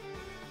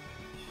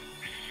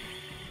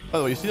 By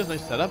the way, you see this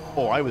nice setup?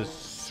 Oh, I was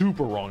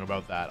super wrong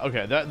about that.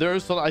 Okay,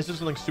 I said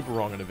something super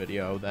wrong in a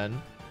video then.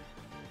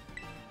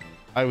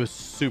 I was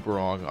super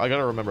wrong. I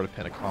gotta remember to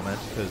pin a comment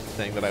because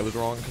saying that I was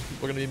wrong because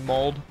people are gonna be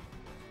mauled.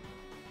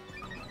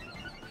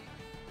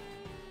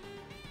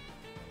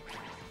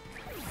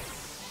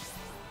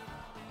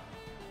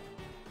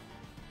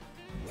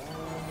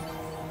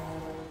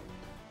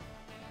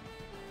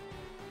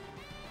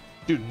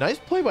 Dude, nice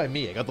play by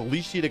me. I got the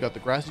leech seed. I got the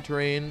grassy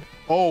terrain.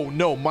 Oh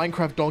no,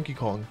 Minecraft Donkey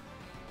Kong.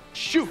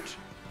 Shoot.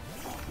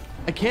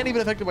 I can't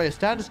even affect it by a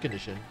status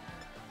condition.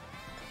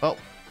 Well,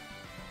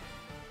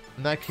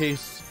 in that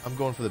case, I'm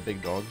going for the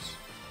big dogs.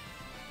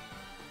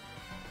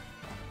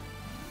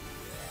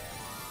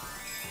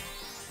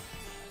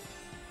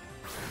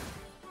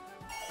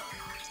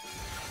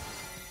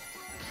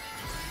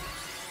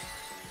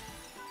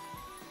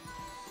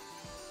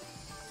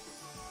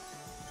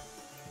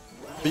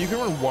 But you can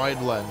run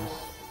wide lens.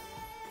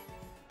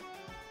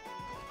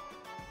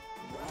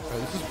 All right,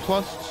 this is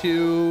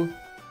 +2,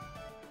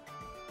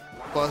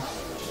 plus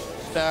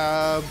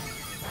stab,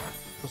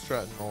 plus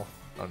strat.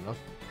 Not enough.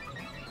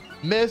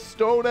 Miss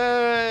Stone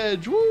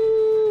Edge!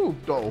 Woo!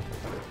 Oh.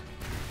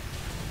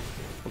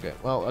 Okay,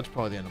 well, that's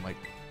probably the end of my.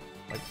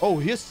 Oh,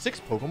 he has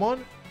 6 Pokemon?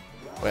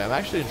 Wait, I'm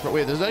actually in trouble.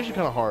 Wait, this is actually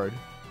kind of hard.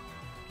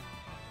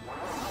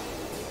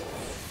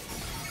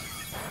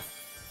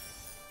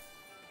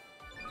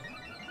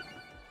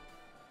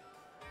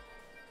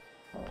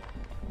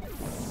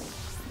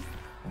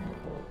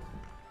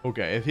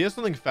 Okay, if he has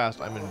something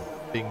fast, I'm in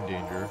big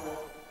danger.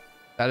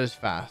 That is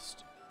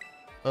fast.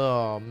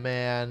 Oh,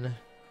 man.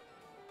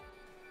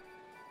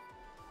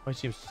 My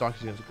team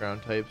sucks against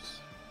ground types.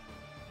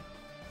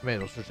 Man,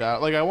 it'll switch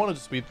out. Like, I wanted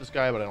to sweep this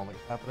guy, but I don't think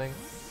it's happening.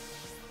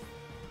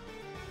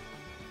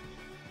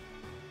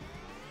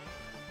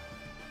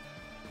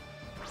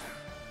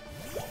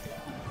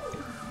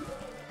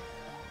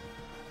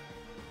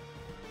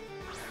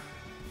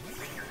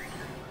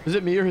 Is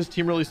it me or his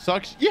team really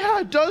sucks? Yeah,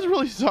 it does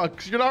really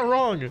suck. You're not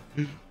wrong.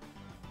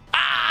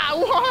 Ah,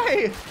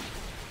 why?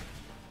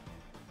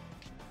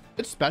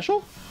 It's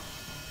special?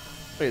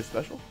 Wait, it's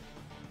special?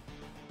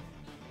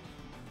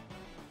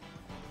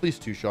 Please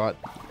 2-shot.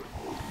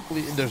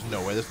 Please, there's no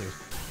way this thing's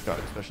got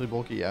it. Especially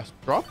bulky. Yes.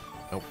 Drop?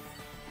 Nope.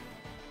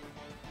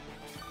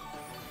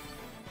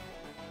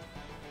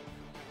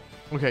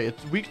 Okay,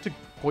 it's weak to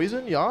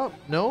poison. Yeah.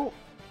 No.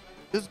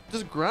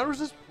 Does ground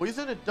resist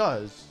poison? It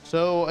does.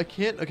 So I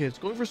can't. Okay, it's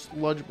going for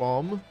Sludge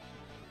Bomb.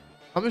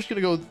 I'm just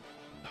gonna go. I'm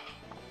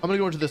gonna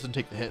go into this and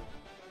take the hit.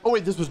 Oh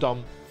wait, this was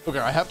dumb. Okay,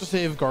 I have to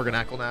save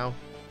Garganackle now.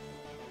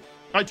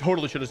 I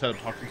totally should have set up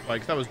Toxic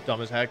Spikes. That was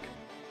dumb as heck.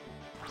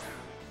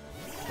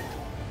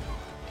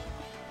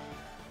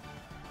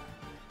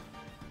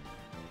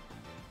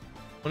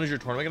 When is your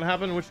tournament gonna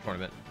happen? Which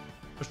tournament?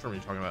 Which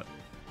tournament are you talking about?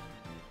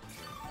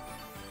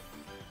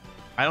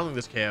 I don't think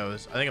this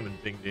KOs. I think I'm in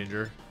big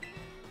danger.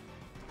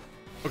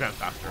 Okay, I'm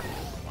faster.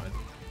 Fine.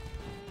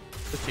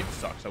 This team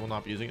sucks. I will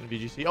not be using it in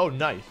VGC. Oh,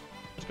 nice.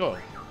 Let's go.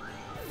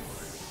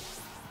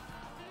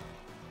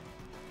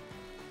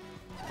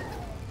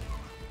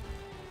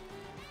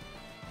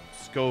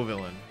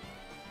 Villain.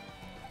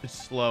 It's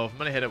slow. If I'm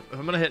gonna hit it, if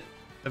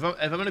I'm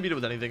gonna beat it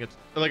with anything, it's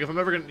like if I'm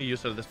ever gonna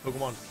use use out of this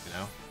Pokemon, you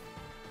know.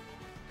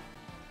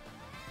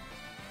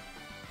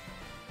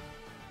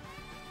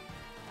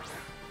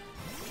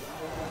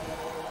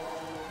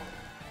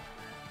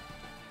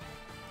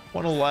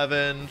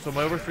 111. So am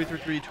I over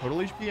 333 total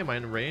HP? Am I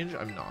in range?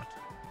 I'm not.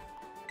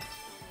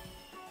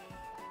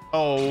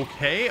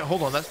 Okay,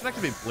 hold on. That's gonna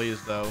activate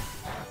Blaze though.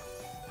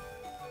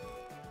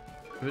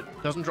 If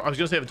it doesn't drop, I was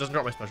gonna say if it doesn't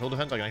drop my special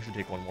defense, I can actually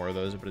take one more of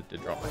those, but it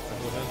did drop my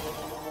special defense.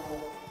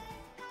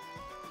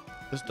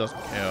 This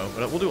doesn't KO,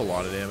 but it will do a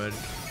lot of damage.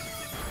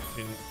 I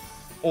mean,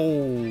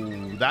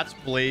 oh, that's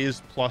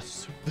Blaze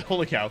plus.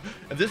 Holy cow!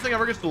 If this thing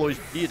ever gets to low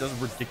HP, it does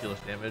ridiculous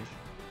damage.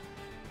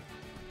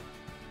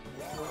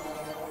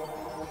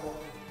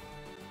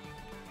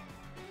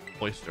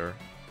 Oyster.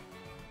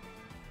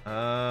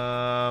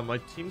 My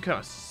team kind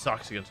of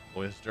sucks against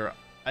Oyster.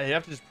 I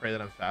have to just pray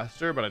that I'm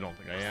faster, but I don't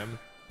think I am.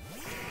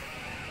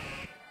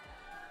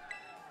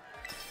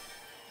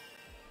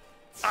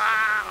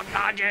 Ah,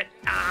 dodge it!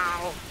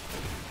 Ow!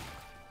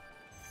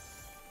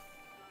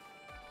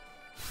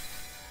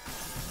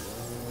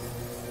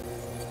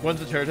 When's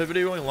the Terratype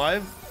video going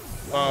live?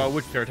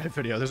 Which Terratype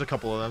video? There's a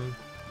couple of them.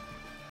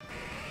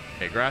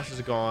 Okay, grass is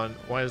gone.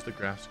 Why is the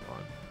grass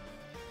gone?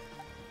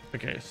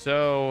 Okay,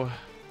 so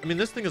I mean,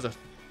 this thing is a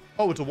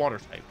it's a water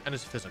type and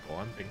it's physical.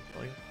 I'm being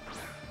silly.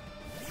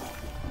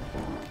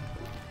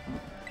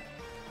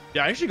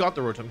 Yeah, I actually got the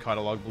Rotom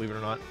catalog, believe it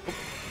or not. Oh.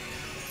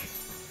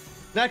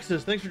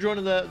 Nexus, thanks for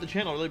joining the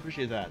channel. Really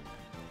appreciate that.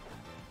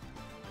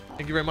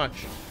 Thank you very much.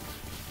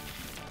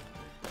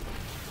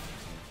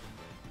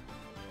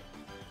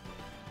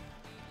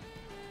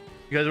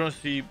 You guys want to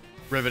see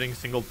riveting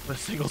singles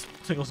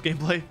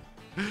gameplay?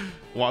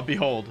 Well,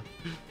 behold,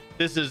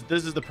 this is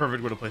the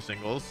perfect way to play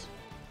singles.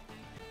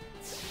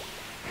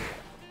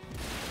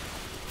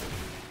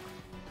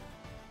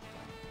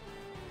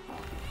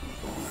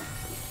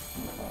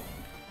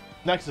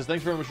 Nexus,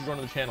 thanks very much for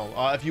joining the channel.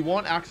 If you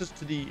want access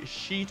to the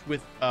sheet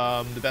with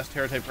the best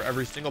Terratype for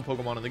every single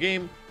Pokemon in the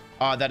game,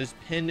 that is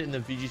pinned in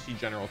the VGC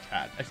general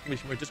chat.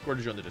 Exclamation mark Discord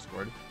to join the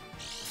Discord.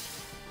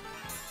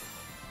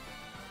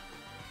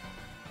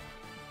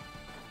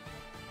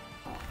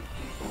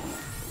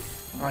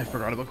 Oh, I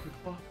forgot about Quick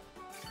Claw.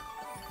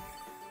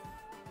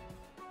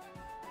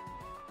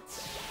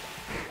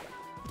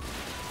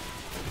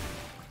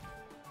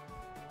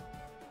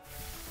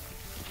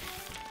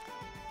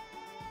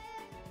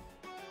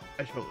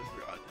 I totally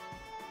forgot.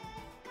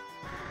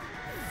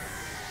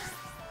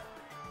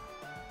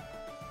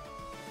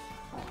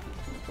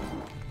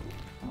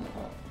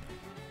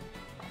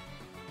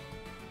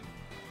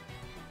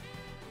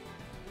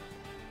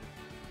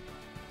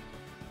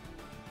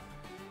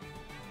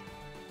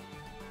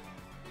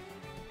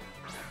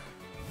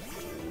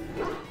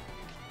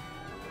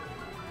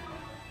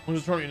 When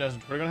was the tournament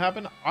announced Twitter gonna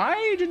happen?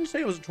 I didn't say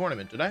it was a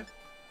tournament, did I? I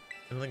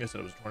don't think I said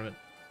it was a tournament.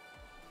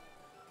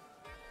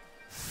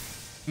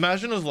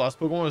 Imagine his last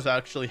Pokemon was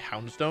actually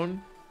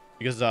Houndstone,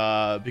 because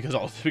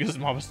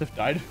Mama Stiff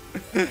died.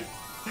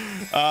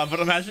 But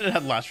imagine it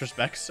had last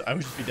respects. I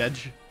would just be dead.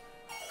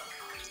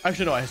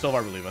 Actually, no, I still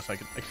have Arbor so I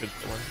could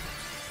still win.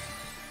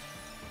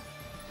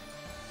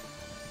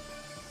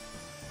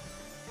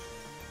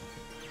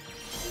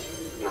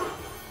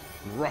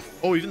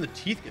 Rough. Oh, even the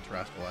teeth get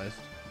terastallized.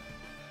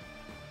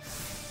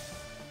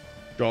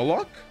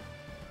 Jawlock?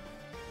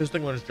 This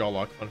thing learns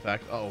Jawlock, fun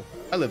fact. Oh,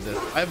 I live this.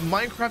 I have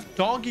Minecraft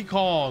Donkey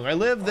Kong. I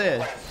live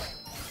this.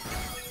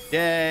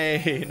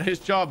 Yay. Nice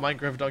job,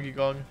 Minecraft Donkey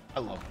Kong.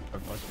 I love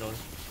Minecraft Donkey Kong.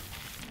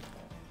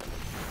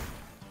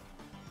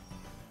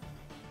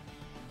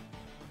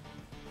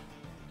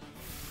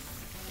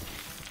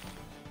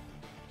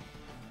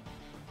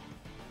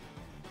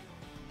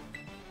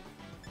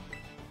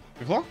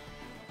 Your claw?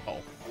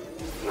 Oh.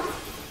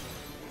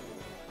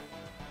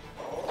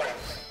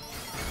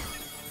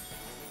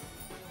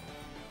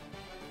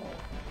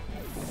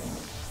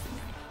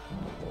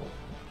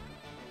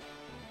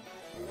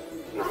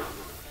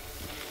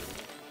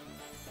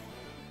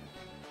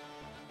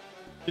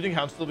 Do you think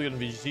Hound's still be good in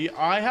VGC?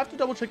 I have to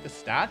double check the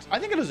stats. I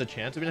think it has a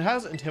chance. I mean, it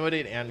has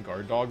Intimidate and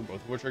Guard Dog,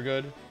 both of which are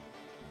good.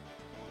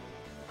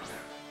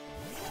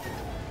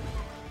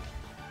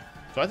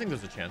 So I think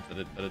there's a chance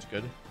that it's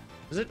good.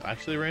 Is it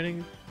actually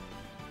raining?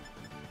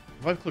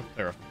 If I click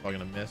player, I'm probably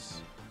gonna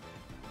miss.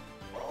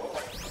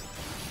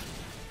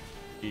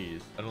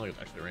 Jeez, I don't think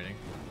it's actually raining.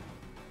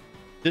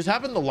 This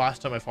happened the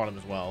last time I fought him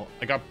as well.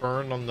 I got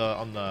burned on the.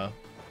 Okay,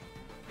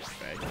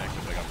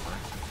 connected. I got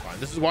burned. It's fine.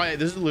 This is why.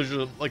 This is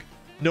literally like.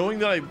 Knowing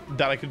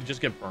that I could just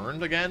get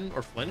burned again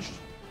or flinched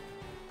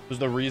was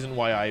the reason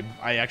why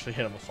I actually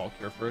hit him with Salt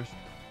Cure first.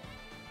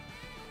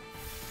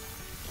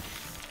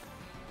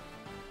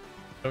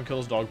 Don't kill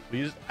his dog,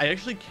 please. I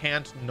actually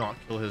can't not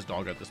kill his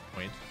dog at this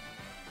point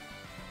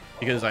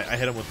because I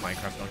hit him with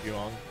Minecraft Donkey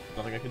Kong.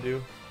 Nothing I can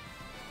do.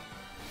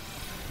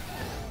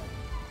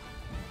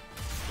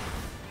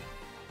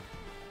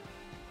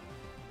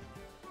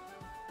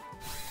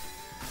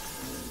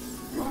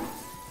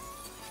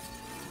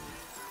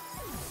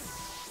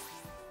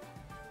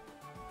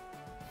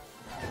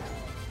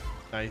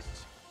 Nice.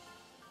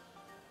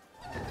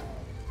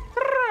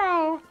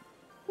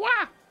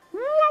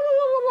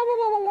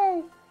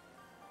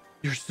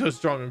 You're so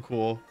strong and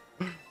cool.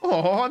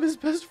 Oh, I'm his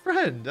best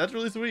friend. That's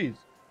really sweet.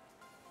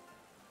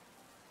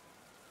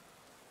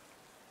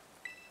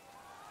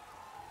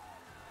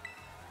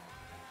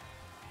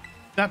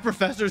 That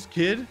professor's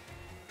kid?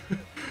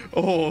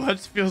 Oh, that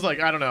feels like,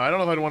 I don't know. I don't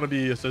know if I'd want to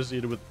be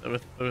associated with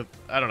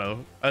I don't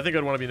know. I think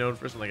I'd want to be known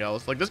for something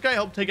else. Like, this guy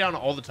helped take down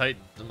all the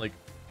Titans and, like,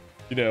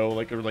 you know,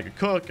 like a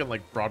cook, and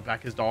like brought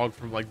back his dog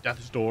from like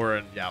death's door,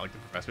 and yeah, like the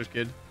professor's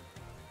kid.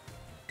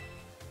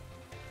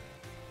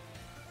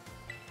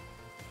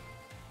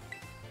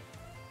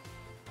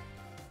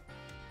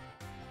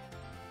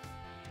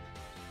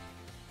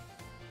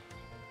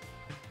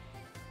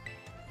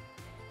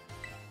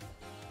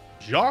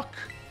 Jacques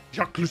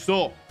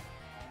Clouseau.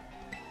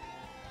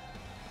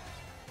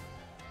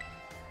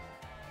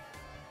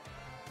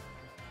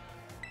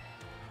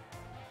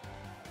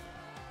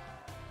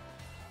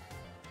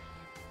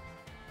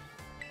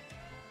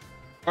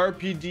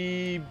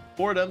 RPD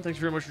Boredom, thanks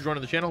very much for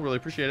joining the channel. Really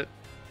appreciate it.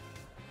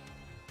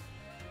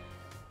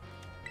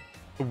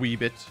 A wee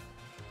bit.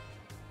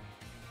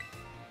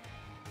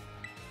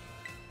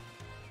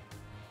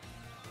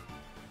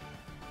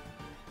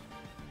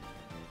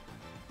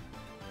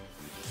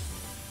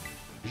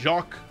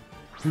 Jacques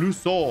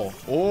Clouseau.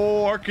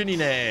 Oh,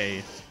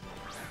 Arcanine.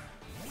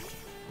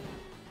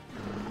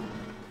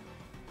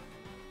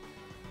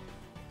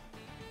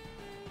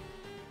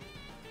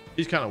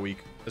 He's kind of weak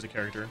as a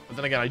character, but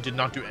then again, I did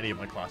not do any of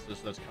my classes,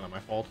 so that's kind of my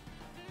fault.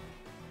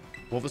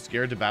 Wolfe is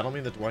scared to battle me,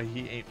 that's why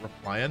he ain't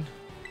replying.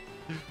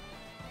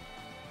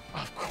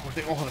 Of course,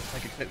 they all have a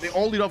psychic type. They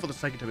all lead off with a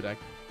psychic type attack.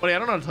 Buddy, I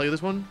don't know how to tell you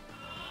this one.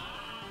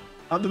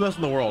 I'm the best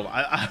in the world.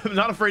 I'm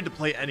not afraid to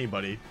play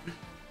anybody.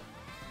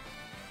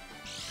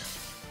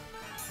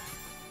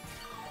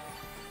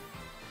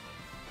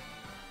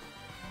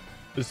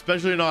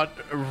 Especially not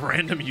a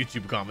random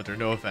YouTube commenter,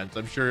 no offense.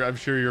 I'm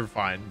sure you're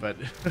fine, but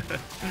let's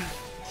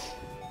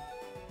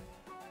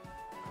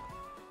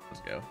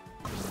go.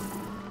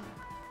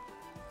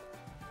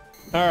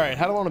 All right,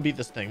 how do I want to beat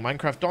this thing?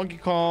 Minecraft Donkey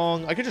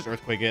Kong. I could just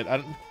earthquake it.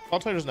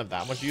 Cloudfire doesn't have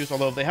that much use,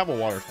 although if they have a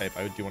water type,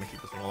 I do want to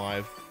keep this thing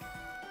alive.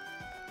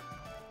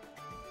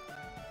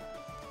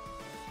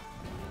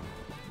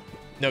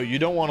 No, you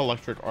don't want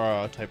electric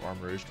type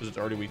armors because it's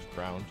already weak to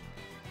ground.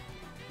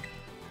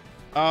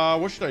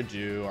 What should I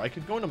do? I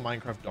could go into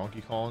Minecraft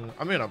Donkey Kong.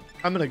 I'm gonna,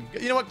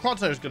 you know what?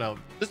 Cloudfire's gonna,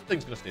 this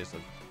thing's gonna stay a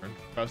turn.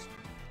 Trust.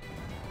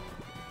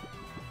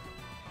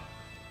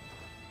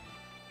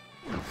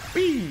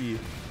 Whee!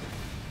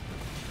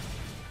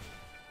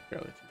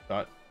 Barely too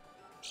shot.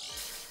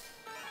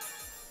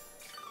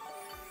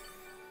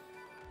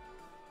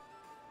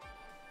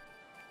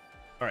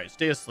 All right,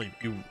 stay asleep,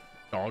 you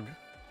dog.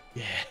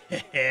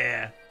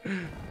 Yeah.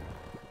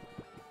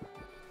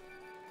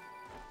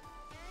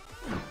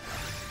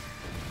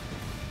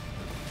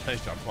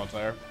 Nice job,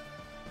 Cloudfire.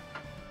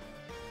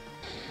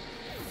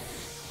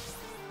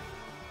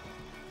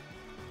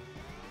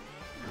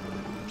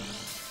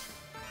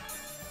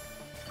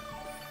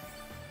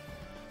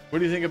 What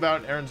do you think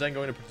about Aaron Zeng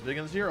going to participate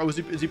against this year? Oh, is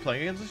he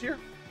playing against this year?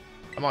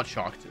 I'm not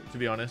shocked, to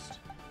be honest.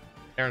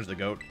 Aaron's the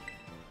GOAT.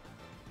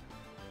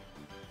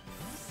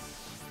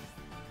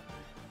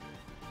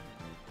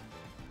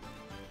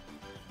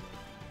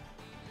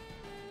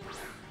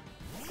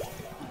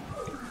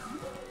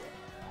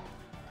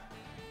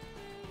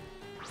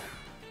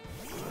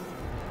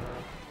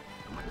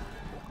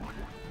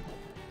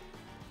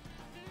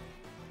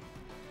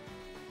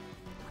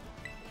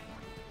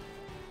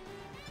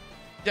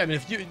 Yeah, I mean,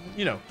 if you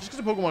know, just because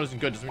a Pokemon isn't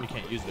good doesn't mean you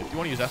can't use it. If you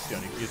want to use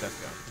Espeon, you can use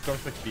Espeon. Just don't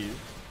expect to be.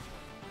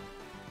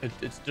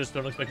 It's just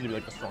don't expect it to be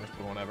like the strongest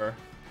Pokemon ever.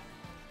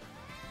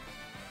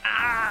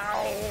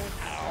 Ow!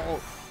 Ow!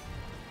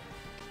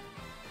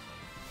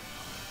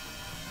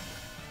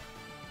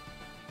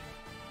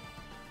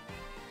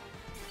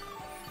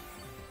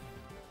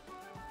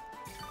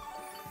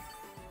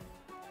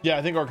 Yeah,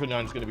 I think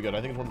Arcanine is going to be good.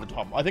 I think it's one of the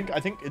top. I think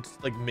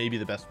it's like maybe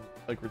the best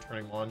like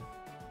returning one.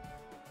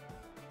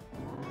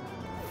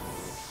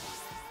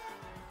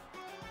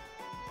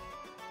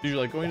 Did you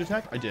like going to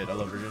attack? I did. I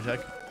love Virgin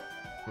Attack.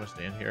 I'm gonna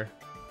stand here.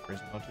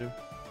 Reason not to.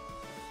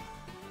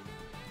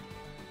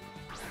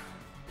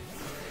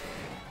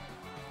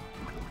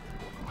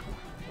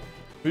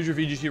 Who's your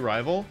VGC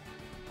rival?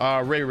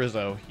 Ray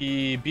Rizzo.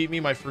 He beat me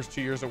my first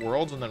 2 years at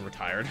Worlds and then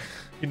retired.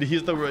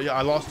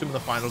 I lost to him in the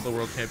finals of the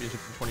World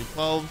Championships in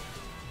 2012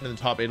 and in the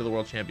top 8 of the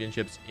World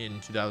Championships in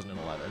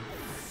 2011.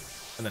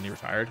 And then he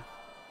retired.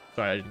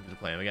 Sorry, I didn't get to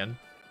play him again.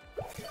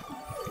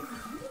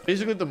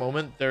 Basically, at the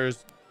moment,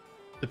 there's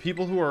the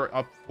people who are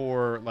up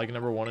for like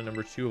 #1 and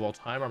 #2 of all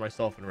time are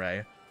myself and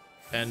Ray.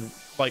 And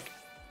like,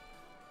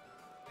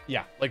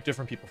 yeah, like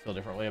different people feel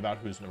differently about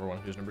who's #1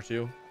 and who's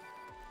 #2.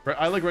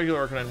 I like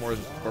regular Arcanine more as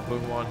a support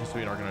Pokemon.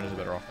 Hisuian Arcanine is a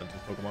better offensive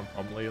Pokemon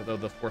probably, although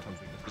the 4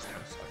 times weakness just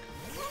kind of suck.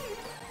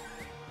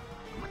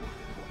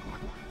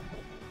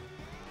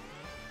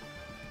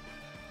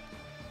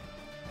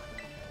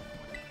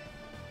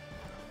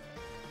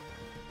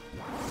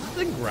 This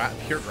thing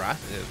pure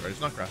grass it is, right? It's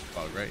not grass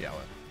cloud, right? Yeah,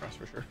 grass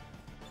for sure.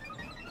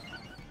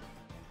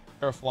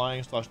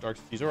 Flying / Dark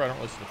Caesar. I don't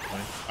really see the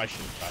point. I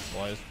shouldn't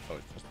fastalize. So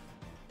it's just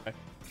okay.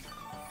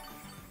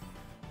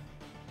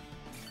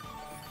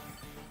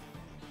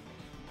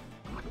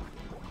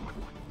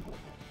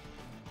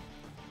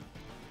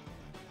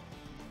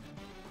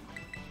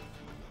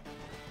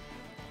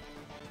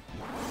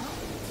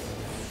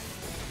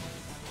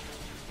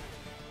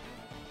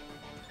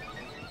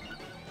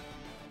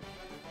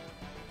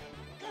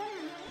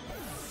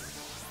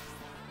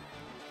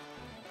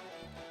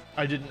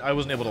 I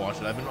wasn't able to watch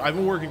it. I've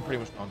been working pretty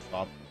much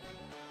nonstop.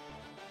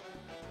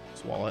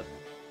 Swallow it.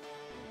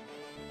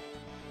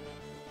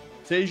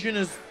 Seijun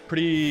is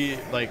pretty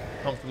like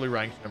comfortably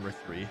ranked number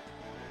 3.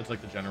 It's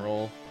like the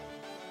general.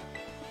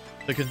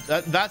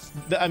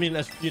 I mean,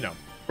 that's, you know,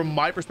 from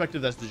my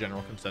perspective, that's the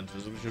general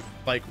consensus, which is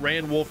like Ray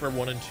and Wolfe are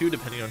 1 and 2,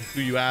 depending on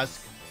who you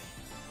ask.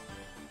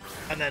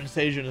 And then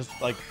Seijun is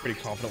like pretty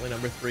confidently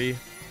number 3.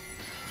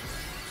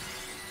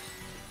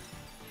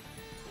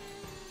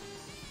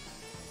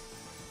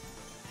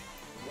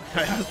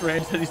 I asked Ray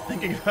and said he's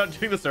thinking about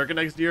doing the circuit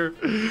next year.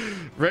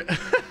 Ray,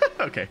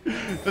 okay.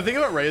 The thing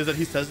about Ray is that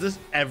he says this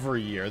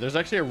every year. There's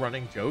actually a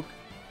running joke.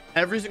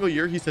 Every single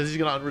year he says he's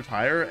going to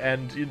unretire,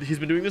 and he's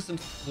been doing this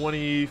since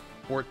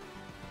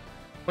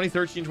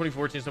 2013,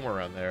 2014, somewhere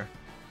around there.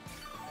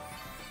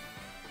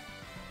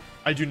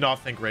 I do not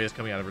think Ray is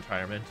coming out of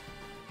retirement.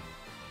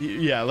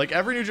 Yeah, like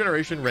every new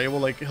generation, Ray will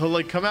like, he'll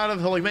like come out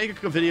of, he'll like make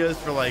videos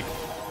for like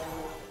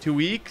 2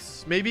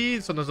 weeks,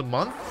 maybe sometimes a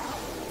month,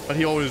 but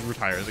he always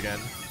retires again.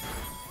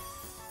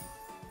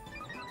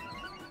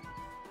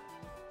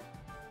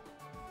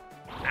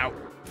 Ow.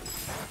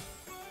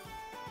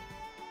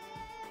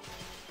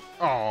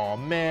 Oh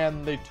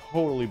man, they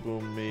totally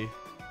boomed me.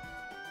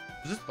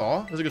 Is this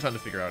thaw? This is a good time to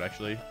figure out,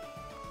 actually.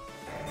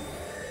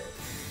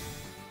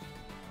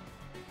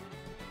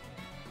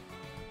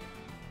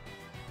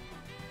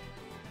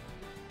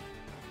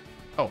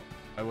 Oh,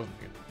 I wasn't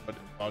thinking, but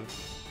it thawed.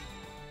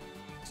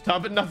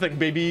 Stop at nothing,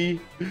 baby.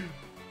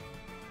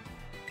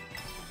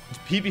 It's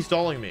PP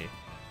stalling me.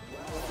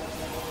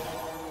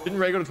 Didn't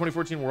Ray go to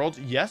 2014 Worlds?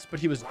 Yes, but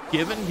he was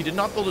given, he did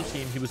not build a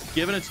team. He was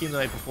given a team the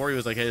night before. He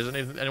was like, hey,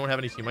 does anyone have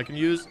any team I can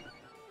use?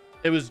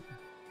 It was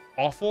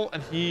awful,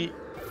 and he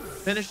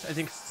finished, I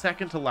think,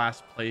 second to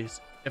last place,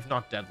 if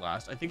not dead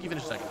last. I think he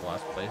finished second to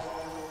last place.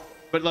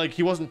 But like,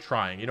 he wasn't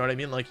trying, you know what I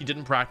mean? Like, he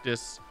didn't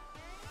practice.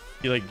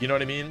 He like, you know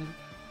what I mean?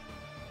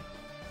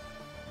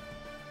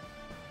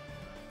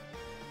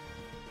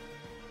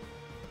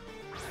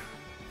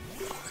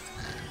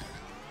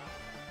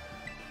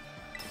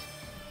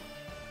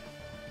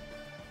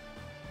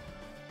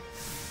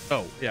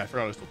 Oh, yeah, I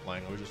forgot I was still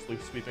playing. I was just sleep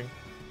sweeping.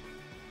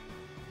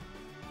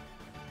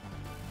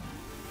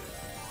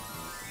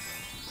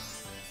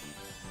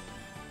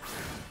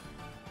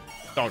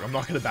 Dog, I'm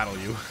not gonna battle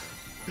you.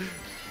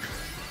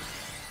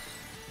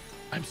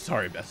 I'm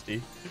sorry,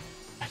 bestie.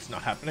 That's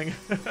not happening.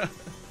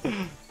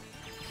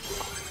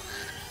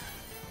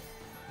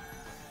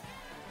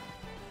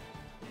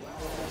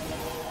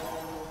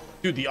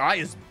 Dude, the eye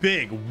is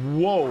big.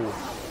 Whoa.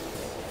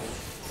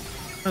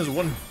 There's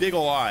one big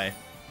ol' eye.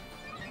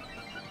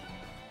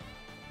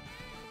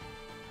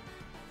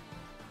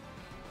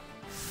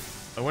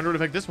 I wonder what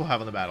effect this will have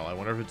on the battle. I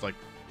wonder if it's like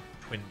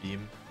twin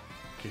beam.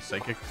 Okay,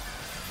 psychic.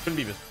 Twin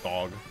beam is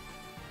dog.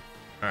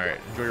 All right,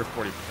 enjoy your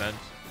 40%.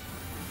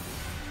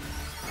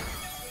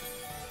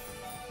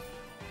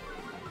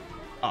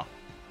 Oh.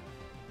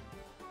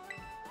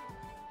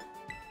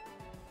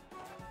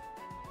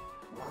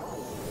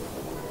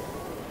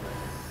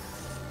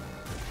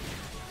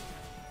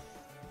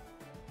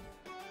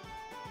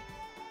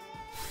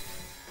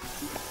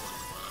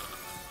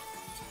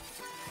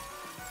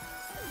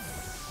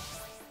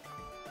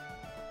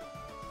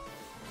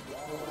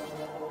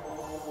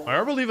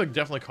 I believe like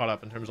definitely caught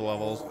up in terms of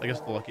levels. I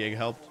guess the lucky egg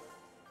helped.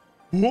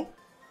 Whoa.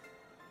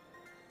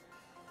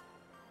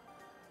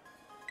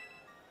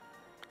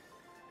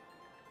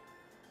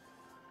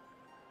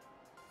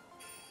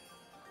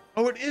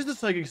 Oh, it is the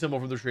psychic symbol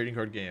from the trading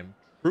card game.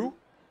 True.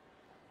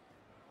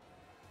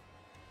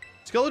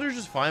 Skeletor's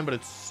just fine, but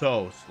it's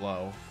so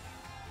slow.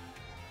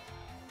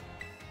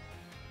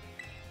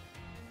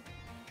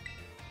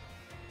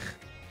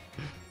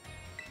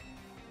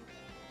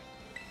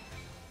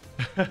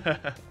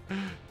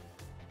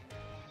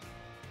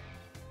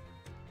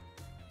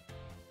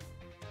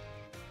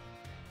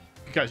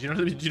 Guys, you don't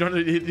have to be, you don't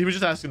have to, he was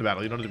just asking the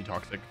battle. You don't have to be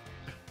toxic.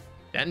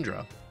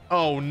 Dendra.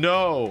 Oh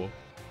no.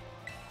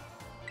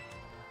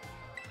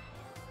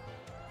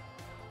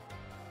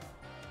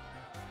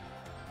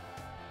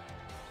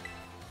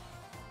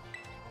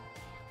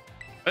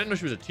 I didn't know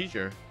she was a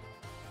teacher.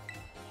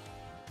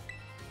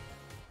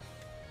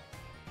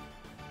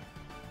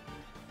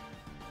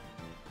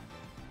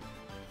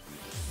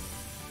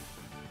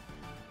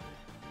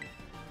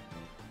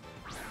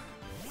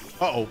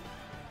 Uh-oh.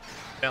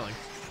 Failing.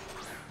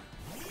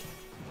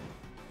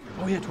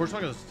 Oh yeah, Torch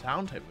Song is a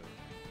sound type move.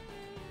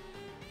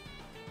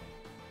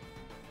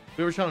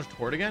 We ever challenged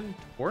Tord again?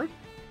 Tord?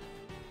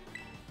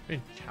 We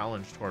didn't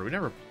challenge Tord. We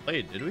never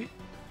played, did we?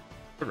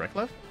 Tord right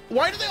left?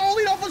 Why do they all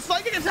lead off with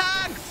psychic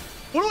attacks?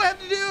 What do I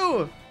have to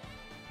do?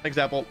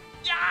 Example.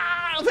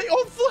 Yeah! They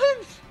all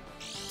flinch!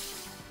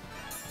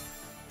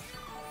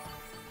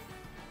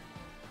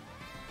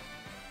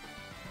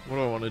 What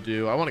do I want to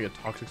do? I want to get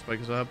Toxic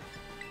Spikes up.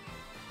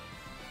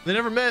 They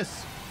never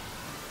miss.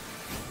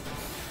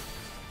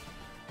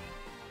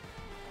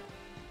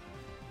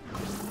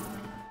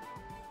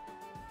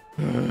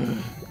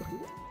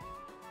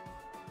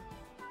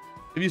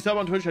 If If you sub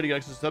on Twitch, how do you get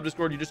access to sub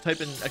Discord? You just type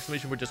in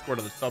exclamation point Discord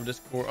on the sub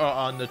Discord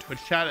on the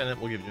Twitch chat, and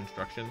it will give you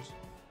instructions.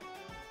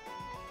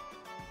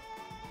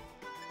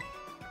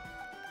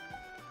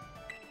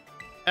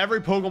 Every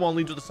Pokemon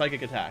leads with a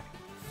psychic attack.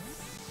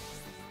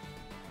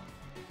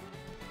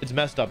 It's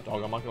messed up,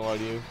 dog. I'm not gonna lie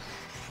to you.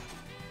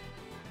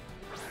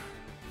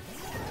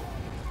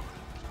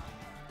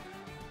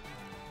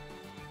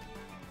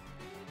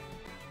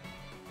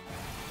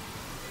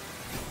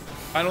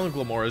 I don't think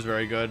Glamora is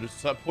very good.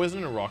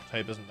 Poison and Rock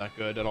type isn't that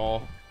good at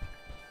all.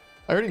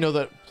 I already know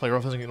that Player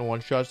Off isn't getting a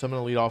one-shot, so I'm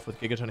going to lead off with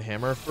Gigaton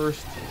Hammer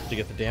first to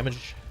get the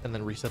damage and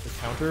then reset the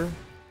counter.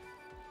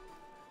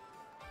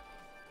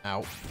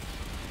 Ow.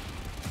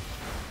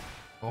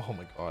 Oh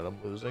my god, I'm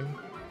losing.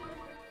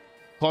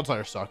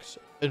 Clodsire sucks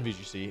in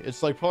VGC.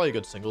 It's like probably a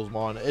good singles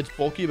mon. It's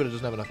bulky, but it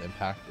doesn't have enough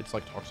impact. It's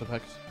like Toxapex.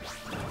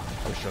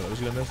 I was sure that was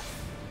gonna miss.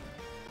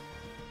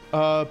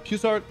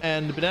 Pusart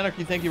and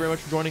Bananarchy, thank you very much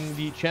for joining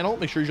the channel.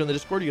 Make sure you join the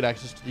Discord. You get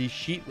access to the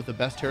sheet with the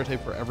best Terra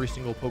type for every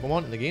single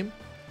Pokemon in the game.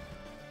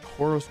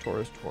 Tauros.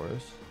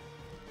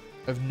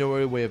 I have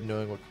no way of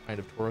knowing what kind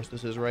of Tauros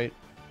this is, right?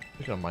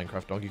 I'm just gonna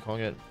Minecraft Donkey Kong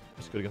it.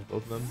 It's good against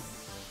both of them.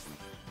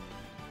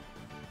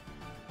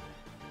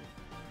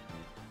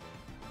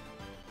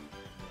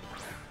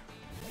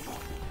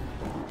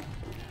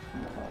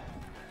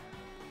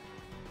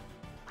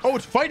 Oh,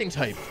 it's fighting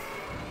type.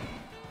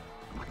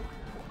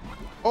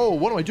 Oh,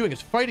 what am I doing?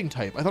 It's fighting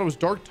type. I thought it was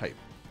dark type.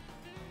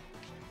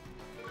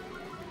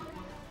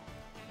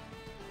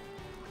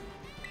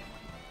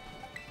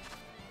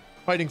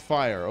 Fighting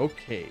fire.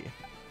 Okay.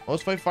 Well,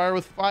 let's fight fire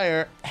with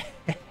fire.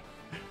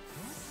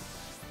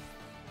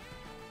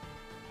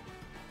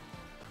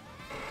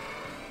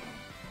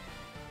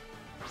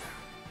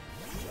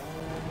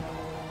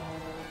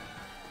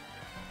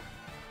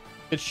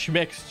 Get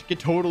schmixed. Get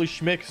totally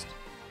schmixed.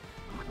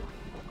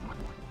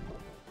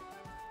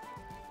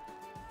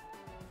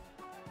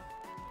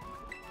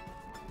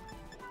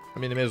 I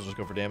mean, they may as well just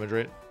go for damage,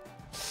 right?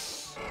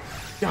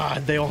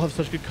 God, they all have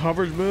such good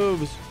coverage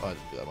moves. Oh, I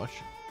didn't do that much.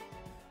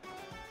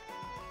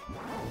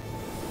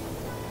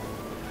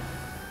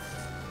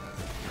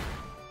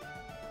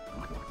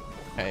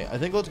 Okay, I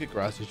think let's get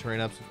grassy terrain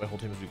up since my whole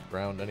team is weak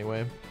ground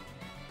anyway.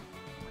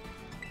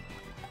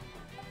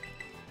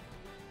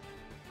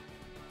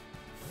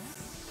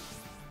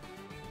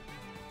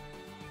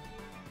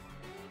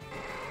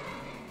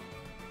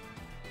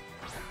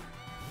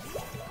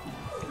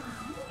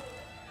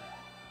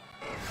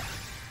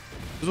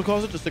 This will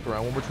cause it to stick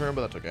around one more turn, but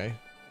that's okay.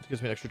 It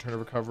gives me an extra turn of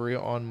recovery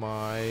on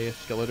my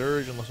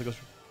Skeleturge, unless it goes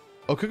for...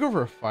 Oh, could go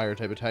for a fire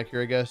type attack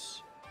here, I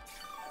guess.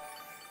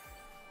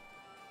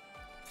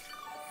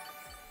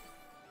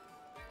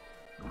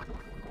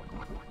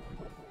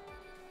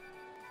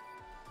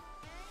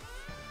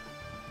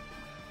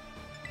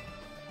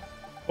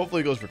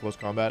 Hopefully it goes for close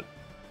combat.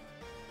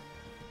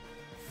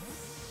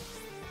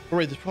 Oh,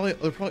 right,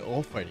 they're probably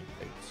all fighting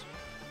types.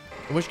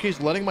 In which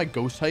case, letting my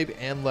ghost type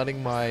and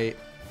letting my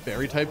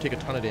fairy type take a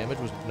ton of damage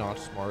was not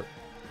smart.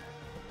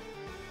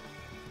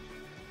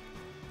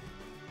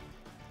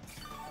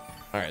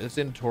 Alright, let's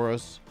end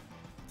Tauros.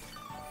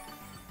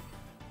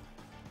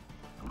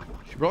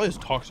 She probably has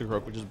Toxic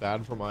Rope, which is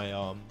bad for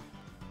my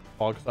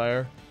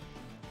Hogsire.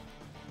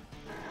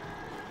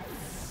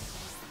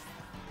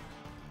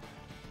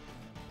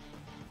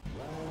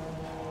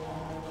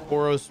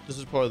 Tauros, this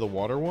is probably the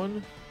water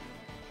one.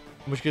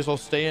 In which case I'll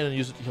stay in and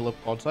use it to heal up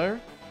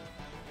Hogsire.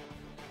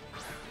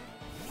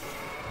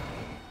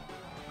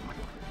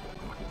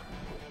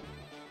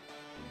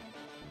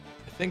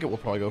 I think it will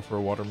probably go for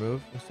a water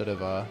move instead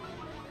of I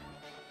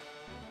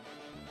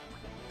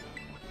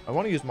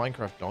want to use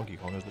Minecraft Donkey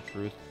Kong as the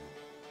truth.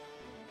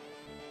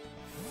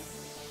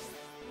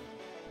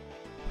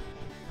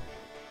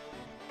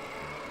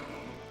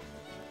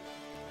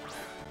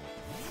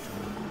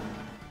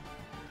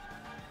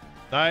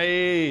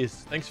 Nice.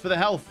 Thanks for the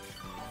health.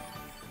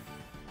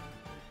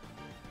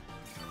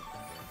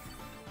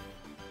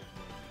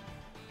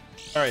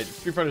 All right,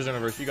 Street Fighter's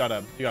Universe. You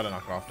gotta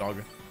knock it off,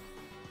 dog.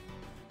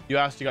 You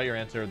asked, you got your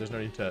answer. There's no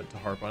need to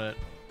harp on it.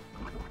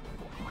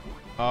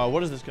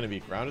 What is this going to be?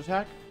 Ground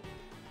attack?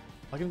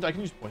 I can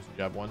use poison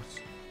jab once.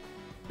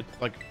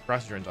 It's like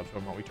grass drains up, so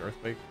I'm not weak to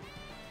earthquake.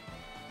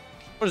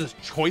 What is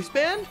this? Choice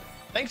band?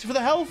 Thanks for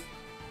the health.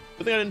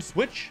 Good thing I didn't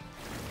switch.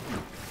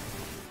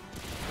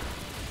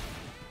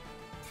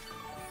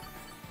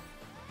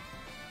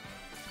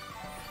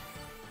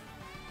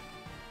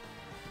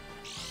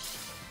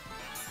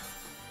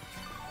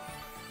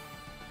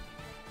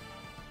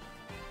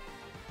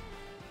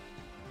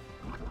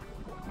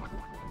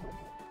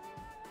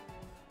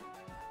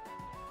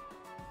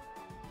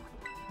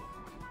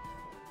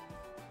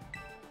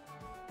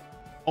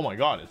 Oh my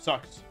god, it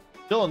sucks.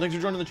 Dylan, thanks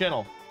for joining the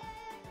channel.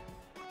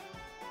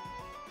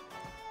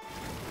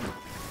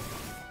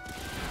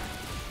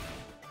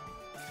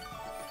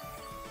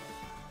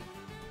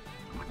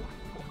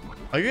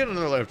 I could get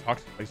another layer of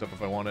Toxic Spikes up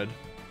if I wanted.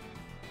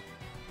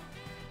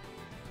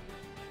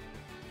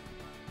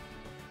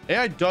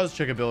 AI does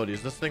check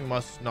abilities. This thing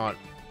must not.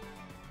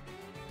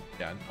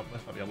 Yeah, I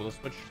must not be able to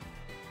switch.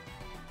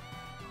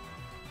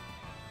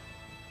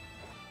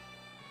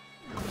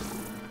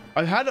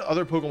 I've had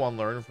other Pokemon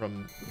learn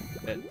from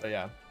it, but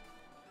yeah.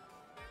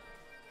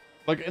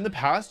 Like in the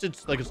past,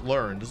 it's like it's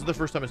learned. This is the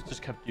first time it's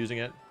just kept using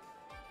it.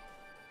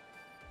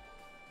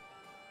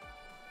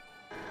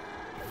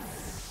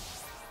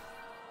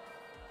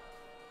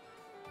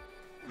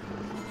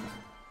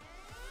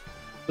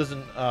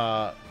 Listen,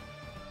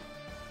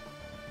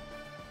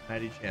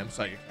 Matty Jam,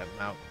 Psychic had him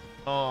out.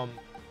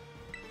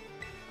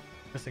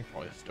 This thing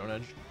probably a Stone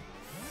Edge.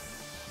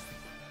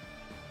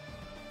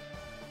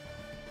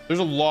 There's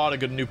a lot of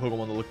good new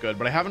Pokemon that look good,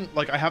 but I haven't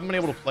been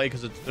able to play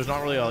because there's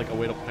not really a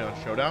way to play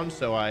on Showdown,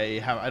 so I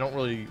don't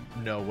really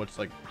know what's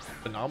like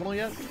phenomenal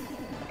yet.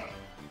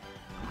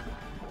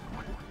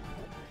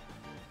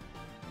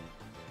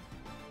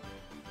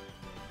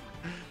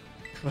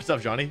 What's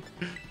up, Johnny?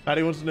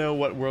 Patty wants to know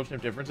what World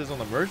Champ difference is on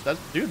the merch. That's,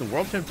 dude, the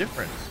World Champ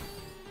difference.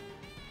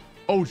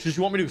 Oh, does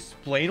you want me to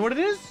explain what it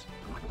is?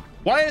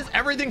 Why is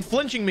everything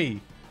flinching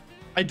me?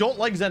 I don't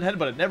like Zen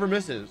Headbutt. It never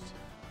misses.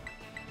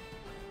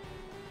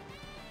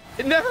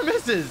 It never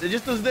misses. It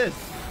just does this.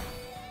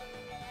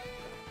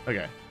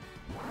 Okay.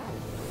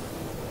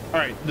 All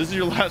right. This is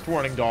your last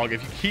warning, dog.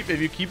 If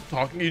you keep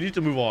talking, you need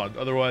to move on.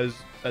 Otherwise,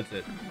 that's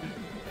it.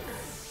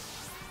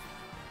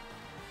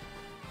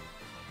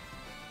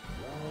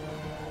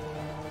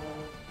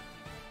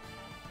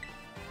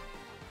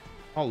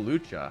 Oh,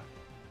 Lucha.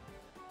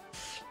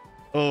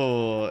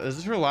 Oh, is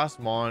this her last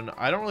Mon?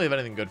 I don't really have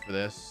anything good for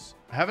this.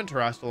 I haven't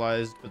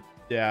terrestrialized, but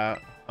yeah.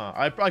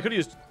 I could have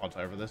used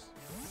Clodsire for this.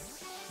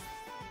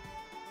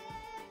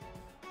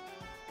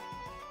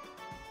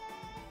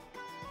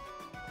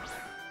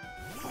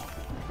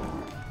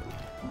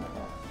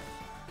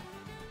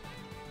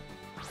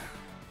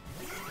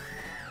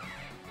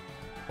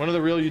 One of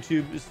the real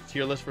YouTube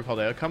tier list for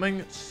Paldea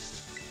coming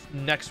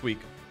next week.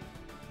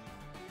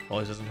 Well,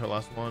 this isn't her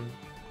last one.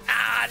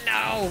 Ah,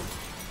 no!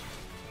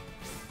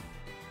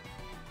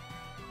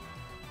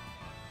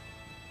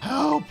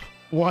 Help!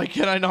 Why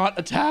can I not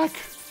attack?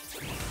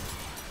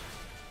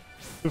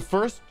 The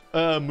first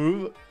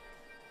move.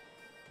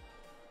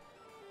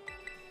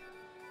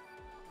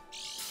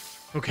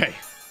 Okay.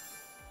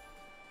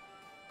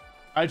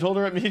 I told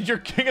her it means you're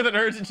king of the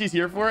nerds and she's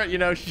here for it. You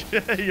know,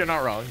 you're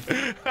not wrong.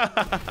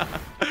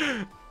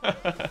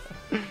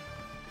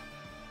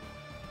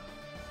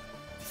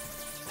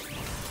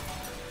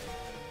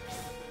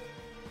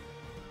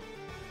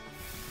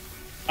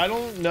 I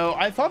don't know.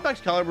 I thought Max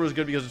Caliber was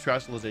good because of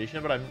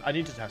terrestrialization, but I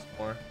need to test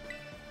more.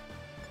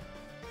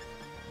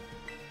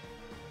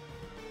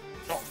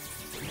 Oh.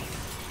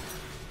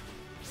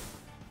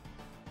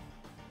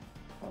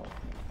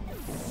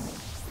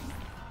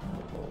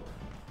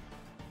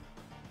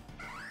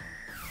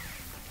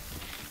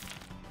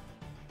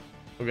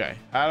 Okay,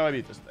 how do I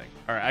beat this thing?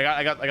 All right,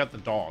 I got the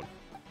dog.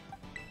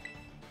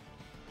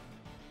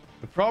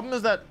 The problem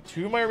is that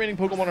 2 of my remaining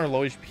Pokemon are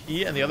low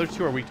HP, and the other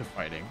 2 are weak to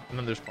fighting. And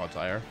then there's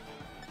Clodsire.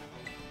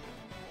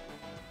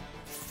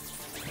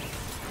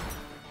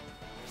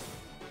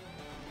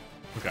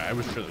 Okay, I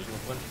was sure there was no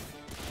flinch.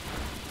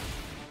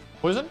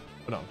 Poison?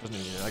 Oh, no, doesn't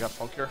need it. I got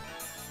Fog Cure.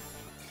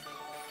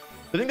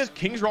 The thing is,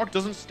 King's Rock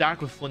doesn't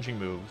stack with flinching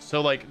moves.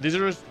 So, like, these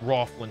are just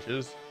raw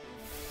flinches.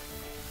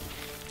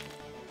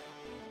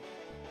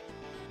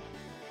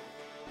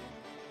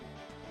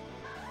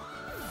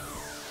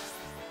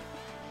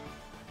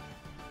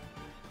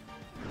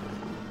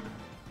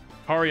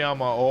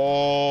 Hariyama.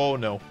 Oh,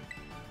 no.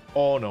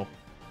 Oh, no.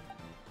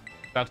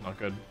 That's not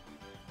good.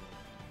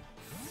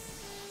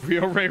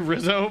 Rio Ray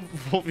Rizzo,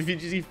 Wolfe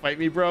VGC, fight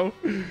me, bro.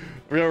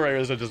 Rio Ray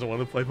Rizzo doesn't want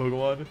to play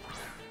Pokemon.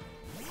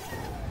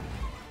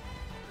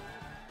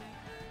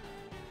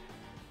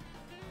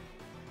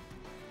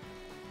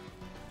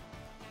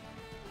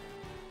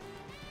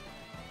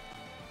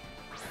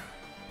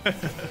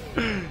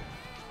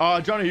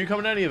 John, are you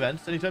coming to any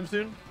events anytime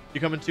soon? You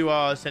coming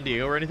to San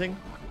Diego or anything?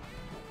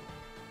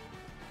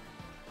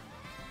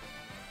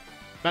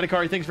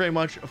 Matikari, thanks very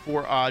much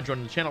for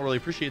joining the channel. Really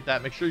appreciate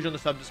that. Make sure you join the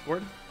sub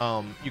Discord.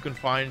 You can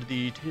find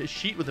the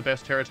sheet with the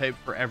best Terra type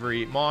for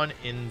every Mon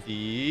in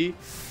the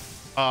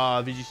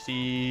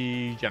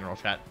VGC general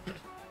chat.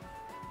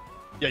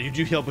 Yeah, you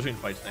do heal between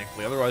fights,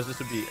 thankfully. Otherwise, this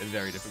would be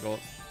very difficult.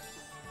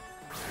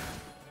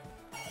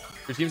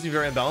 Your team seems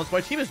very unbalanced. My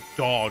team is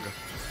dog.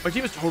 My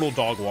team is total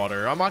dog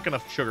water. I'm not going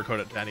to sugarcoat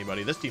it to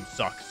anybody. This team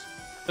sucks.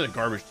 It's a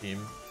garbage team.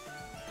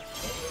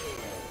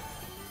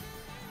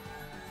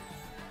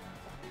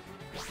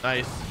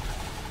 Nice.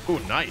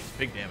 Oh, nice.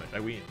 Big damage. I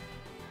win.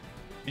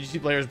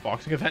 VGC players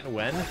boxing event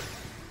when?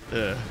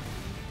 Ugh.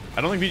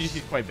 I don't think VGC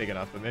is quite big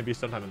enough, but maybe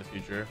sometime in the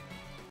future.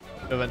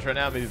 No events right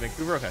now. Maybe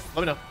Vancouver. Okay.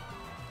 Let me know.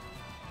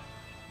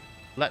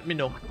 Let me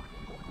know.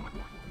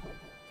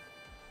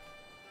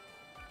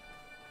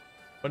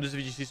 When does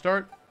VGC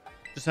start?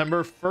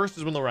 December 1st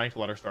is when the ranked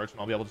ladder starts,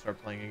 and I'll be able to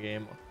start playing a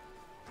game.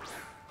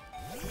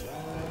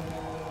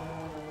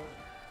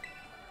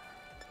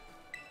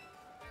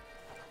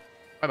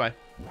 Bye-bye.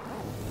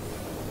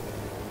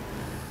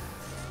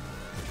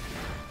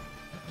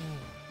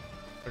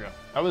 Okay.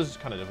 That was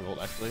kind of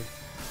difficult, actually.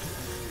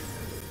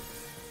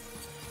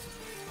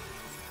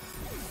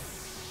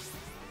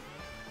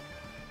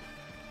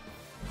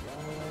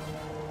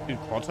 Dude,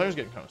 Quadsire's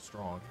getting kind of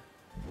strong.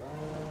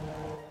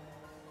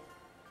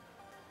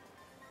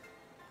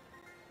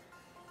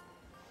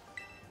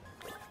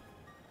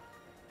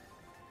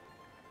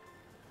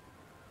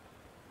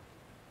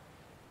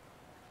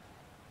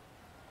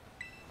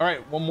 All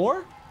right, one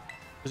more.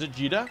 Is it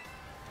Jita?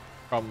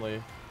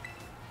 Probably.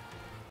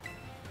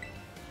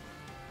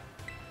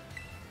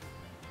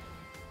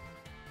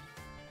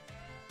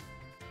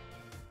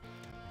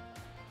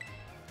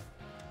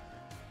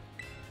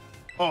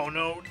 Oh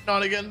no,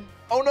 not again.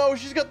 Oh no,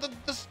 she's got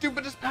the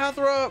stupidest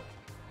Pathra.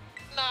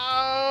 No.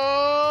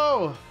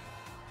 All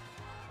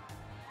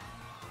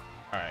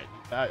right,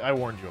 I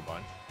warned you a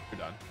bunch. You're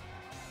done.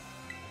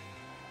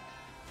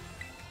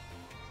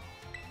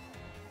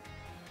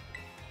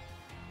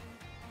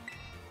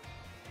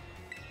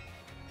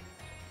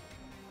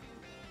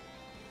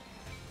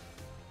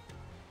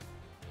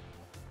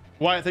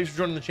 Wyatt, thanks for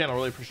joining the channel.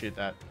 Really appreciate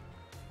that.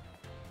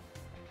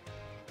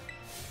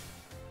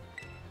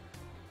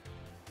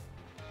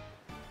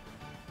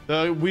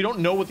 We don't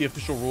know what the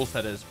official rule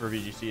set is for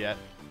VGC yet.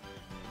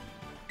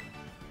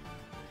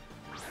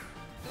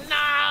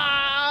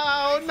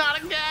 No,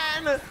 not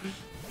again.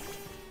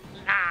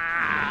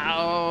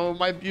 No,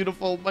 my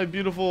beautiful,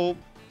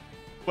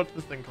 what's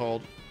this thing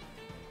called?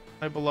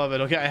 My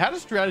beloved. Okay, I had a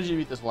strategy to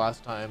beat this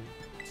last time.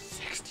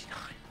 69.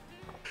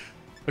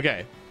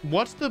 Okay,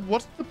 what's the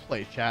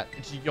play, chat?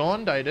 It's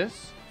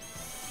Yonditis.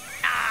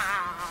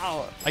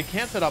 Ow! I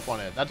can't set up on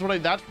it. That's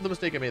the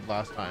mistake I made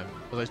last time,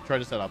 was I tried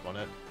to set up on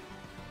it.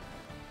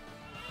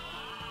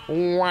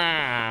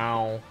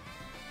 Wow.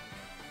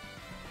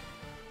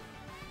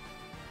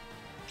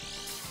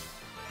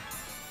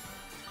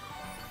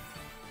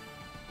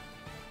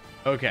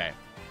 Okay.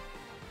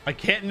 I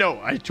can't.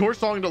 No, I tour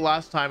songed it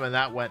last time and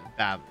that went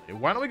badly.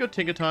 Why don't we go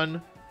Tinkaton?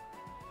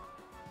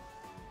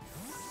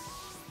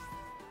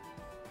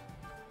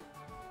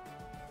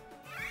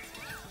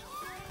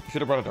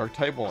 Should have brought a dark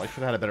type. Well, I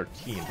should have had a better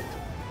team.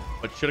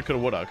 But shoulda,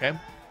 coulda, woulda. Okay.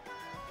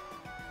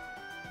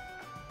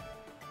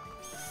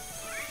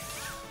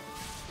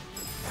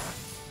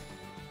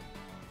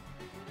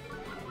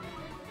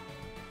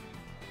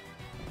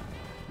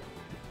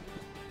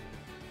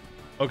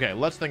 Okay,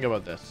 let's think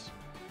about this.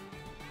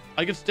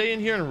 I could stay in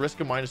here and risk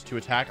a -2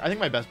 attack. I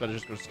think my best bet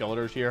is just go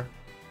Skeletors here.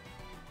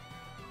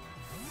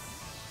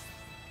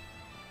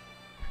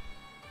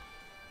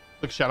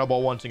 Look, Shadow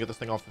Ball once and get this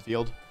thing off the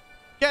field.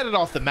 Get it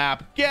off the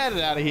map. Get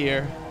it out of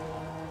here.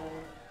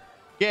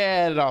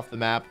 Get it off the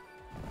map.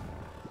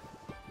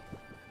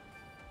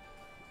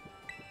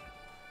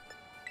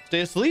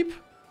 Stay asleep?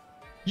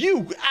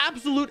 You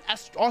absolute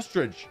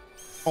ostrich.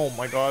 Oh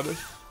my god.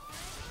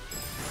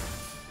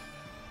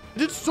 It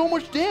did so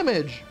much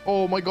damage.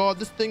 Oh my god,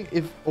 this thing,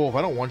 if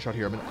I don't one-shot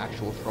here, I'm in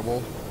actual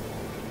trouble.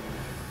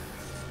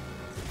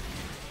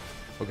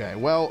 Okay,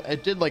 well,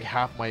 it did like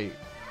half of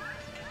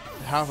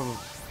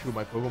two of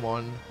my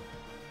Pokemon.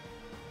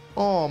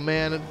 Oh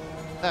man,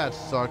 that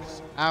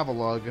sucks.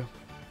 Avalugg.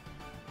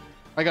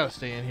 I gotta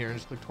stay in here and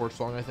just click Torch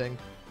Song, I think.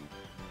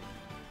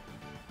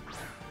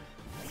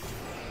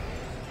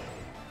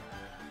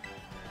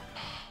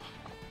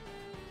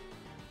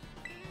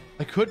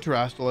 I could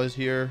Terrastalize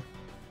here.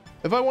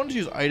 If I wanted to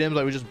use items,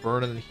 I would just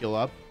burn and then heal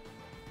up.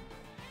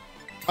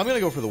 I'm gonna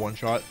go for the one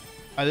shot.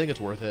 I think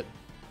it's worth it.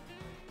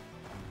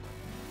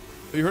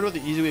 Have you heard about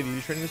the easy way of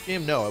EV training this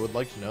game? No, I would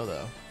like to know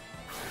though.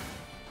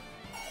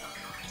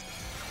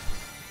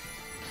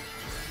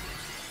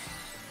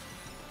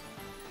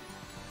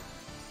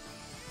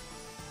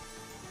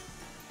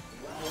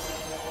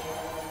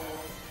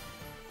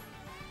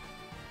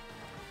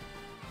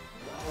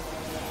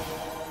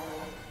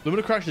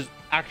 Lumina Crush is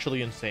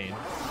actually insane.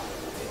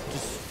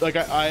 Just like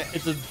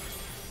it's a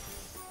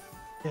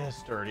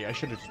sturdy. I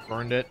should have just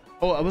burned it.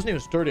 Oh, I wasn't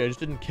even sturdy. I just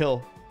didn't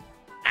kill.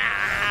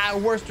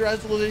 Worst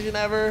Terrestrialization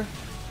ever.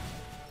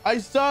 I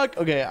suck.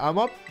 Okay, I'm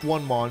up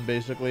 1 Mon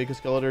basically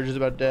because Skeletor is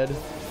about dead.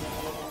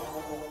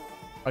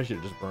 I should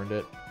have just burned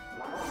it.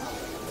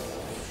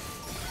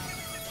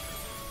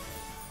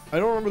 I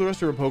don't remember the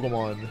rest of her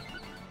Pokemon.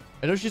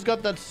 I know she's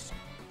got that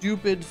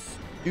stupid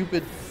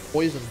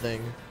poison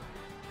thing.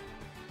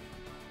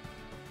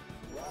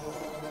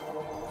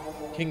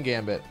 King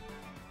Gambit.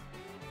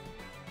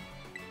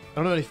 I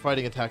don't have any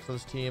fighting attacks on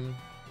this team.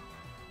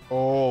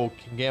 Oh,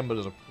 King Gambit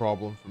is a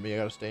problem for me. I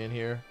gotta stay in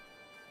here.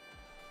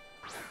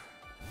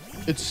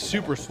 It's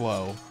super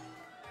slow.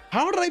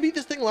 How did I beat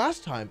this thing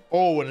last time?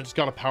 Oh, and it's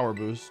got a power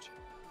boost.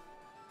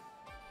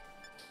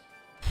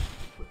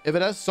 If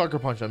it has Sucker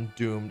Punch, I'm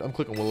doomed. I'm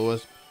clicking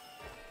Will-O-Wisp.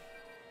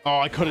 Oh,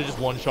 I could have just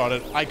one-shot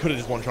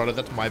it.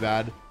 That's my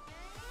bad.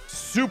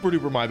 Super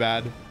duper my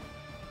bad.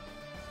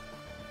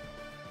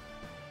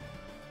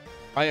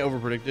 I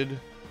overpredicted.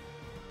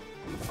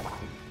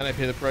 And I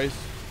pay the price.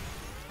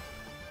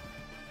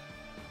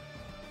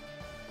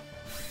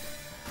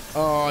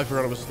 Oh, I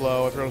forgot it was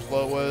slow. I forgot how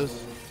slow it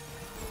was.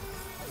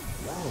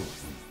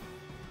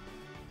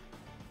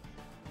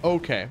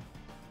 Okay.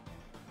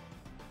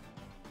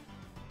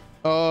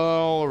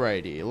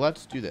 Alrighty,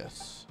 let's do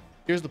this.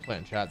 Here's the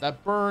plan, chat.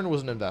 That burn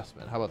was an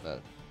investment. How about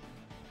that?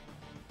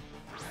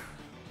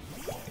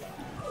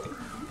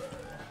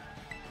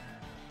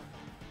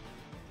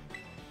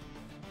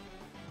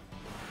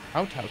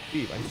 How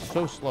speed? I'm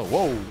so slow.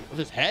 Whoa, with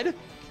his head?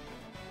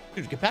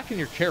 Dude, get back in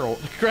your chair.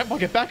 Grandpa,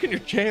 get back in your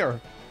chair.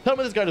 Tell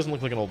me this guy doesn't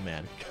look like an old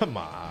man. Come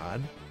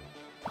on.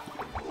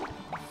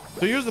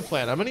 So here's the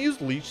plan. I'm going to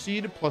use Leech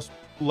Seed plus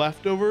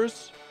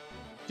leftovers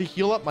to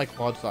heal up my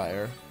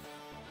Clodsire.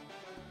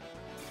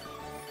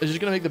 It's just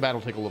going to make the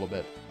battle take a little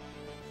bit.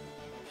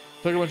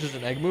 Sucker Punch is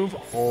an egg move.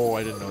 Oh,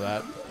 I didn't know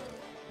that.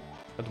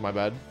 That's my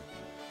bad.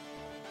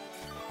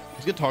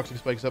 Let's get Toxic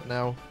Spikes up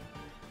now.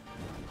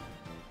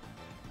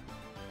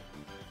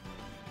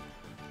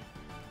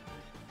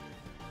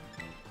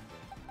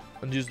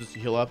 And use this to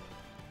heal up.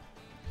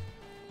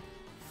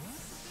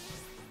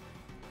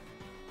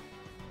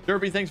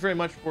 Derby, thanks very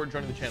much for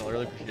joining the channel. I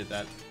really appreciate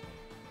that.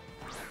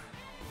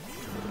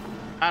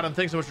 Adam,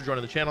 thanks so much for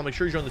joining the channel. Make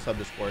sure you join the sub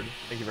Discord.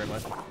 Thank you very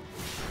much.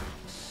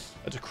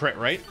 That's a crit,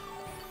 right?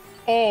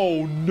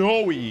 Oh,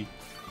 no.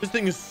 This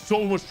thing is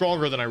so much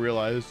stronger than I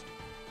realized.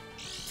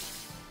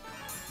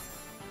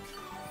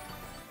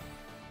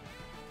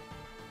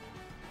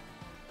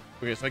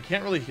 Okay, so I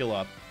can't really heal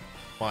up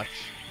much.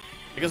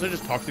 I guess I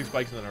just Toxic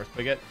Spikes and then Earth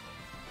Spigot.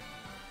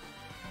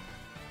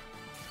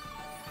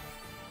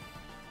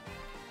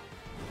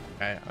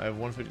 Okay, I have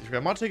 153.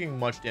 I'm not taking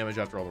much damage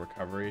after all the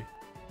recovery.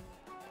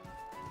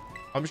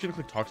 I'm just gonna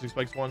click Toxic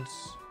Spikes once.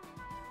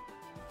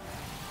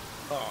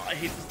 Oh, I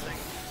hate this thing.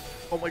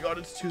 Oh my god,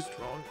 it's too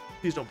strong.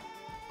 Please don't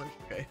punch.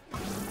 Okay.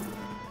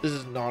 This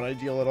is not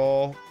ideal at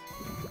all.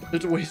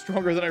 It's way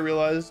stronger than I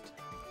realized.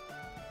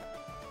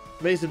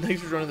 Mason,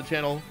 thanks for joining the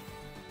channel.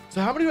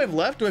 So how many do I have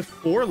left? Do I have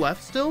 4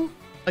 left still?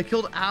 I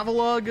killed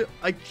Avalog.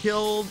 I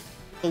killed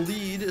the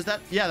lead. Is that?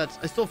 Yeah,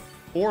 I still have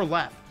 4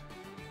 left.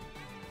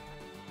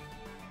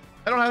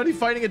 I don't have any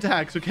fighting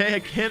attacks, okay? I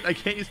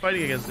can't use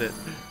fighting against it.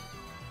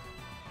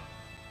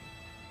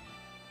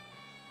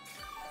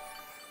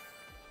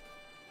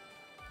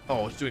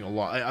 Oh, it's doing a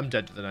lot. I'm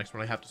dead to the next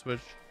one. I have to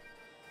switch.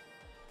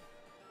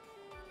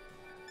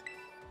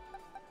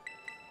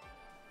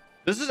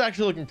 This is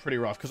actually looking pretty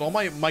rough because all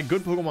my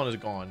good Pokemon is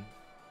gone.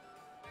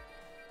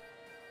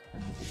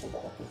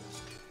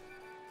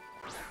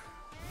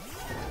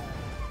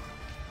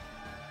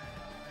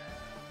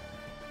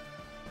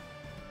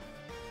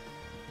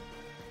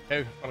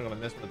 Okay, I'm gonna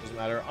miss, but it doesn't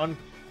matter.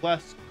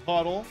 Unblessed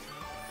Coddle,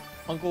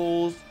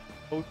 Uncle's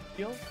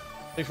Oatmeal.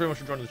 Thanks very much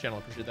for joining the channel.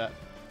 I appreciate that.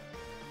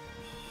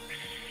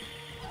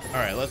 All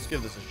right, let's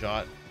give this a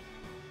shot.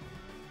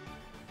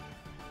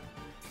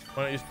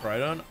 Why don't use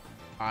Pridon?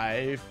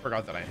 I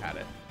forgot that I had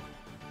it.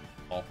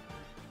 Oh.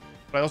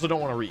 But I also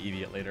don't want to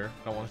re-EV it later.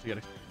 I don't want us to get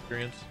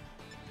experience.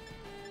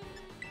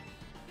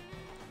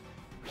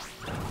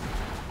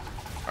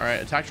 All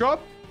right, attack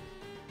drop.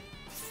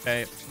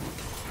 Okay.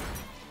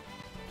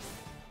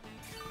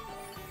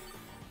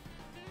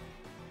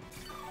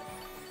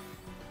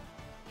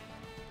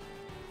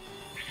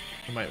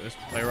 I might miss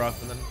play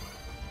rough and then.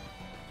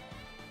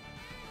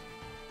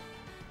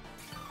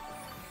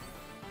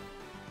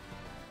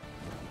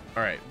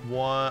 All right,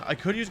 one. I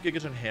could use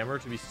Gigaton Hammer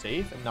to be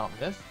safe and not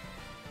miss.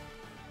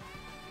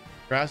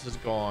 Grass is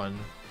gone.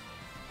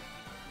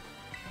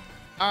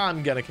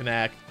 I'm gonna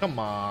connect. Come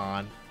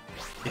on.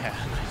 Yeah,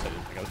 nice. I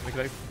didn't think I was gonna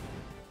connect.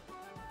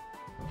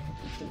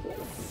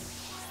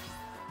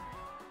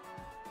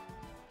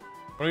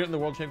 Want to get in the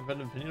world champion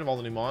competitive opinion of all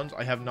the new mons?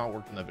 I have not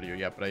worked on that video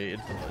yet, but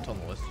it's on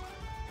the list.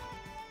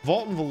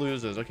 Vault and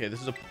Veluzas. Okay,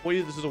 this is a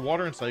poison. This is a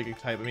water and psychic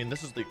type. I mean,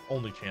 this is the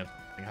only chance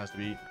I think has to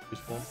be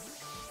useful.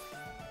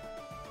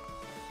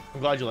 I'm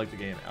glad you like the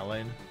game,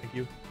 Elaine. Thank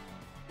you.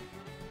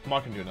 I'm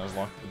not gonna do a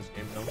Nuzlocke for this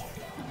game though.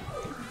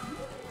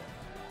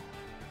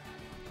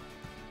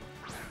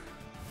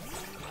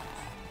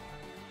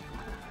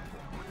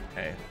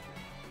 Okay,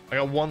 I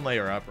got 1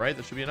 layer up, right?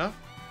 That should be enough.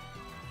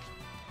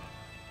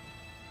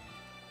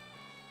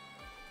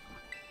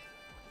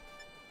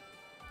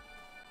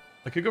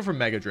 I could go for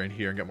Mega Drain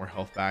here and get more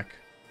health back.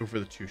 Go for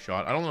the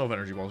 2-shot. I don't know if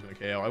Energy Ball is going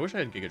to KO. I wish I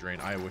had Giga Drain.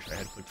 I wish I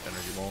had clicked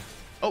Energy Ball.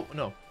 Oh,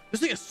 no.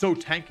 This thing is so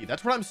tanky.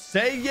 That's what I'm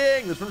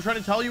saying. That's what I'm trying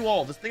to tell you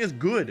all. This thing is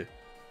good. This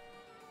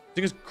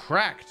thing is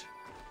cracked.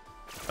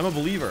 I'm a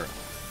believer.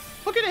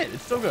 Look at it.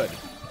 It's so good.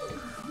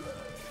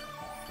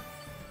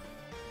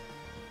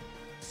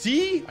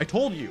 See? I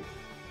told you.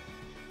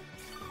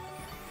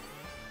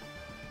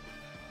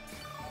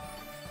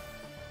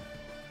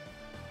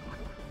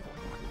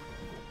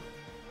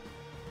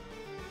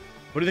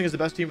 What do you think is the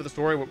best team for the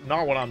story?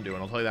 Not what I'm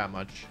doing, I'll tell you that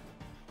much.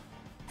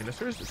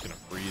 Canister is just gonna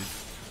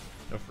freeze.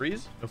 No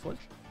freeze? No flinch?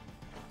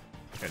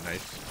 Okay,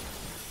 nice.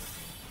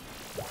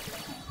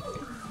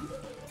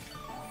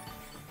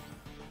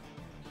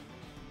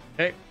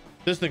 Okay,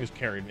 this thing has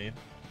carried me.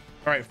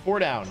 All right, 4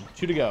 down,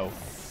 2 to go.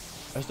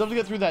 I still have to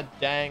get through that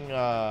dang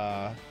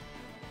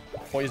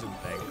poison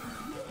thing.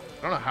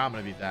 I don't know how I'm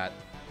gonna beat that.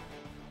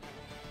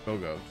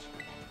 Go-Go's.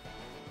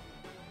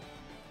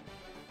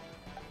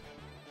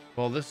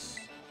 Well, this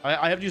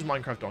I have to use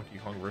Minecraft Donkey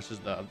Kong versus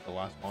the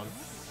last one.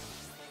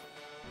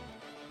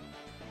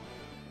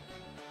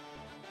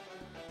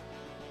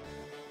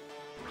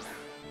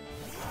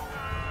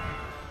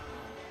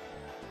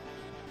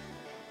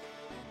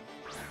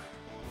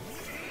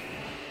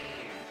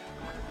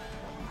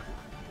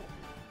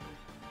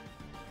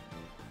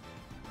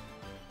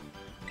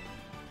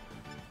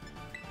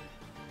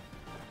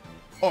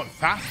 Oh, I'm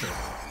faster.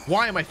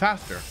 Why am I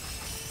faster?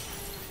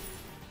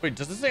 Wait,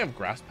 does this thing have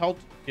grass pelt?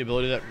 The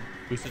ability that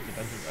boosts its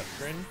defensive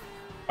veteran?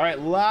 All right,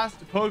 last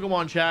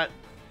Pokemon chat.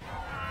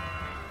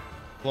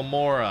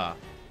 Lamora.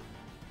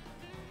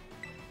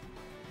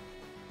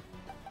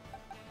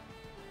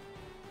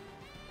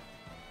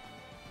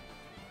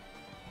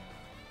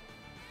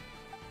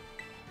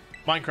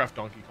 Minecraft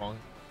Donkey Kong.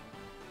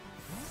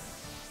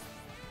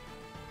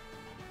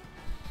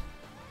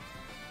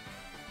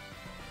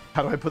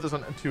 How do I put this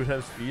on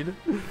 2.5 speed?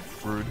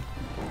 Rude.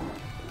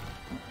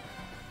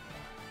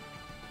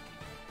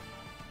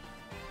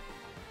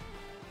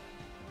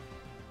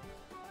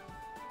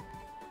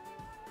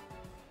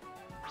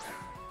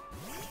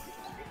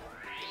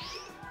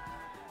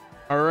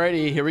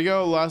 Alrighty, here we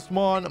go. Last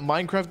one.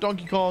 Minecraft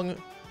Donkey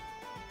Kong.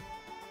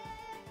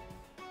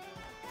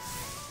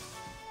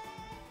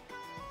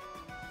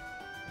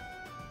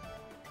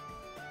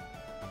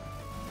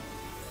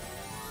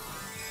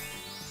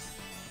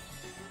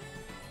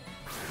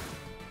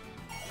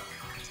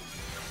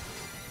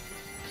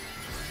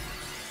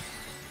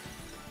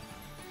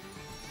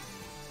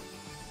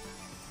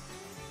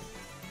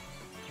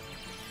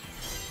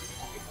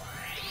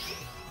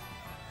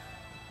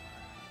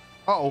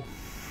 Uh-oh.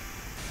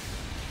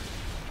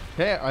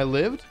 Okay, I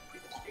lived.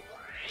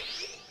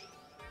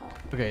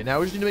 Okay, now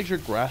we just need to make sure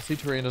grassy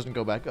terrain doesn't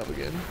go back up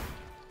again.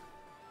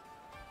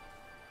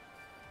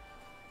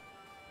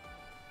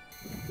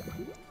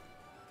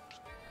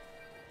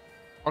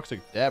 Toxic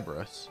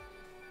debris.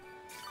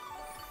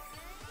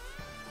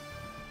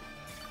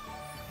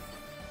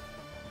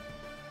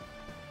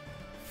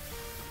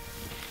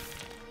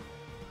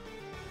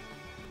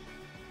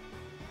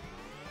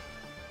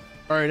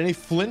 All right, any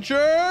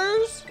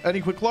flinchers?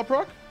 Any quick claw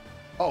proc?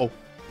 Uh oh.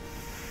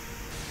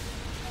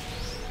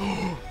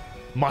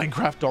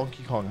 Minecraft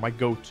Donkey Kong, my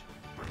goat.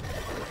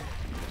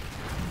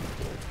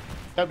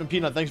 Captain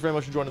Peanut, thanks very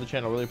much for joining the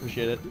channel. Really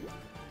appreciate it.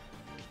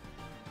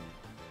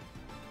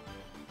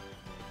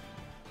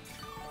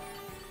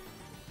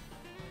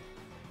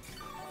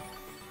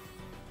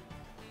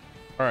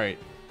 All right.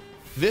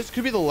 This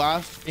could be the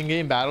last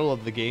in-game battle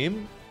of the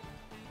game.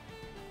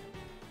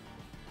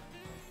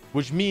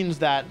 Which means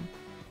that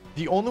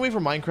the only way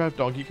for Minecraft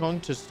Donkey Kong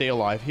to stay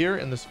alive here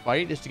in this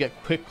fight is to get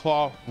Quick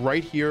Claw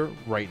right here,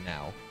 right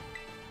now.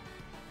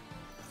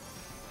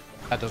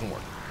 That doesn't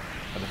work.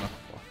 That does not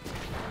work.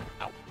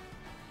 Ow.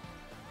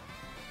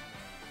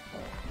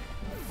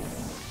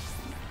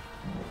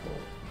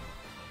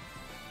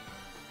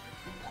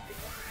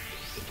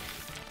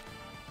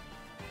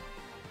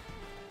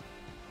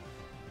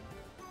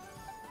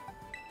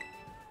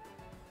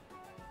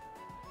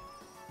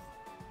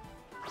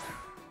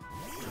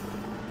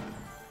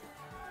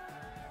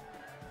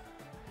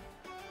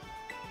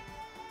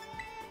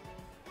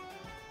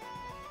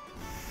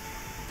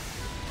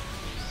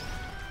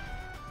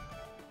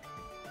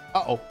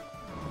 Uh-oh.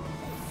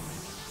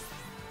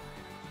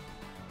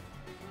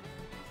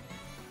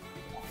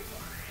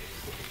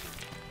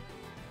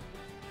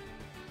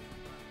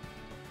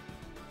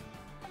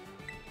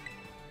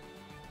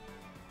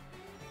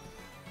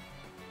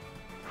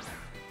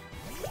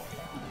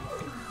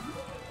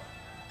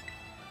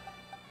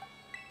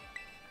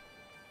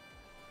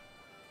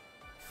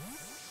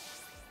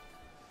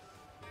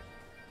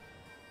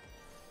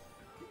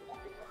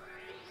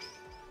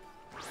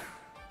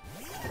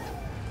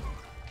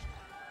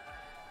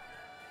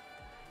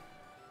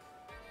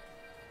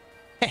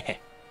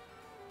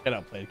 Get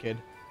outplayed, kid.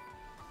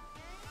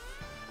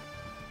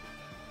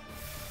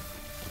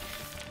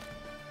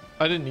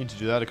 I didn't need to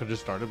do that. I could have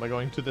just started by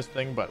going to this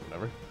thing, but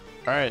whatever.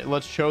 All right,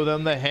 let's show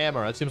them the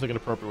hammer. That seems like an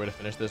appropriate way to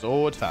finish this.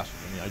 Oh, it's faster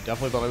than me. I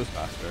definitely thought I was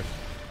faster.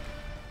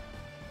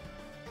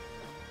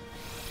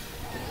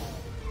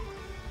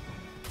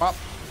 Pop.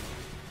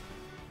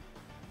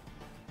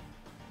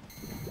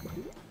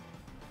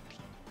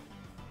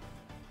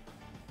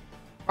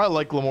 I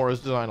like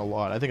Lamora's design a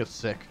lot. I think it's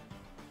sick.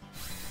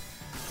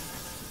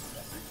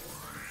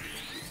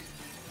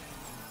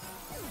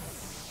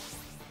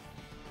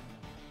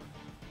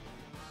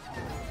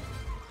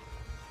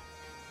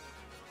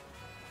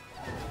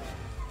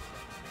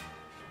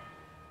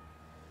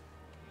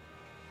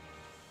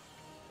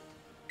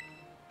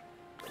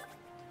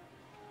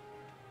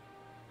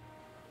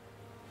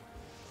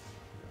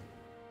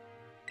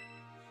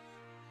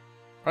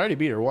 I already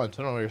beat her once.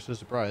 I don't know why you're so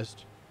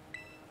surprised.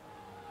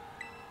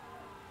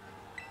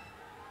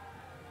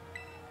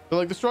 But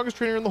like the strongest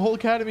trainer in the whole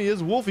academy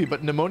is Wolfe,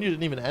 but pneumonia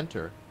didn't even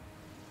enter.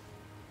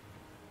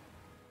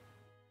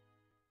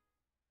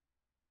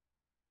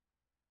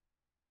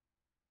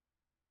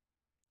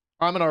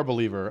 I'm an R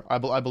believer. I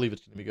believe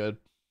it's gonna be good.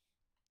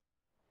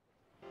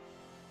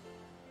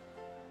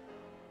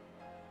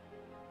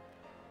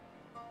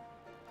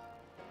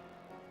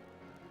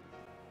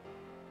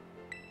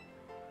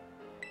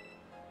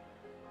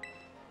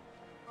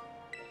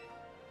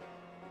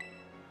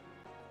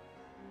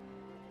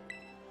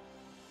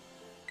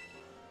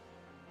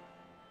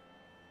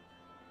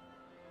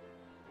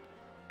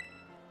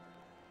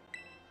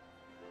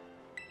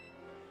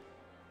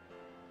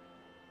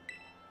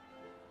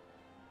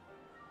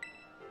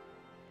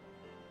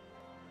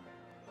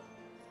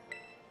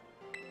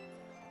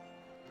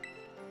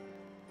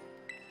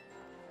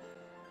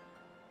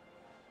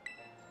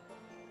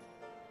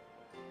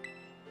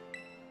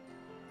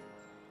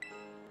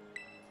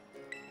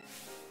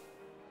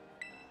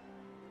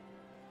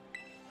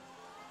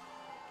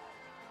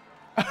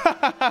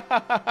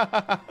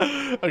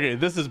 Okay,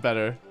 this is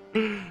better.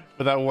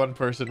 But that one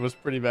person was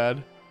pretty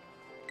bad.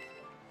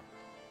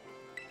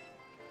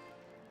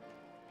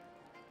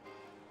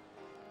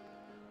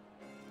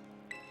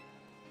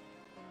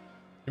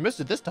 You missed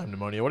it this time,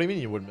 Pneumonia. What do you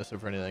mean you wouldn't miss it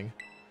for anything?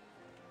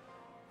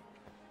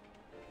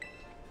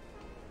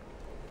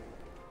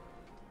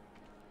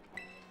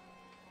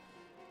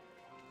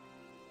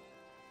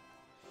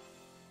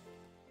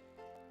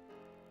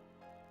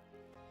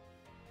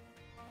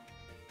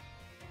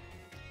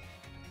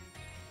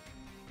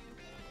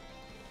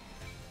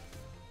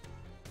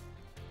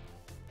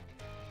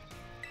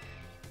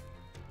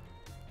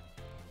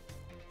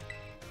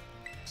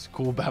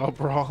 School battle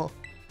brawl.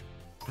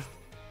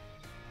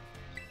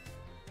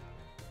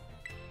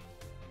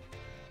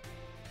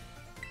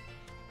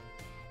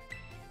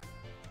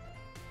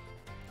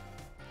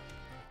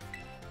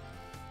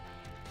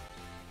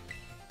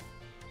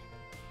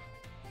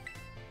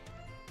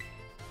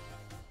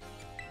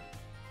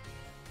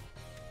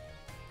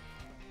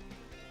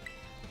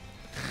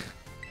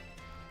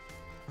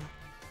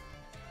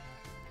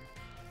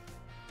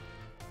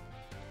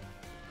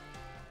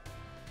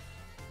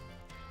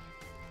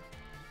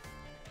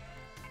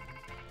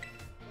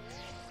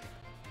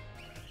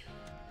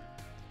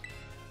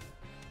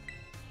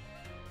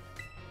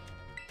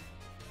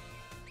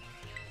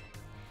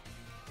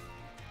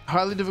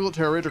 Highly difficult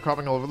terror rage are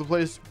cropping all over the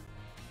place.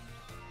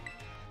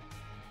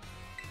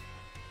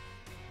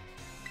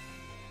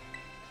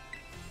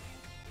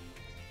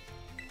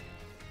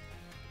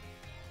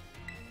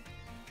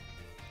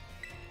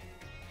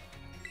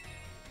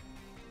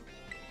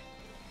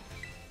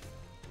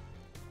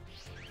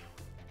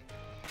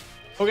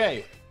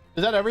 Okay,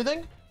 is that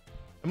everything?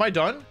 Am I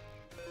done?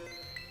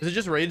 Is it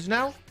just raids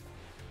now?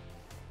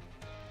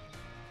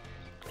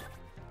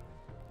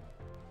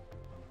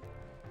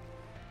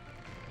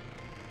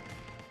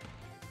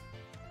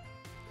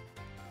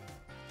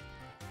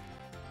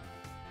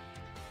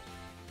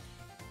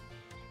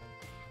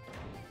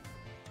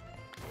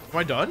 Am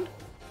I done?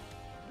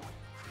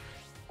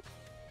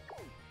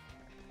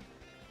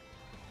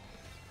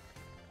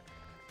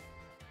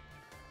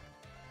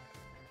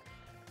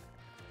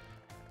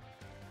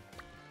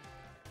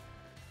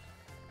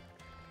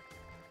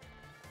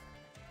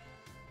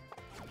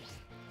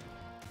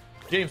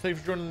 James,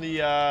 thanks for joining the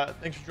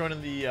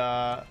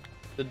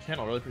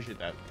channel. Really appreciate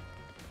that.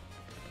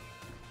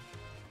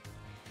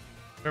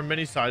 There are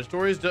many side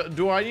stories.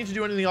 Do I need to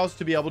do anything else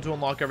to be able to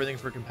unlock everything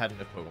for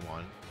competitive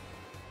Pokemon?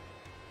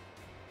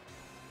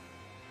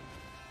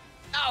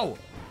 No!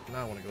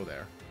 Now I want to go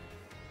there.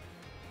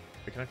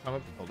 Wait, can I climb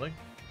up the building?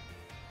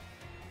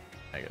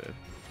 Negative.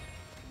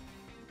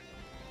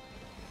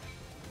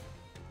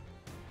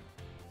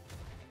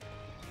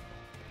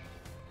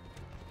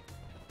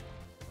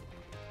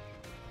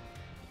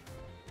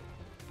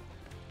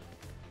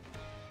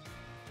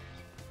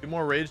 Do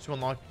more raids to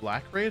unlock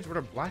black raids? What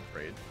are black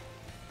raids?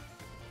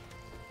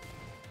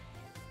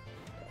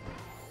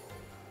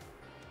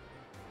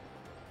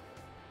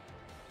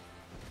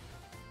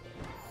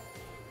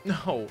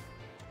 No.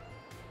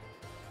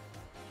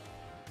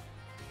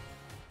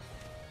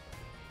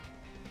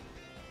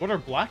 What are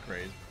black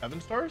raids?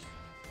 7 stars?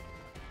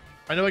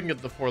 I know I can get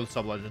the 4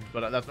 sub-legends,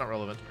 but that's not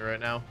relevant to me right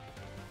now.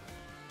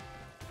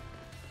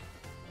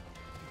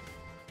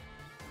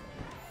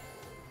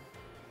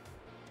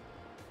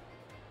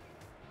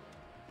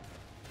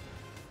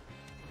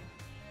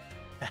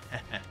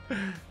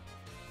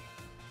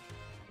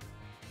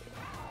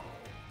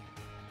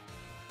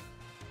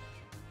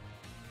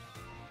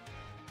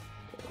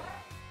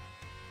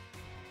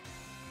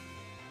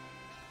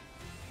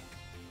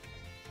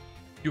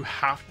 You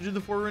have to do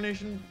the 4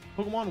 ruination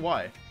Pokemon?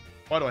 Why?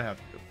 Why do I have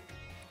to?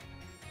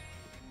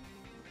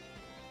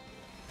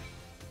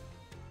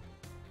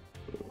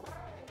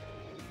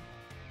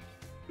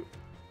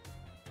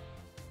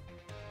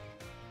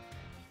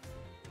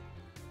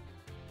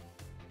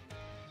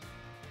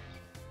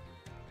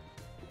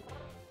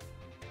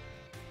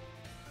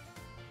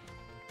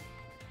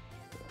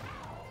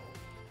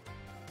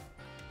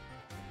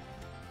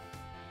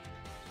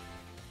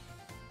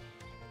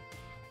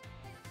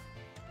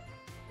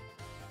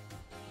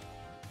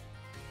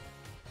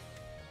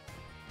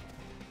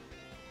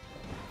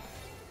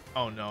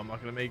 Oh no, I'm not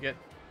gonna make it.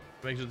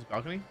 Make it to the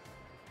balcony?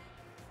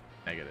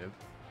 Negative.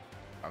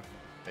 Balcony.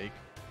 Fake.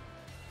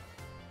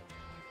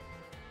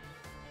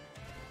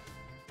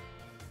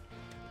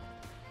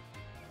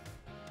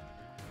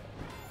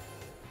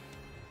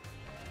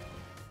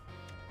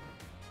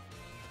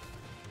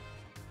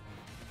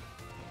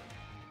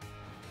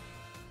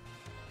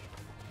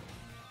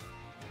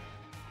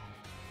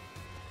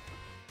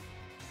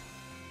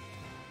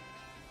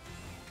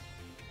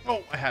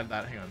 Oh, I had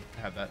that. Hang on.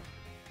 I had that.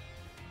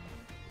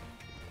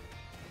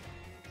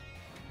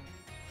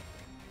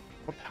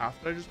 What path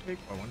did I just take?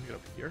 Oh, I want to get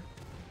up here.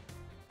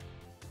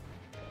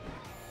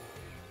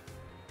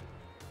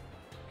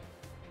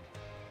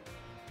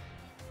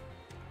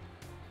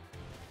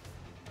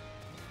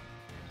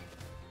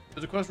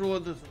 There's a quest rule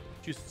that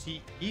you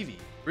see Eevee.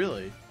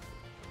 Really?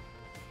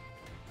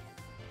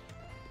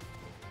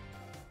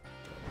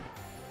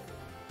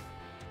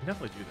 can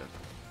definitely do this.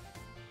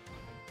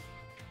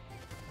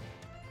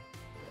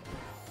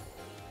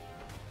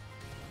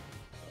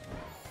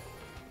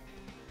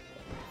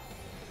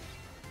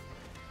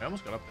 I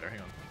almost got up there.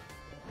 Hang on.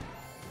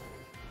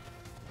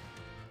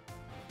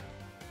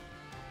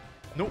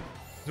 Nope.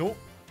 Nope.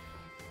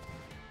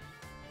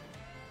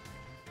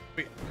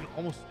 Wait, I can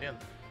almost stand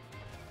there.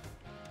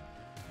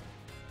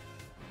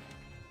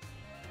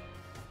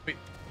 Wait,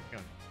 hang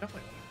on.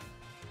 Definitely.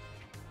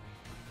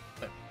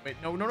 Wait,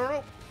 no, no, no,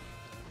 no.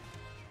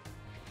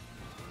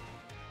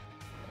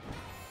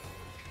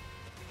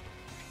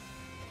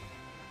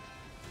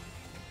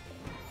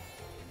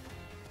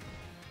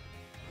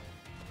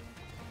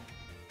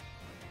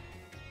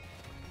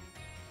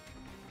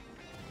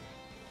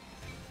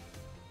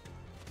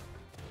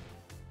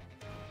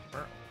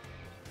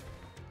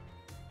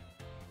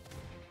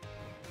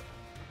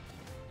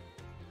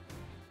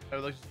 I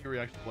would like to see your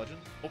reaction to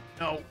Legends. Oh,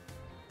 no.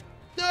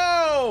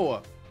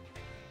 No!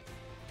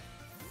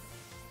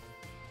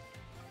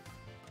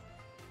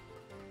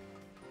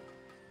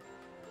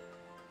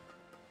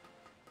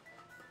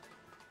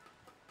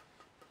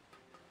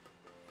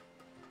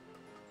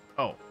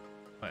 Oh.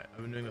 Right,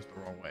 I've been doing this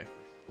the wrong way,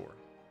 for sure.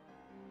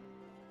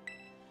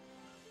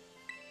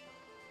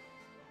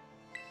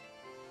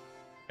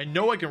 I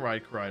know I can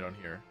ride on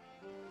here.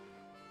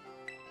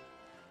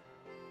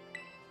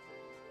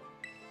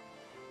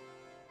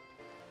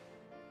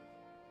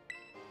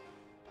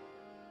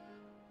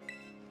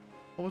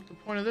 Well, what's the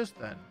point of this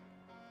then?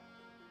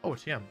 Oh,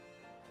 it's him.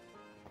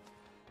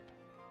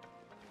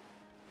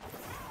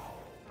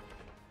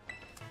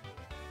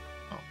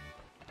 Oh.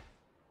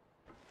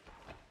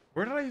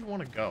 Where did I even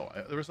want to go?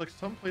 There was like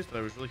some place that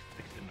I was really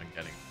fixated on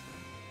getting.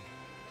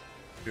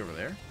 Be over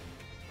there?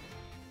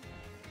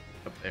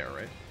 Up there,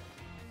 right?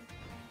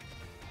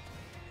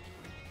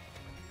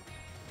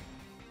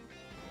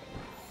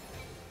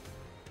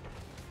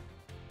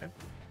 Okay.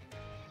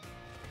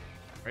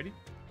 Ready?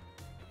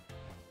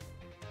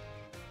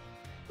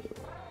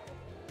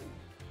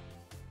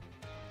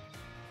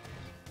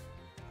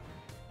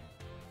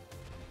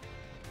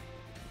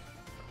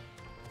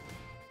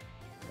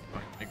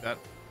 Make that.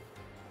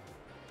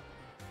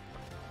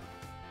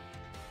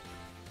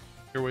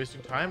 You're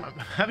wasting time. I'm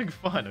having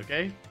fun,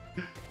 okay?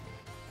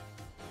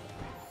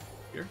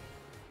 Here.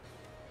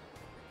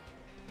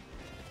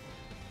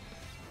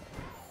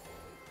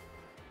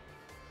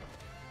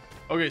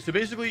 Okay, so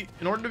basically,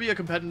 in order to be a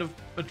competitive,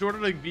 in order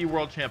to be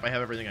world champ, I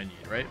have everything I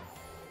need, right?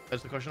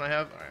 That's the question I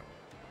have. All right.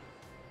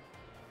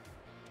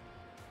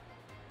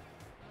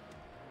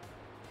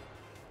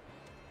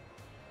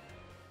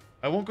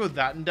 I won't go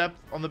that in depth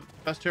on the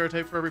best Terra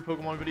type for every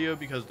Pokemon video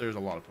because there's a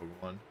lot of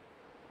Pokemon.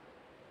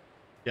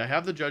 Yeah, I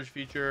have the judge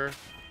feature.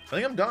 I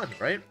think I'm done,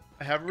 right?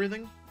 I have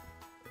everything.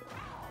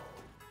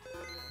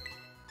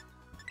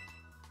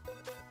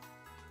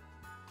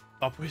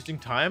 Stop wasting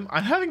time.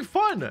 I'm having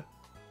fun.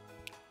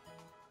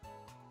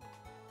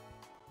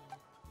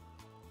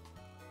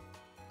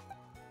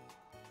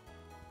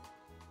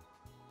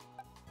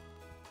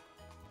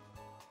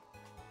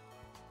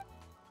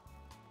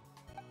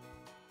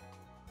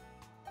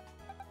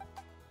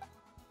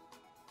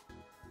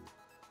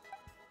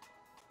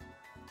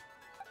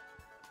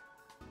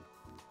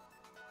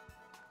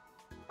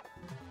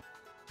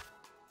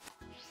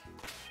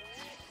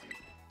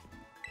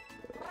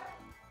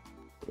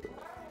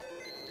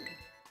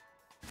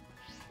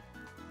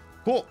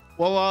 Cool.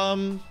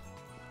 Well,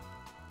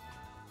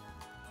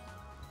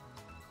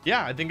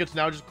 yeah, I think it's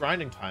now just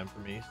grinding time for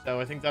me. So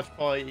I think that's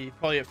probably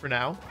it for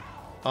now.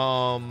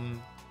 I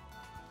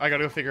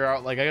gotta go figure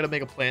out, like, I gotta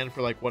make a plan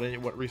for like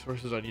what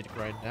resources I need to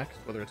grind next,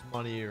 whether it's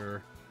money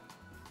or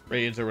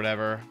raids or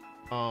whatever.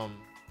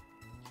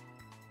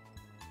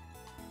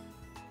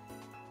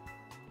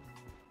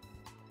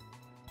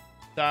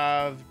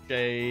 Sav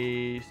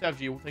G, thank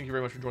you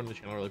very much for joining the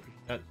channel. I really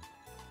appreciate that.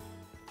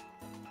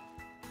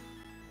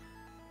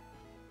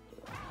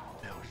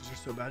 Are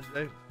so bad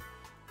today.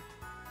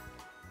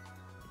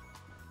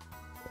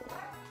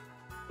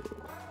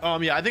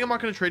 Yeah, I think I'm not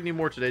gonna trade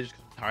anymore today just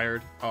because I'm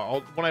tired.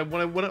 I'll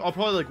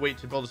probably like wait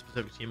to build a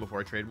specific team before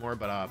I trade more.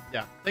 But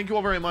yeah, thank you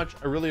all very much.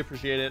 I really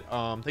appreciate it.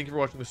 Thank you for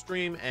watching the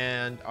stream,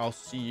 and I'll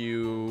see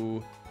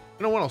you.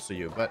 I don't know when I'll see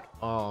you, but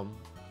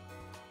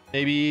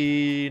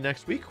maybe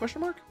next week?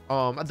 Question mark.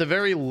 At the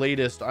very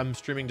latest, I'm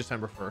streaming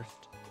December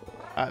 1st,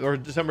 or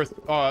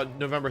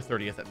November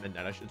 30th at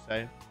midnight, I should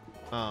say.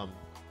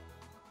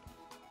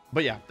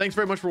 But yeah, thanks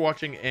very much for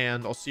watching,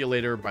 and I'll see you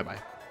later. Bye bye.